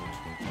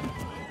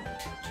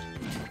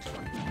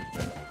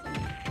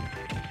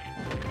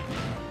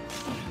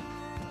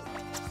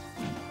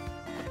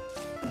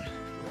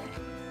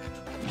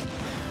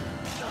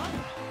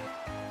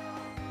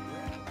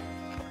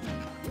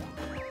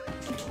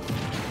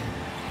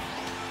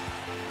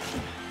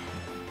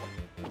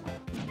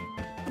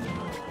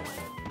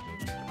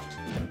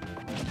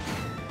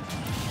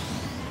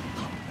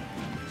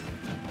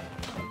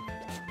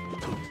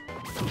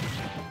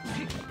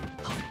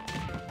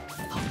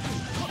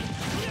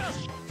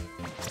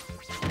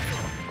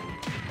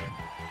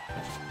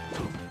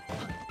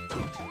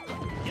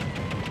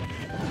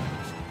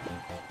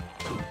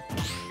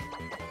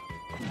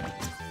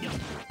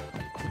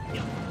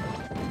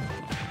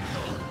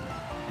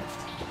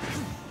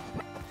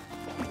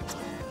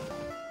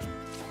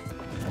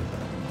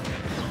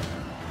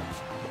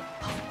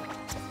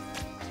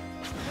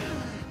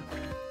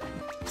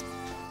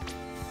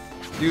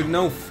 Dude,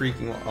 no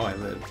freaking. Oh, I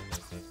lived.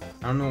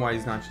 I don't know why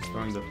he's not just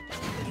throwing the.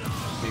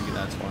 Maybe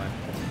that's why.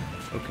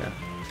 Okay.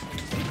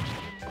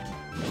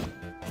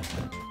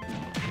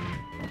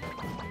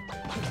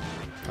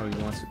 Oh, he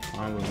wants to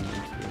combo me too.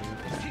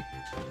 Okay.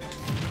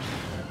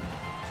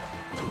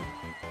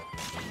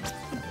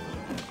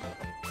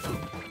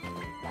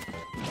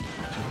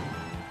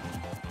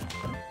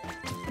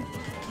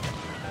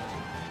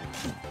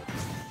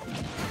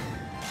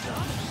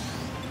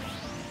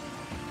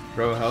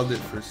 Bro held it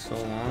for so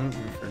long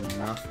and for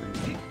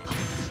nothing.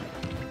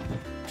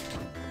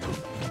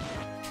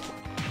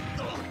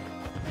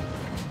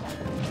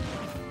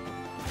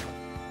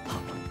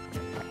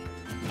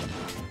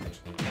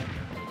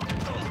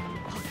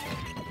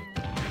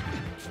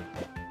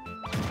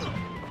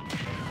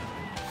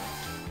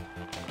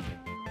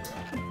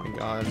 Oh my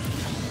god.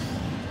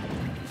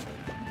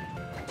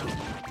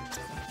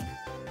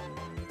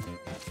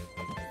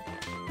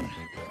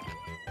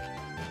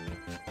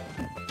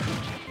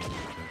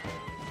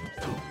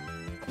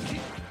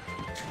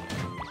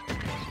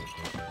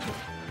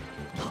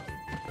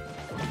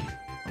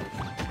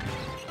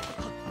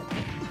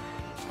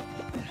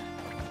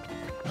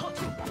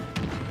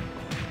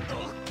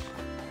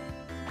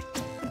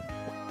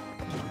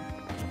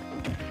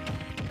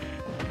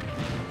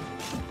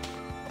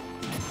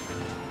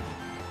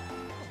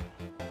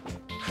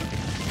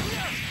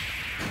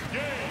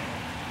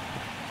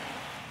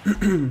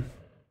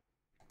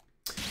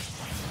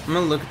 I'm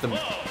gonna look at the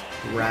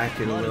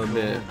bracket a little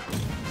bit.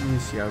 Let me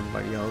see how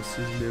everybody else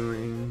is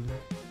doing.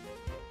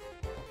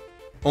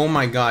 Oh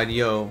my god,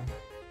 yo.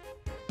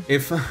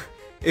 If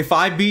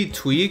I beat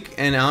Tweak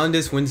and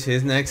Alandis wins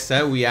his next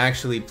set, we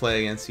actually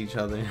play against each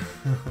other.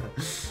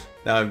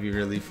 That would be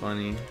really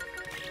funny.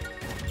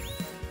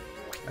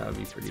 That would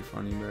be pretty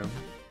funny, bro.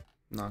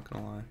 Not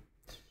gonna lie.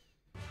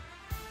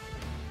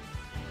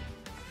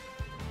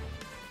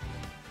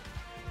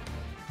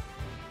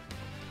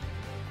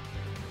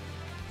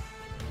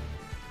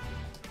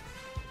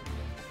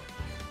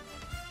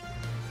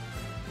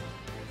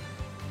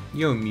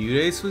 Yo,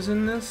 Mutace was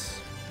in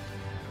this?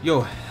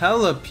 Yo,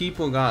 hella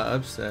people got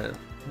upset.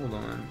 Hold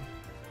on.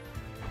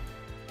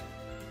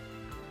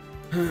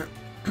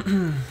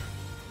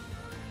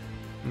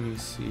 Let me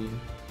see.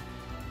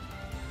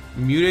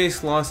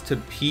 Mutace lost to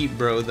Pete,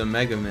 bro, the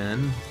Mega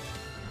Man.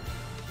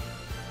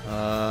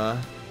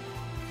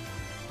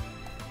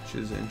 Which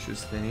is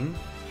interesting.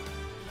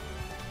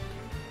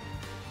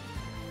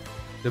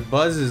 The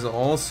Buzz is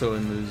also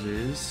in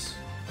losers.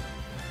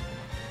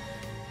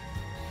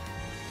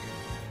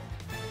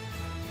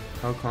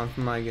 How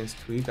confident am I against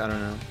Tweak? I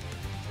don't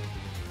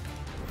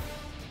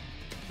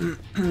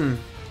know.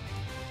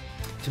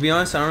 To be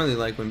honest, I don't really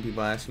like when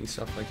people ask me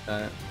stuff like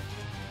that.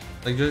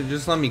 Like,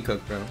 just let me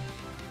cook, bro.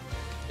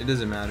 It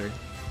doesn't matter.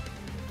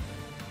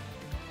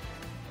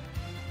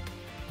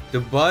 The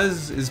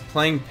Buzz is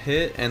playing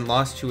Pit and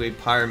lost to a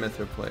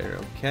Pyramithra player,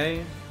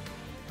 okay?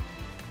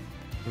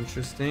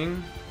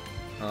 Interesting.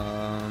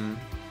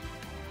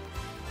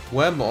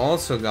 Webb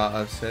also got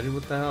upset.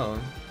 What the hell?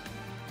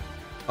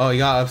 Oh, he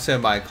got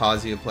upset by a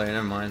Kazuya player.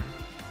 Never mind.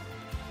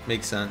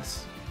 Makes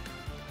sense.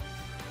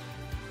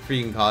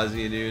 Freaking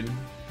Kazuya, dude.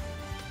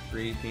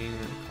 Freaking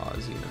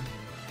Kazuya.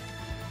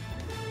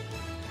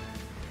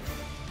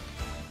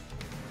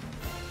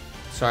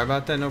 Sorry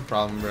about that. No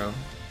problem, bro.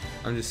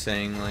 I'm just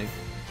saying, like,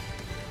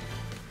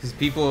 because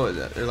people,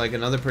 or like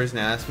another person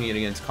asked me it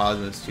against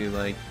Cosmos too.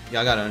 Like,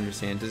 y'all gotta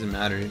understand, it doesn't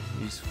matter. You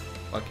just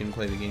fucking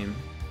play the game.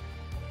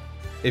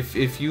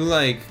 If you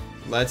like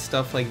let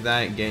stuff like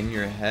that get in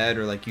your head,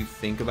 or like you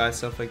think about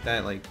stuff like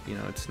that, like, you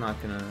know, it's not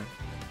gonna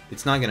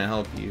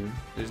help you.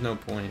 There's no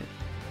point.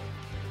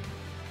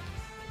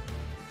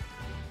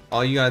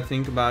 All you gotta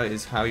think about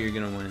is how you're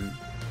gonna win.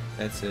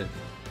 That's it.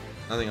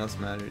 Nothing else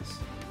matters.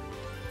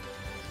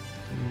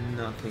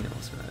 Nothing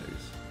else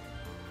matters.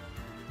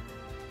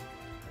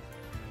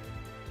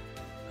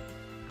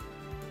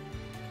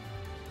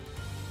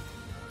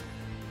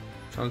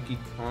 Chunky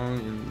Kong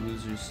and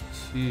losers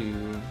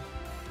 2.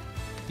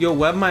 Yo,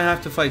 Webb might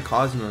have to fight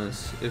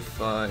Cosmos.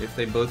 If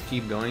they both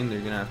keep going, they're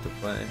gonna have to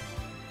play.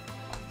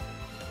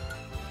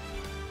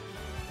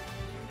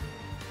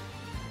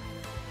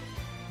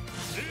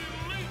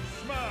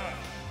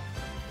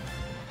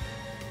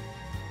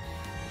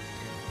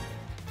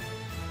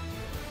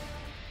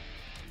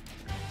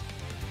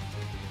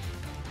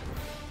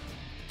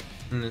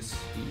 Let's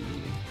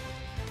see.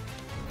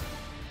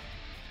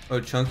 Oh,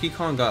 Chunky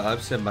Kong got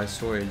upset by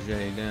Sora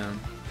J.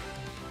 Damn.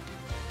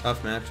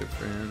 Tough matchup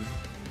for him.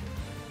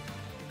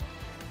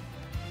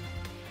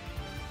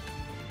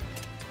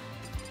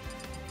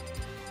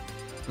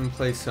 I'm gonna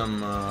play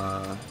some.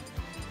 I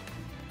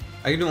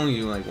can only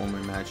do like one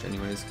more match,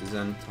 anyways, because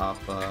then top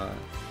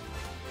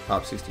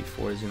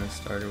 64 is gonna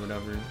start or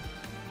whatever,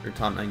 or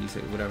top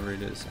 96, whatever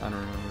it is. I don't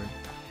remember.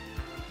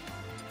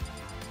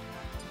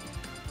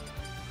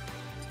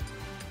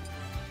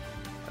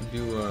 I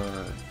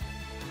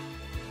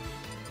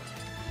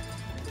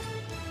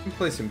can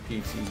play some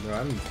PT, bro. I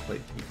haven't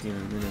played PT in a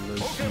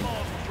minute.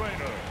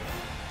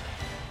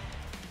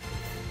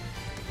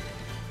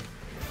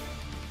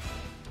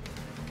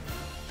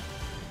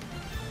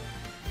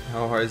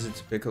 How hard is it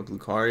to pick up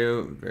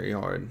Lucario? Very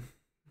hard.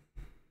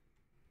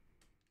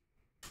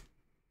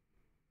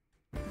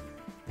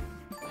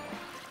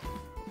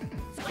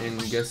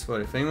 And guess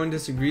what? If anyone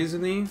disagrees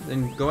with me,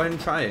 then go ahead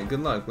and try it. Good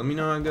luck. Let me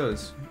know how it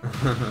goes.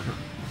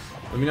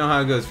 Let me know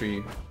how it goes for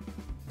you.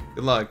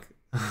 Good luck.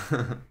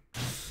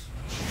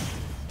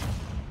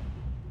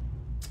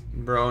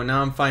 Bro,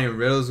 now I'm fighting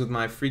riddles with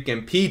my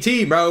freaking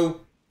PT, bro.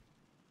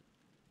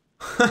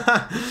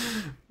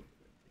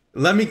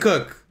 Let me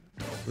cook.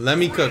 Let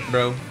me cook,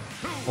 bro.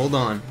 Hold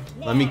on.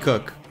 Let me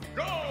cook.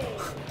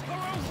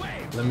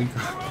 Let me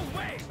cook.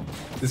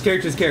 This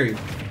character's carried.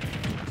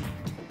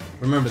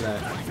 Remember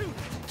that.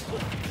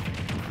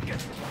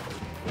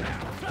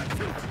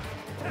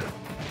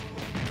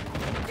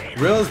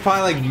 Real is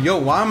probably like, yo,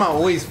 why am I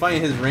always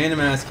fighting his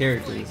random ass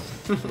characters?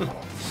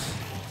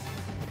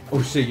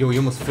 Oh shit, yo, he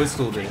almost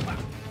footstooled it.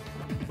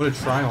 What a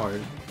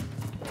tryhard.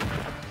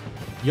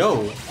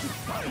 Yo.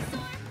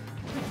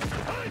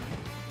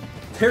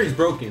 Terry's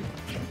broken.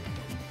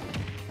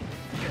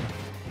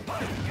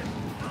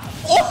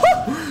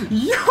 Oh!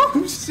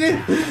 Yo, shit.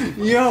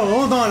 Yo,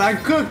 hold on, I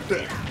cooked.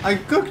 I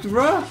cooked,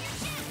 bro.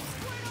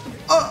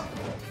 Oh.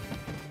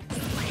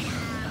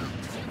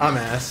 I'm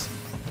ass.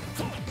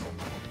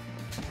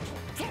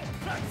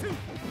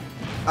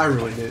 I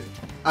ruined it.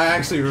 I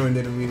actually ruined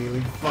it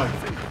immediately. Fuck.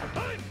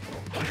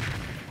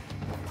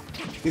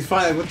 He's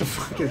probably like, what the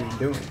fuck is he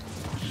doing?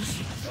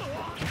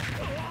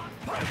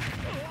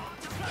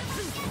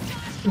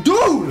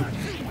 Dude!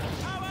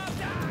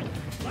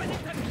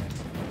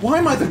 Why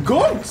am I the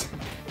GOAT?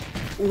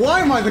 Why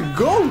am I the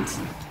GOAT?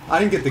 I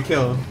didn't get the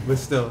kill, but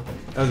still.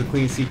 That was a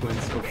clean sequence.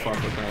 Oh fuck,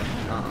 okay.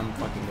 I'm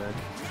fucking dead.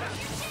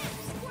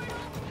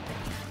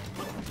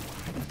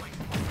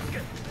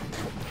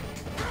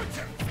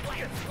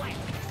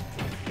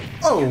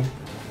 Oh!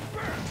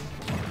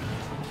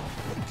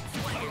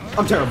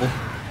 I'm terrible.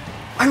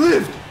 I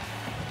lived!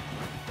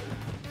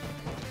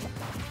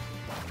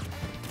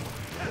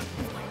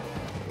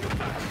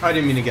 I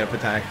didn't mean to get up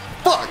attack.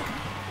 Fuck!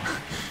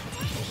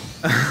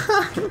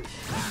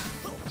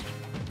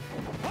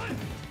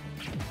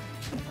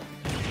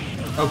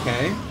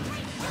 Okay.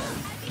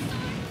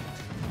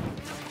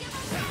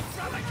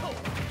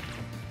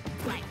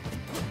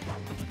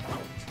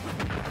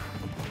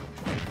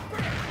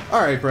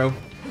 Alright, bro.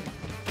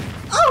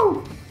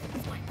 Oh!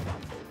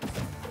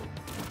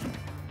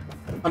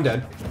 I'm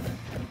dead.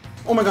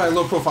 Oh my god,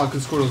 low profile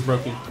because Squirtle's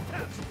broken.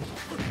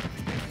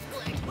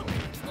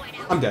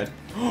 I'm dead.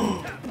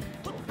 Oh!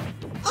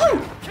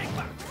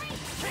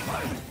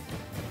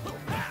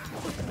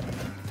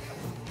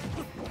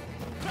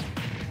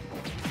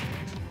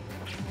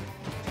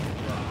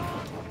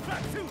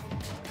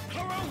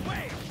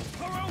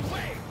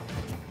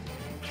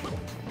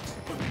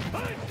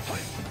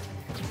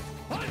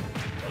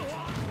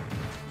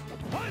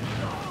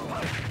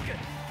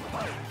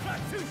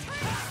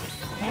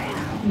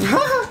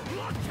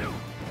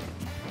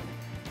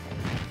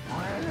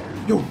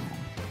 Yo.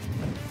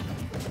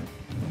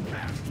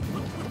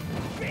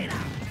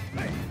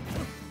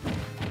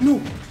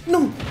 No,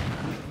 no.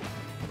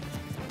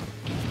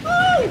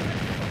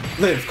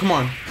 Live, come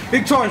on.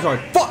 Big Charizard.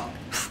 Fuck.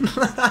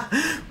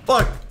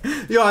 Fuck.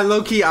 Yo, I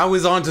low-key, I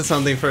was onto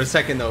something for a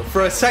second though.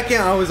 For a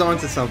second, I was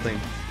onto something.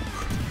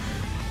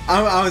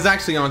 I was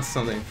actually onto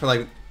something for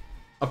like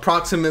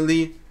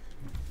approximately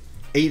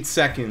 8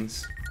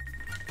 seconds.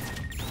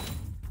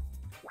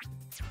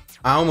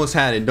 I almost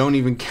had it. Don't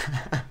even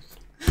cap.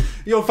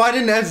 Yo, if I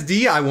didn't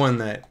SD, I won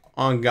that.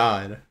 On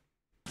God.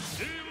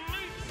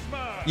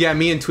 Yeah,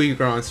 me and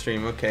Tweak are on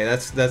stream. Okay,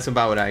 that's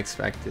about what I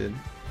expected.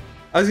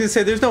 I was gonna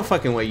say, there's no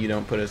fucking way you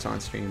don't put us on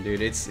stream,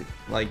 dude. It's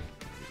like,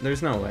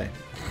 there's no way.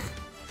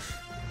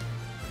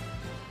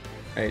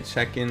 Alright,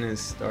 check-in is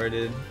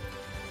started.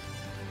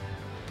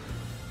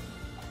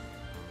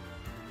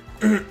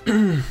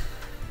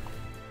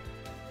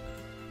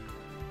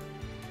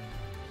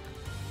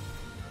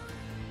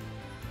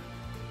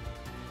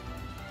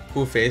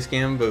 Cool face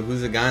cam, but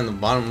who's the guy in the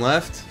bottom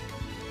left?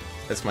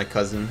 That's my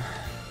cousin.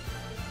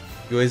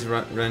 You always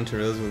run to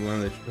reels with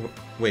one of the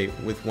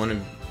with one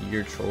of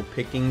your troll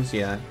pickings?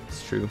 Yeah,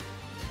 it's true.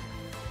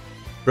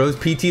 Bro's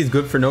PT is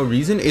good for no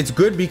reason? It's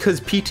good because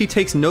PT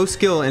takes no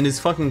skill and is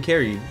fucking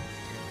carried.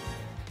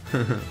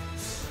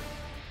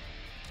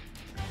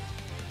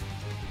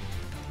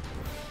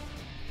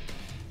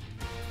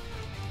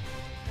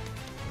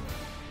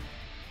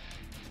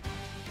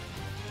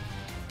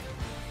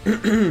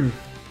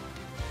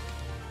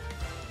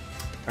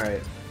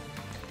 Alright.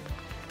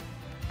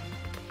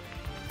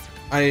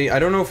 I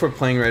don't know if we're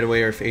playing right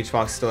away or if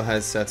HBox still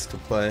has sets to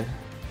play.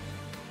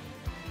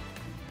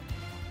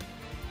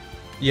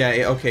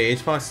 Yeah, okay,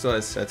 HBox still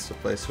has sets to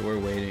play, so we're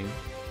waiting.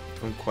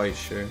 I'm quite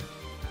sure.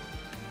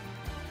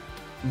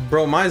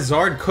 Bro, my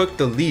Zard cooked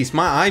the least.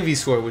 My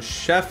Ivysaur was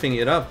chefing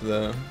it up,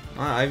 though.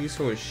 My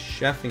Ivysaur was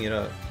chefing it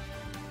up.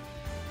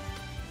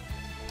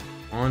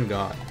 On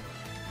God.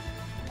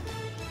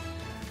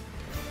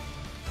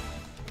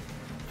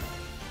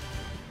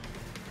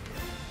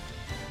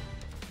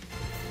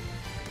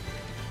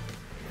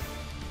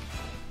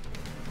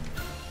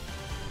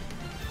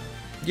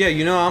 Yeah,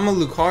 you know, I'm a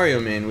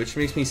Lucario man, which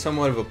makes me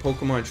somewhat of a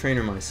Pokemon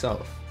trainer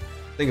myself.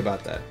 Think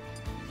about that.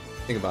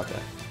 Think about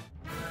that.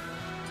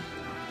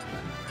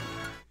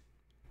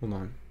 Hold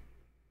on.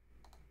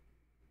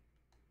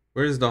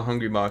 Where's the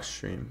Hungry Box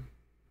stream?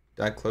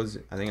 Did I close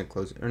it? I think I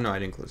closed it. Or no, I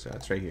didn't close it.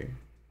 It's right here.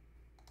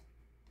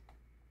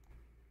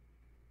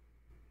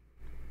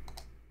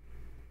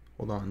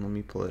 Hold on, let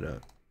me pull it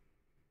up.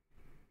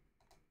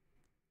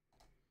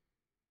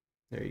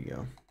 There you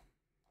go.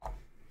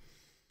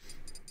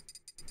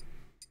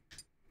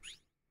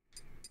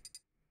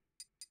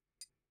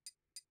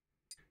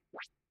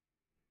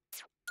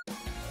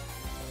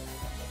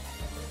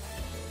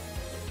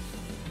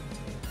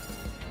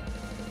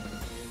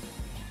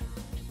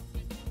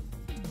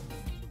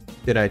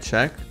 Did I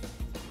check?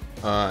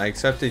 I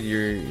accepted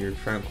your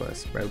friend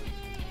request, bro.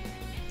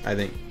 I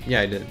think.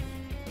 Yeah, I did.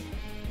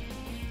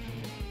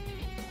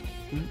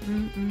 I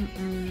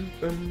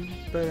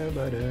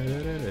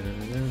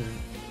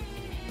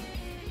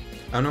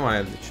don't know why I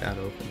have the chat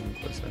open. Let me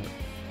close that.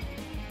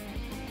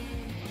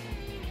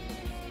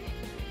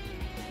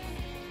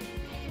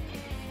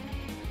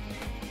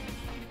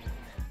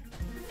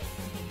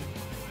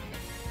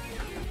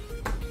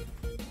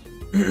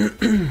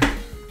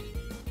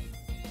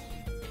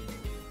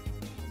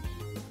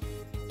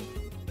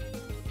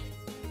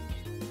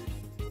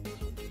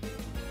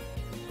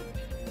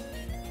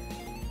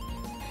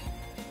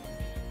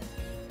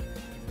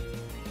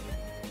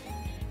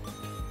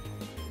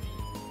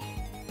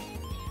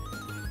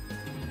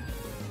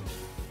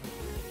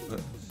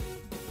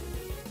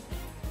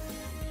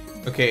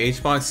 Okay,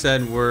 HBox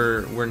said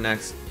we're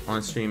next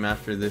on stream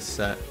after this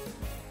set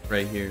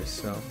right here,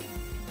 so.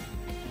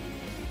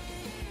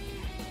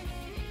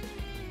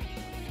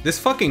 This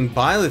fucking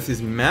Byleth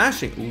is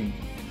mashing. Ooh.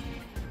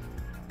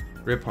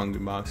 Rip Hungry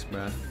Box,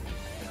 bruh.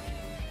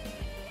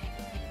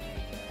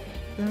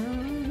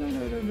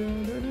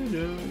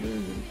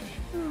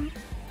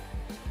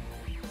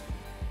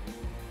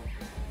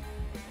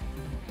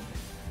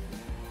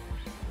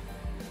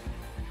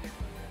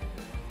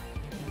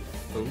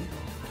 Oh.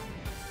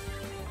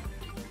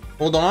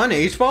 Hold on,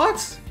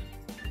 HBox?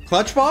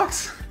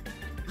 Clutchbox?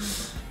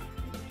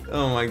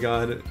 Oh my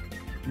god.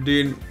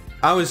 Dude,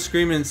 I was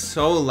screaming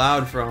so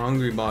loud for a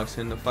Hungry Box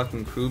in the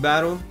fucking crew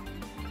battle.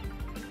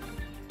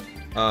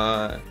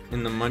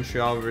 In the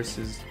Montreal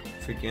versus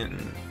freaking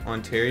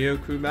Ontario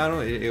crew battle.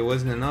 It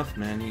wasn't enough,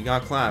 man. He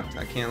got clapped,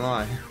 I can't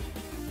lie.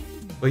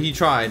 But he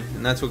tried,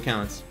 and that's what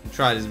counts. He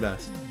tried his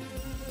best.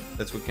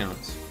 That's what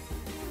counts.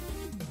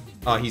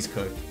 Oh, he's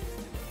cooked.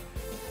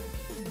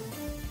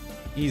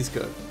 He's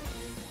cooked.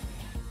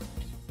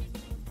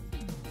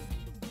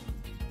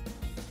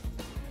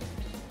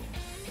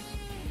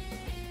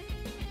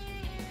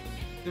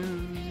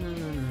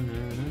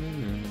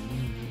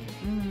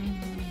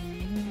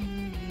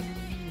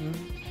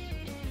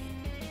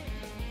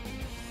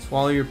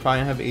 Swallow your pride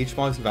and have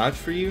HBox vouch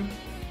for you?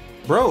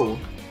 Bro,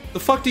 the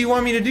fuck do you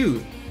want me to do?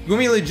 You want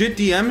me to legit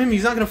DM him?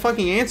 He's not gonna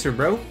fucking answer,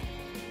 bro.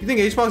 You think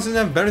HBox doesn't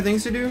have better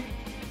things to do?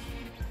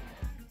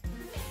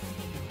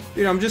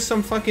 Dude, I'm just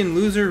some fucking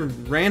loser,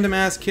 random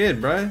ass kid,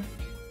 bruh.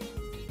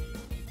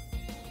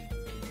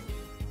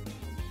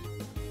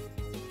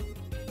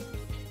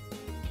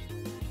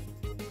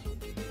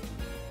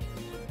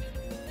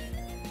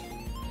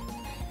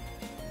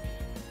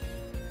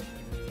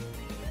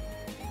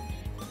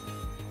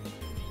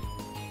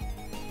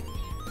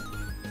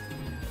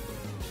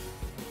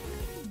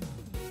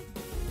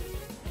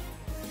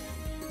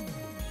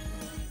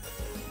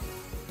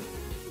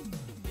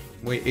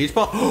 Wait,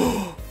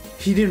 H-Ball?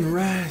 He didn't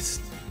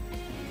rest.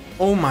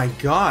 Oh my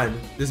god.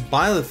 This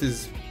Byleth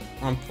is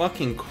on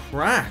fucking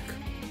crack.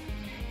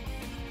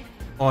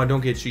 Oh,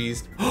 don't get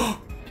cheesed.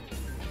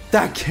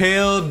 That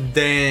killed.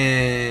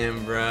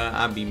 Damn, bruh.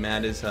 I'd be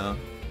mad as hell.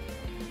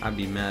 I'd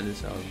be mad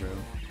as hell, bro.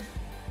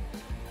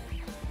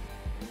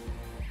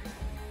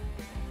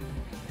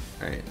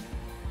 Alright.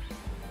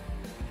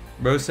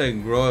 Bro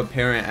said grow a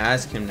parent,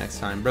 ask him next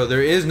time. Bro,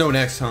 there is no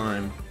next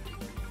time.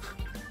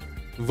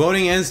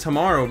 Voting ends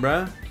tomorrow,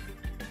 bruh.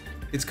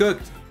 It's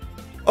cooked.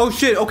 Oh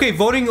shit, okay,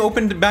 voting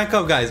opened back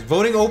up, guys.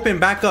 Voting open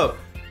back up.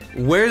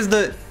 Where's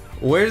the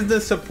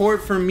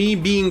support for me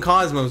being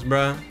Cosmos,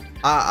 bruh?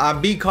 I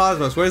beat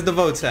Cosmos. Where's the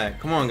votes at?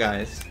 Come on,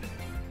 guys.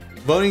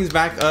 Voting's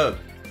back up.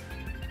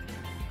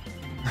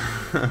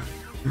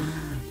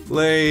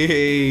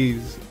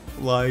 Please.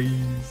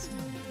 Please.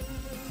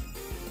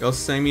 Y'all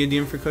send me a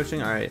DM for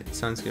coaching? Alright,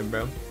 sounds good,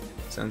 bro.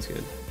 Sounds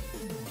good.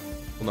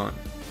 Hold on.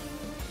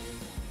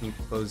 Let me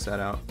close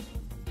that out.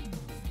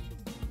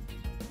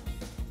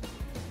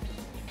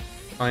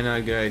 Find out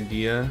a good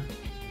idea.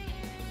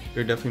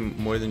 You're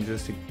definitely more than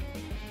just a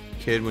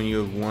kid when you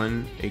have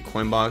won a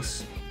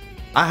Coinbox.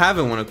 I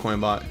haven't won a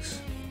Coinbox.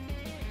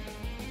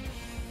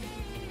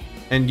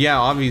 And yeah,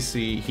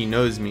 obviously he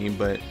knows me,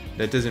 but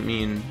that doesn't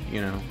mean,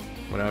 you know,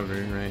 whatever,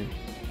 right?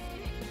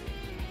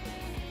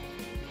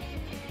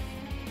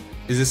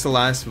 Is this the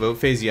last vote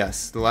phase?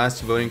 Yes, the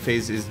last voting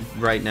phase is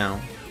right now.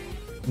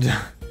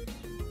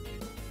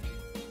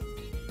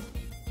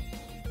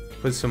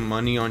 Put some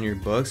money on your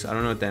books? I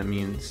don't know what that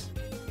means.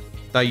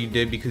 Thought you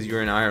did because you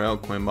were in IRL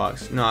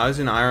Coinbox. No, I was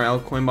in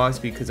IRL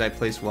Coinbox because I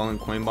placed well in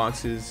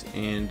Coinboxes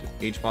and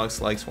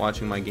HBox likes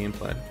watching my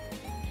gameplay.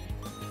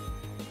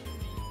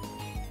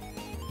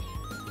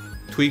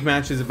 Tweak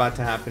match is about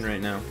to happen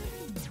right now.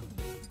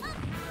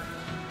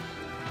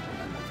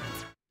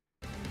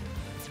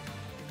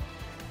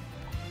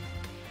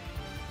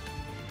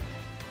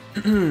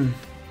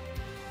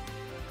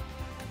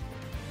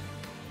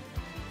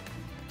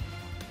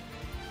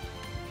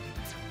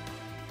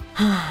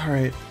 All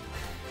right.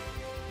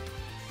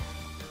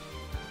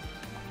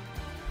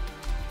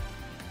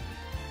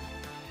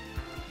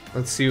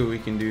 Let's see what we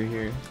can do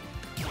here.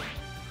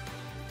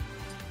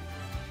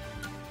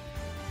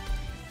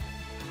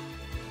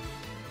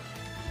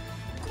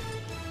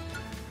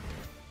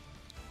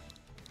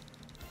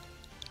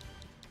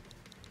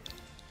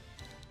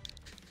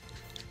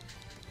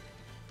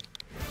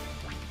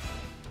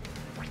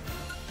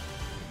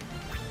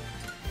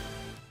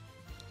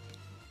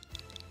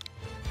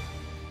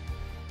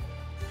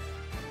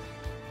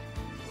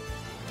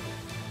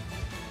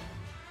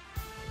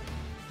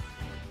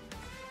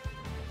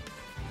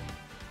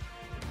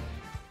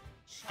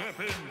 Step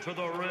into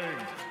the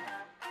ring.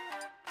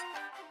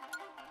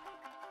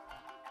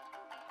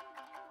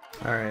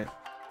 All right.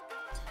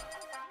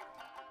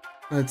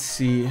 Let's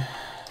see.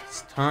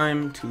 It's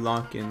time to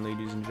lock in,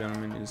 ladies and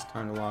gentlemen. It is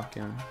time to lock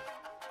in.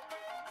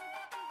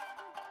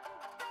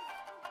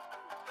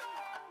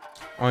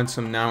 On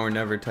some now or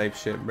never type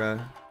shit,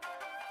 bruh.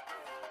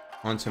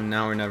 On some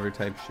now or never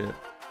type shit.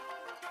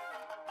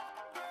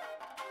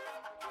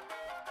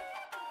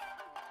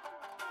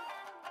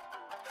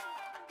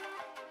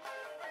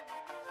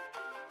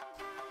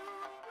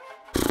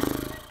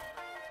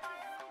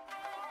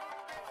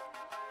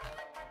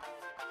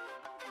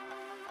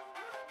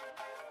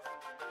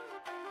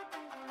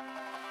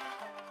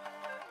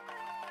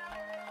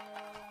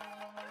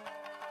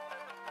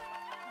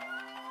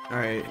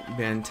 Alright,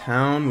 ban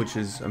town, which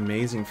is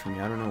amazing for me.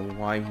 I don't know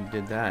why he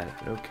did that,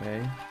 but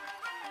okay.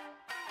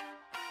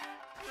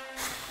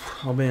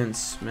 I'll ban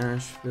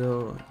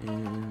Smashville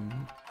and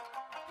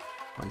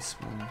Ice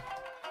Small.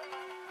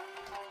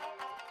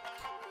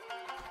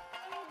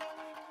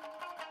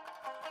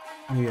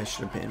 Maybe I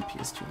should have banned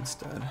PS2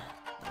 instead.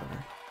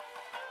 Whatever.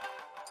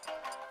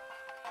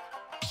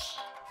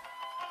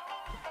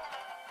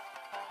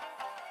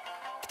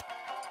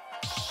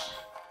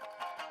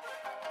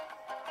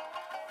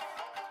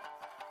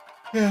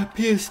 Yeah,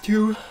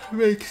 PS2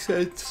 makes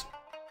sense.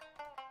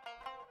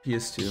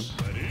 PS2.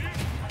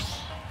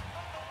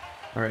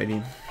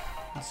 Alrighty.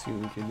 Let's see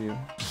what we can do.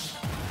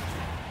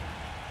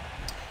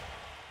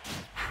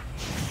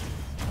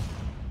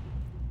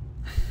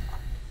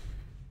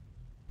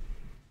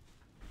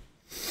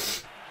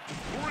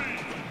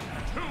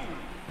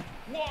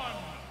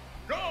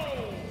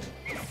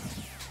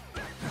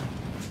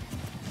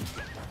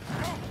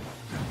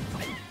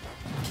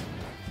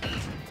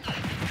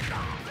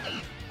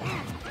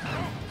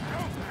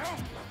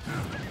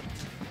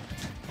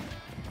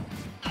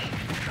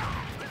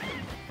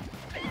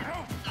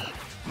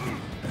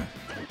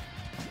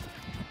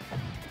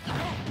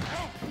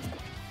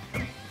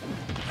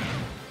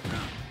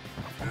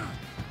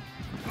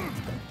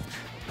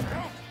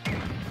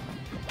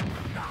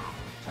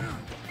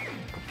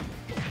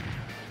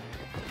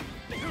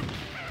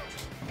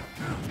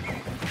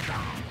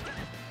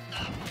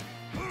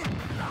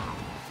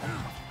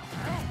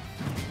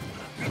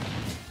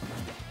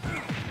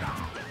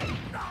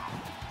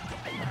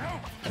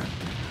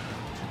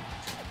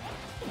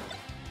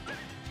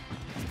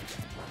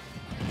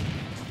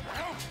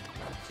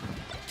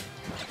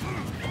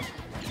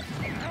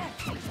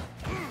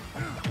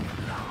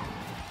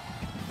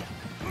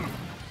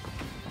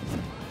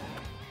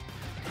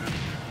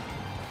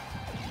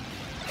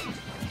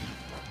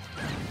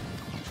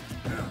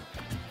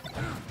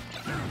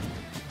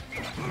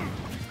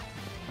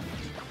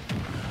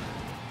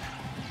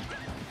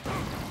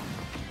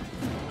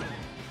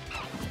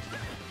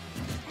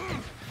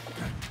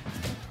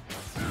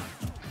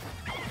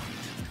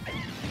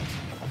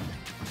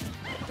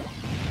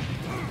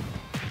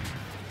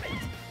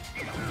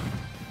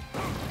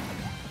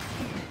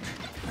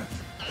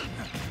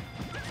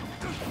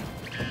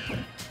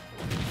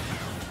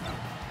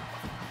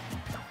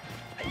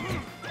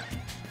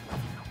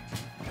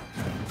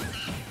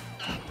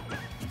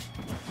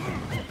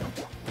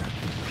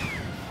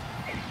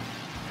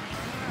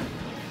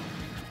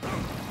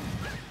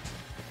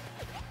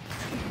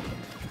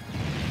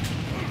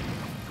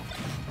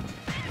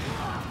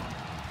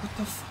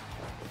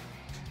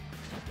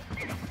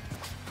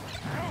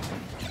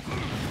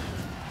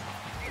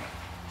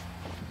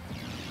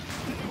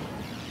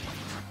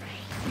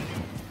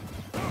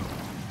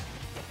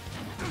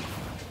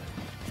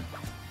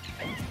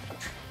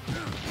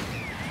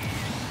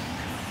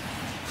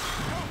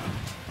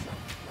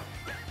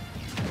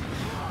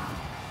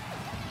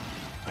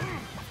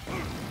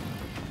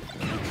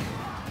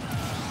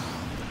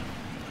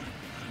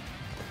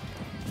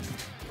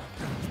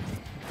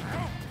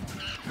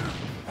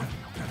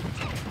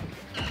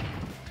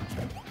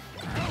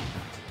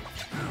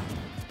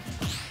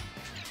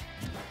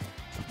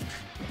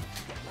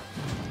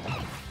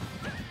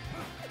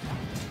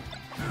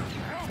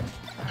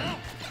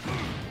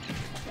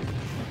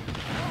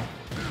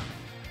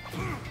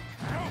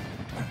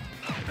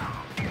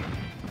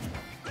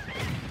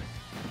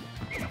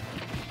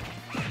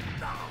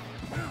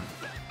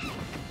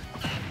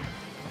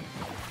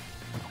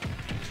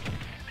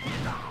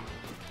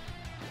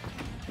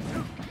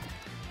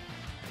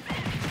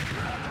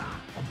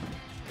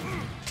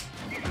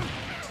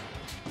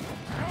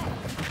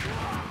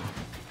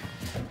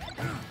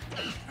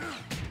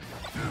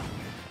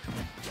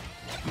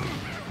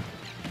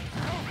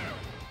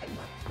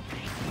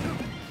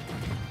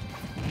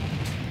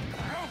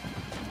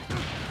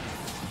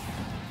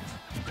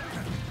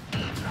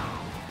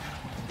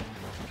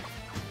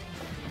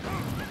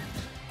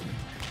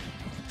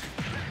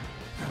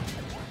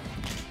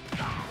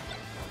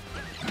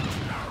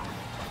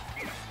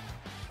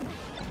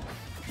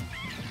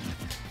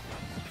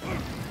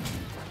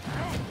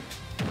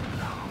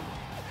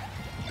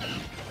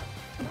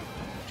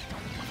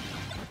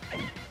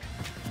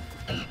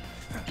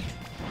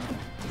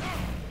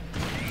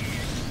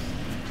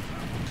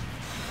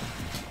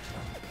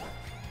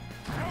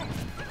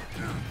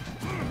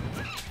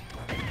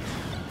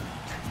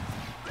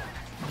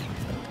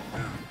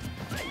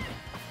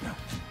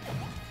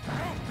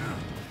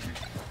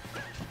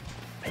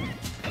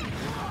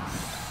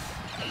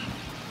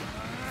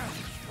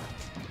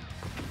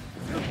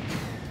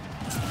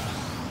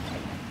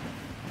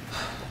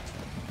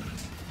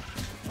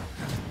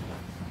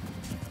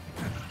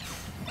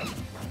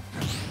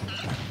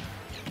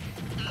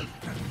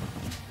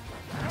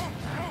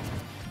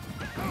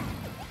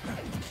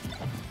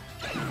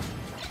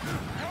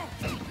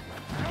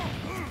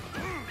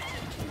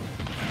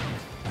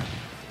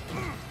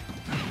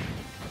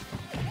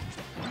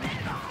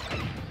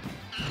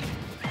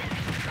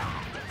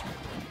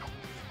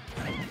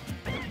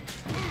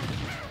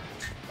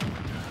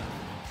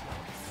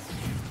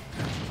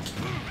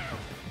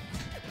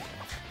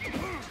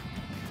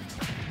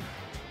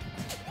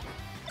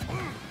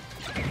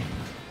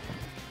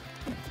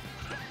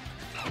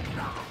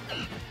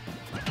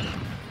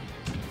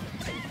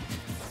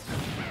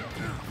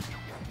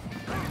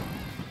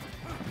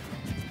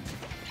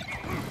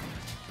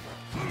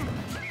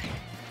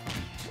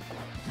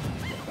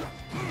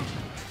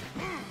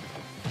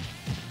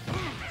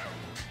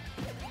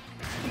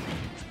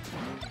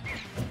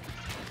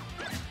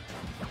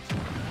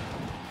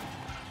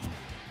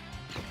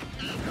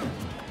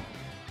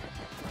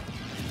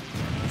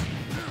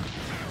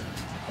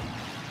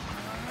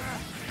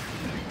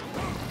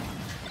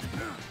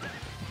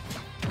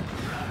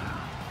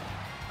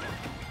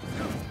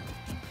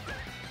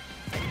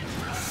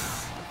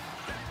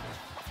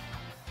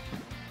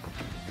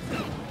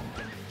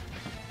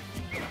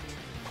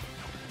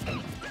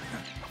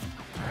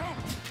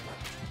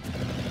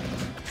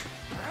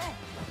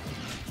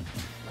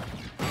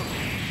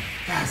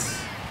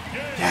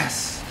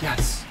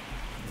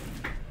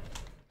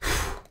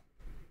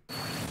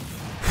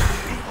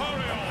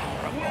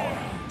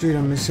 Dude,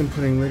 I'm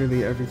misinputting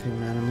literally everything,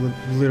 man.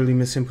 I'm literally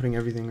misinputting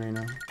everything right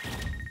now.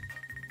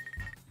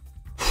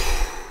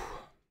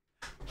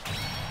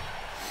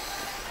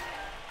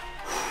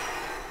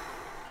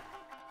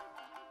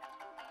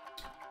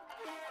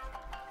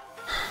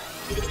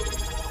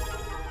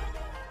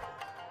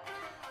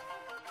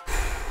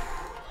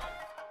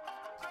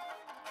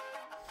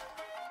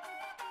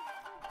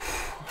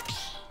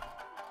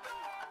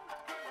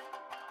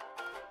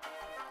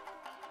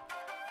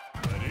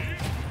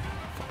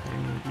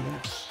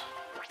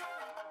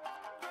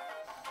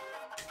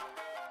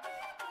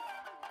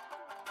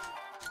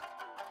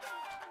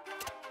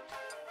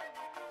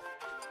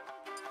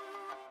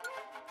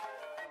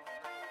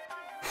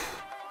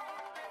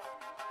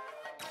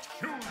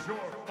 Choose your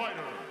fighter.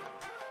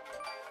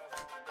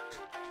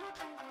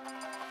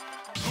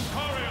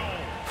 Lucario.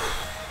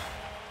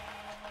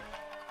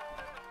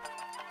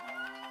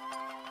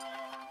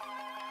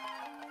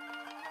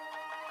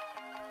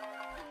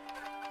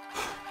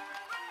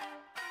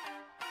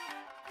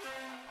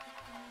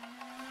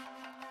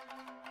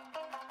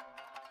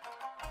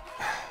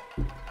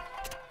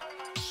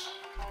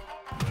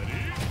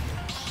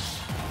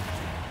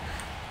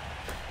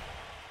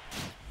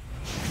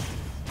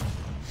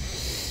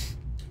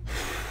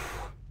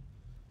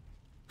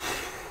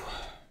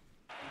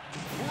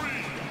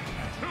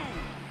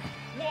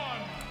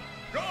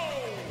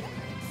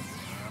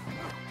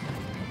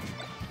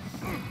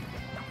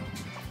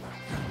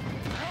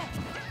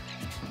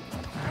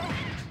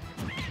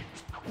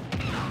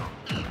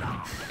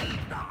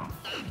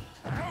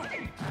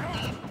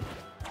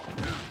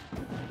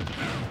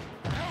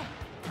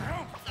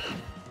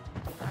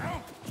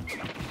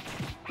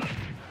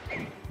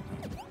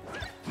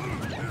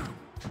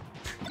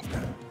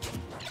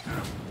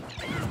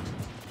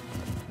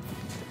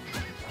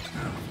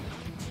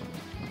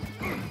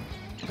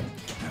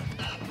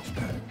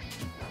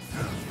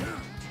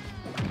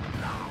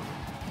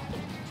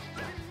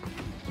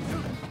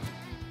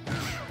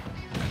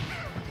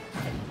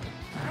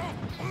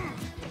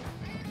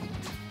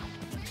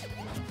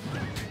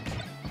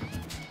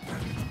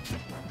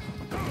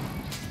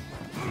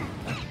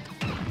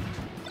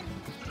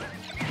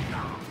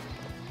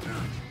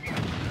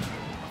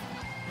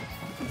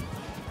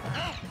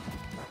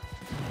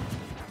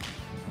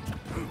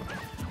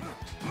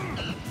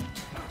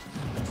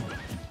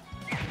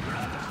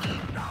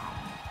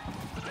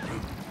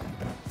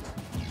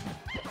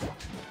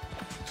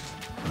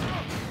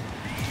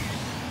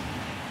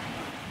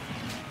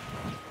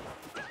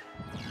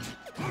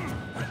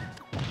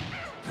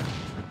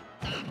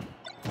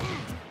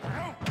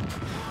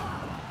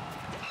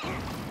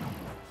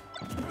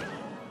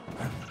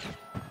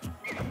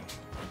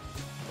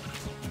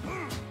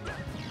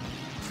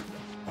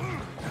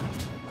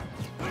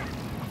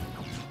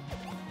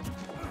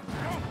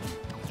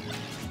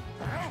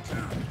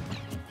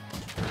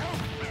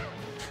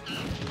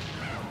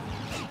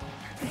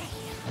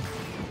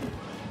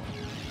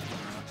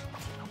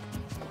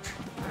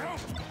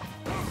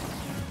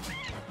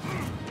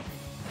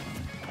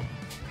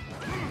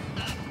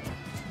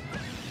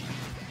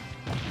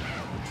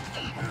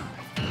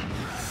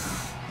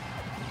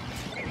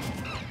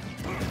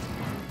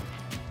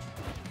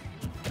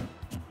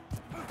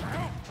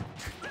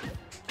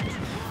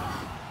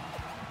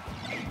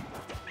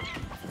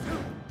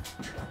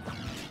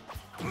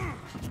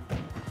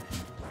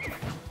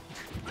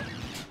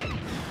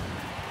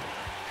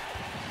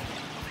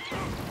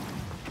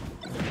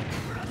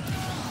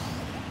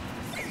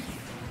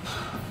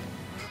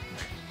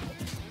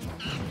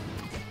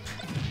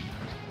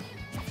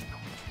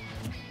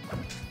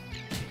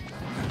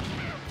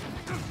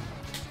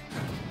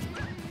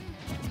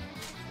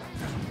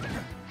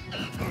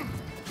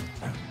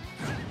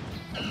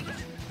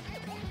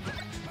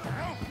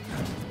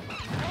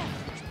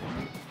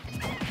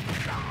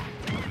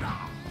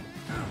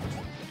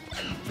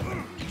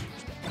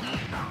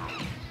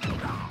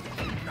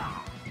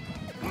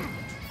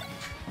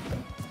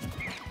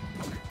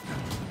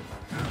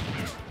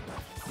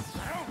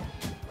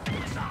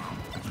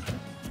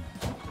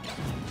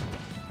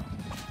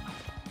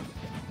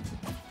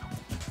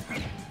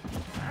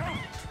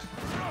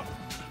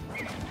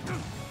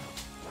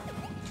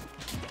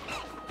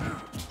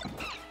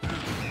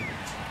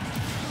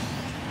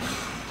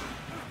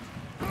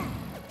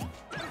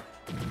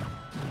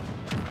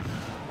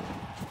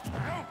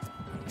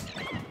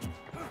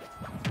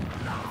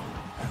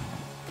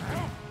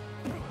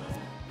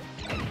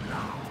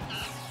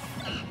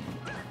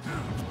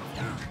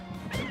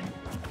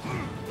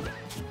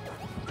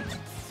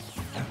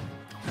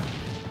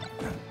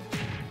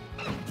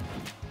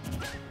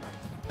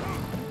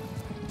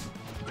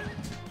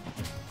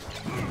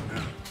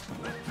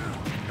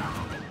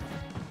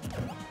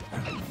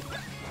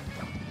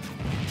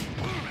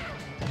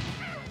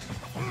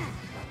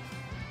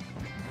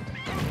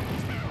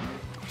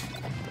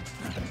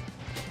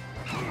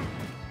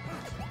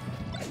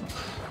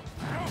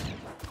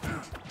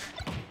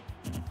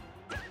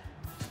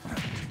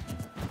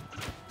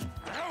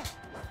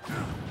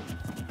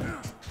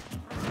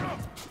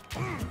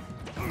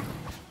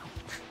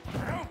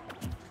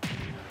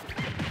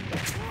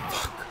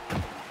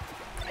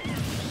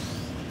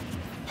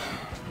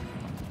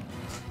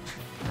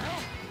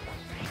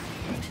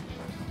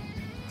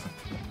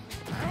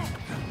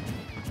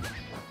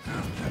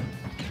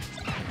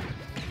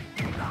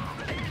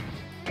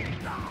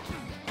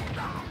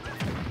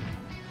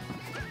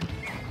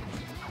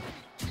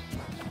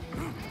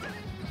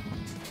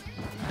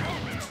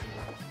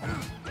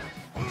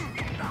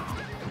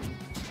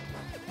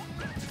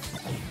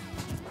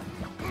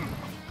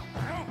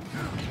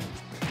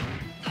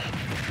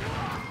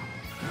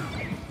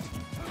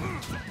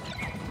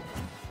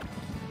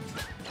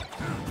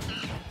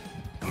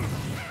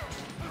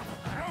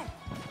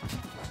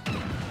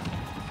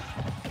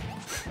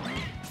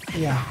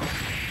 Yeah.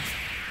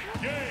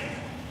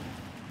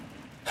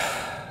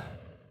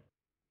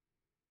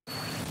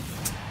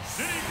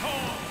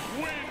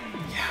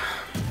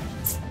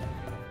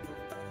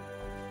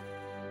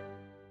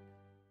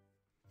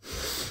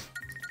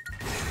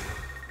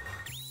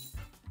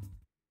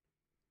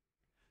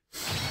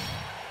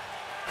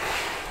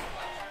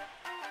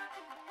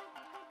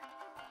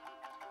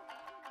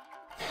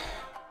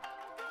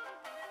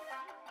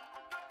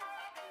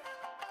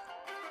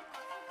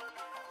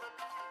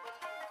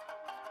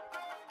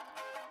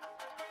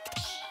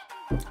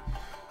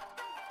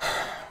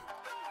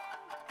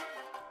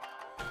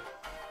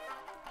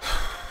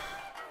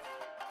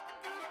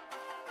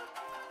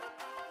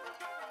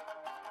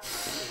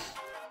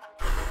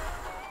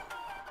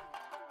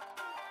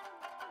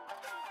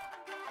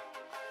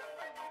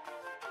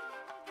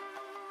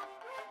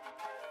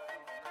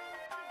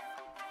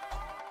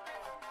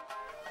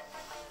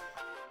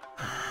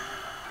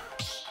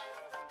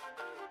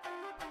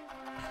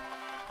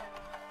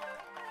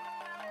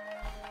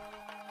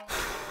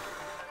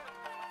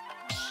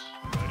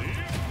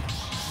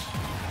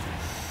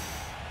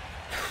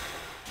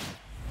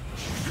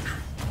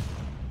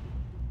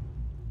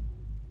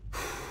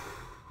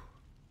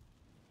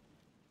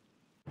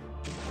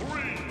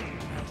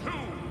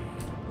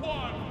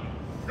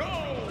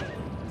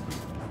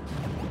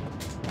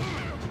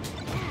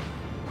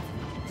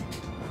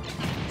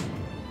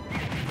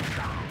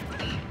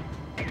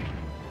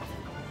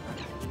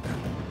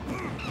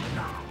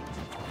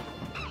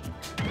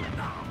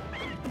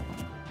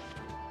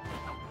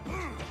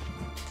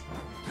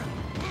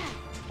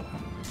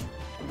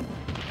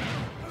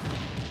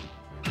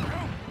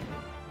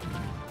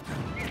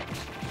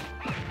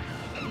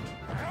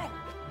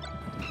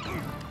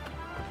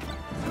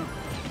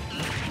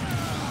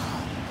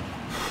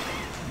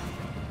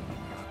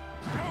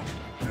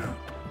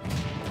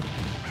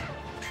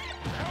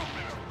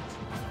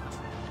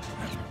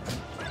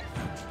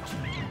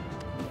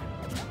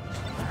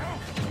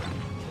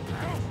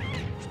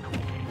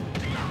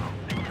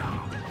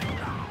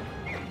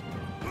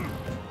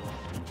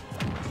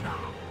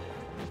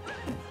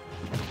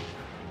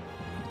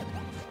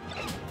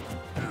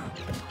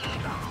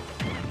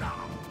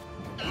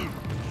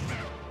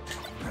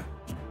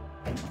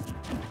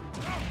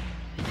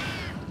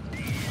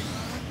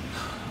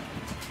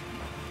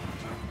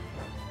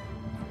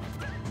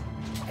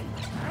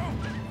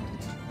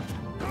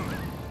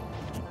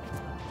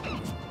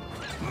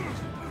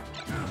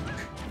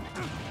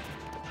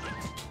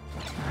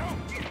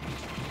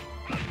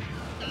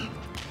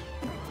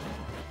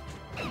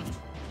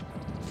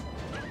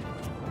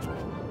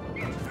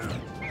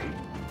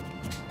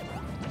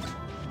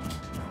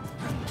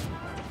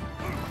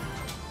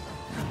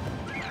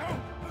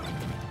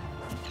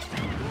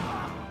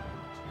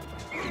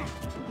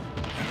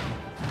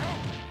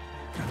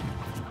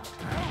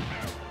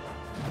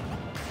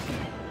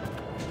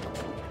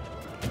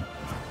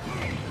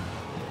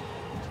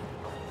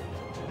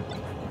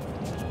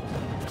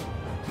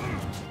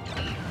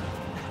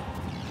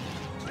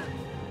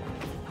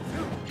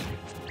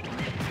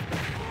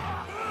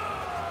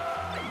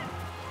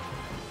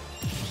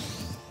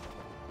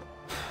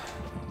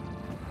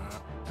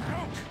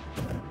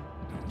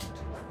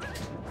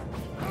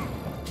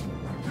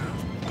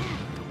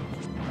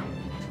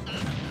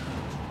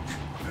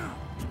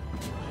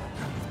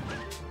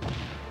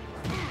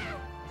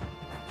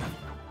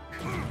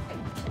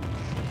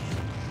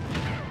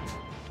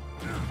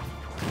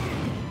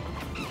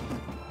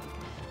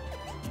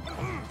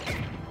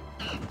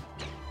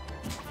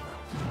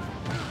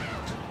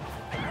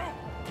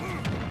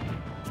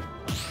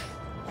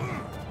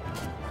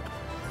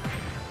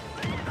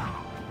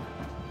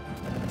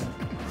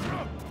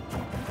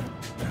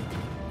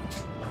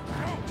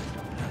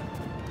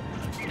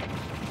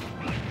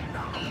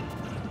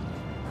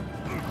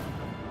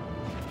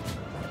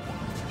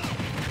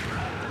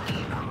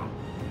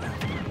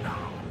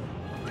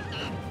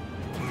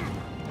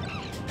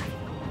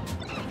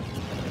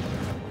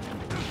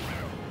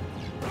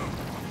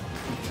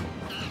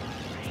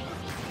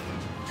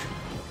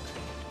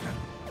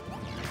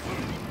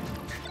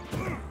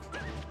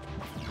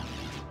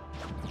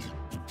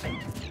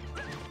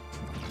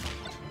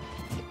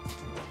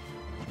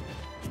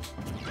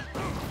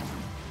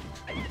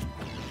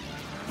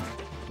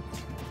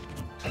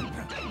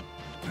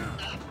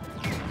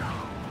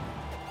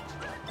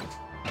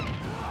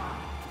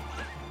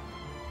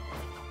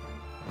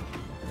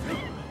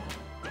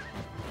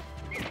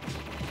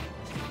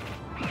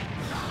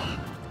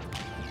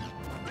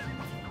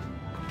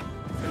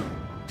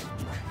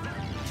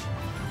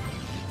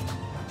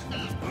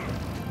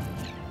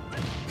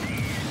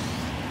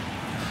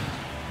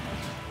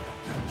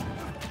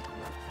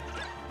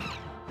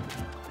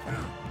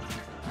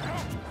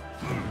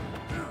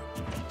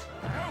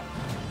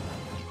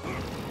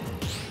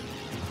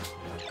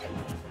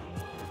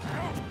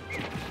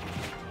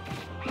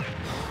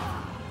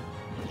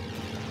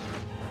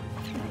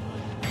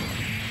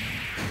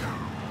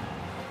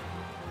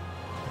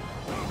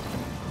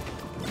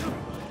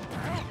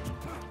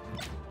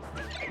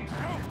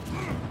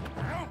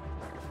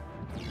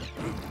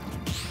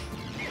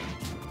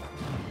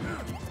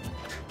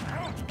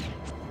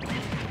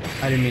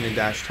 I didn't mean to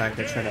dash attack,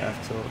 I tried to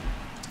F tilt.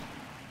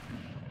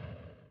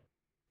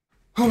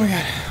 Oh my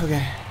god,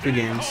 okay. Good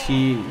games.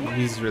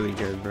 He's really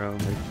good, bro.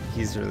 Like,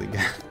 he's really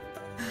good.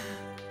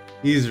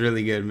 He's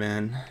really good,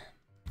 man.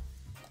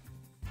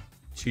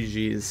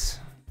 GG's.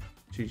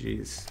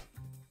 GG's.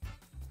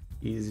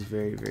 He's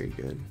very, very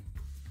good.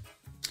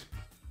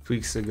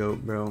 Tweaks the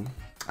GOAT, bro.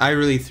 I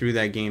really threw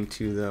that game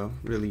too, though.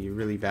 Really,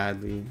 really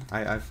badly.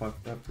 I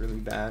fucked up really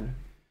bad.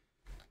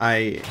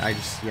 I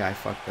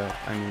fucked up.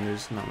 I mean,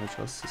 there's not much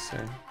else to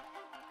say.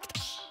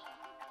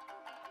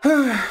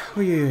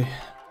 Oh,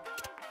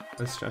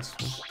 that's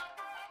stressful.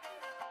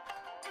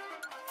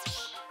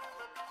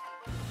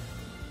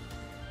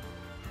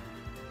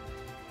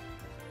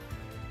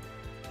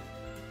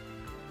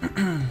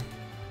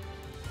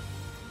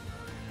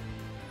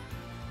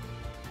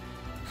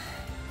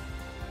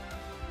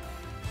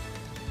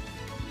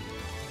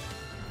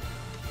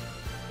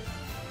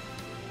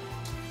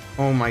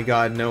 Oh my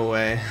god, no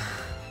way.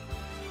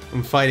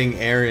 I'm fighting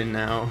Aaron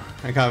now.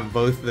 I got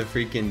both the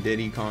freaking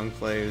Diddy Kong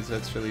players.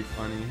 That's really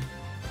funny.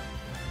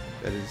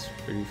 That is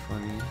pretty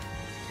funny.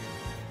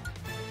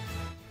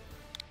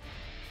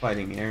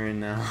 Fighting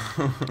Aaron now.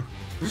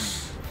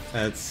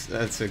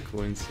 That's a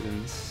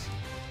coincidence.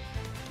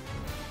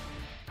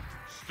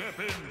 Step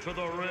into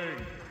the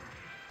ring.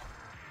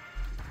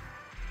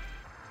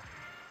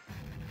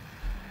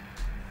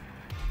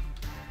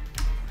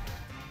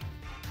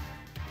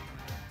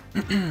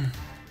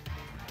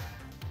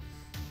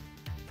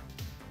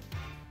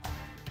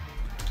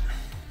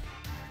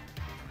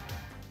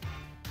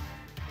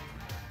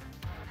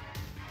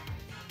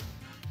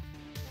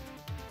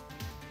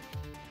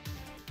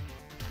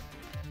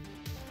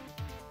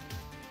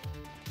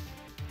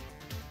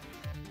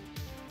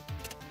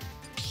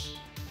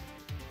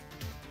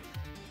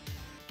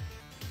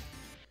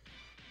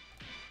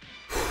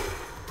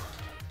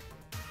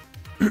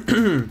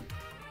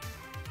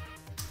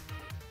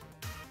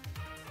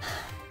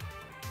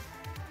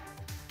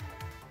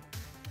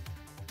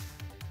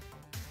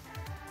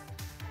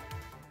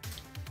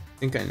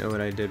 I think I know what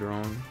I did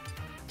wrong.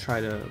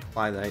 Try to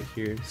apply that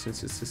here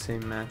since it's the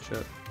same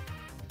matchup.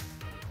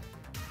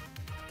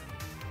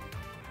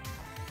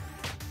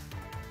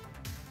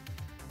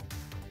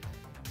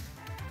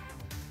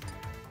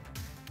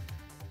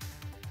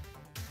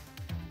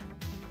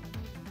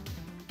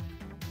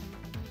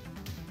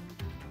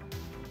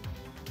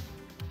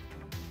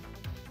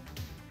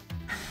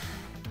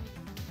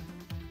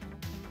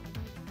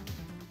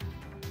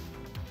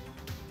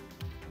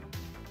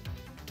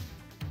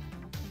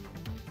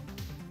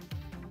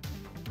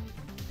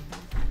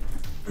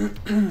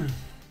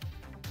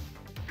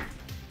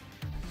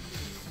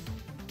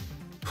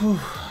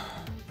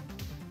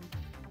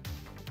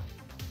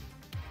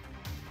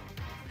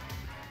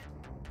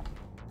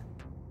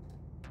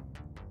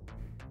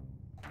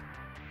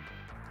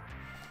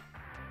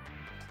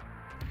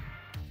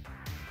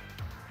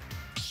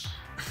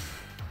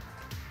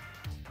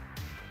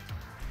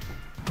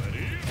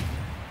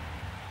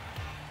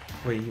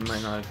 Wait, you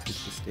might not have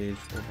picked the stage.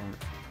 Hold on.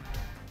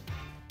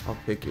 I'll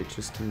pick it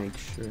just to make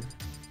sure.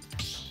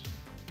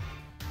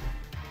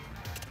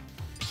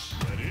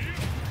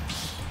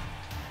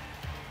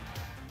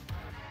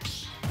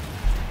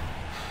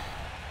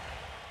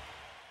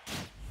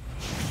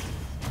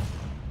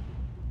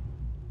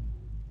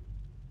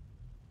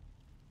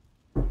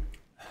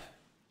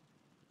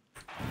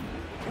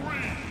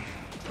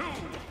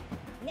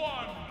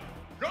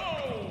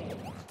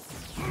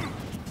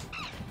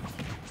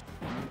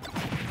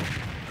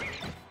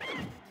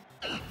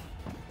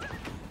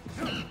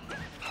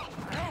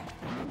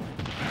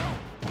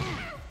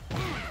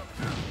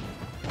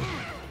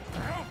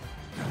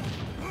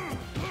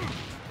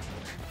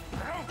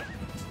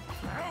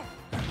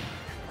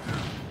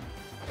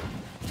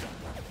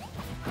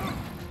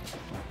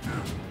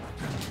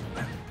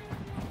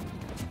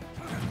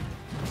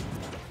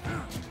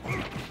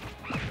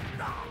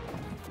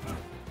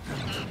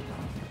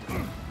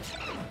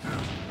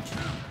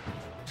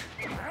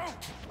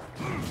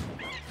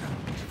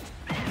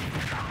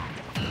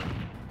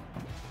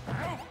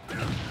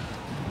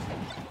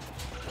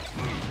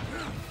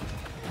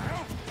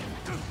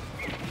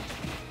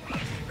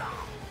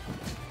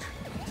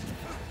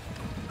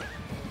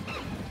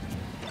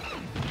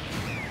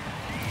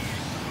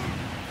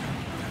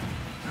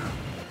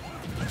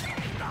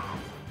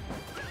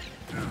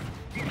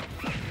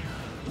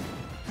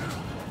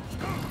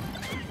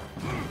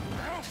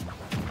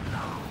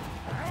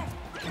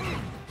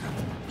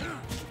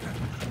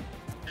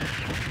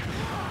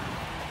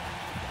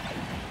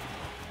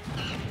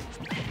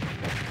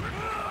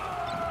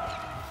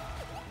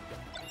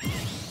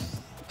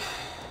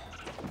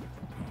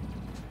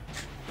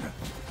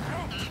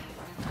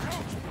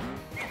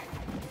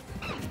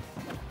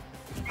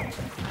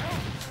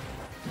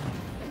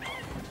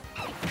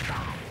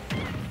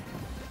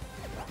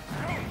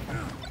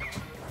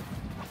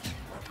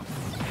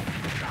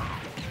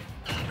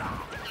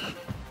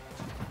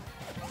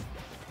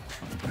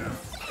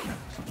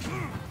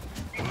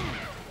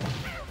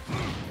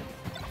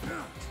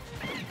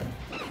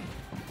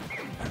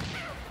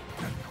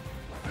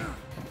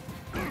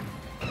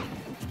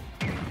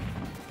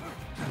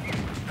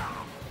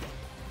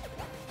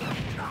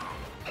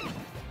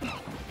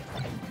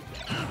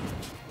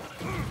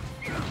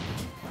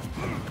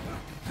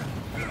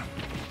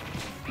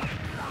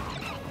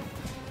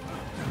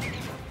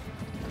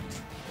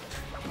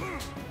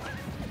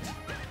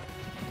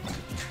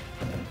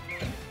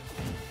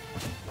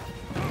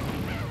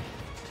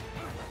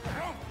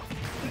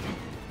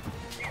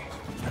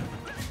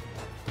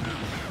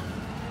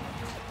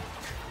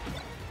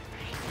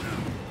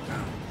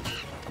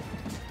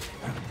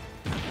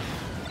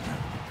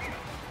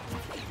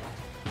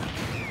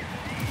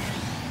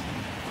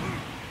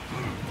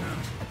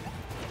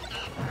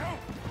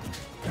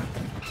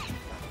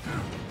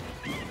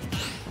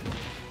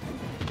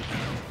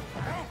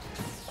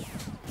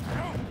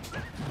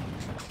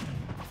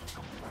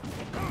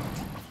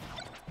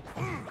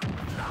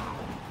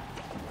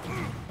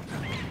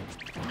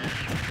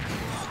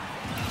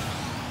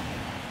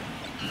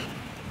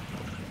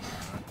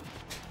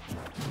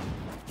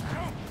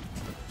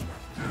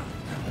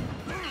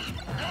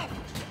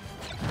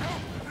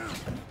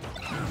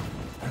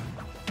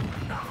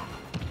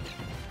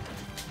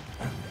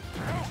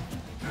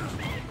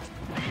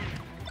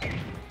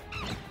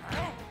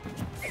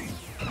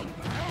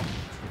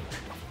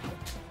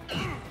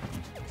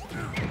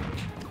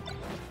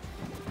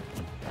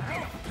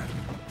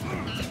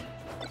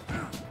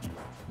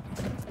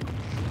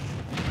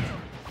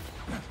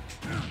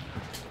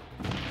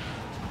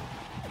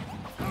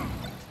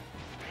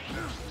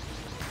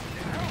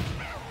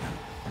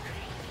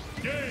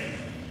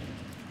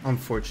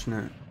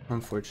 Unfortunate.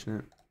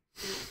 Unfortunate.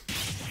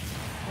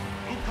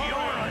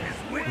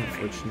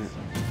 Unfortunate.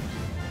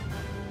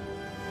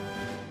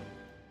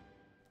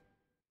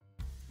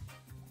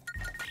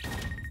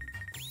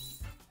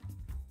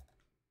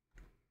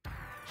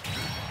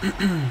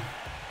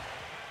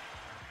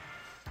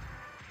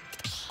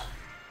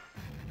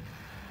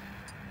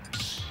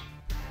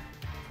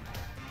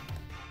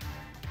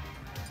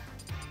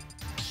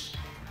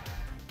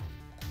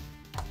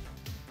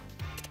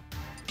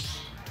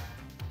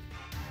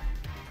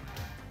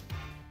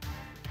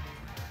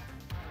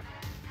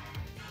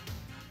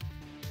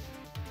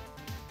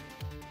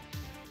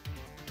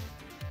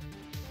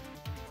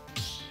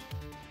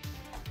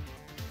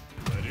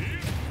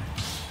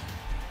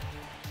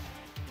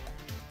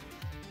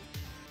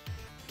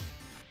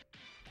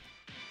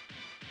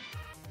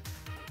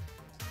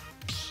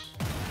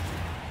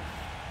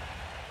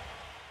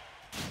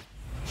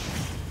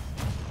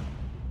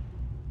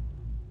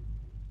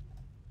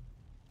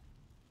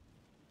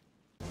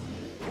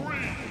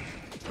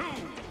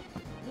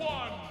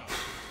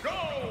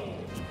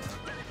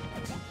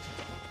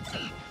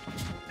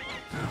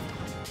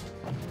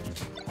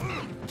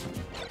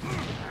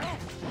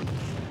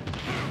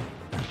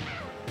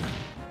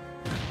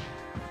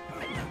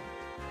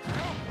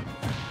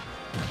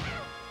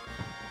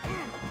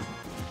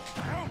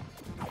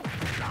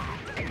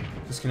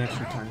 This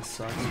connection kind of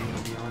sucks, I'm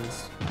gonna be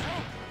honest.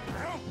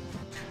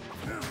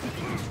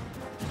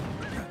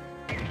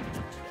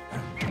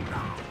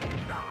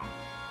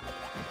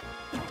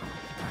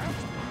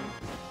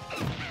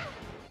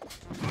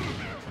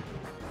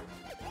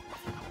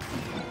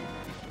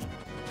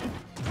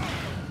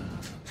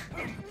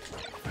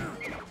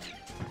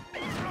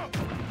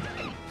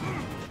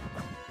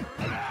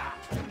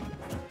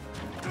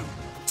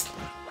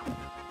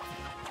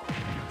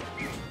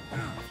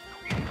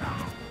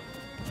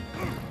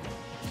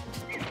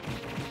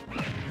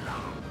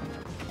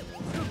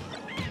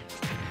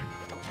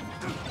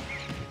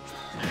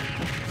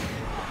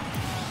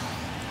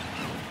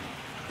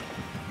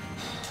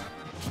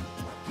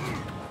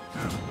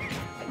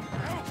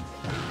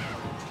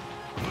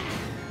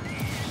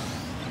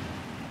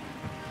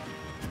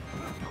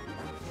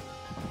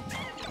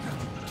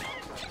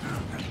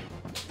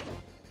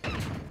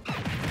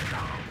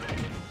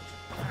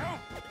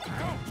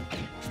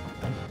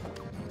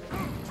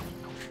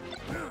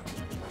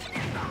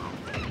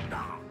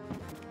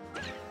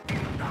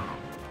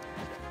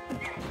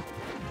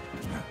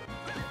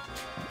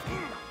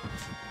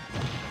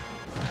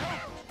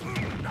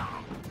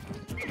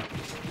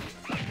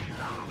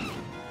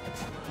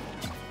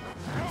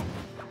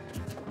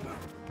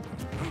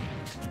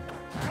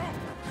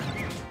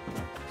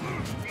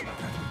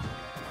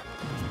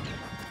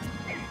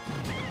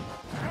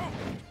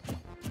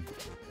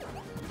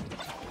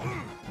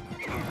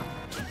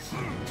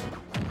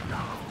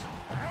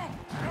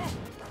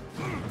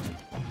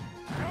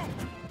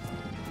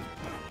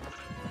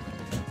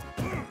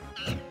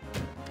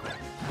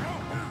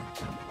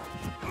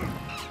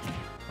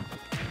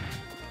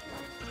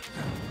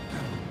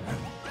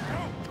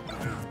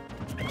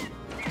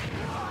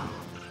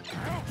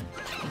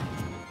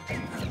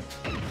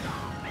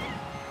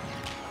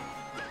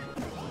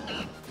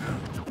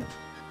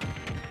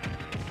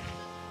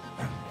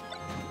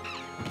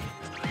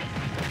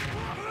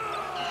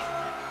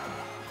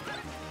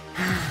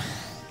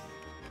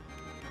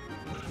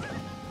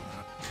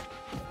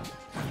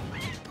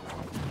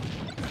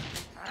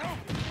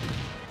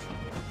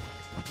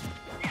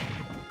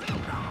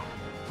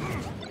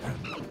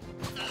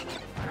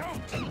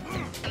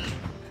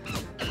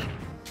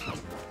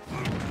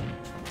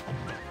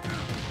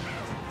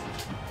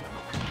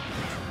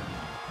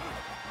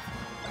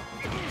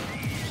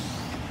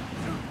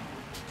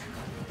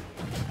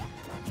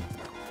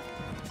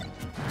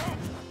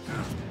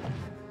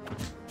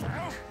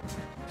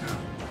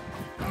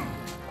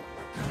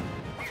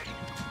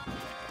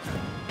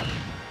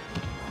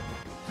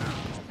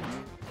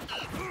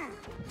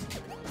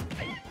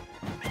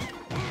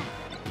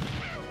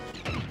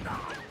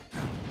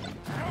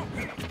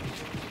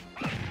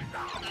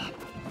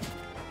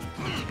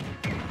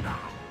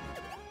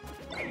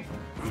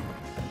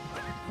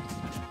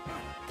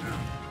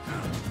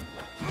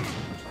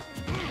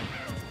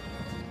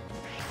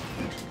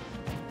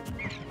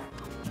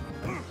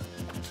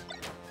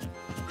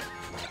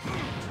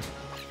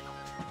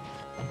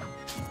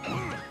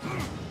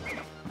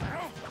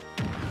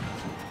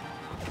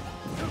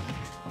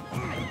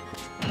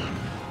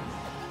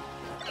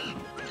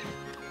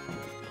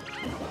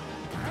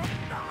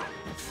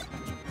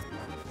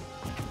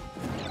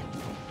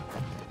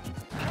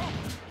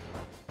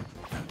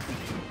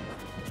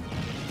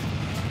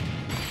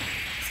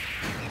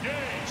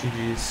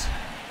 GG's.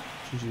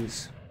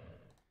 GG's.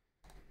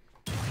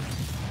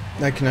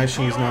 That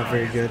connection is not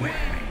very good.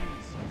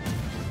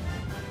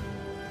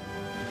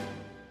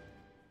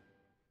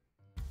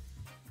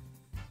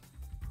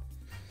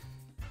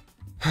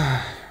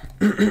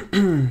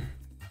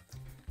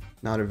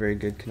 Not a very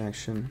good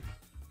connection.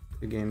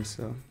 The game,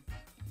 so.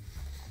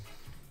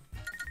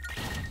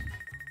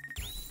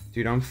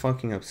 Dude, I'm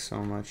fucking up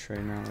so much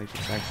right now. Like,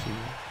 it's actually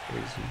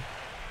crazy.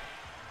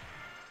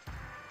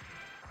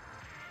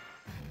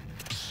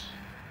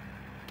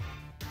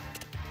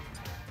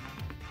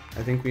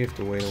 I think we have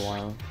to wait a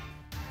while.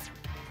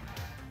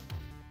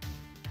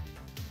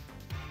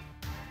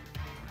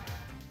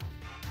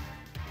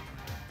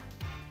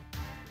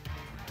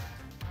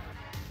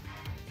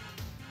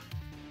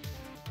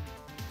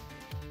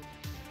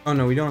 Oh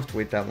no, we don't have to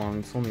wait that long.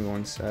 It's only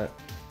one set.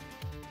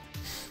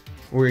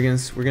 We're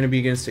gonna be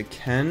against a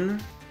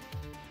Ken.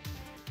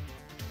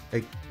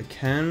 A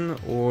Ken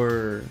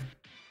or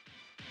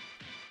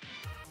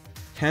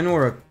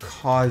a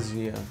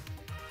Kazuya.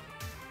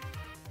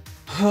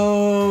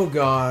 Oh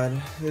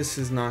god, this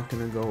is not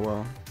gonna go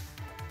well.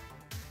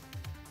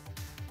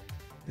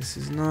 This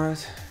is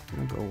not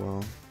gonna go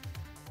well.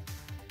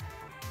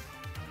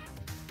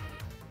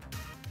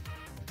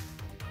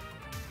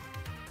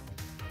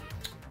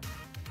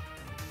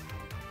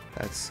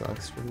 That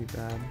sucks really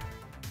bad.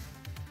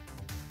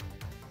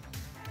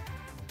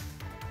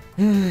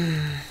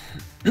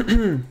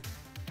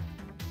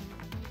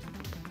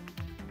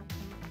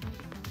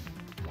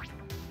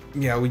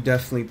 Yeah, we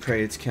definitely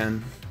pray it's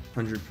Ken.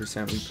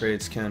 100% we pray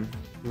it's Ken.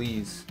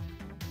 Please.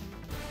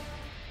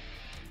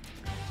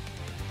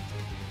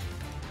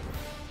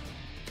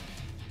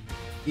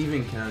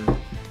 Even Ken.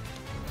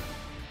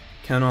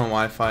 Ken on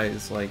Wi-Fi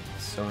is like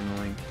so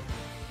annoying.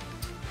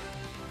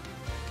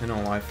 Ken on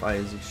Wi-Fi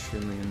is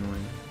extremely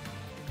annoying.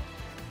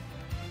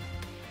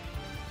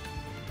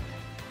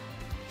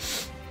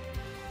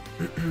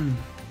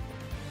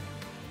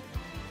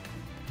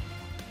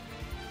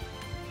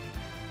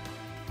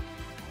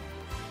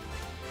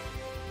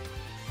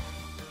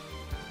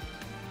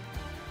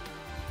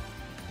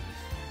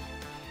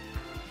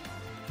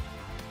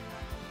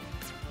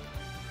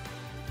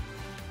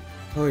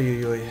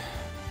 Oy, oy, oy.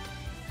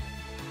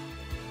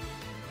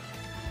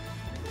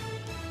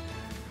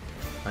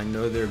 I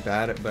know they're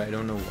bad, but I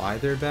don't know why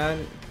they're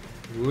bad.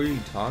 Who are you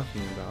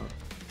talking about?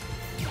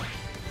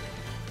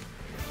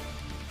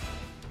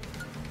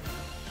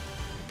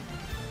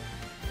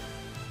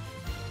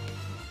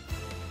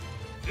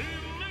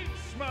 Elite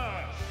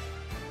Smash!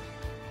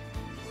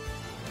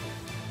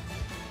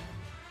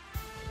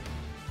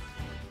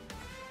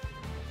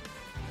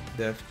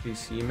 The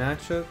FGC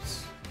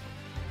matchups?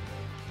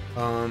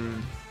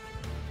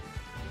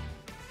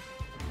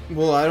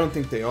 Well, I don't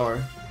think they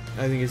are.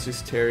 I think it's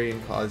just Terry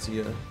and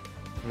Kazuya.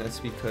 And that's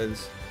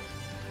because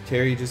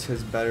Terry just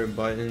has better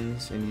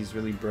buttons and he's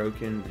really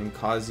broken. And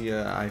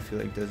Kazuya, I feel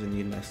like, doesn't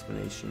need an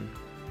explanation.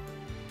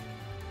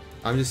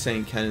 I'm just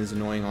saying Ken is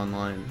annoying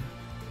online.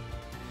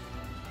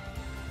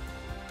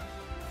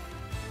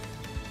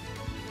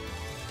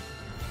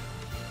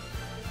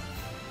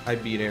 I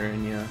beat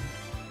Aaron, yeah.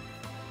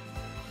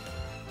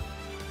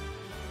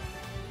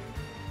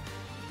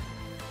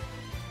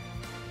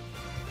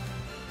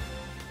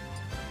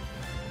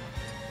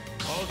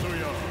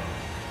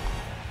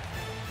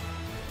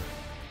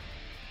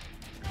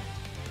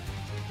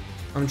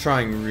 I'm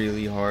trying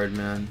really hard,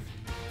 man.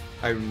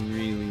 I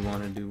really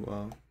want to do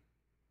well.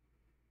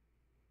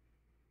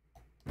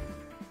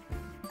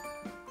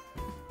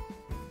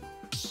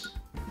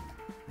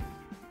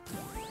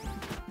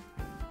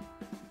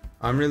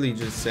 I'm really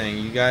just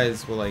saying, you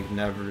guys will like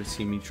never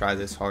see me try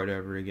this hard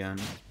ever again.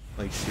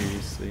 Like,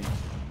 seriously.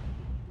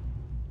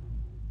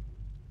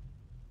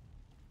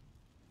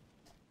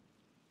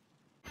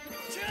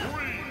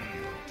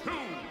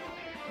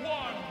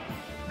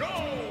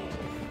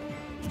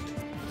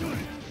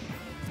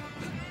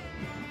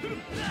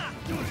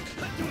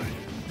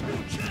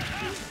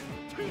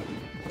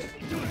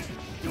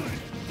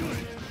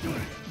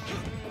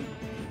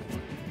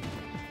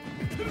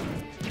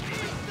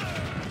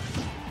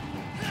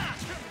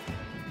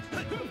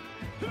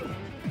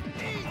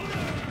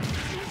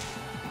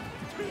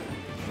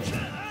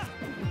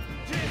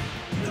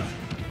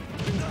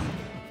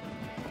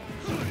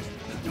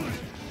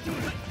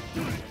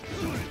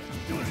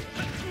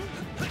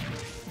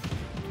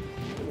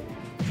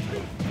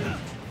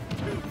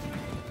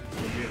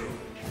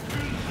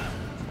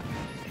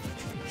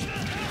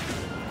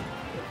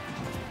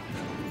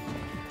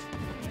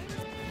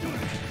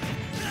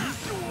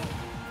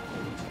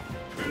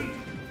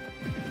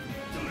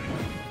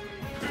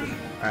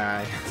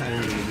 I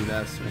didn't really do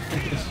that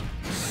smash.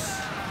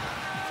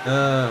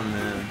 Oh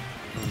man.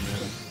 Oh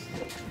man.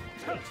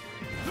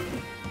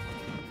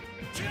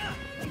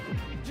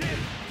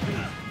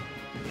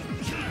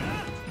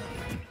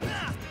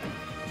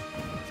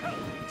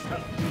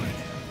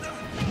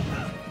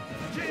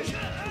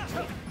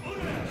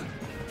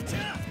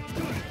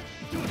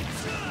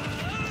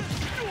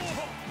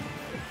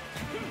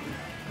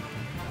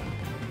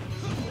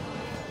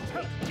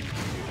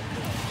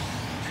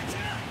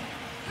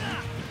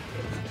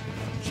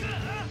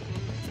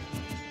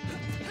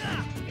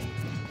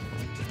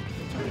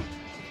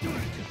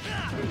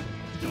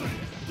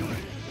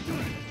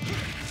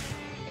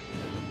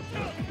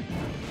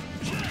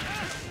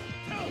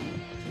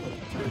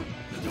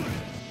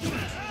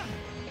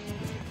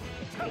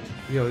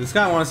 Yo, this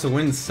guy wants to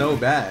win so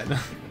bad.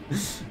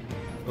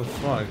 The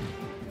fuck?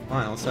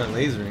 Fine, I'll start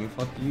lasering.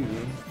 Fuck you.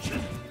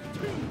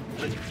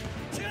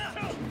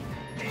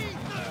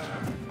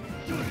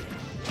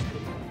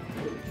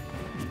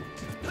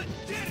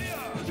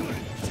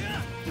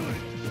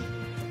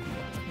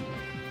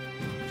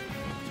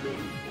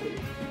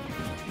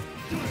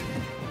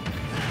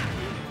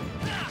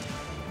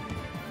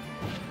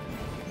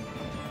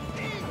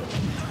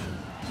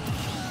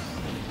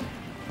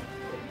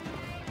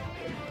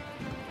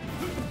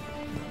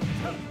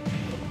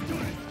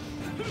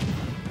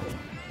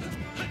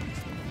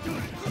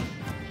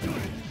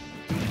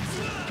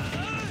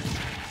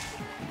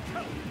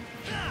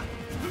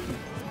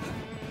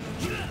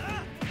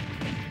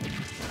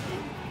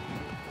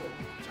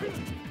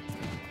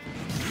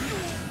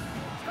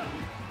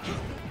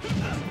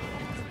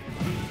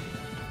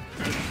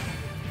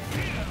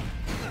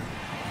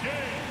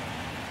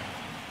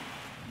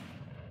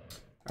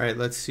 Alright,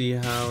 let's see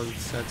how the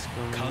set's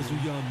going.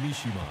 Kazuya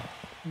Mishima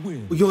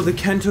wins. Yo, the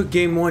Ken took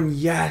game 1.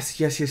 Yes.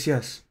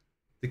 The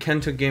Ken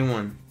took game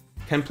 1.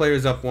 Ken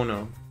players up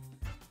 1-0.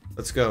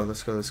 Let's go.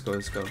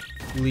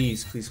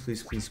 Please.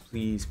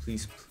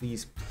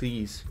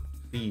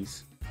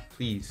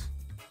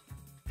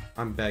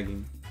 I'm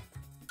begging.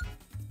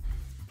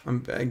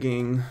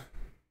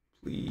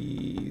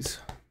 Please.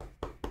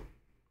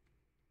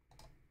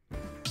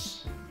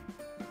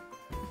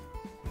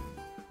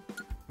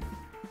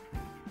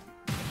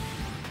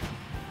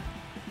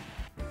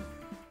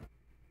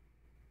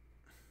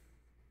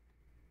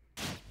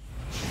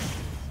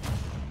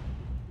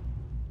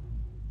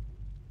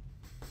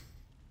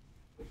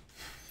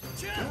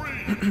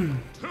 Three,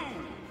 two,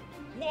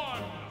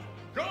 one,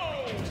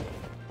 go!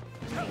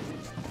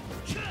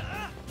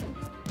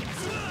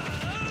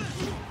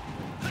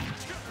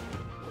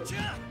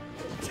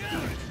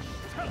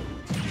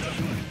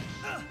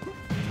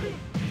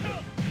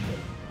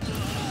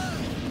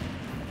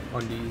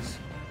 Undies.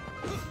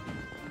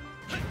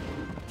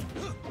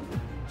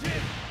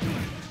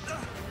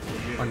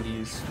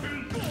 Undies.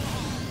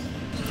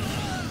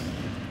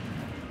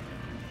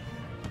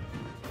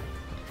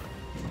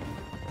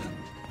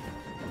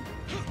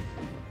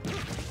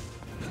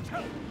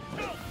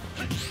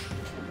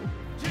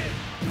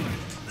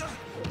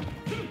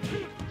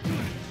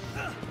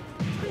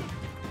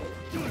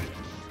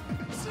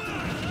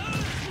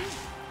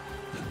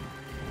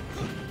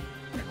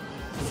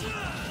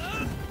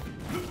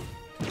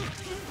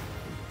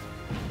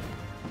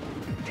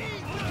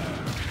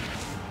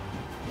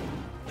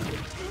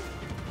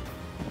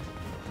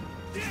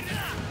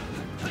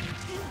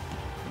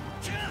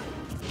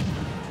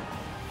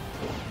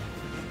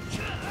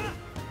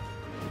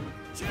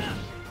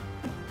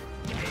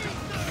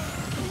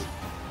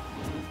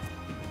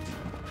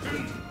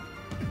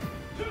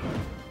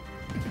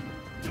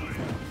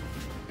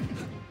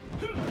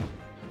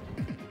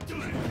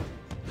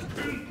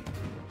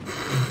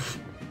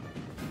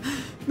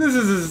 This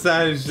is the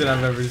saddest shit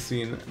I've ever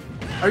seen.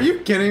 Are you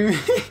kidding me?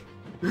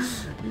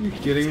 Are you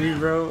kidding me,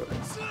 bro?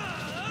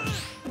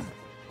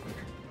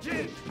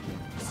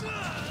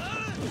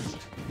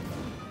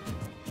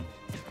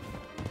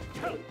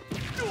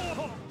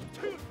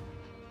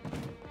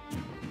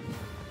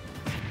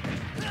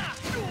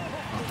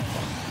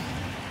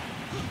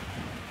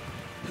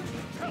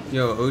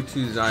 Yo,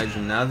 O2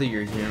 Zaijin, now that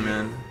you're here,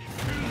 man,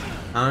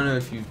 I don't know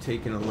if you've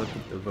taken a look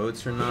at the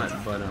votes or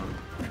not, but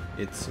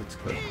it's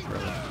cooked, bro.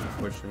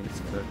 Unfortunately, it's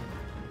cooked.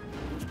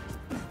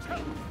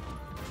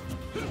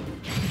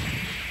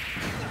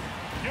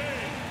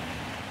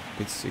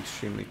 It's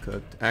extremely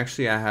cooked.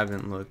 Actually, I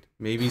haven't looked.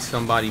 Maybe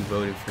somebody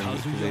voted for me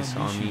because they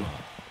saw me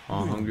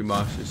on Hungry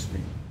Box's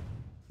stream.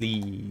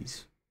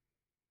 Please.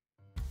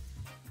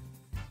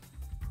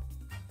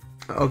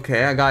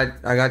 Okay, I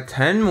got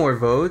 10 more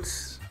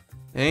votes.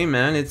 Hey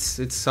man,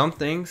 it's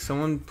something.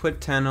 Someone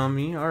put 10 on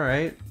me. All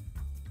right.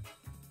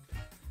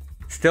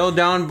 Still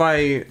down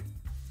by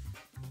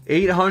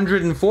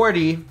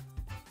 840.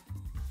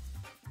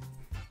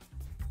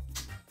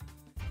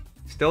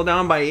 Still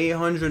down by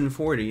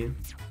 840.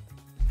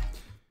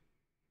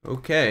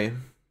 Okay.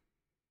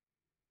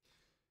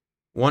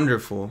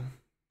 Wonderful.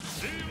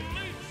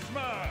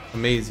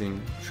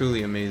 Amazing.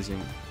 Truly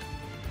amazing.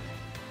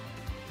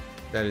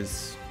 That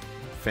is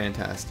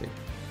fantastic.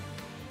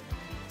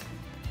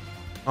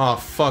 Oh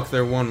fuck,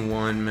 they're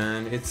 1-1,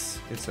 man. It's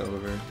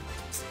over.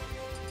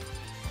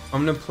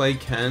 I'm gonna play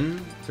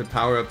Ken to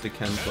power up the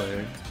Ken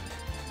player.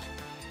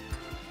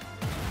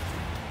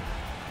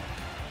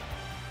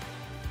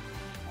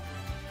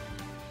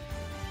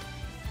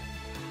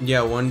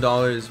 Yeah,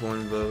 $1 is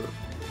 1 vote.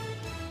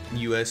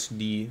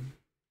 USD.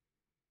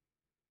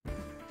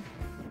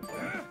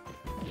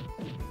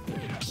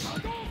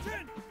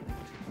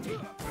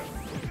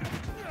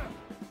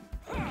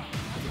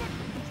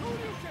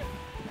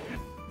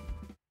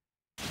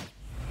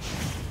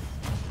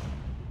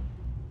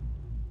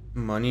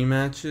 Money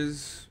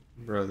matches?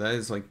 Bro, that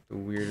is like the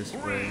weirdest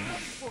way.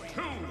 3,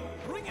 2,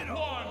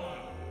 1,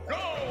 go!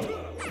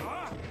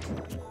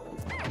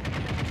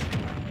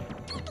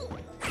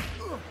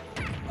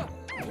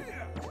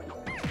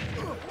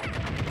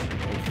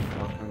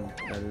 Fucking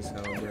competitive.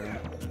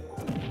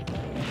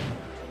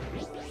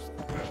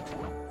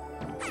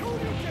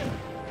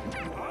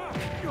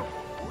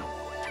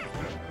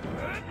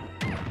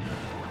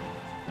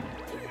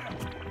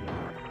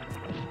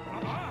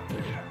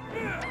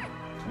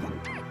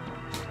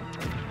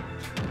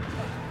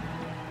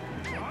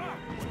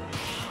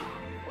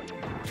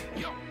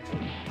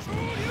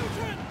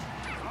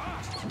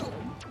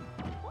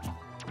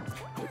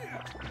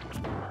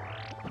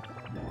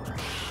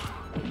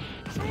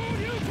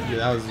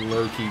 that was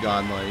low-key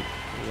godlike.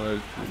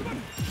 Low-key.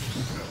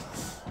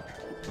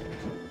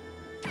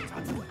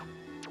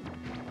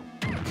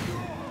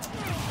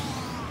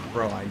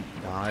 Bro, I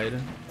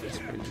died. That's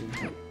crazy.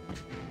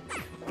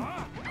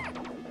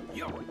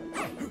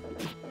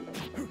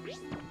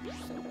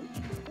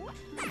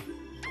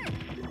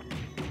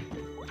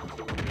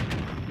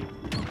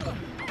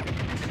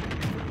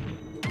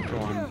 Bro,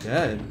 I'm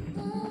dead.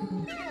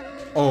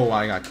 Oh,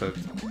 I got cooked.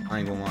 I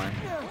ain't gonna lie.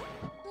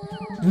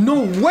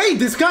 No way!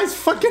 This guy's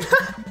fucking...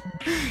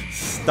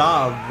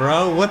 Stop,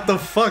 bro. What the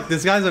fuck?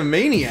 This guy's a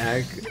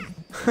maniac.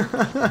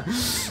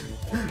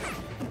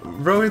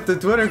 Bro, hit the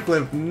Twitter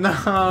clip.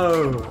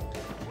 No.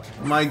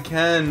 My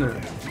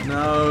Ken.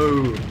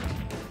 No.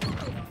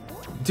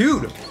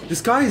 Dude,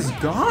 this guy is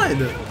God.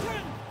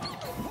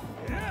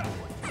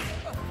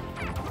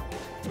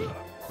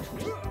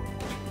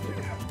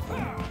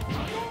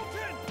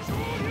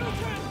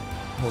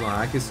 Hold on,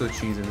 I can still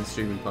cheese in this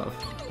streaming puff.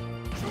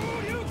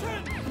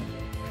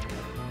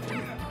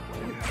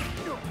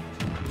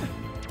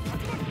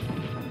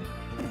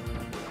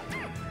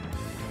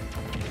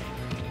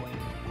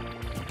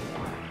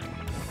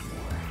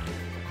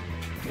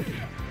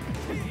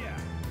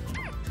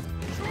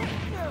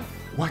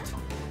 What?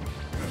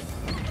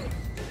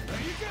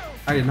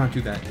 I did not do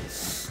that.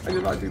 I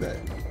did not do that.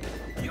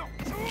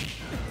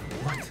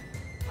 What?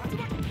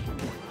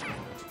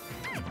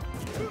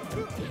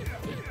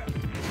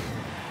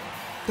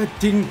 That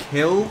didn't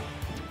kill?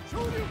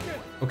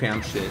 Okay,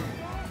 I'm shit.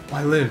 Oh,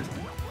 I lived.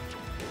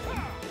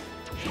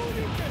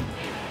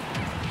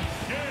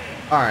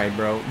 Alright,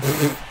 bro.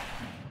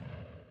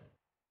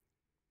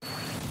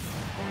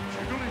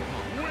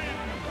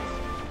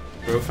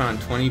 Bro found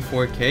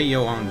 24k?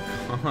 Yo, on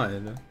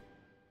God.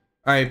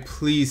 Alright,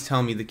 please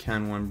tell me the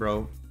Ken one,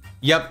 bro.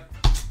 Yep.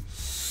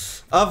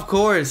 Of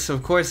course the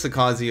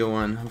Kazuya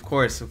won. Of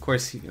course.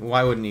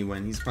 Why wouldn't he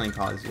win? He's playing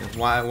Kazuya.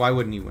 Why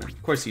wouldn't he win?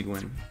 Of course he'd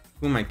win.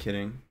 Who am I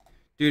kidding?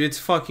 Dude, it's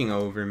fucking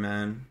over,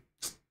 man.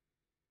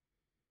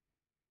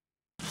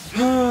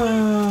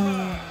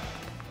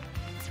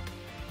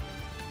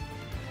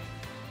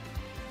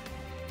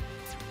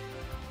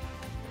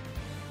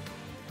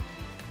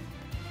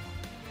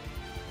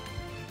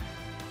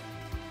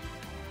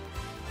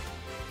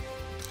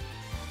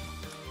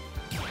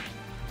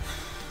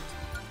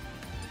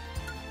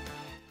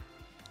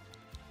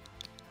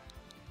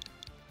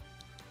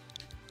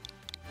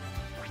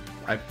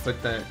 I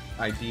put that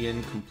ID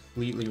in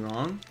completely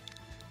wrong.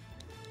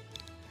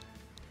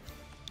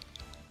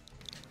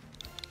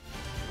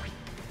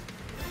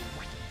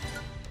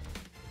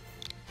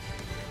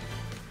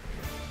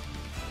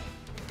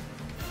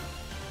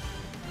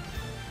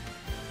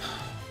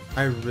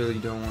 I really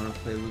don't want to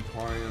play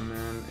Lucario,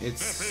 man.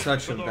 It's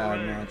such a bad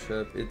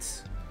matchup.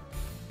 It's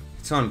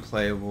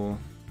unplayable.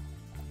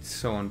 It's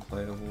so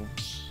unplayable.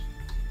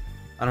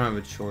 I don't have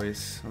a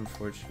choice,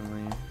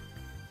 unfortunately.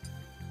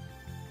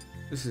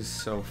 This is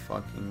so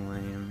fucking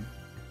lame.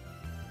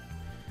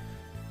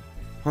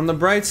 On the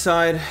bright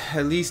side,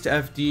 at least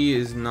FD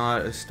is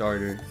not a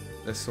starter.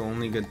 That's the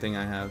only good thing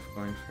I have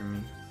going for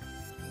me.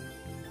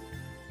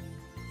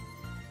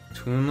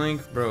 Toon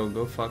Link? Bro,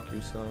 go fuck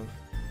yourself.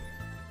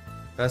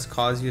 Best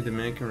Kazuya,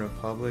 Dominican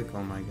Republic?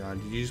 Oh my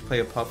god. Did you just play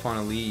a puff on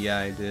Elite? Yeah,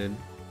 I did.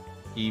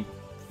 He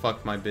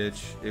fucked my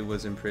bitch. It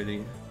wasn't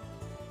pretty.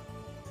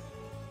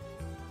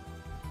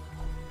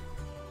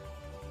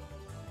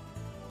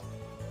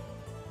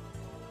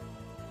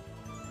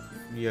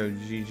 Yo,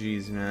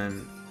 GG's,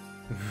 man.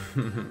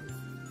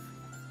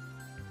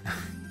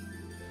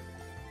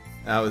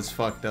 That was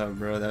fucked up,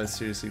 bro. That was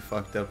seriously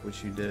fucked up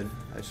what you did.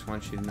 I just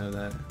want you to know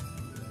that.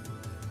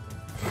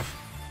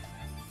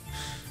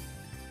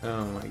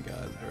 Oh my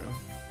god, bro.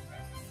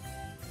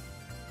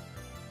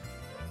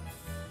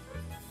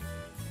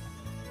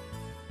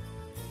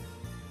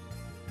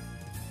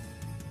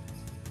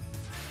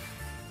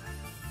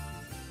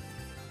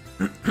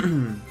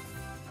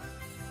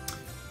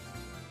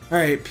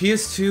 Alright,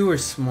 PS2 or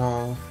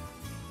small?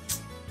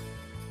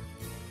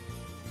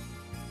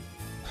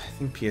 I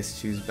think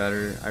PS2 is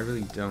better. I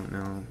really don't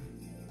know.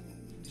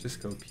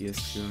 Just go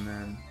PS2,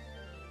 man.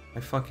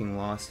 I fucking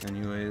lost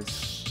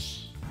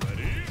anyways.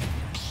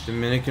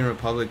 Dominican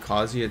Republic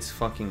Kazuya, it's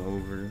fucking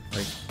over.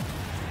 Like...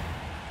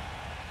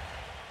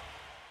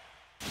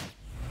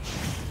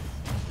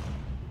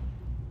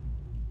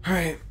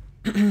 Alright.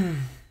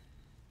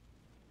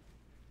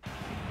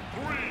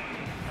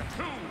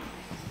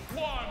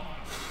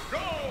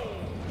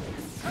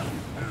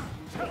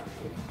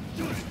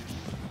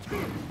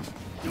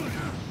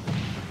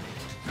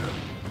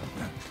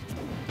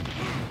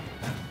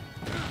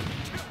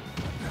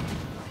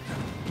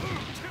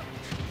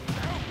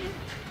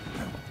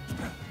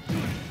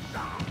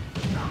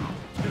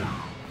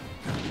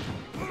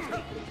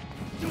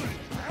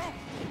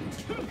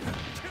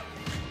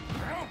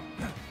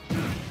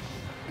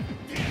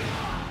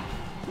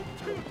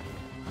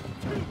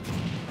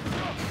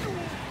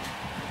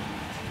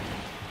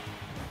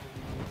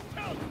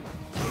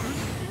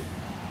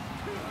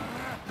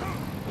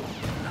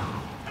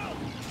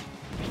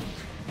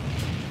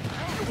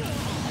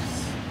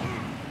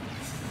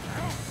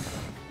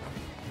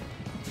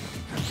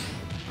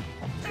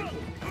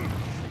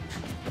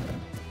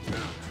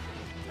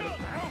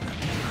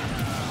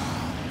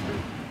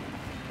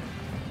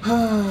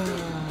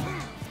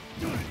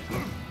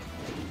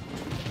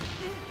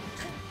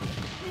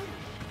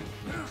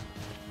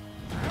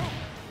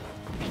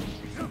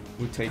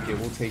 We'll take it,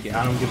 we'll take it.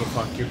 I don't give a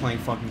fuck. You're playing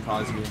fucking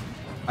Kazuya.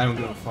 I don't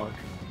give a fuck.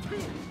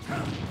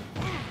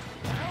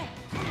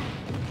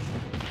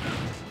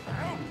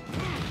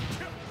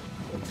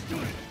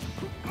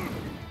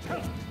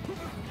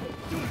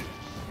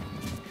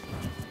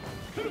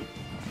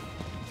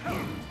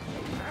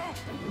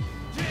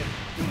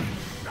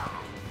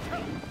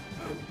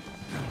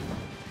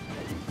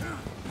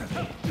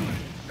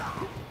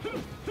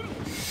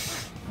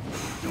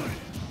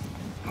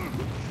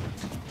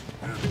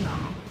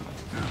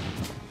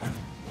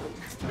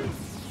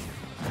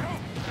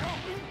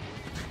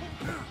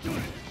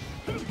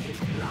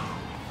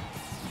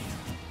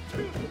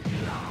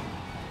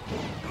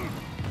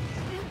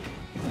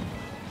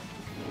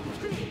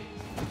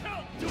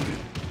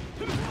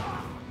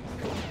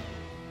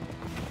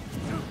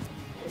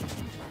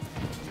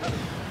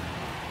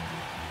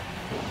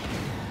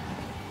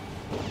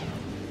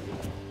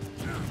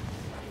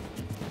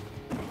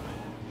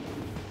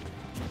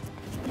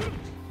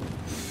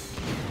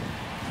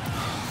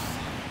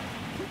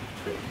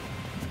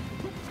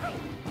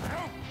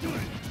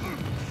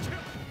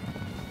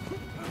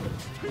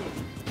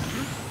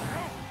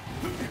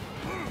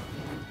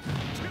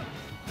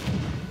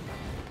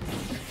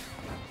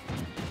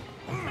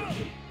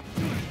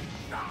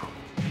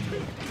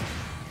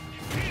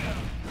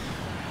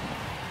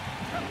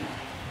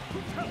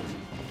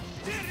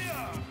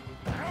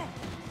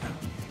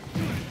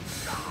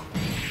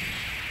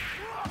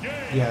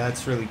 Yeah,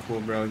 that's really cool,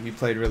 bro. You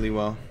played really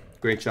well.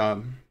 Great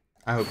job.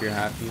 I hope you're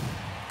happy.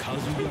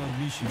 Kazuya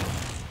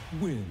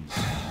Mishima wins.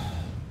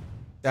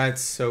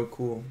 That's so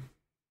cool.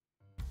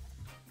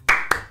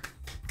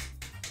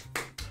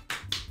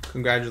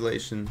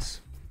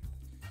 Congratulations.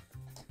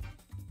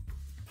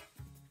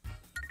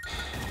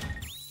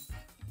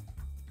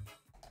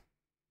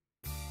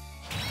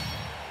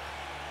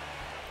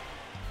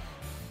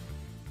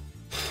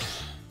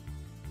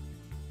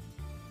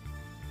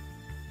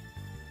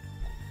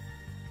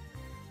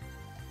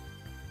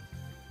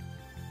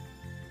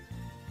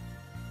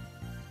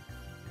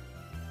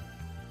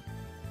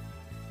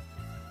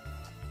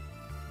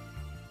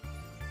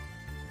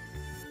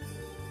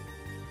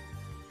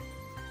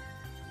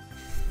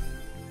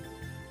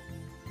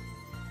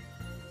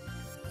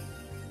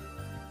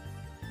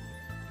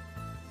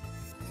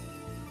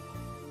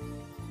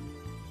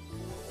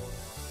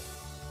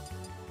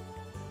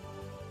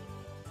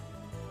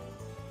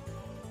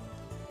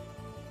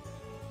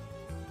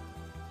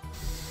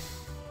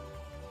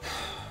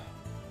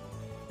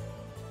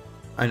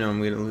 I know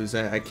I'm gonna lose.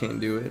 I can't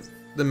do it.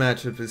 The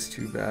matchup is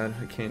too bad.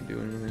 I can't do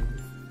anything.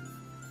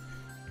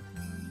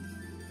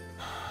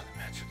 The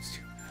matchup's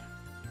too bad.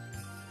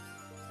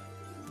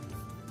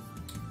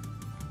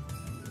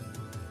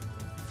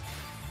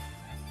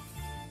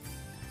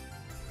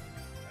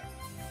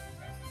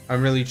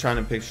 I'm really trying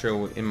to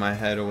picture in my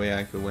head a way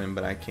I could win,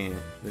 but I can't.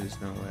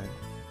 There's no way.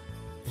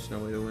 There's no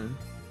way to win.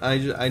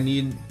 I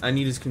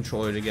need his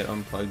controller to get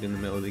unplugged in the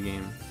middle of the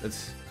game.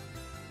 That's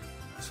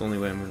the only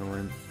way I'm gonna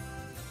win.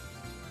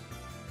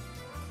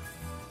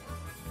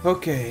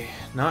 Okay,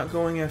 not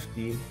going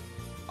FD,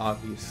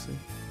 obviously.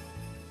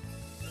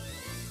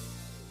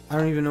 I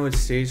don't even know what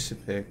stage to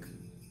pick.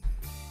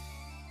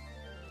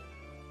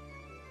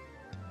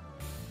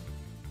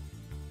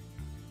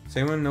 Does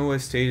anyone know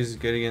what stage is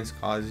good against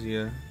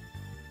Kazuya?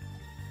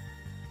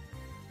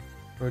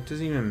 Bro, it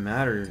doesn't even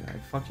matter. I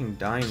fucking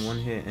die in one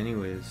hit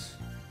anyways.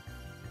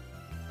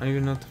 I don't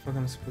even know what the fuck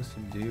I'm supposed to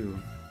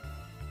do.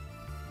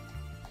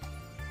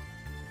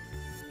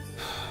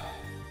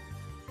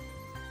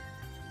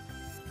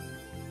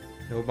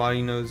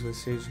 Nobody knows what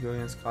stage to go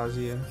against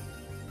Kazuya?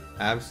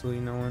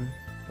 Absolutely no one?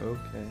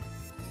 Okay.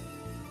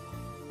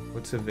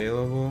 What's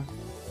available?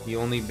 He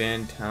only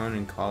banned Town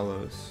and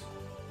Kalos.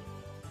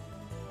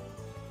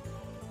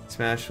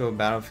 Smashville,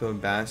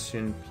 Battlefield,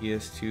 Bastion,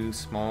 PS2,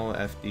 Small,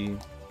 FD.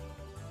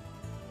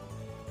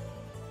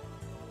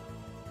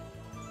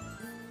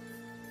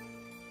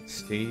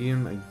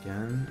 Stadium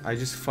again? I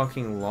just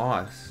fucking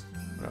lost.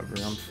 Whatever,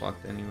 I'm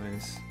fucked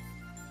anyways.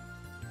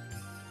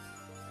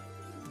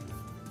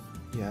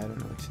 Yeah, I don't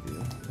know what to do.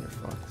 We're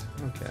fucked.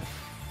 Okay.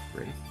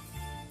 Great.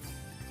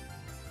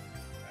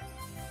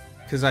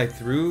 Cause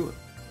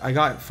I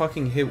got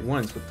fucking hit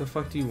once. What the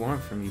fuck do you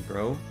want from me,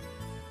 bro?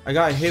 I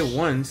got hit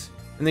once,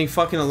 and they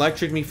fucking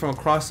electric me from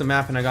across the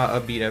map, and I got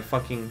upbeat at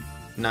fucking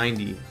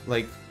 90.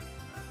 Like,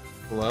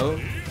 hello?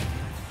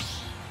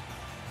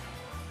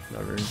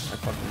 Whatever. I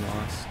fucking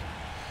lost.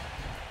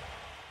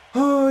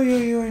 Oh,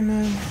 yeah,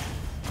 man.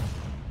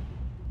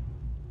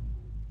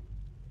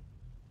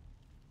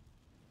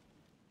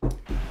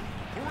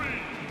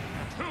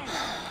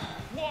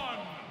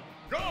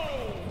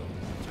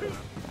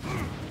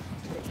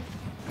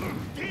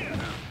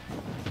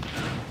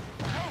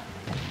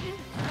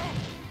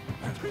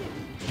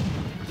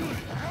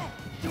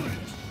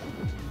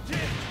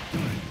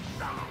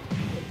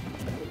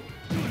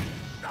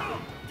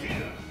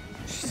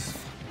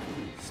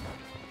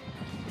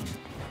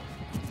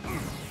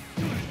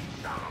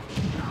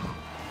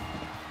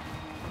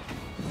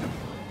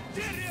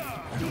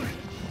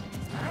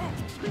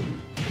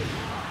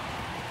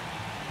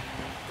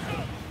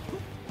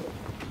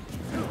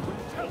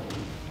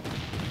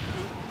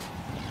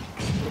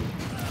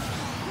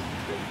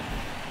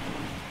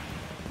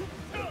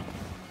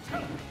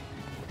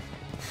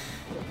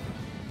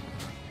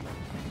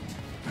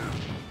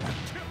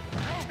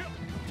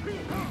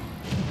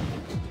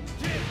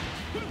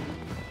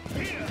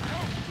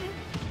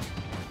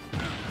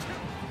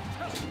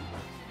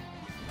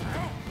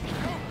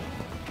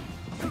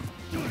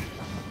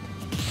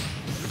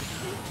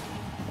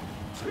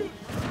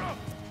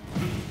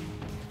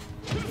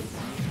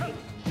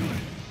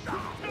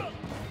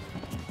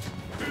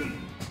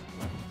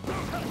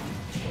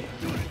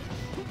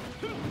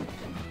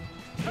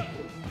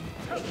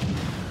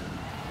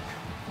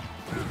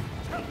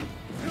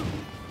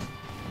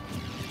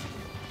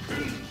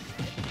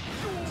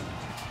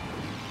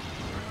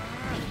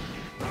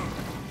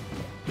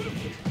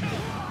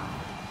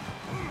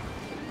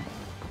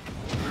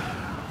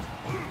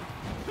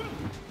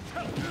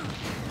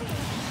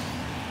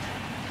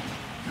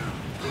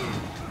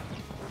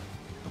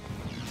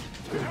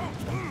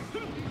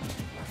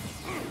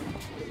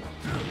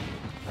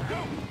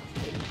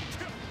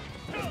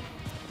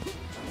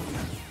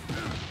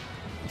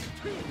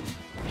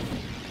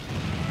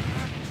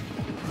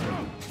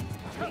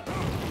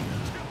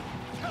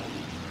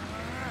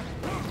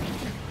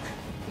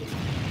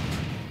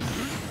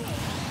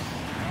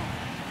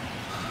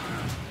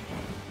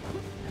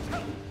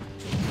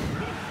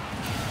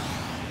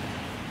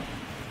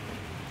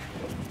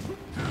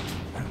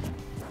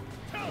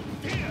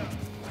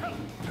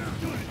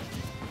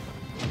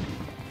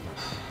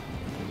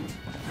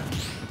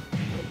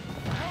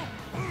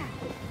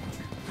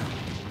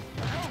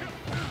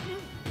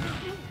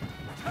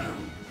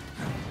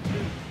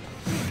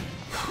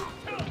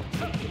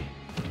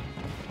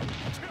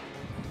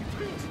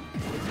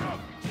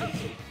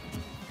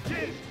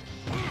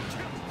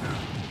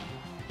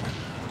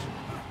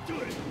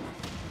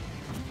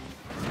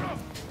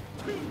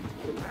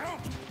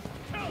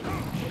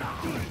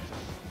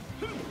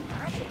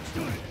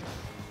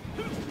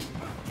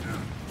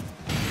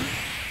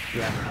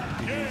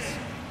 Yeah, it is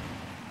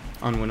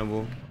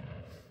unwinnable.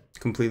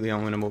 Completely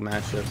unwinnable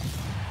matchup.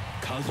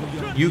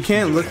 You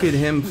can't look at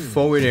him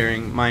forward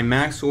airing my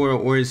max aura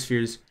aura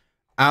spheres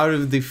out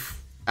of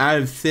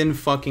thin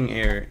fucking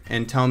air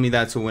and tell me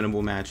that's a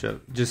winnable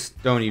matchup.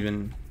 Just don't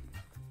even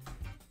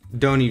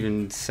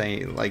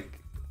say, like,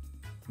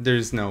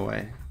 there's no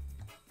way.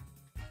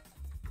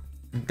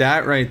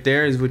 That right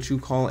there is what you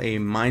call a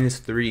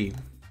 -3.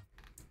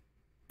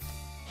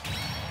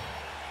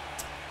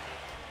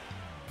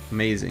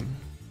 Amazing.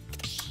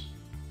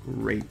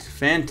 Great.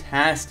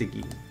 Fantastic,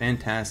 Eden.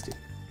 Fantastic.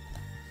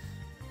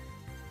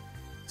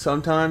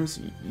 Sometimes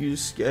you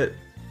just get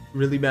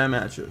really bad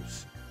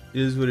matchups.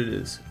 It is what it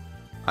is.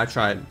 I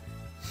tried.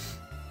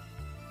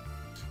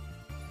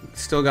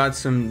 Still got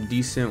some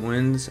decent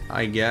wins,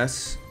 I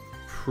guess.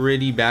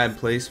 Pretty bad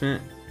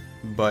placement,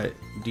 but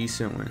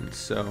decent wins.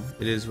 So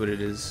it is what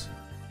it is.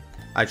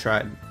 I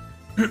tried.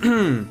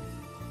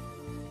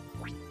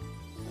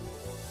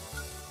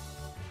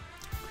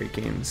 Great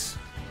games.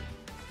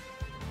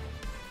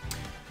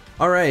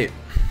 All right.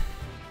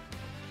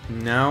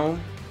 Now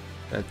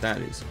that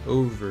that is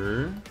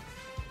over.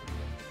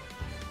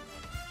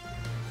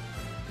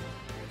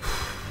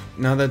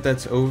 Now that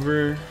that's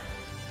over,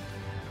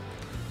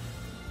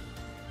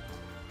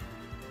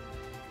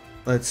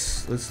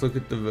 let's look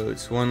at the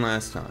votes one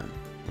last time.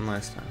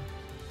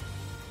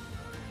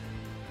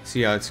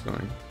 See how it's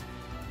going.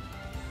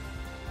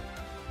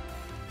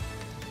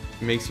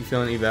 It makes you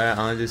feel any better.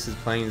 Alandis is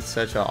playing in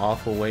such an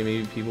awful way.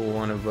 Maybe people will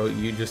want to vote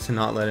you just to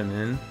not let him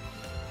in.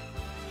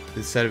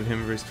 The set of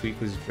him versus Tweak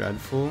was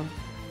dreadful.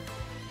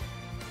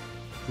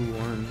 Who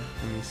won?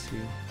 Let me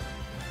see.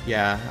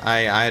 Yeah,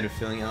 I had a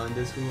feeling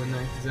Alandis would win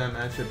that because that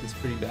matchup is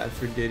pretty bad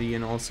for Diddy,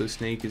 and also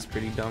Snake is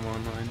pretty dumb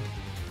online.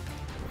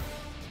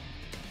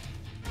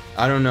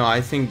 I don't know.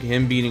 I think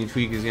him beating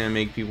Tweak is gonna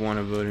make people want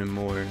to vote him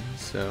more.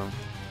 So.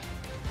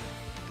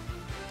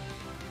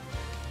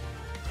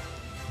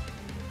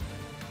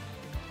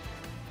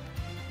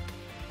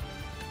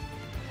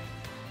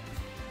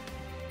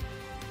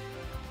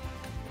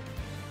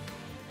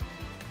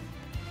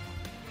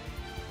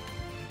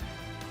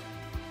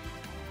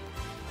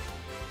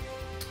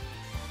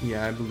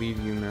 Yeah, I believe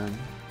you, man.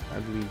 I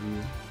believe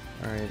you.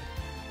 Alright.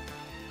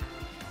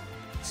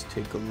 Let's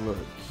take a look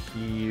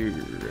here.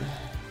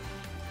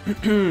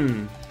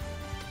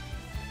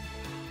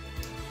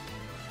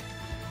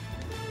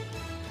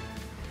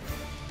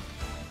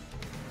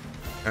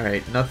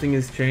 Alright, nothing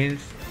has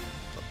changed.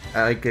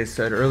 Like I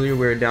said earlier,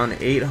 we're down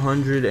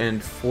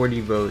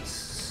 840 votes.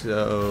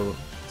 So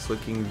it's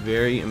looking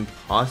very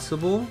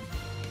impossible.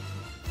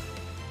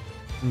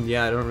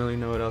 Yeah, I don't really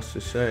know what else to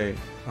say.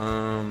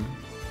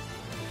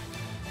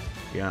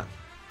 Yeah,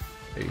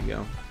 there you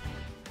go.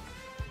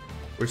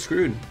 We're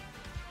screwed.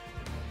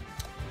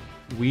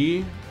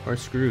 We are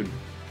screwed.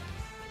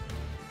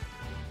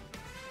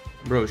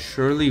 Bro,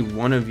 surely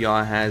one of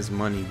y'all has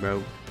money,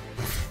 bro.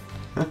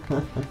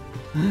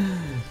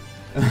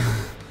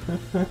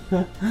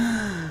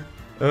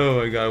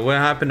 Oh my god, what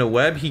happened to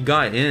Webb? He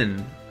got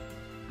in.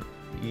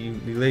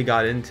 He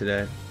got in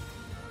today.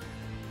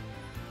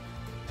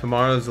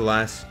 Tomorrow's the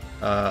last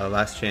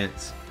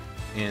chance.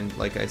 And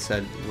like I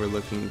said, we're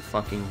looking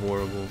fucking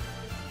horrible.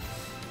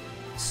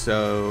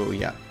 So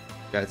yeah,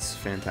 that's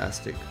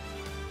fantastic.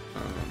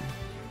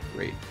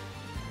 Great.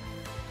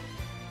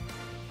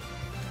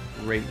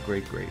 Great.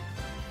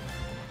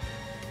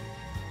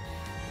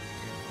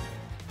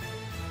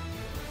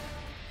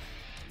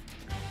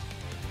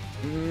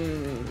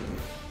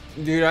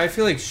 Dude, I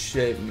feel like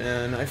shit,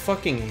 man. I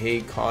fucking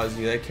hate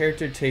Kazu. That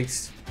character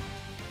takes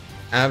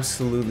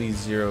absolutely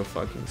zero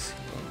fucking skill,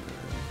 man.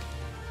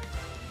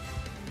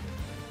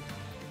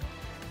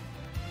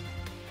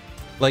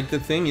 Like, the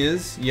thing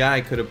is, yeah,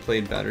 I could have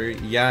played better.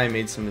 Yeah, I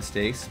made some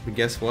mistakes. But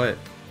guess what?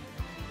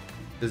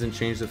 Doesn't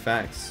change the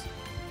facts.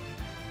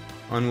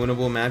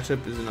 Unwinnable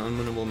matchup is an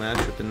unwinnable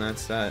matchup, and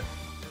that's that.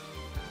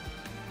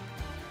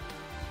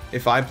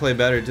 If I play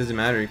better, it doesn't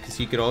matter, because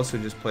he could also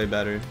just play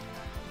better.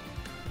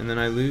 And then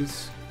I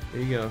lose.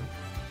 There you go.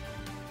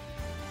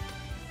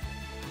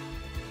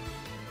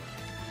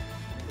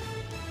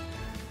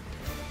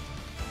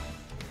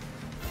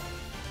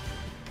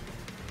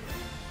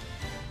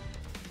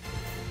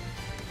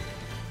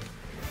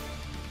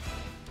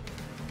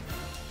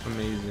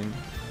 Amazing.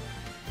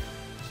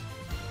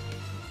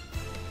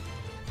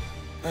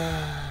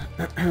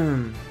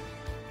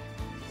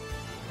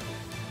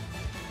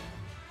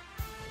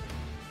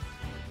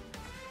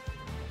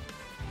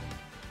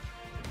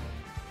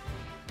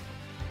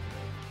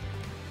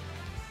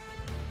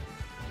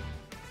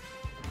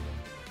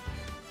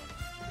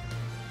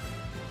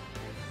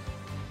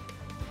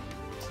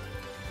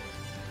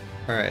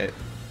 All right.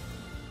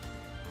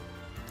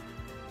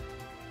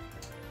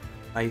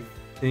 I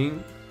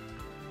think.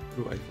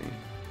 Who I think?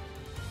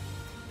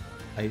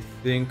 I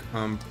think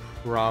I'm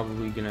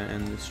probably gonna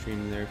end the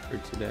stream there for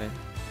today.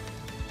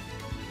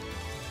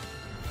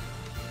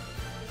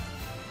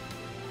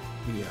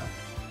 Yeah.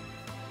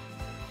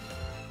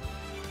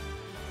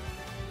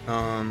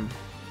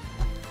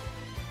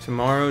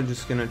 Tomorrow,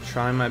 just gonna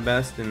try my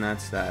best, and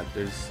that's that.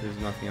 There's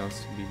nothing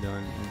else to be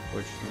done,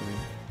 unfortunately.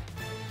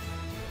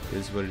 It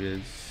is what it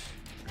is.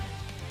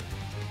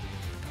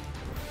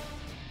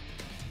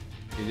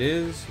 It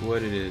is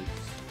what it is.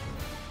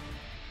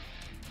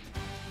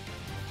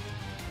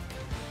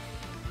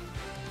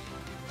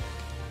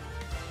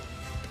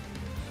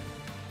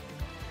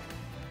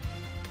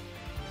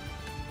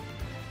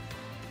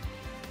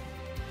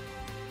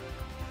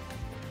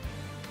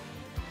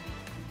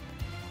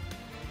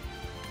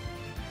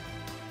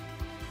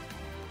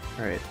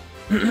 All right.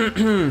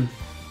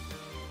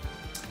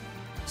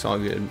 It's all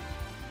good.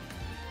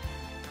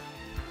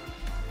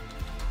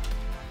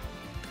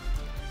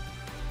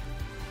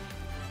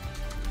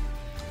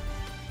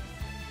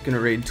 Gonna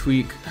raid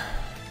Tweak.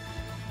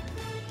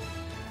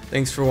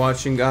 Thanks for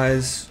watching,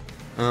 guys.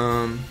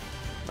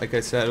 Like I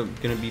said, I'm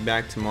gonna be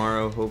back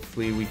tomorrow.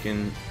 Hopefully we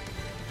can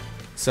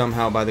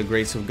somehow, by the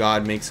grace of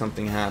God, make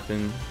something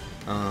happen.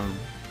 And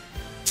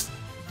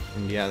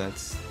yeah,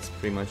 that's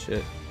pretty much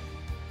it.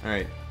 All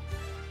right.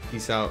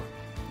 Peace out.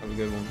 Have a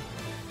good one.